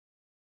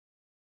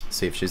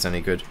 See if she's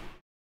any good.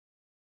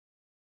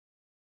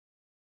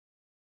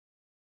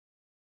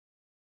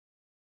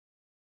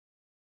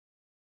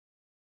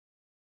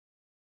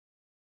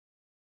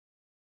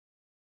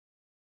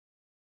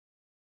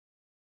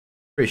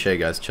 Appreciate you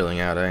guys chilling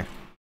out, eh?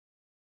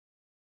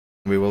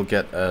 We will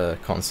get a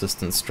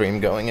consistent stream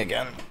going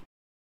again.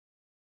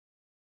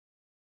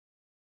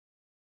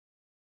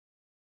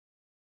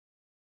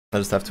 I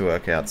just have to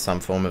work out some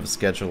form of a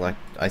schedule.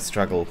 I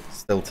struggle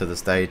still to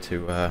this day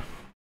to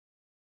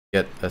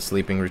get a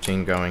sleeping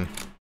routine going.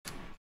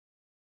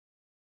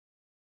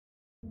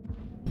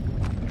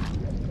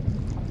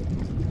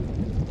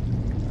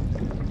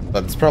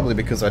 But it's probably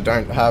because I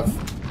don't have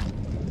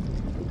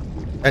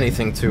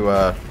anything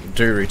to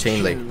do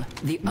routinely.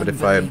 But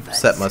if I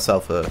set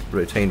myself a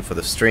routine for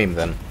the stream,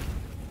 then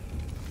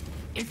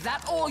Is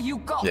that all you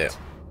got? yeah.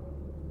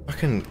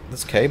 Fucking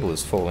this cable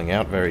is falling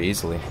out very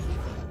easily.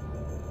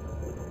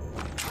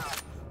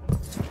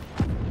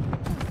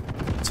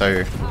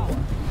 So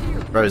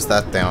throws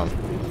that down,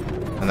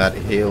 and that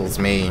heals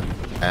me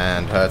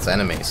and hurts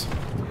enemies.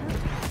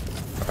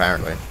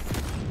 Apparently,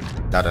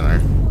 I don't know.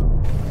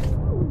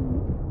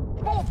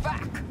 Fall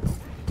back.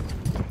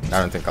 I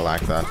don't think I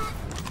like that.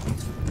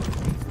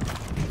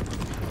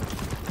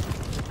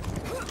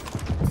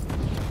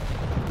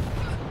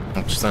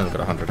 I've just only got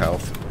 100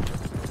 health.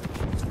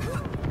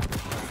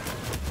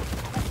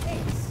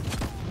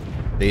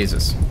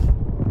 Jesus.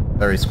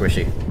 Very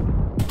squishy.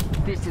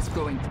 This is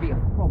going to be a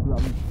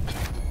problem.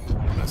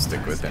 I'm gonna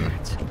stick with him.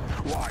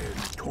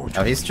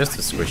 Oh, he's just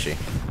as squishy.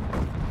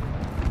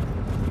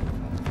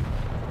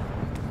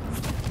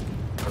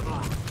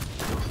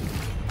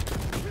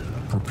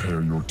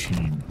 Prepare your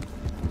team.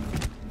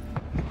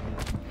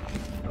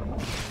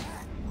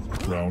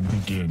 Round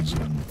begins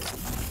in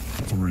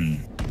 3,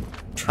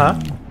 2,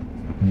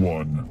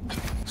 1.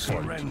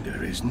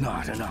 Surrender is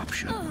not an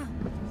option.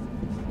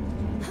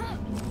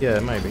 Yeah,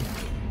 maybe.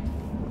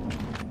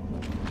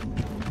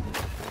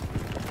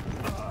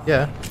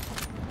 Yeah.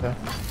 Yeah.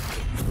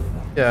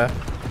 Yeah.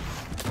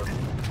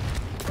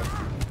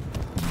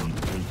 Lead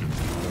taken.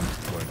 Don't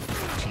fight.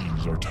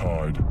 Teams are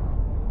tied.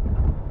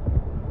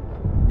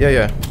 Yeah,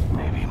 yeah.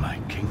 Maybe my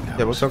kingdom.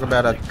 Yeah, we'll talk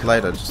about it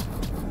later. Just,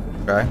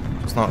 okay?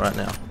 It's not right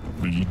now.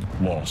 Lead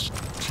lost.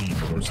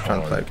 Teams are Just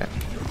trying to play a tied.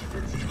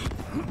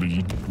 game.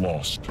 Lead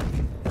lost.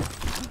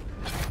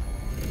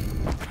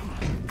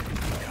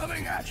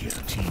 Coming at you.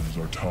 Teams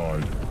are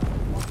tied.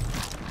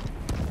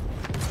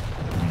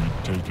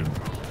 Lead taken.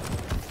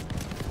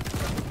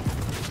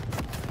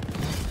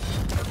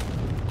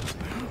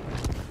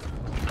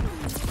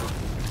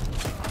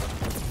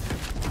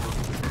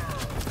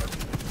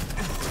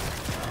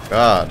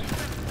 God.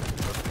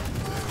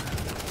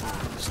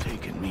 It's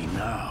taking me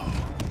now.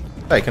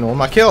 Taking all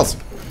my kills.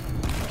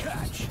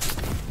 Catch.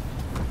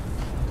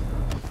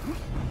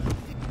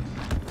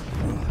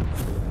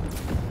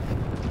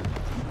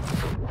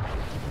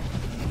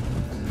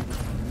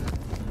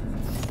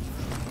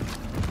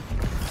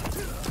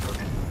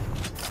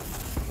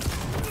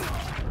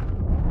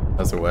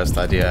 That's the worst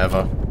idea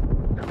ever. Too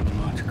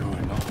much going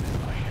on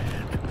in my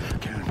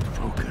head. Can't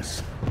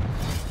focus.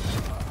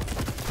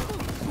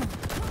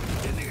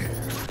 In the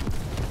air.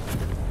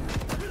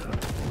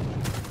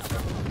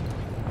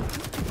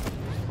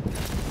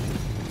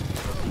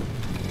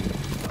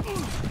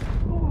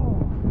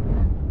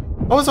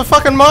 I was a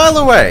fucking mile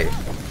away!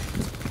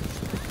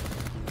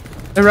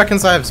 It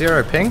reckons I have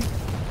 0 ping?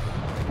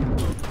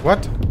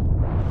 What?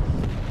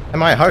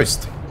 Am I a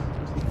host?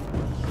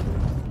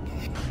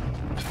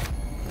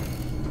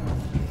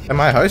 Am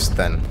I a host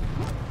then?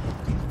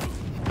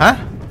 Huh?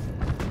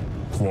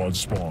 Quad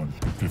spawn.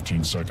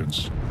 15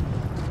 seconds.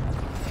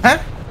 Huh?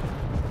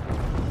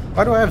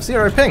 Why do I have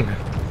 0 ping?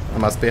 I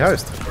must be a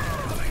host.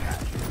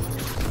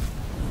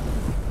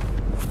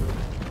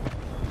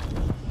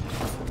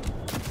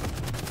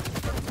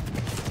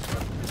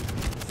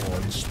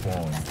 Quad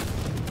spawn.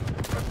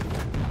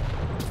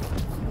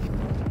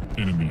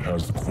 Enemy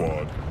has the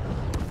quad.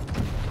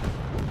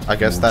 I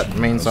guess that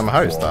means I'm a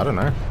host, I don't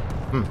know.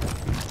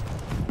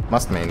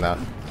 Must mean that.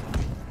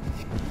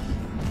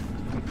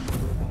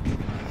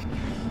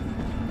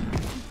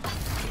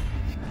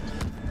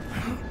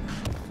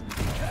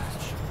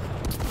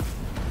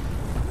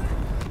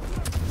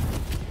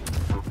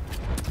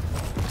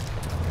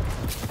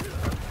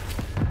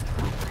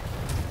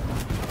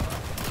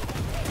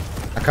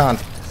 I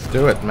can't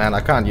do it, man.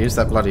 I can't use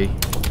that bloody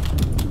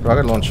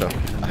rocket launcher.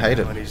 I hate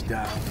it. Everybody's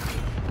down.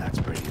 That's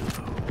pretty low.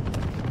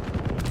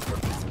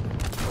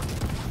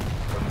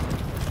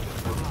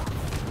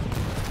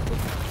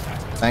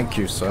 Thank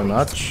you so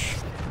much.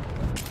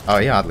 Oh,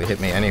 he hardly hit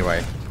me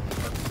anyway.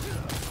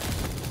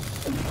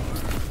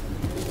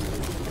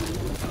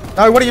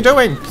 No, what are you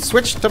doing?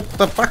 Switch to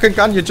the fucking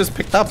gun you just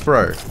picked up,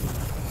 bro.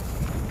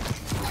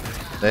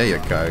 There you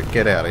go.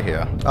 Get out of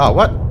here. Oh,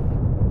 what?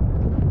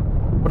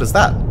 What is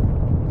that?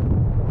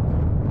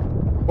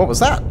 What was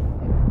that?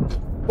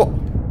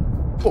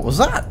 What was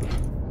that?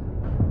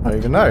 I don't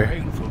even know.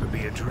 Painful to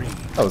be a dream.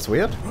 That was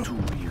weird. Too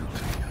real to be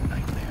a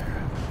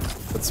nightmare.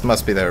 This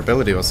must be their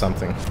ability or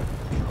something.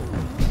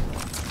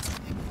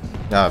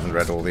 No, I haven't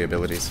read all the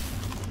abilities.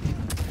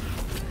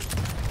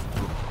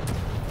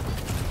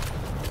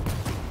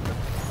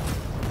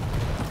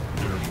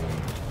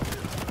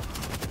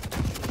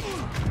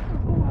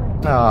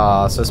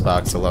 Ah, so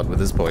Sparks a lot with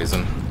his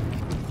poison.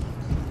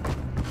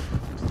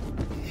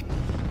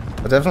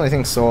 I definitely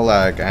think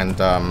Sorlag and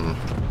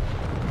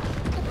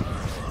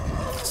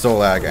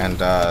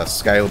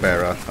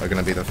Scalebearer are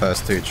going to be the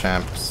first two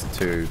champs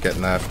to get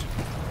nerfed.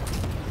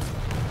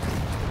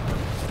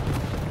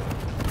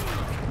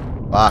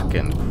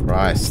 Fucking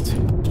Christ.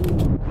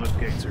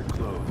 Floodgates are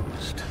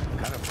closed.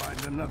 Gotta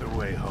find another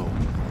way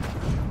home.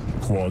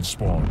 Quad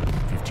spawn,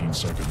 15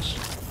 seconds.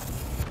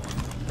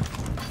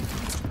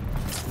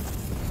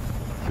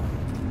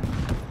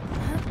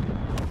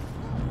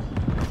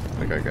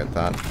 I go get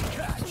that.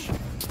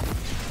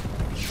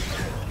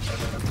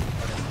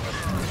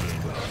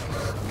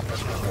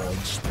 Quad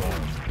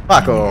spawn.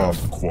 Fuck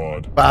off!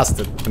 Quad.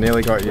 Bastard! I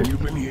nearly got you.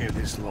 You've been here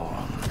this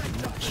long.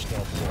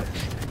 Stop watch.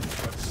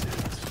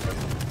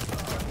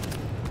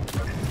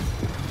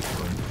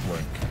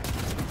 Blink.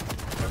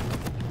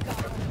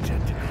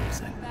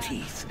 Tentacles and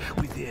teeth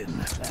within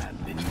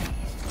and beneath.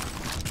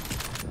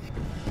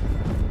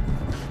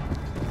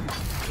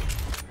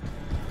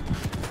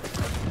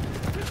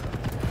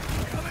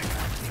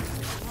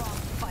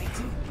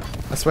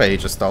 I swear he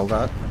just stole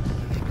that.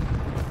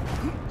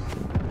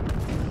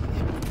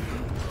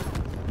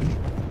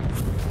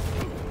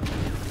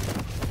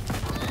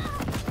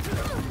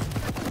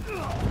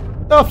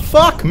 The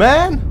fuck,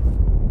 man?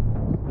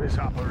 This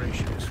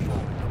operation is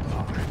falling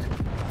apart.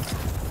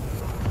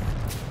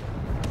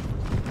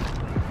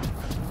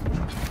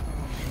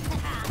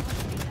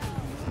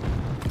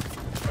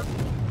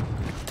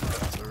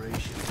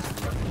 Operation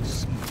is running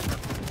smooth.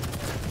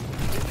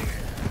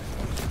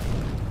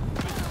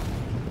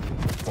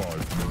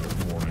 5-minute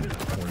warning.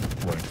 Point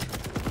blank.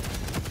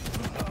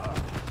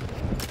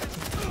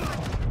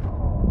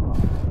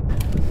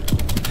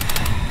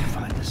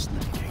 Find a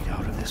slip gate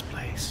out of this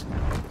place.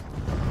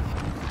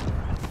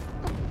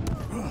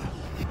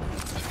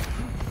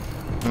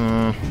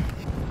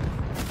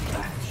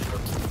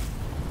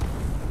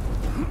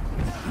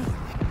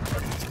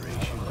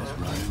 Operation is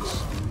running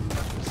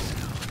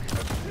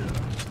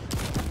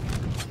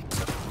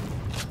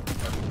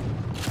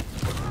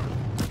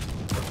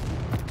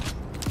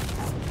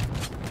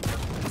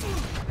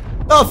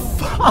The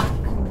fuck?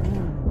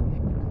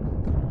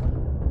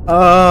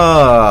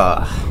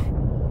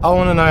 I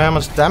want to know how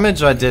much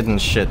damage I did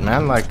and shit,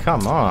 man. Like,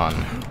 come on.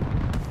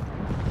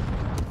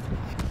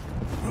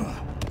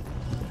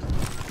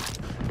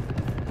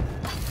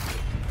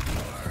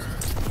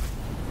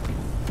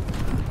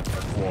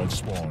 Quad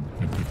spawn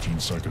in 15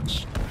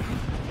 seconds.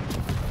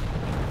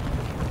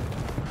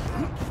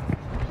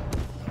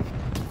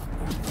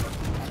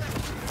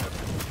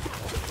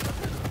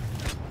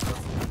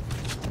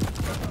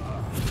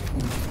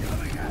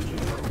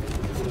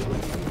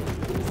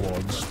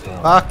 Quad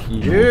spawn. Fuck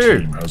Your you!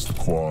 team has the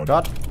quad.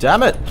 God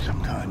damn it!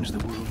 Sometimes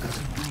the world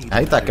doesn't need I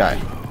hate that guy. a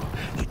hero.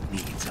 It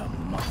needs a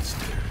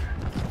monster.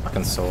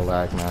 Fucking soul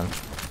lag, man.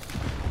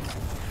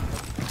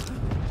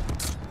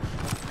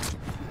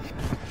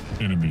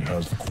 Enemy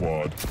has the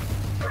quad.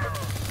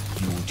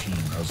 Your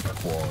team has the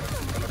quad.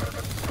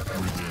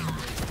 Within.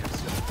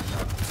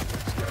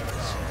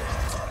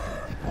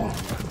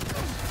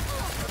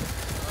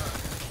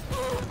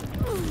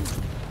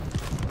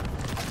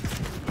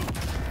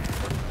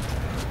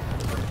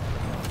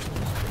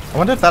 I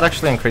wonder if that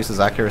actually increases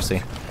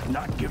accuracy.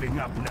 Not giving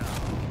up now.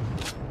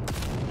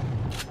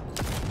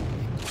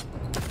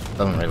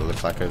 Doesn't really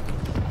look like it.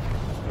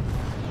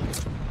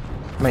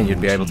 I mean,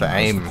 you'd be able to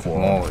aim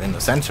more in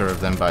the center of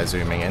them by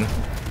zooming in.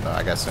 But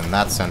I guess in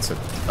that sense it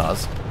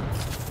does.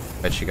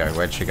 Where'd she go?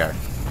 Where'd she go?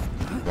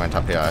 She went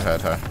up here, I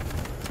heard her.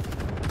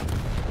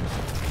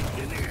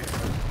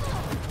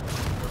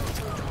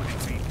 20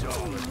 feet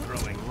tall and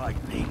throwing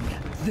lightning.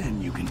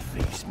 Then you can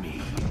face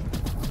me.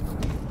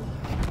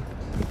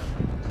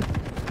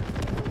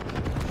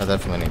 I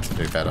definitely need to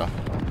do better.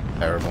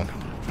 Terrible.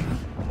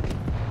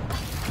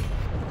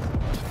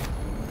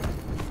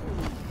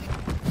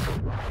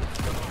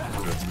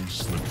 Deadly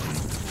slippery.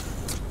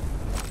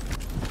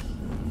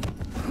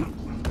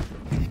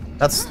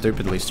 That's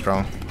stupidly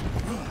strong.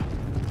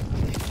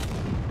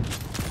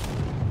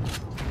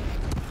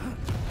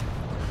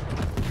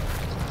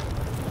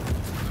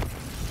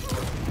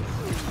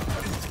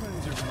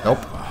 Nope.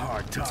 A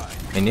hard time.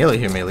 He nearly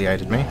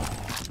humiliated me.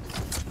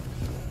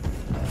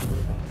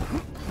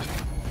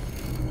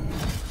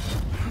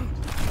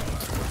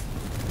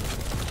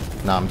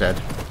 Nah, I'm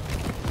dead.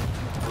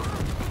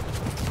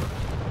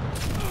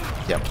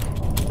 Yep.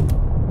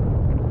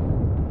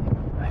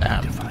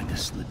 I need to find a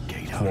slip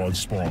gate out of Quad this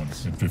spawn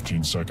place. in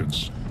 15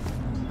 seconds.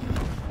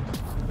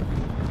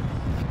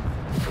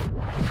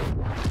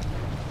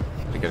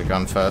 To get a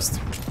gun first.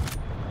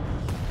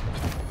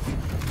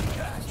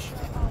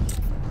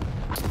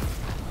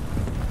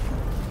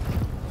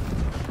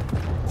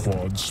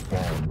 Quad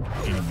spawn.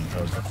 Enemy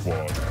has the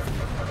quad.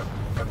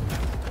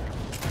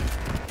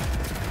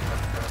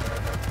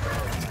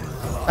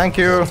 Thank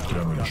you.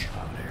 Damage.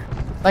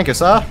 Thank you,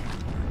 sir.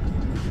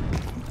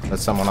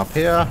 There's someone up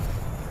here.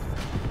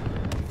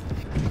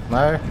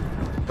 No?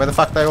 Where the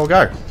fuck they all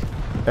go?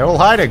 They're all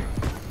hiding.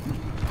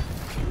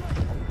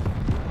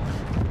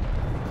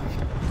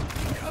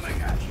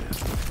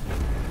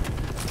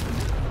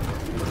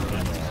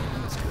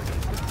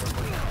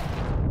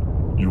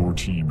 Your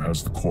team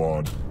has the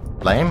quad.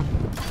 Lame.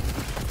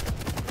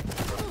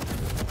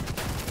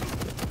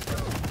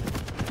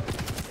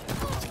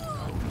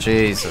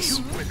 Jesus.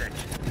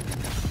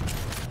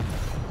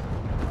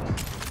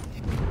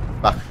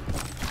 Fuck.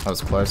 That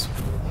was close.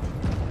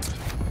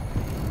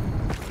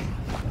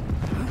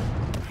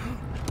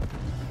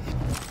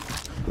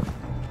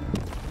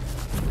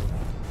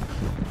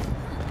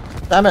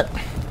 Damn it.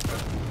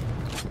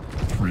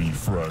 3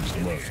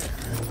 frags left.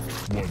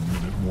 1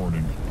 minute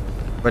warning.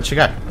 Where'd she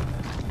go? 2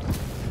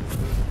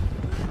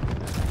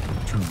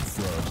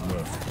 frags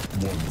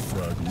left. 1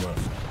 frag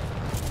left.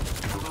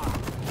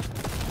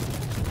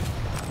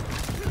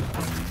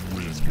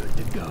 It's good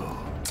to go.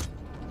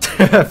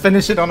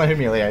 Finish it on a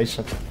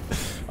humiliation.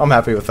 I'm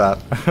happy with that.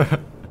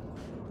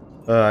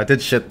 I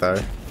did shit though.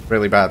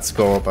 Really bad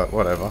score, but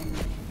whatever.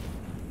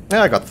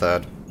 Yeah, I got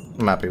third.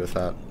 I'm happy with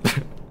that.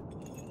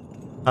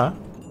 Huh?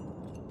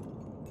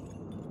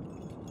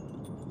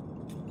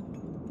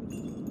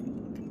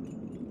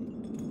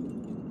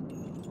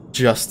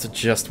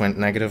 Just went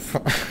negative.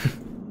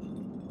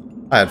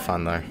 I had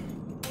fun though.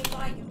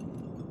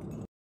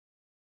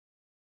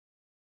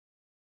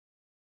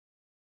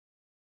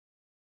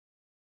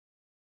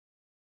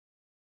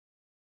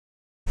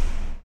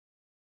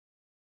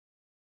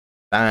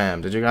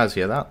 Damn, did you guys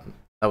hear that?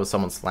 That was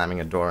someone slamming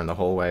a door in the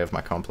hallway of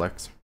my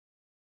complex.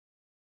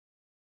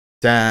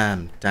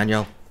 Damn,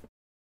 Daniel.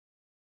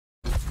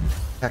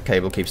 That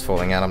cable keeps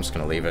falling out, I'm just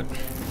gonna leave it.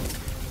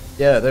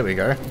 Yeah, there we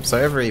go. So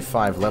every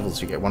 5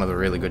 levels you get one of the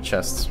really good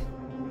chests.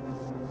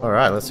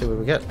 Alright, let's see what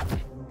we get.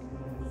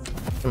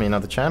 Give me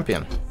another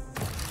champion.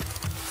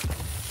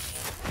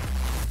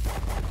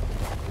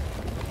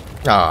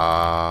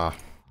 Ah,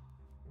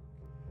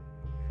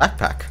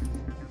 backpack.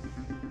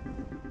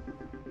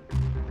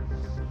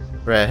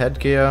 Rare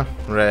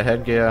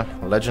headgear,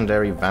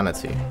 legendary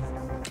vanity.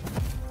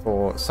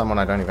 For someone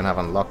I don't even have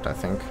unlocked, I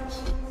think.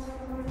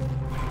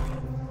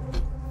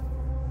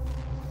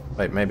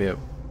 Wait, maybe it...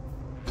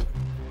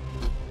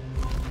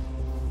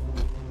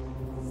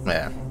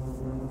 Yeah.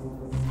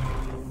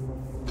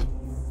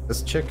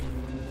 This chick?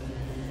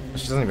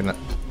 She doesn't even know.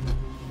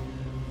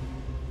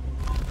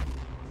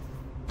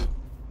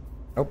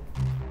 Nope.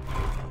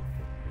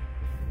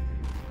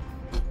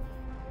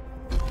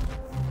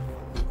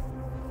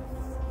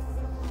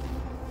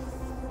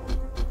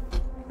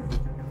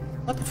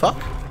 What the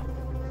fuck?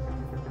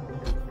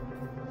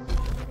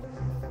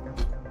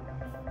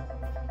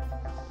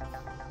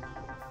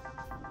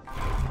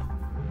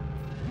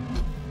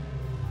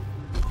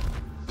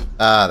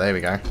 Ah, there we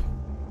go.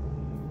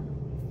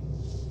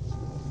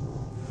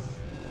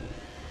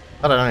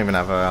 But I don't even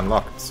have her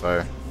unlocked,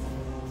 so...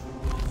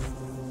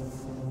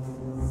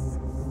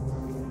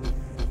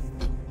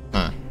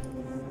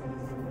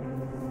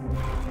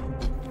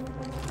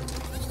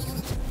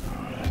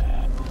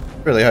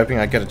 Really hoping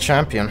I get a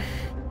champion.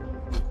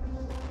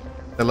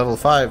 The level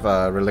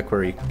 5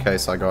 reliquary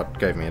case I got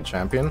gave me a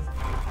champion.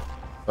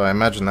 So I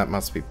imagine that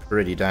must be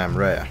pretty damn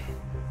rare.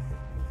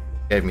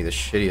 Gave me the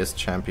shittiest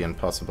champion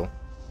possible.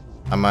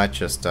 I might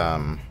just,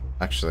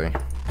 actually...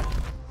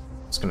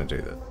 just gonna do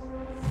that.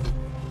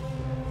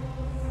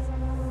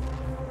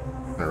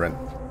 I'm gonna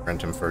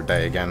rent him for a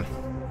day again.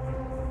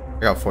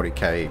 I got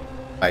 40k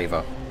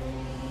favor.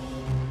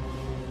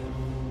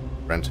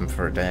 Rent him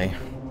for a day.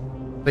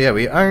 But yeah,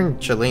 we own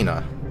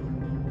Chelina.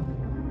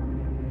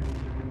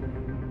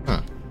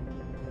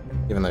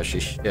 Even though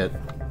she's shit.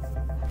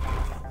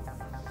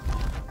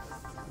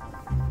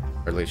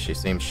 Or at least she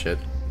seems shit.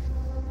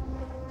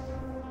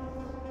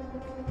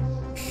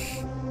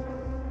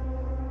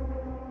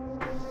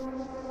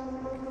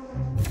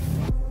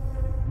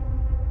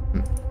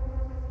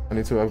 I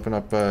need to open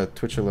up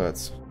Twitch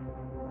alerts.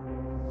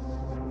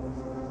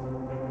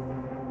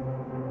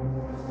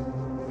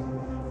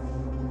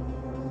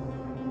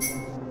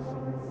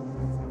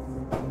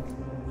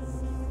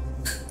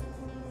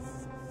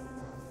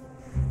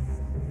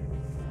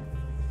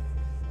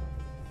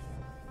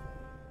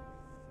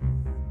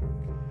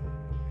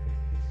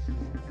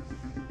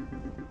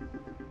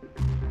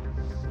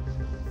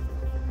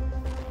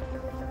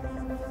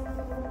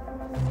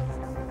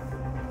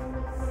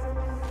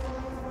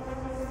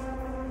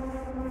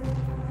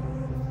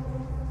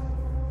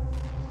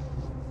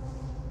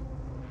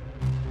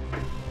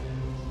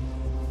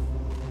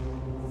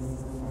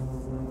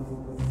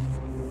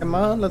 Come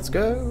on, let's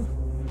go.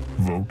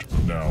 Vote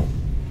now.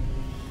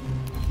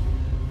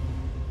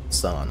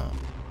 Sana.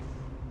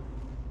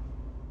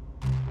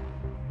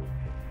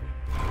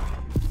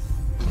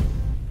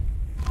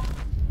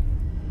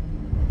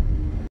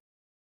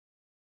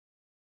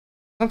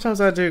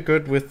 Sometimes I do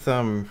good with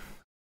Scale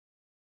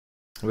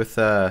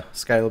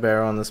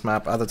Bearer on this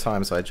map. Other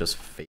times I just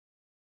feed.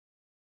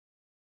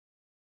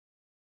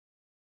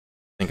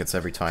 I think it's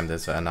every time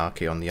there's an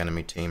Anarchy on the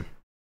enemy team.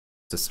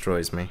 It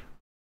destroys me.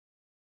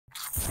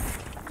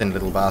 Thin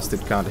little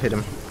bastard can't hit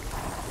him.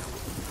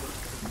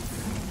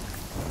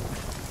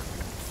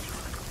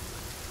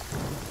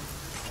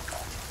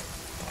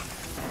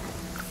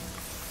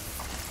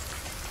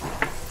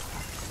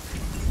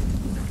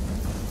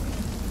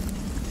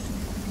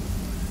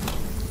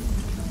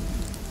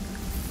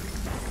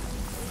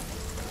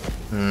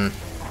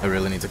 I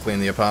really need to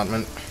clean the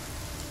apartment.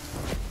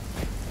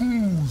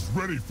 Who's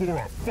ready for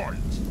a fight?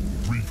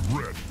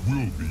 Regret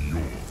will be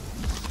yours.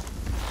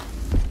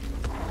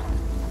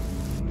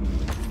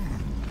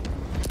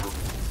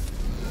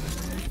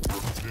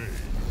 Today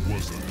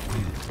was a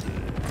good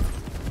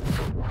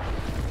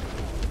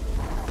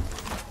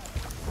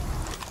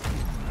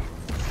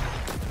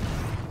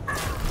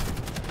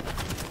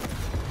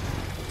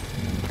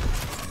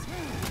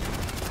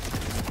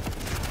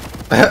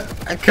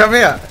day. Come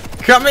here!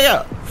 Come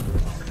here!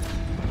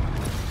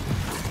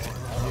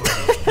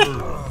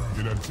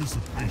 In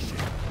anticipation.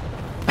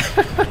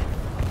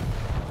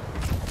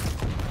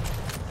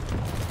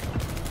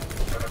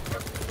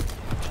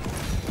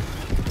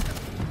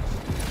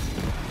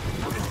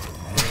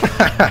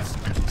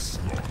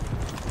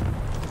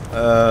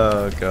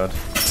 Oh god.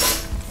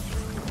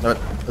 No,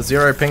 a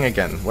 0 ping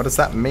again. What does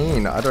that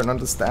mean? I don't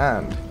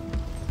understand.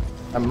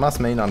 That must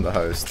mean I'm the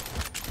host.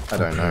 I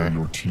don't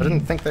know. I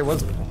didn't think there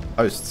was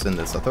hosts in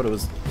this. I thought it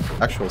was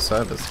actual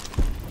servers.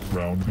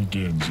 Round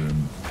begins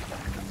in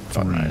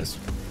God knows.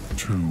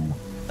 2.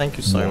 Thank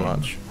you so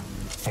much.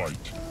 Fight.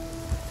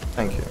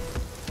 Thank you.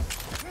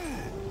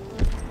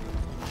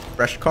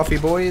 Fresh coffee,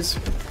 boys.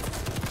 We've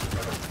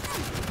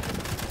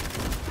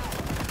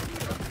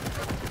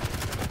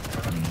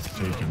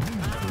taken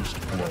first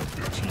blood.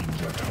 The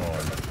teams are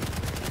tied.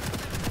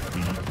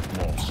 We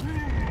lost.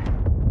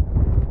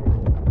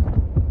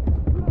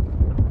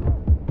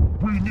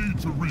 We need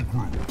to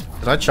regroup.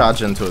 Did I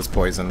charge into his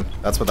poison?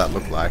 That's what that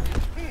looked like.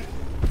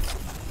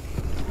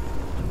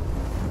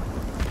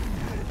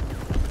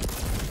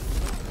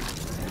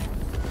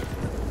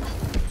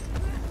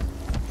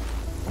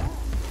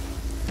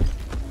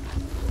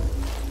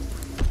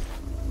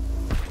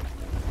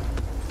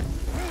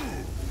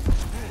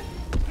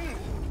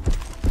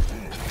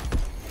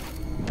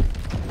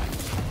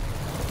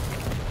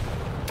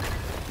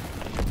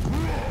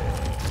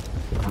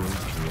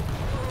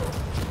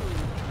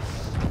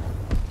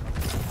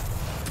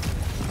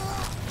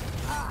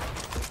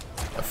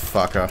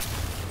 Fucker.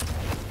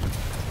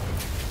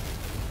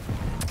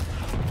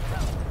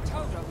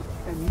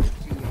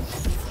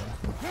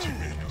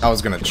 I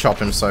was gonna chop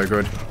him so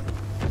good.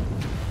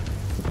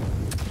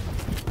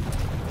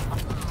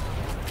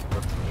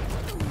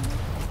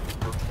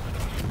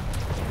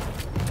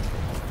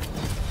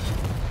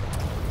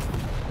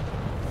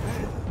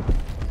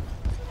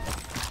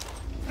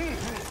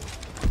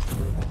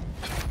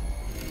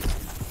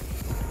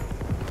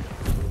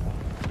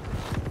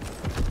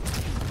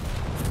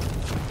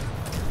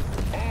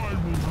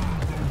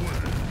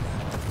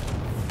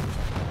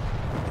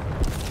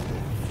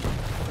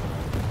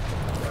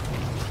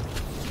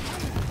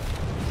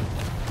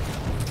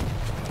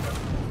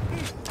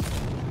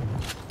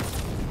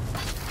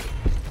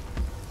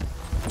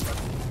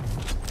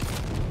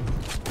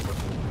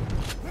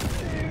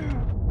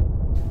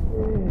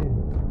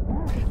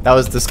 That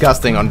was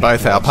disgusting on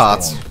both our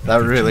parts. That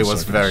really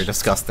was very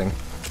disgusting.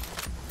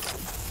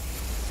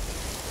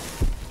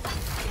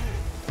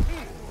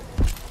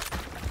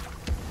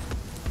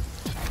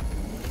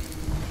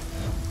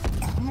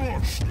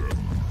 Crush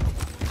them.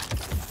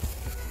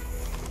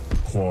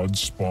 Quad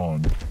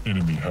spawn.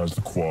 Enemy has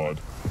the quad.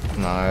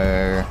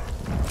 No.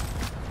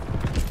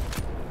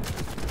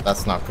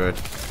 That's not good.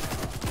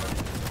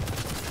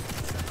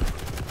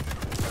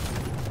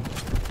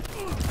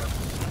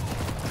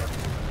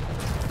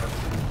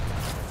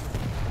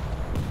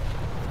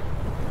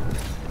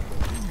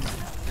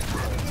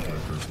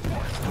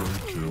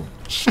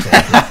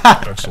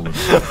 Excellent.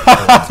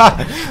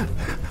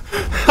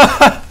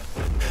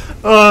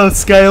 Oh,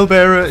 Scale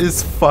Bearer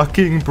is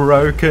fucking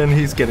broken.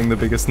 He's getting the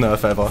biggest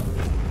nerf ever.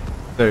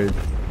 Dude,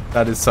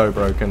 that is so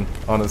broken,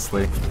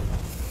 honestly.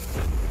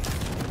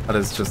 That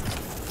is just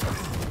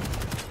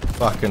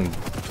fucking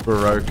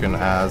broken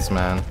as,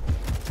 man.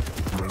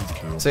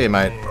 See you,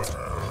 mate.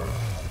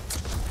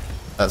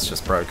 That's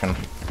just broken.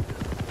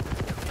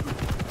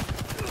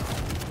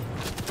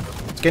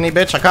 Skinny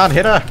bitch, I can't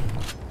hit her.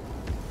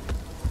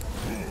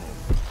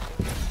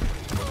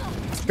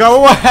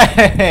 Go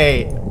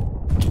away!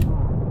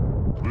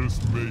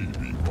 This may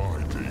be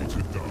my day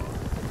to die.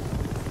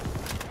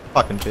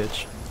 Fucking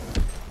bitch.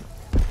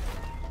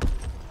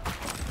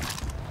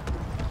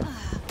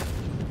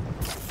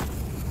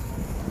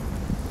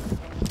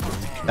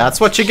 That's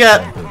what you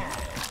get.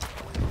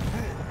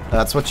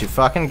 That's what you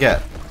fucking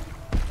get.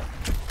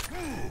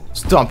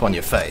 Stomp on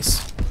your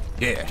face.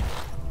 Yeah.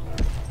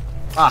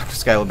 Fuck,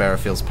 Scale Bearer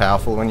feels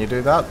powerful when you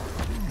do that.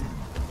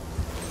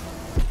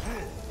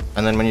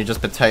 And then when you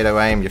just potato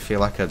aim, you feel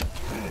like a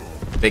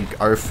big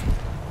oaf.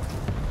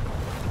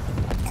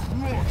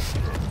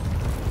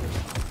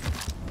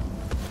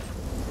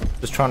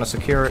 Just trying to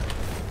secure it.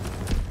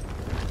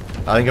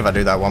 I think if I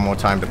do that one more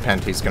time to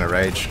Pent, he's gonna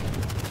rage.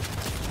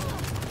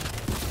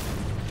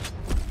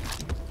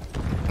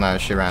 No,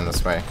 she ran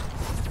this way.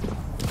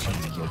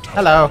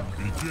 Hello.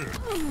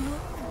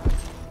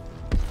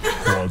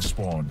 Quad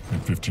spawn in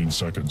 15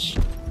 seconds.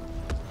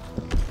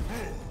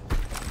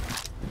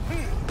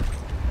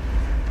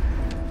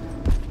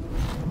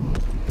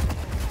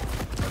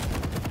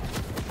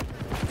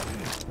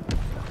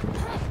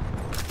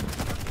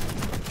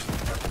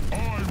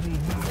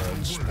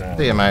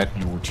 See ya, mate.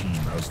 Your team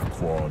has the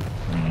quad.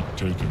 Lead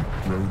taken.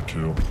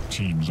 Roadkill.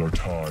 Teams are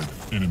tied.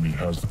 Enemy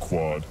has the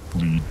quad.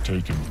 Lead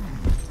taken.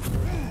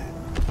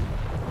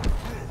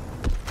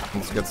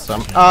 Let's get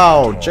some.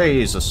 Oh,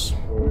 Jesus.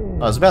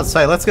 I was about to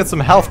say, let's get some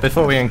health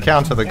before we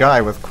encounter the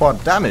guy with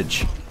quad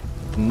damage.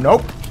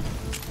 Nope.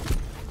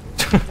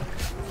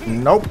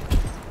 Nope.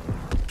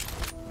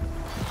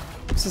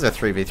 This is a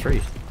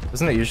 3v3.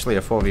 Isn't it usually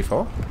a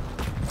 4v4?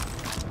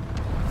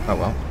 Oh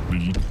well.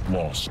 Lead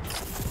lost.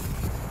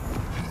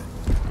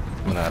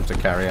 I'm gonna have to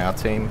carry our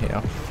team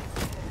here.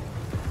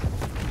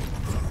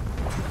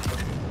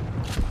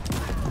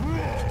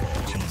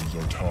 Teams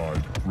are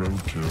tied.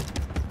 Roadkill.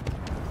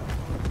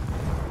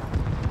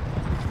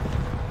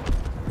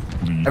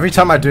 Lead. Every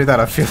time I do that,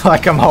 I feel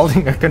like I'm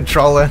holding a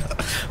controller.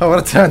 I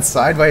want to turn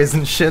sideways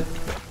and shit.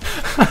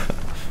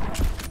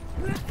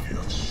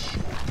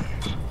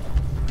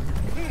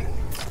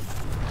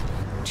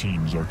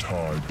 Teams are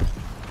tied.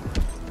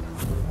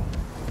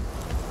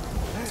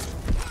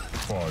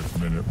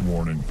 5-minute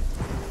warning.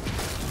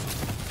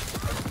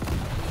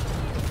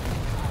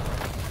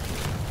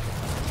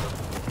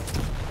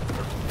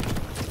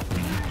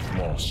 Lead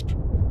lost.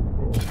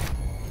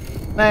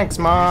 Thanks,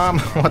 Mom.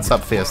 What's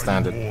up, Fear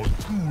Standard?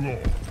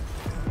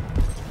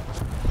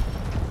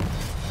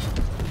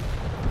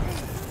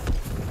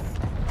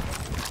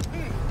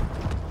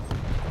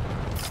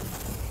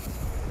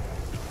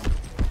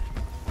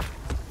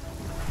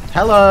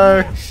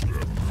 Hello.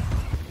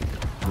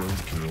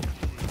 Roadkill.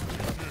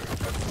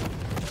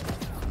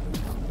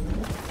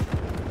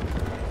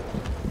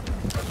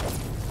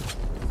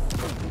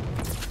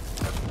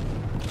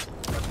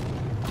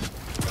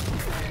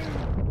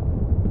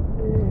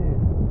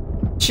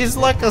 She's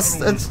like a.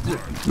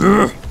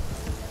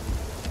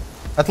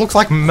 That looks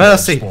like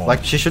Mercy.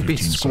 Like she should be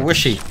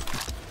squishy.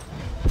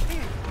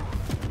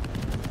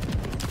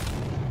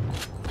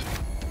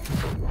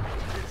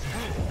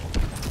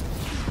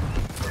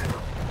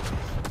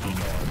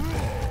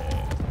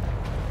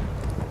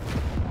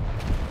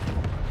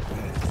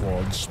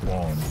 Quad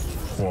spawn.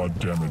 Quad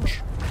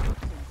damage.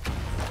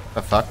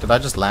 The fuck? Did I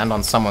just land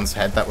on someone's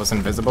head that was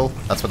invisible?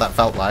 That's what that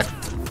felt like.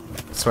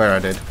 I swear I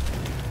did.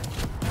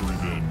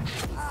 Revenge.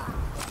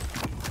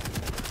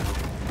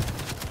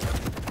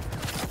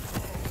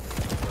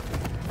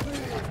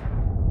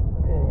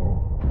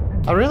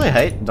 I really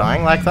hate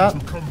dying like that.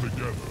 Come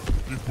together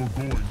if we're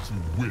going to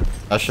win.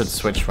 I should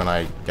switch when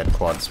I get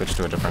quad. Switch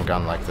to a different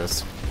gun like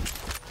this.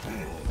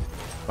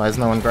 Why is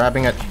no one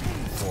grabbing it?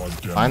 Quad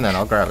damage. Fine then,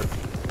 I'll grab it.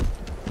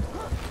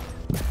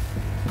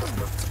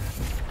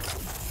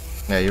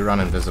 Yeah, you run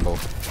invisible.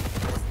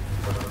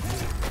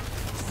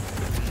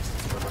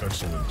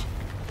 Excellent.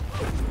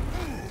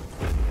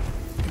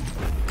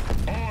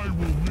 I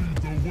will lead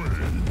the way.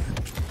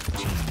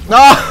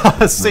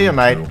 No! See you,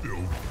 mate.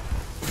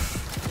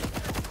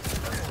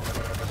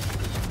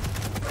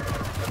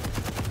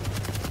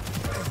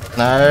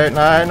 No,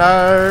 no,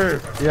 no!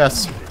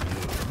 Yes.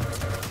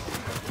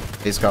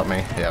 He's got me,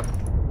 yep.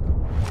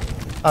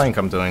 I think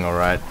I'm doing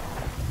alright.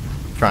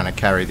 Trying to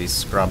carry these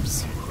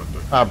scrubs.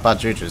 Oh,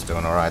 Bajuju's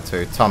doing alright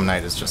too. Tom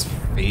Nate is just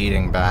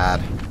feeding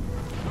bad.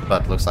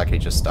 But looks like he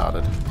just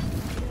started.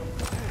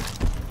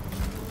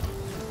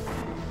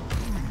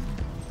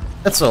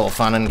 It's all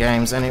fun and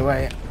games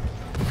anyway.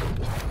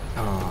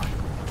 Oh.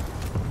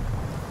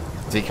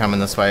 Is he coming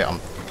this way?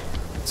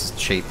 This is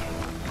cheap.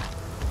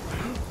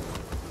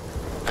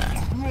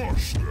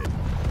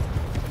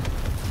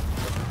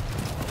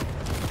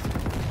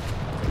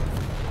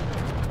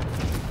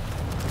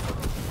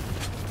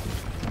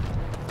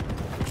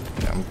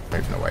 Yeah, I'm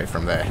moving away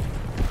from there.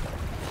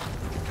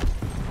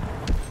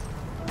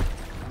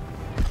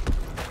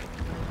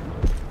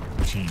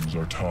 Teams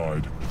are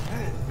tied.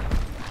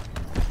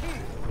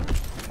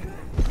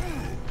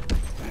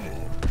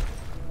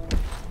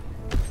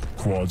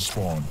 Quad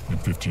spawn in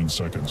 15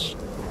 seconds.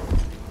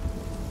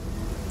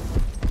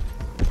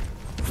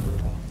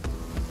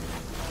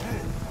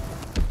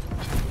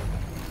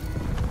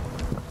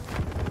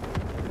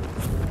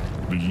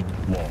 Lead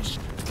lost.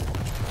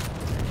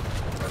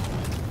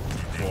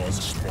 Quad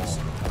spawn.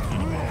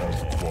 Enemy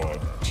has the quad.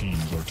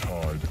 Teams are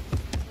tied.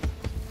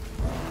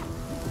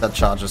 That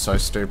charge is so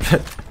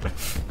stupid.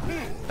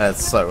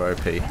 That's so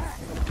OP.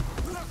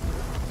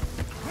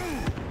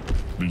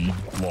 Lead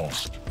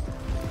lost.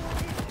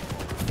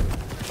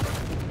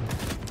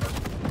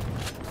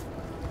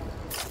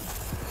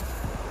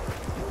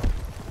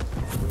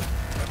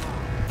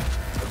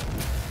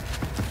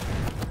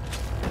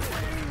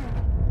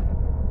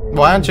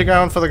 Why aren't you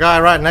going for the guy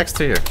right next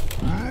to you?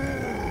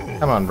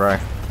 Come on, bro.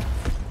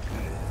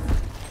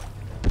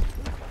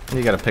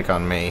 You gotta pick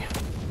on me.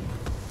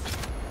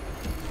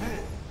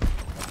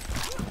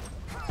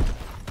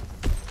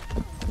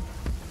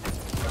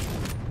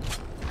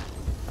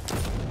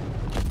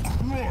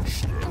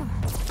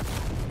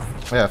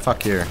 Yeah,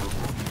 fuck you.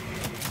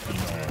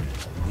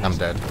 I'm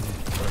dead.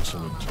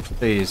 Excellent.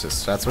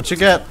 Jesus, that's what you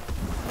get.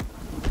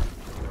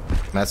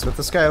 Mess with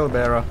the scale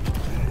bearer.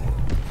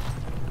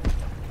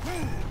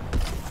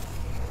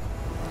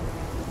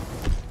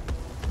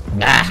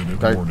 Ah,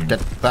 go get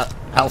that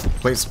health,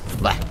 please.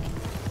 Blah.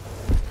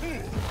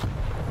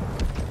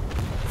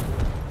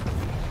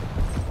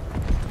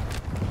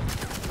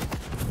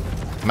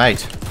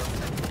 Mate.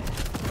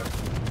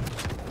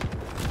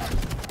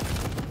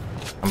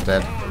 I'm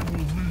dead.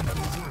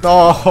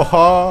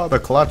 Oh, the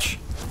clutch.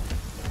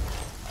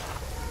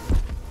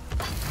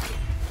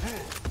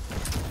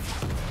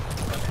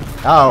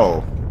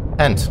 Oh,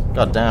 hint.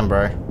 God damn,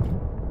 bro.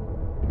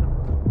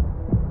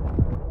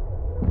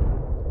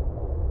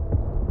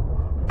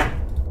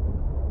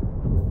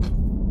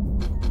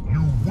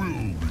 You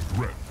will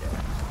regret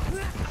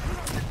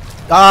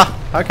that. Ah,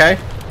 okay.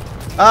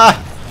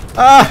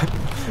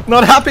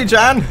 Not happy,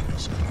 Jan.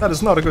 That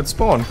is not a good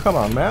spawn. Come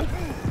on, man.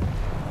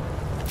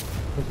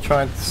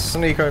 Try and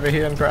sneak over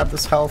here and grab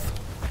this health.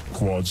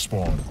 Quad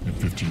spawn in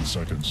 15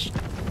 seconds.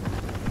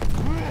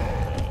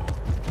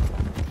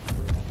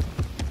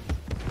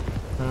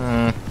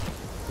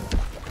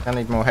 I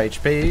need more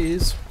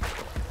HPs.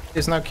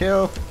 There's no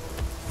kill.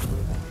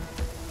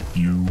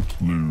 You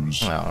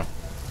lose. Oh.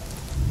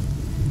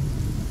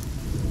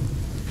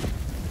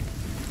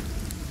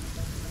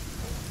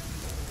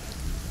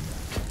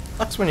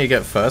 Sucks when you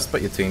get first,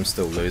 but your team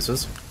still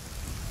loses.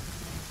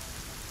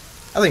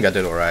 I think I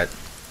did alright.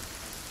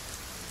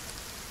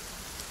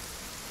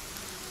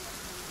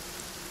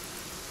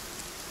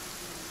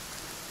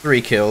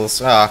 Three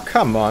kills. Ah,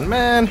 come on,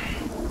 man.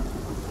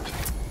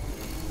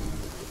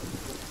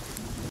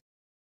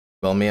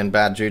 Well, me and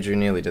Bad Juju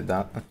nearly did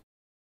that.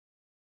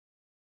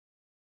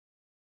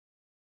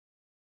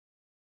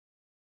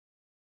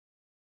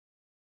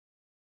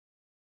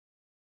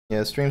 Yeah,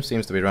 the stream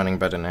seems to be running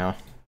better now.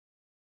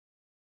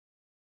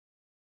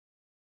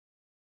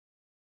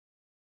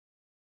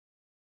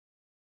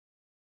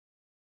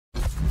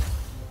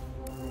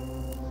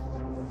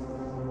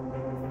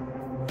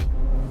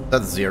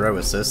 That's 0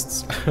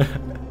 assists.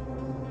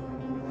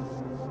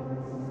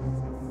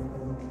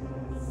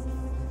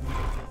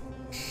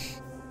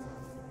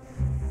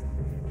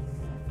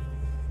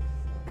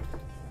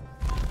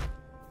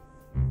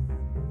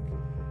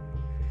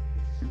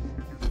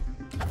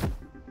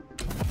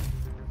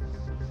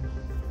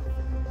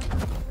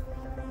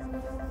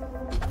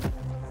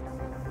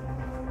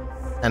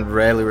 And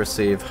rarely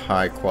receive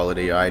high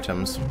quality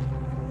items.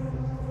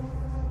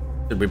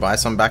 Did we buy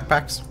some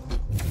backpacks?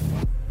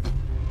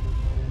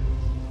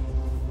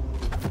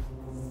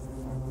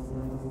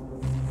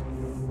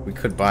 We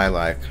could buy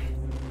like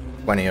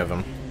 20 of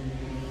them.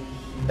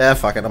 Yeah,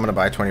 fuck it, I'm gonna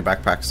buy 20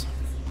 backpacks.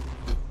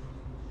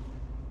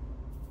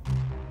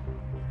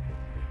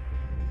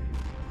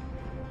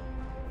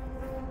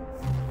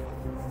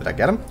 Did I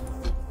get them?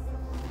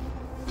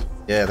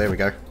 Yeah, there we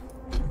go.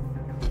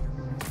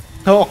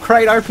 Oh,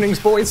 crate openings,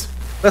 boys!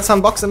 Let's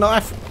unbox a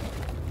knife!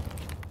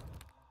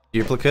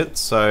 Duplicate,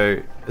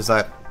 so is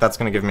that's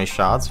gonna give me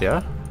shards,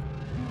 yeah?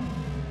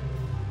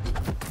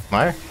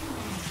 No?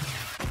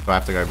 Do I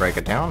have to go break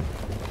it down?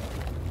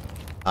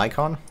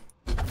 Icon?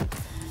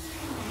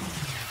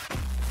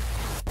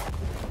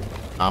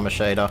 Armor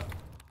shader.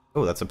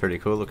 Oh, that's a pretty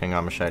cool looking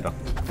armor shader.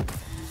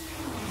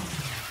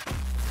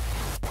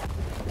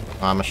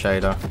 Armor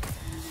shader.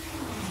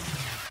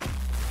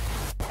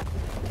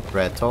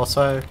 Red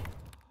torso.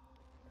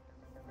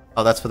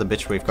 Oh, that's for the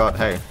bitch we've got.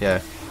 Hey,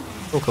 yeah.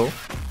 Cool, cool.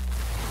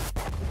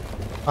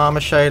 Armor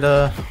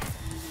shader.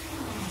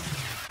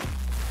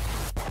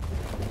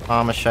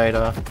 Armor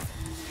shader.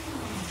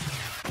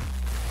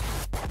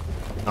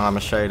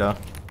 Armor shader.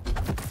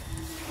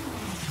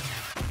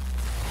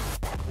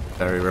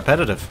 Very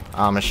repetitive.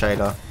 Armor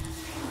shader.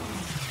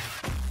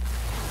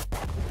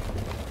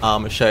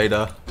 Armor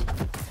shader.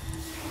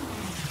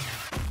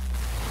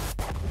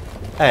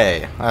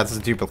 Hey, that's a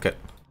duplicate.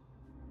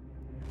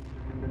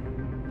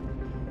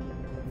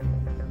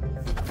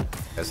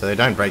 Okay, so they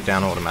don't break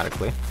down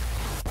automatically.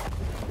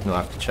 You'll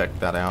have to check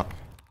that out.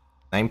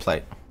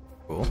 Nameplate.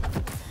 Cool.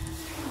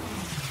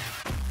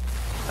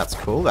 That's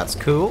cool, that's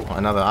cool.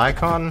 Another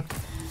icon.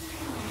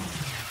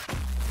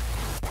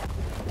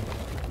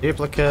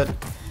 Duplicate.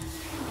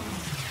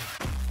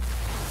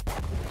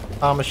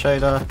 Armor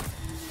shader.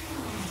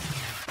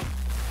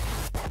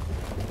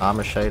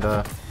 Armor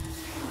shader.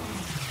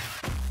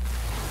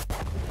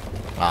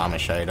 Armor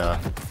shader.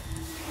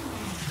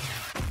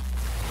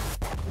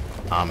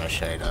 Armor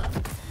shader.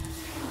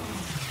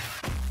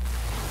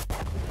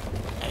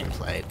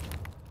 Nameplate.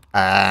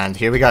 And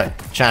here we go.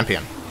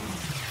 Champion.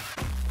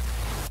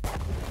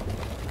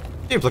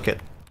 Duplicate.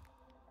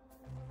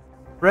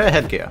 Rare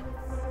headgear.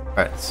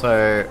 Alright,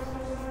 so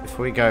if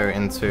we go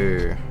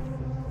into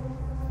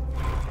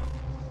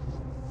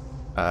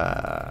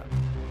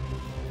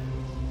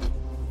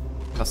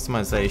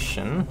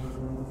customization,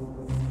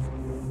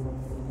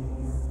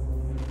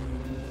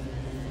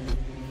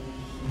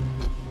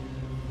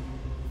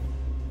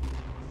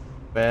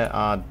 where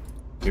are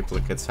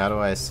duplicates? How do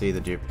I see the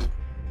duplicates?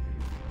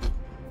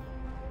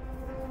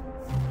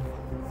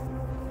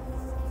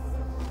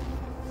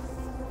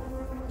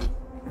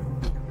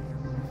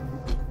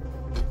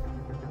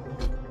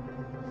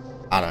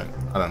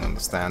 I don't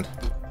understand.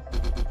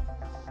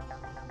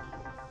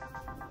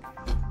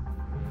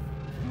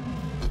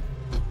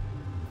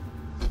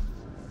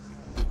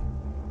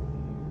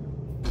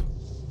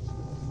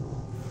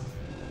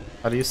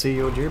 How do you see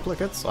your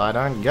duplicates? I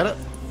don't get it.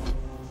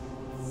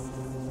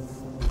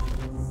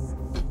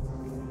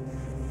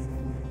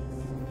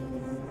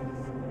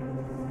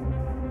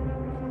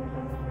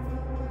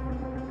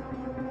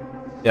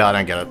 Yeah, I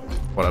don't get it.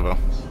 Whatever.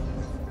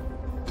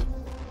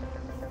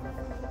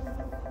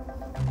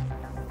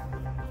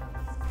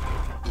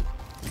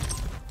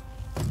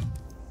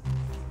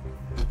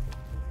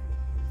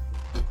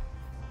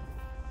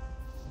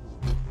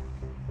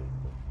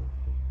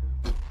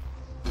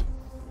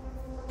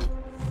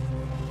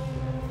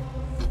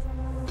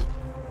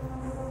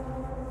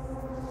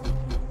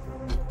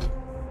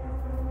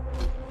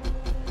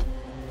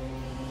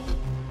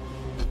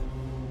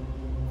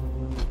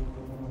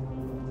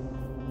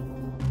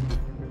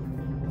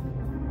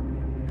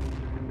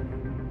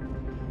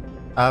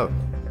 Oh.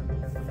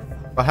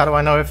 Well, how do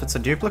I know if it's a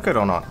duplicate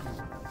or not?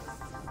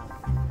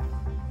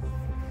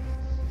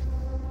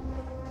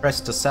 Press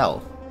to sell.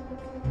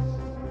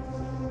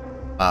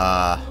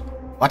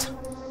 What?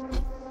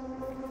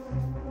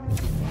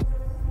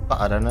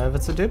 But I don't know if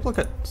it's a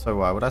duplicate, so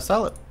why would I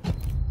sell it?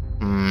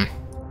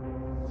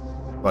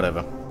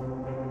 Whatever.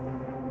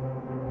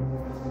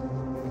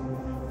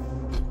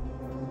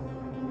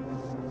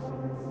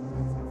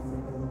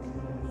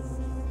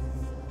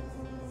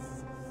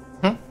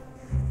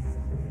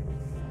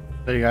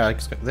 There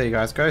you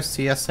guys go.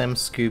 CSM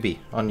Scooby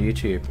on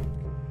YouTube.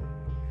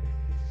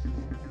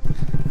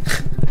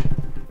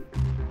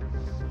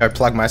 Go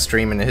plug my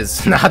stream into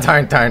his. Nah,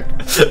 don't.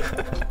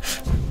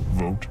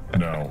 Vote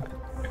now.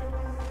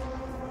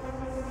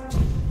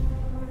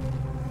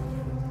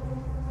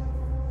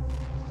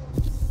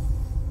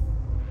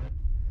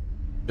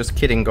 Just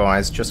kidding,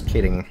 guys. Just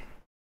kidding.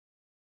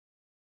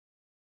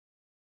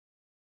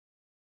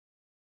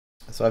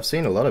 So I've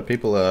seen a lot of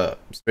people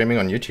streaming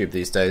on YouTube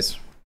these days.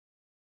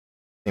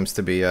 Seems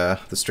to be the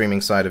streaming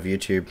side of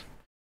YouTube,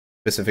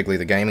 specifically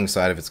the gaming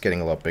side of it's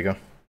getting a lot bigger.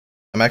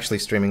 I'm actually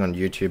streaming on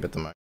YouTube at the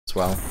moment as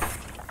well.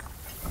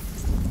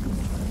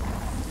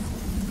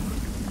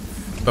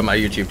 But my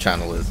YouTube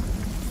channel is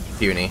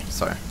uni,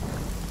 so.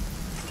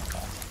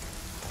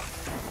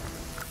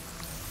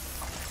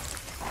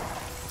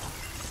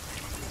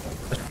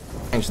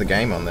 Change the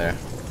game on there.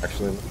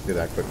 Actually, let's do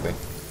that quickly.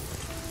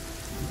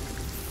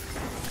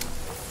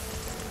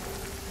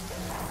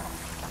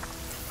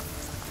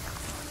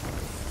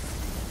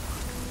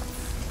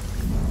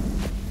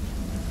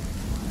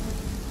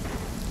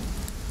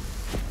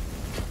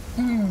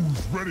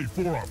 Who's ready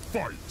for a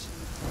fight?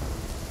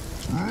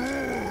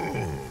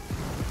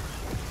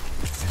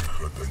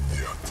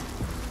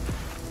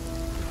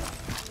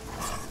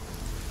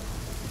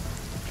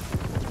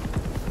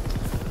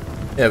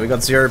 Yeah, we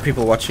got 0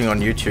 people watching on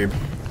YouTube.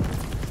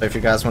 So if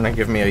you guys want to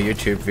give me a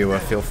YouTube viewer,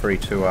 feel free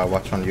to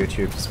watch on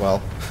YouTube as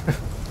well.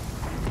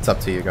 It's up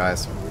to you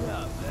guys.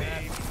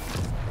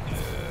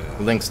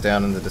 The link's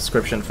down in the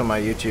description for my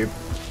YouTube.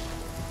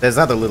 There's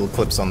other little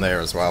clips on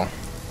there as well,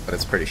 but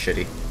it's pretty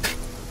shitty.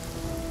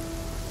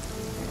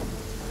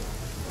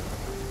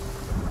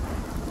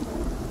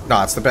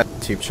 No, it's the best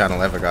YouTube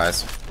channel ever,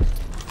 guys.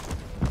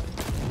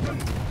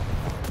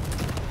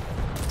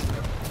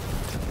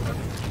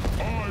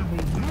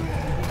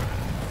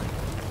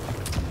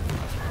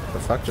 What the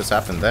fuck just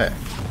happened there?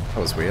 That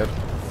was weird.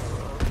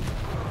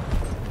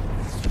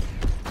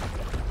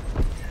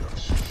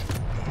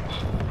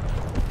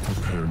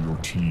 Prepare your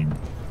team.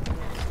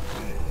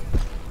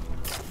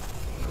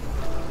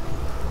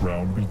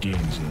 Round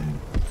begins in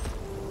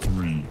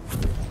 3,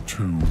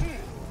 2,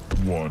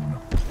 1.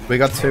 We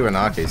got 2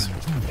 anarchies.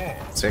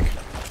 Sick.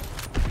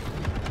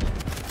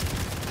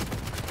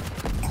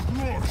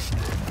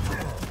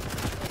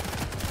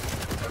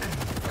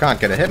 Can't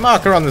get a hit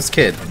marker on this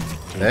kid.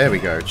 There we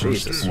go.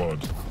 Jesus.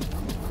 Blood.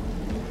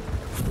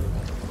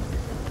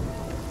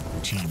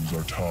 Teams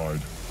are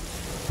tied.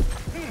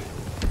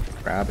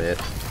 Grab it.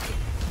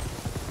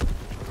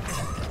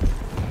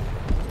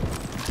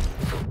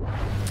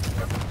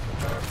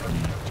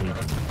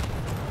 Taken.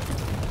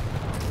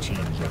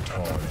 Teams are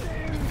tied.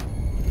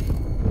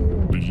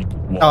 Lead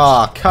lost.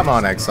 Oh, come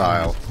on,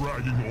 Exile.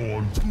 Dragging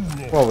on too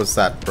long. What was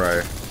that,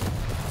 bro?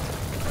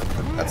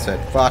 That's it.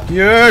 Fuck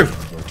you!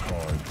 Teams are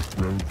tied.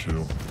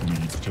 Roadkill.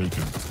 Lead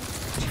taken.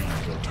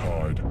 Teams are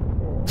tied.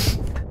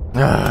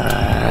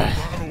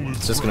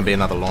 It's just gonna be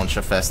another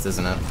launcher fest,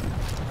 isn't it?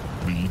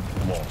 Lead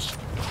lost.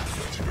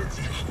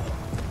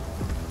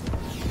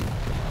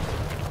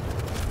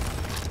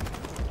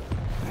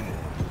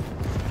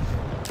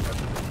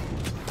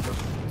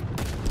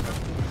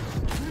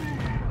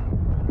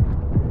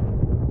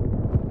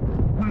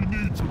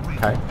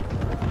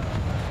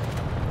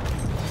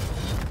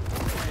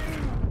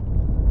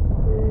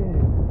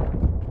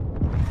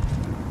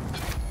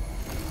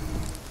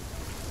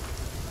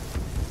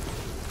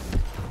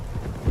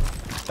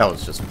 That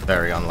was just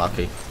very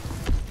unlucky.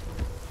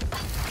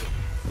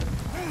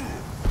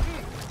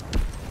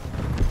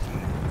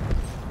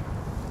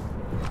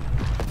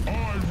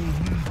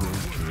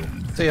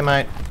 See you,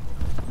 mate.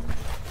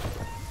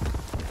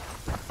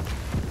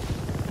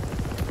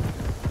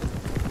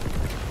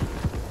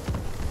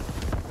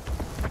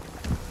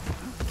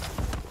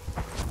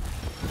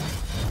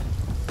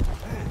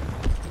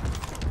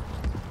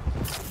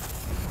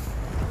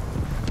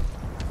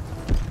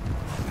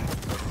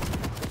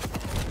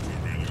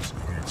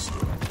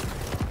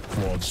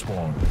 Quad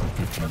spawn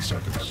in 15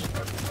 seconds.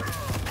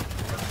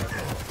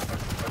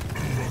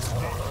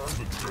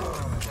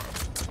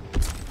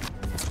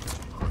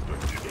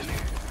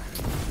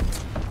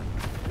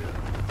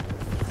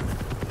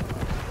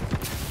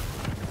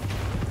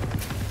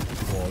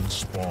 Quad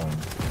spawn.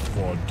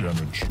 Quad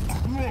damage.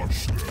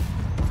 Crush them.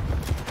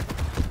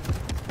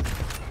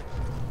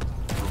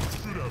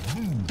 Should have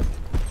moved.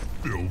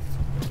 Filth.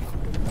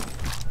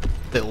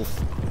 Filth.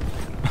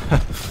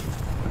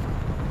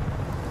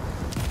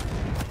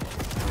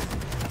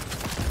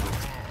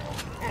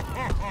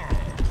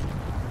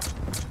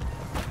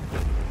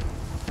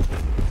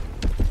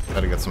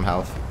 Better get some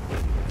health.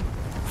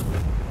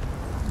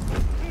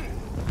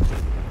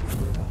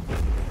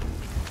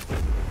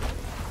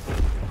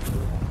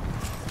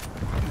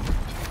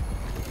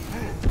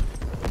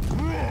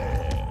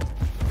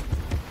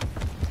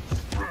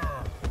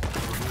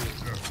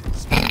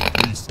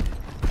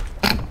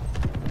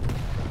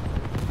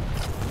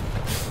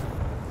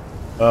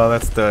 Oh,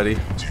 that's dirty.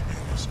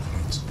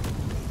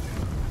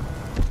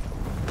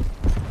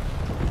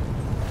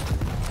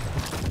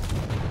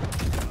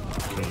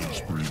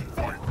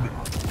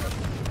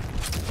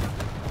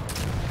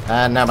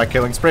 And now my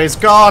killing spree's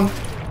gone!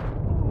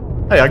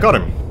 Hey, I got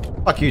him!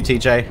 Fuck you,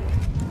 TJ.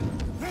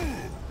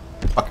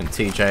 Fucking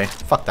TJ.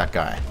 Fuck that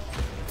guy.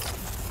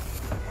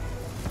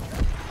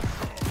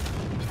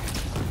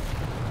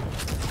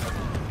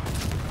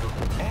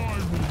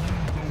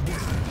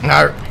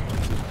 No!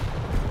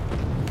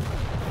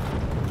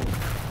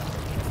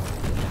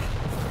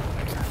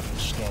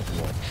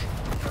 Stopwatch.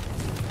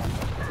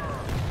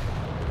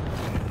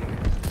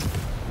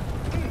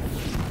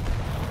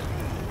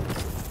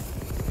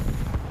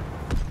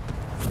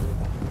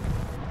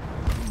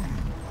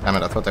 Damn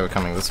it, I thought they were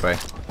coming this way.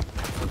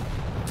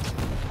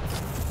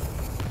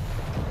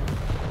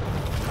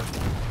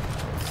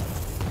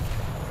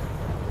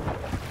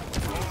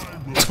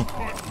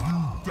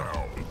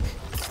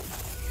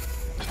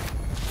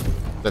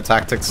 The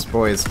tactics,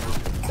 boys.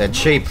 They're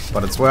cheap,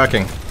 but it's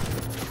working.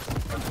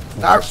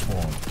 No!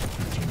 Spawn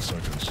 15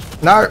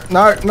 seconds. No,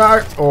 no,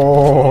 no!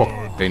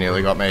 Oh, he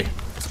nearly got me.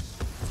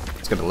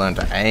 Just gotta learn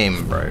to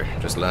aim, bro.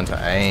 Just learn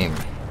to aim.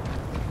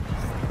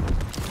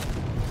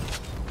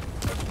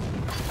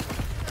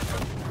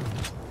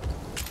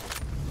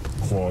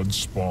 Quad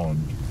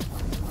spawned.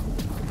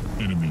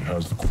 Enemy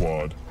has the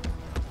quad.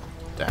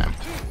 Damn.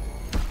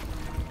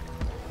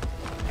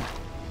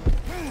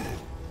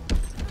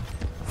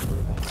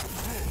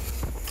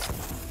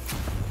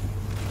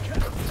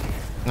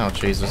 Oh,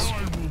 Jesus.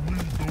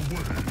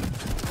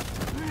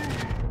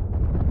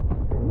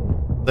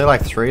 They're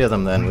like 3 of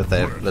them then with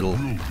their little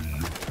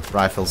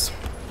rifles.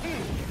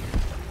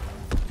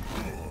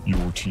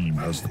 Your team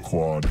has the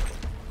quad.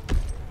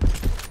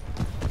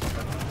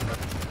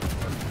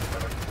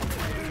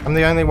 I'm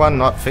the only one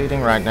not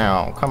feeding right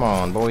now. Come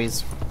on,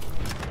 boys.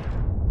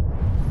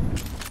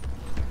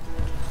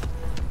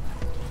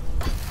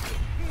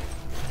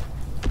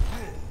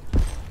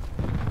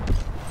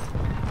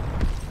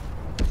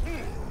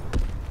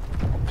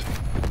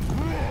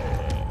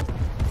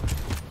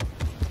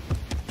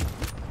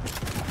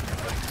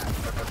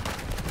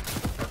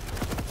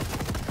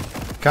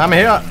 Come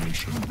here!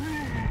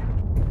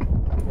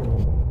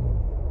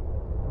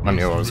 I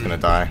knew I was gonna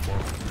die.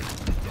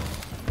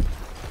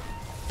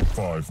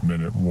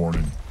 5-minute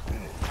warning.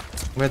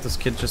 Where'd this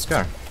kid just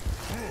go?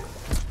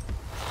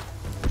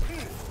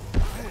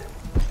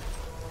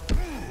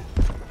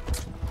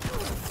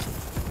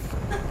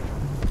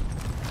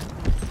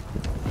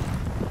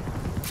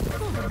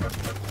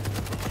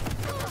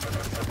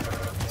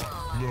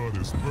 Blood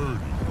is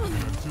burning in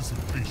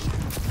anticipation.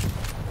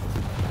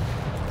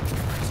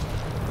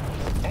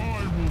 I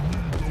will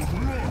need to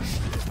rush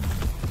them.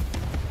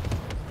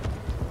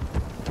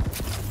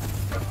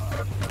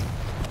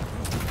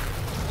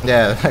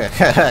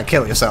 Yeah,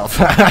 kill yourself.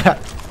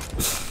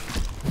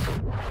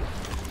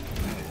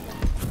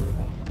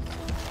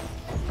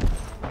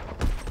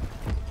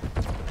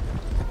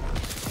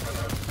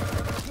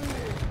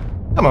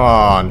 Come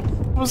on.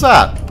 What was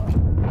that?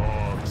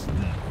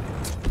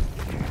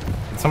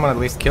 Did someone at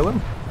least kill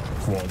him?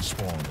 Quad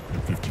spawn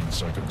in 15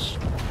 seconds.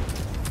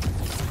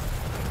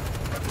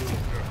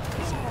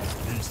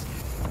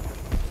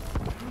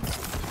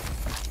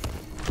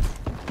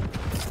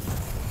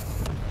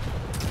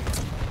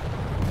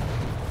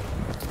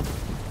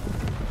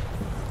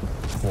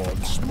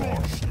 Quad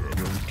spawn.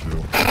 Very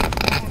kill.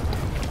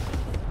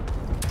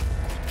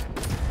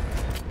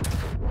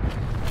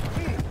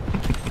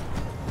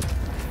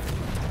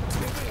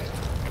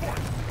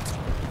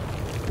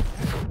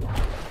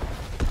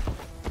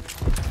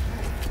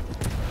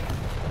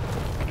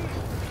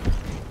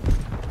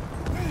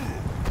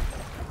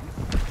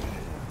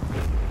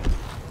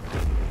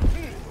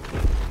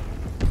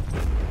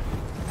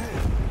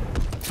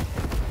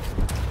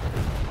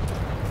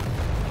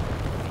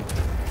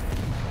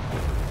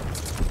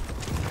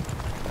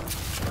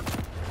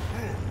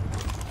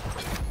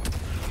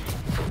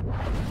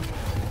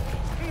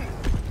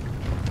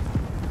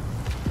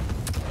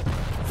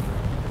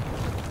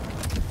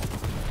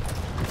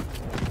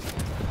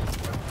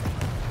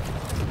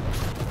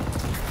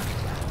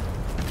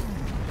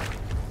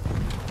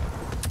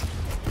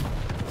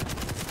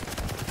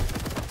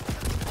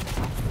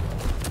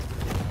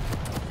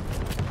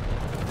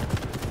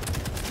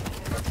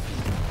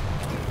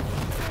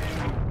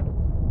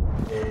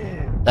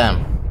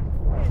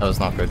 that's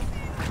not good.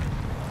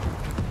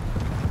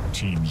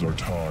 Teams are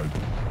tied.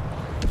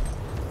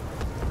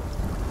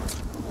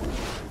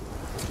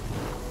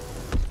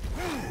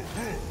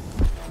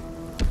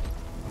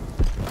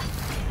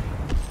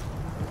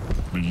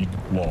 Lead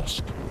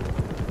lost.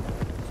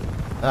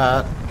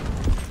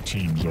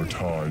 Teams are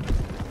tied.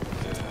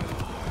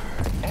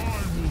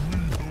 I will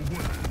lead the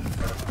way.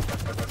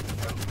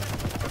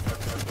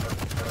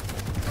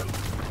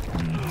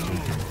 Lead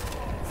taken.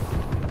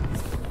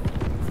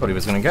 Thought he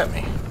was gonna get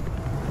me.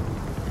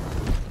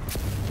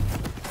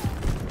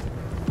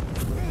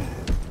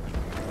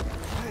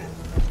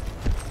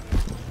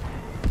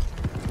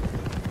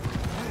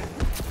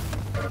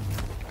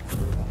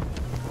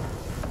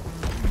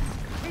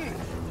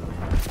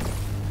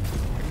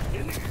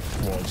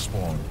 Quad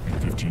spawn in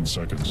 15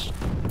 seconds.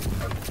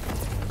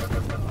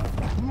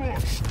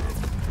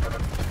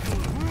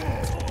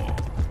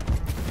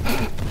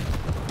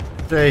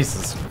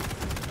 Jesus.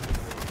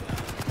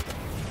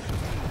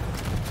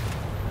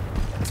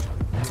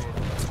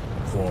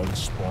 Quad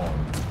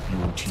spawn.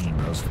 Your team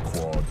has the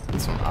quad.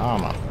 Get some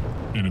armor.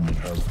 Enemy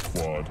has the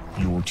quad.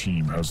 Your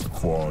team has the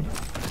quad.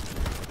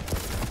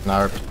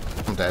 No,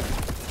 I'm dead.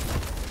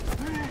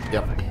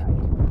 Yep.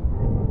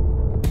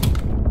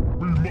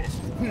 We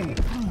must pull through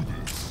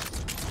this.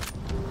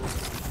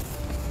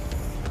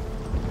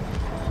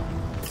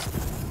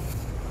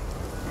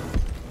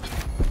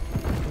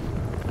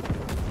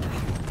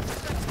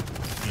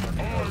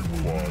 Enemy has the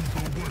quad.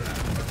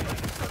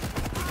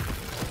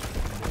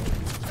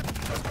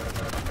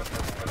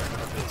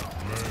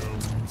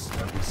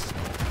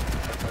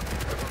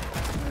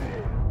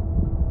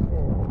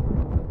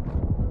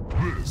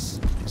 This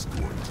is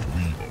going to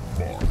leave a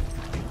mark.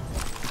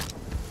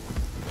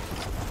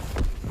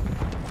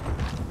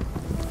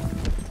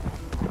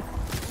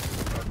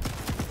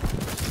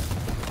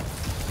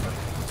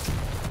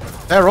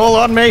 They're all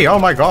on me! Oh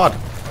my god!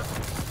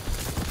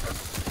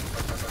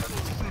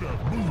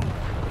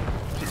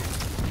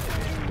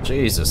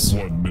 Jesus.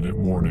 1 minute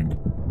warning.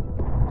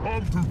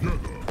 Come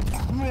together.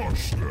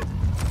 Crush them.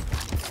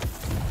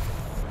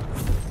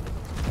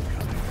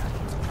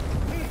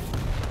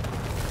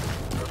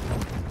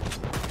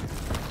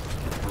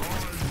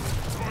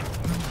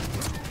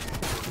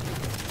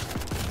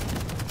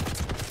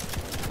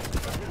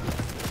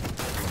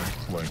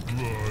 Flank.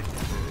 Blood.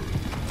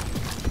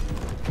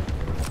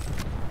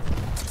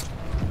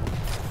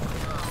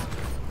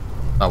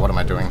 Oh, what am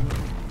I doing?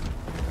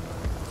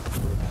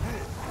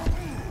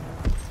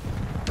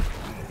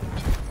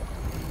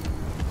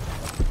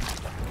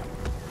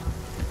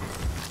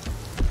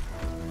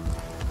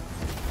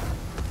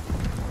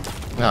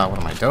 Oh, what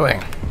am I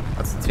doing?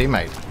 That's the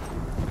teammate.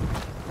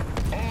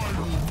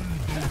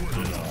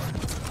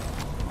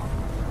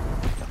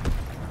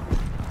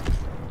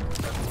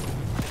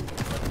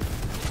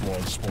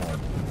 Quad spawn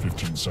in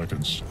 15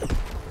 seconds.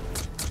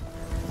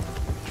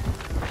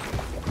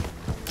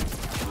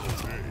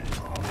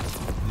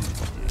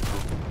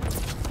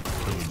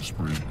 Killing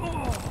spree.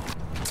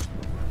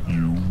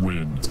 You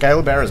win.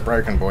 Scale bear is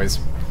broken, boys.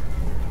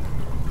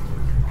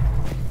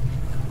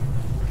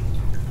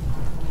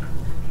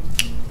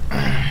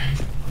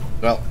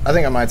 Well, I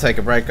think I might take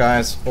a break,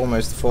 guys.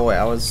 Almost 4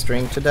 hours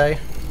stream today.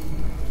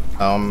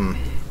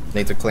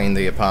 Need to clean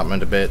the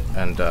apartment a bit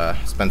and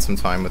spend some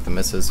time with the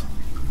missus.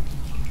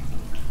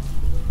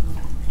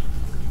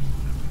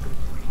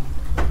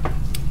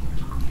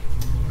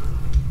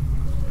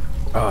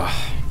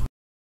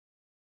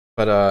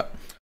 But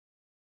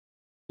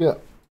yeah,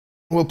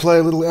 we'll play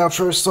a little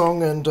outro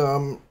song and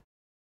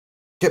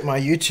get my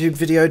YouTube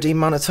video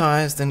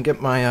demonetized and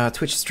get my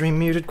Twitch stream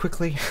muted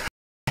quickly.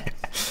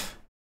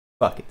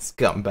 Fucking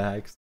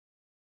scumbags.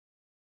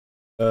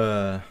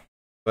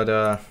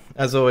 But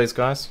as always,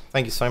 guys,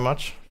 thank you so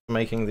much for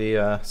making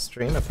the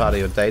stream a part of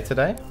your day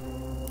today.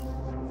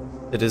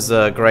 It is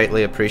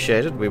greatly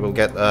appreciated. We will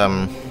get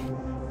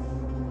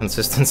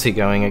consistency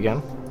going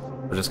again.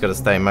 We're just gotta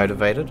stay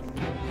motivated.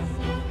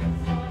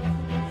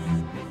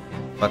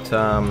 But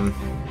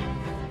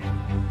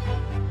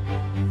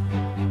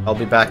I'll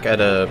be back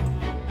at a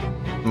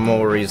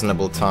more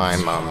reasonable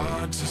time.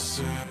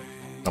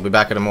 I'll be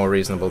back at a more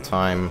reasonable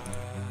time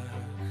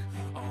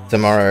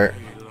tomorrow.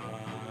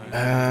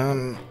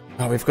 Oh,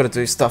 we've got to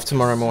do stuff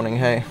tomorrow morning,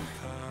 hey?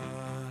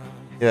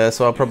 Yeah,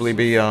 so I'll probably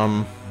be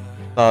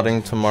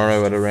starting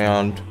tomorrow at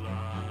around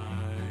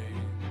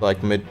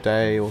like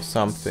midday or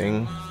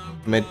something.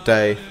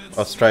 Midday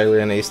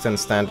Australian Eastern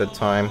Standard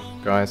Time,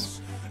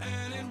 guys.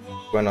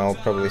 When I'll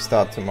probably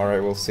start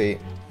tomorrow, we'll see.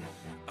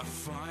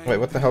 Wait,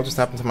 what the hell just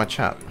happened to my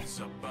chat?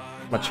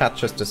 My chat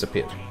just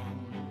disappeared.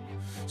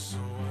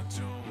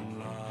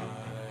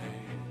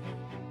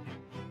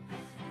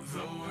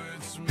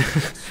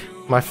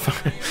 My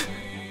phone.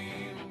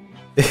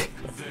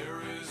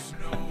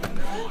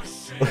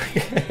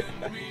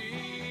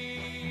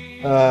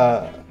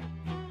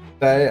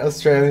 Day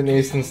Australian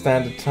Eastern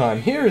Standard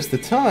Time. Here is the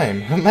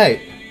time,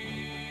 mate.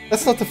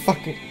 That's not the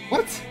fucking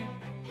what?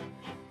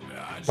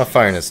 My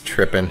phone is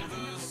tripping.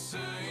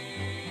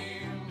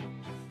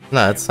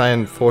 No, it's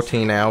saying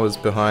 14 hours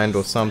behind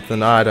or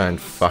something. I don't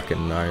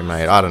fucking know,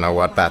 mate. I don't know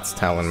what that's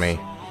telling me.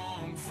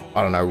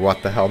 I don't know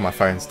what the hell my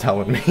phone's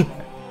telling me.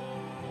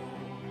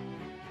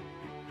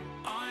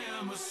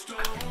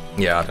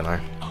 Yeah, I don't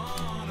know.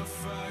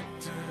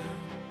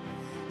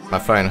 My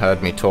phone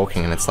heard me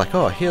talking and it's like,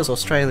 oh, here's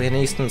Australian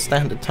Eastern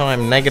Standard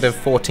Time, negative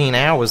 14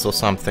 hours or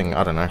something.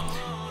 I don't know.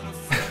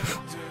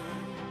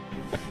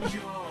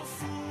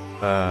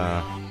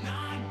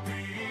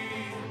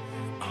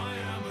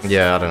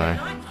 Yeah, I don't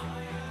know.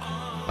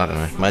 I don't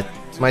know.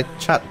 My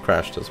chat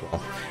crashed as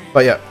well.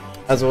 But yeah,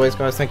 as always,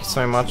 guys, thank you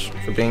so much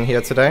for being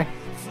here today.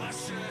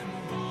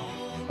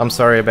 I'm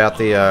sorry about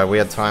the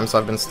weird times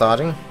I've been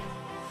starting,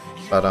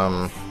 but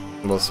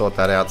we'll sort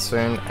that out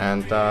soon.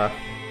 And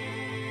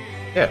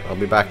yeah, I'll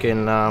be back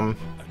in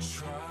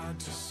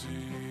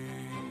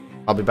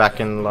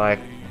like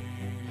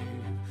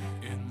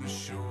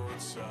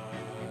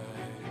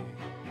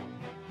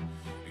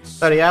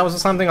 30 hours or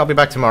something. I'll be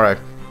back tomorrow,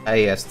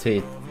 AEST,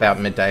 about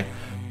midday.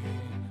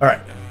 Alright.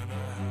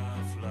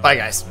 Bye,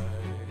 guys.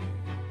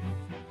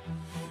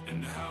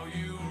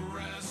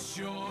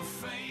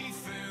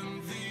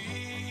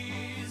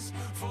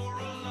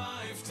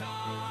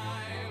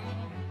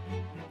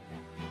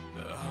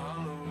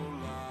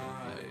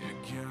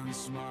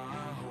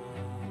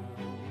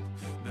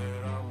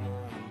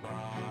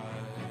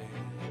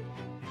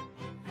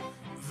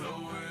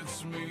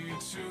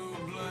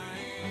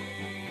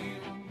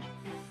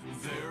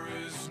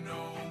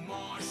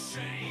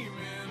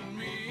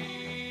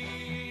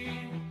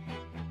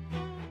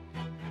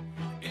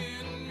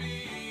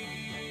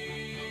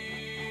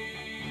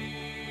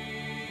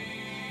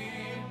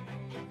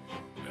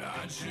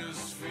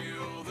 Just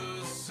feel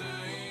the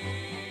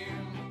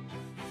same,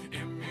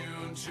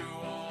 immune to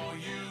all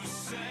you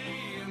say,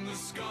 and the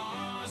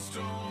scars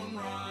don't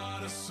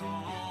write a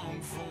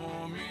song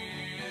for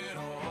me at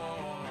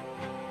all.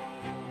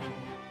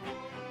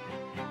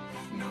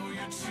 No,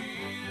 your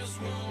tears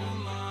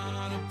won't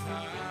light a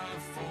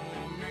path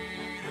for me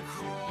to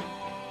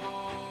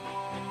crawl.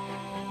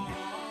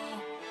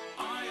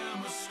 I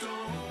am a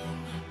stone,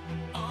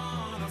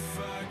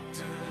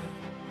 unaffected,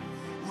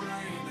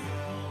 rain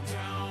held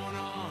down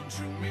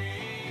onto me,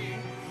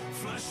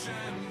 flesh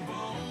and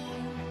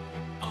bone,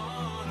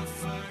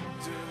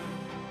 unaffected.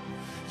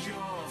 You're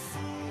a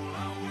fool, I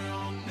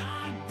will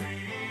not be.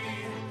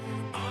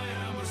 I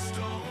am a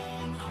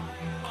stone,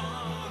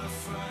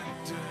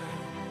 unaffected,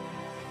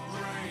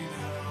 rain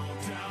held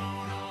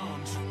down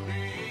onto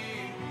me,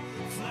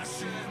 flesh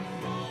and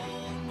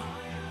bone,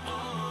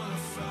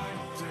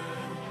 unaffected.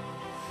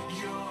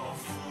 You're a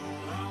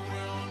fool, I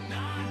will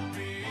not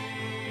be.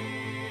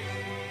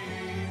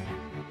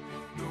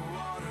 The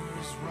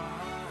waters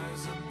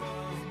rise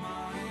above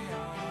my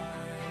eyes.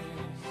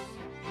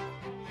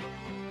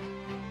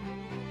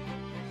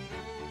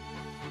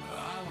 I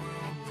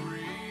will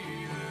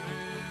breathe it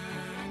in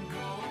and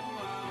go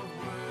out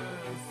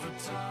with the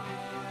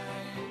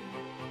tide.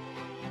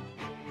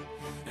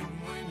 And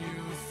when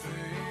you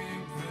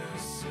think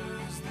this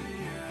is the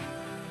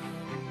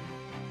end,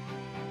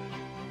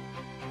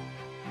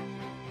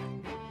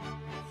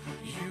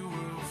 you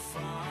will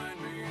find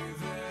me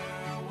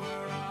there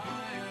where I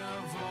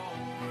have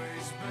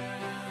always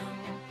been.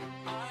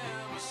 I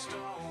am a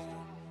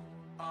stone,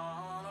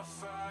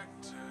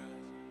 unaffected,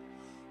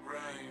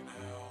 rain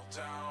held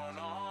down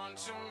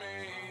onto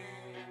me,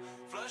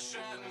 flesh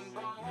and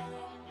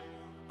bone,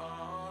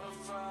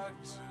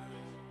 unaffected.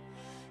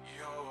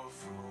 You're a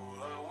fool,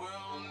 I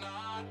will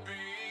not be.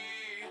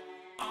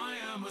 I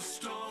am a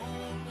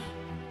stone,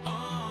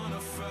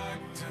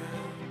 unaffected,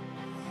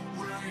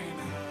 rain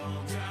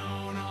held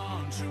down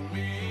onto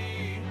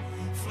me,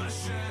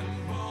 flesh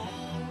and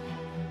bone,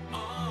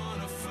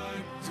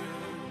 unaffected.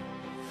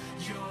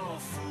 You're a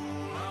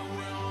fool, I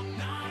will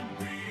not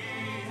be.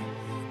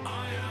 I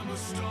am a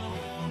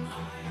stone,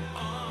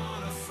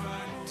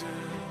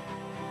 unaffected,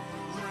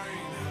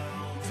 rain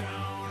held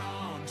down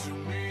onto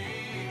me,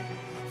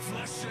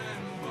 flesh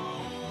and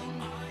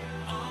bone,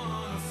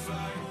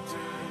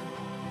 unaffected.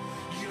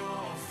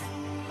 You're a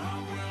fool, I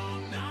will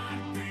not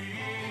be.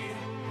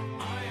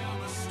 I am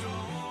a stone.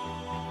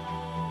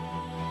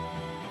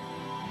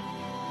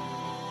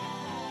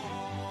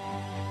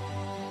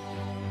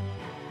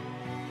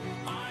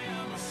 I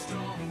am a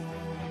stone.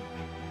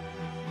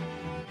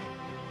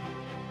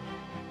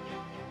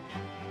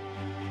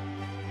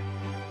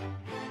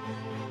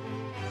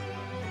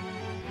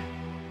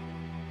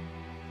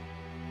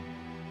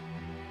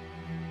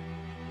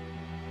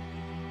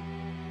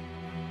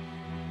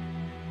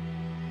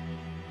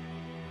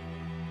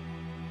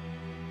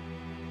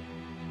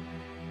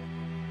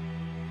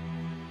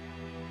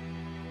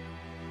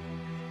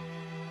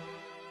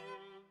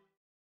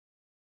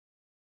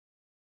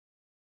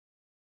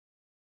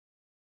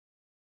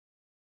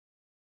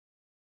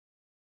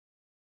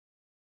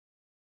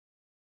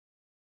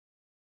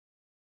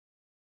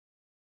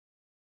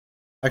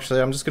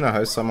 Actually, I'm just gonna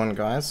host someone,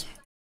 guys.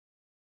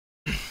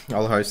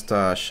 I'll host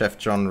Chef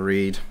John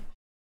Reed.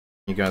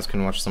 You guys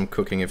can watch some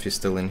cooking if you're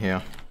still in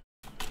here.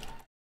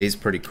 He's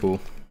pretty cool.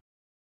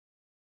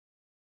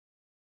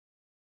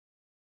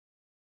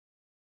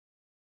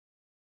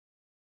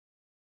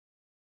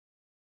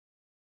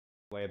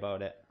 Worry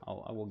about it.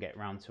 I will get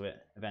round to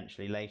it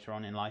eventually later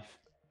on in life.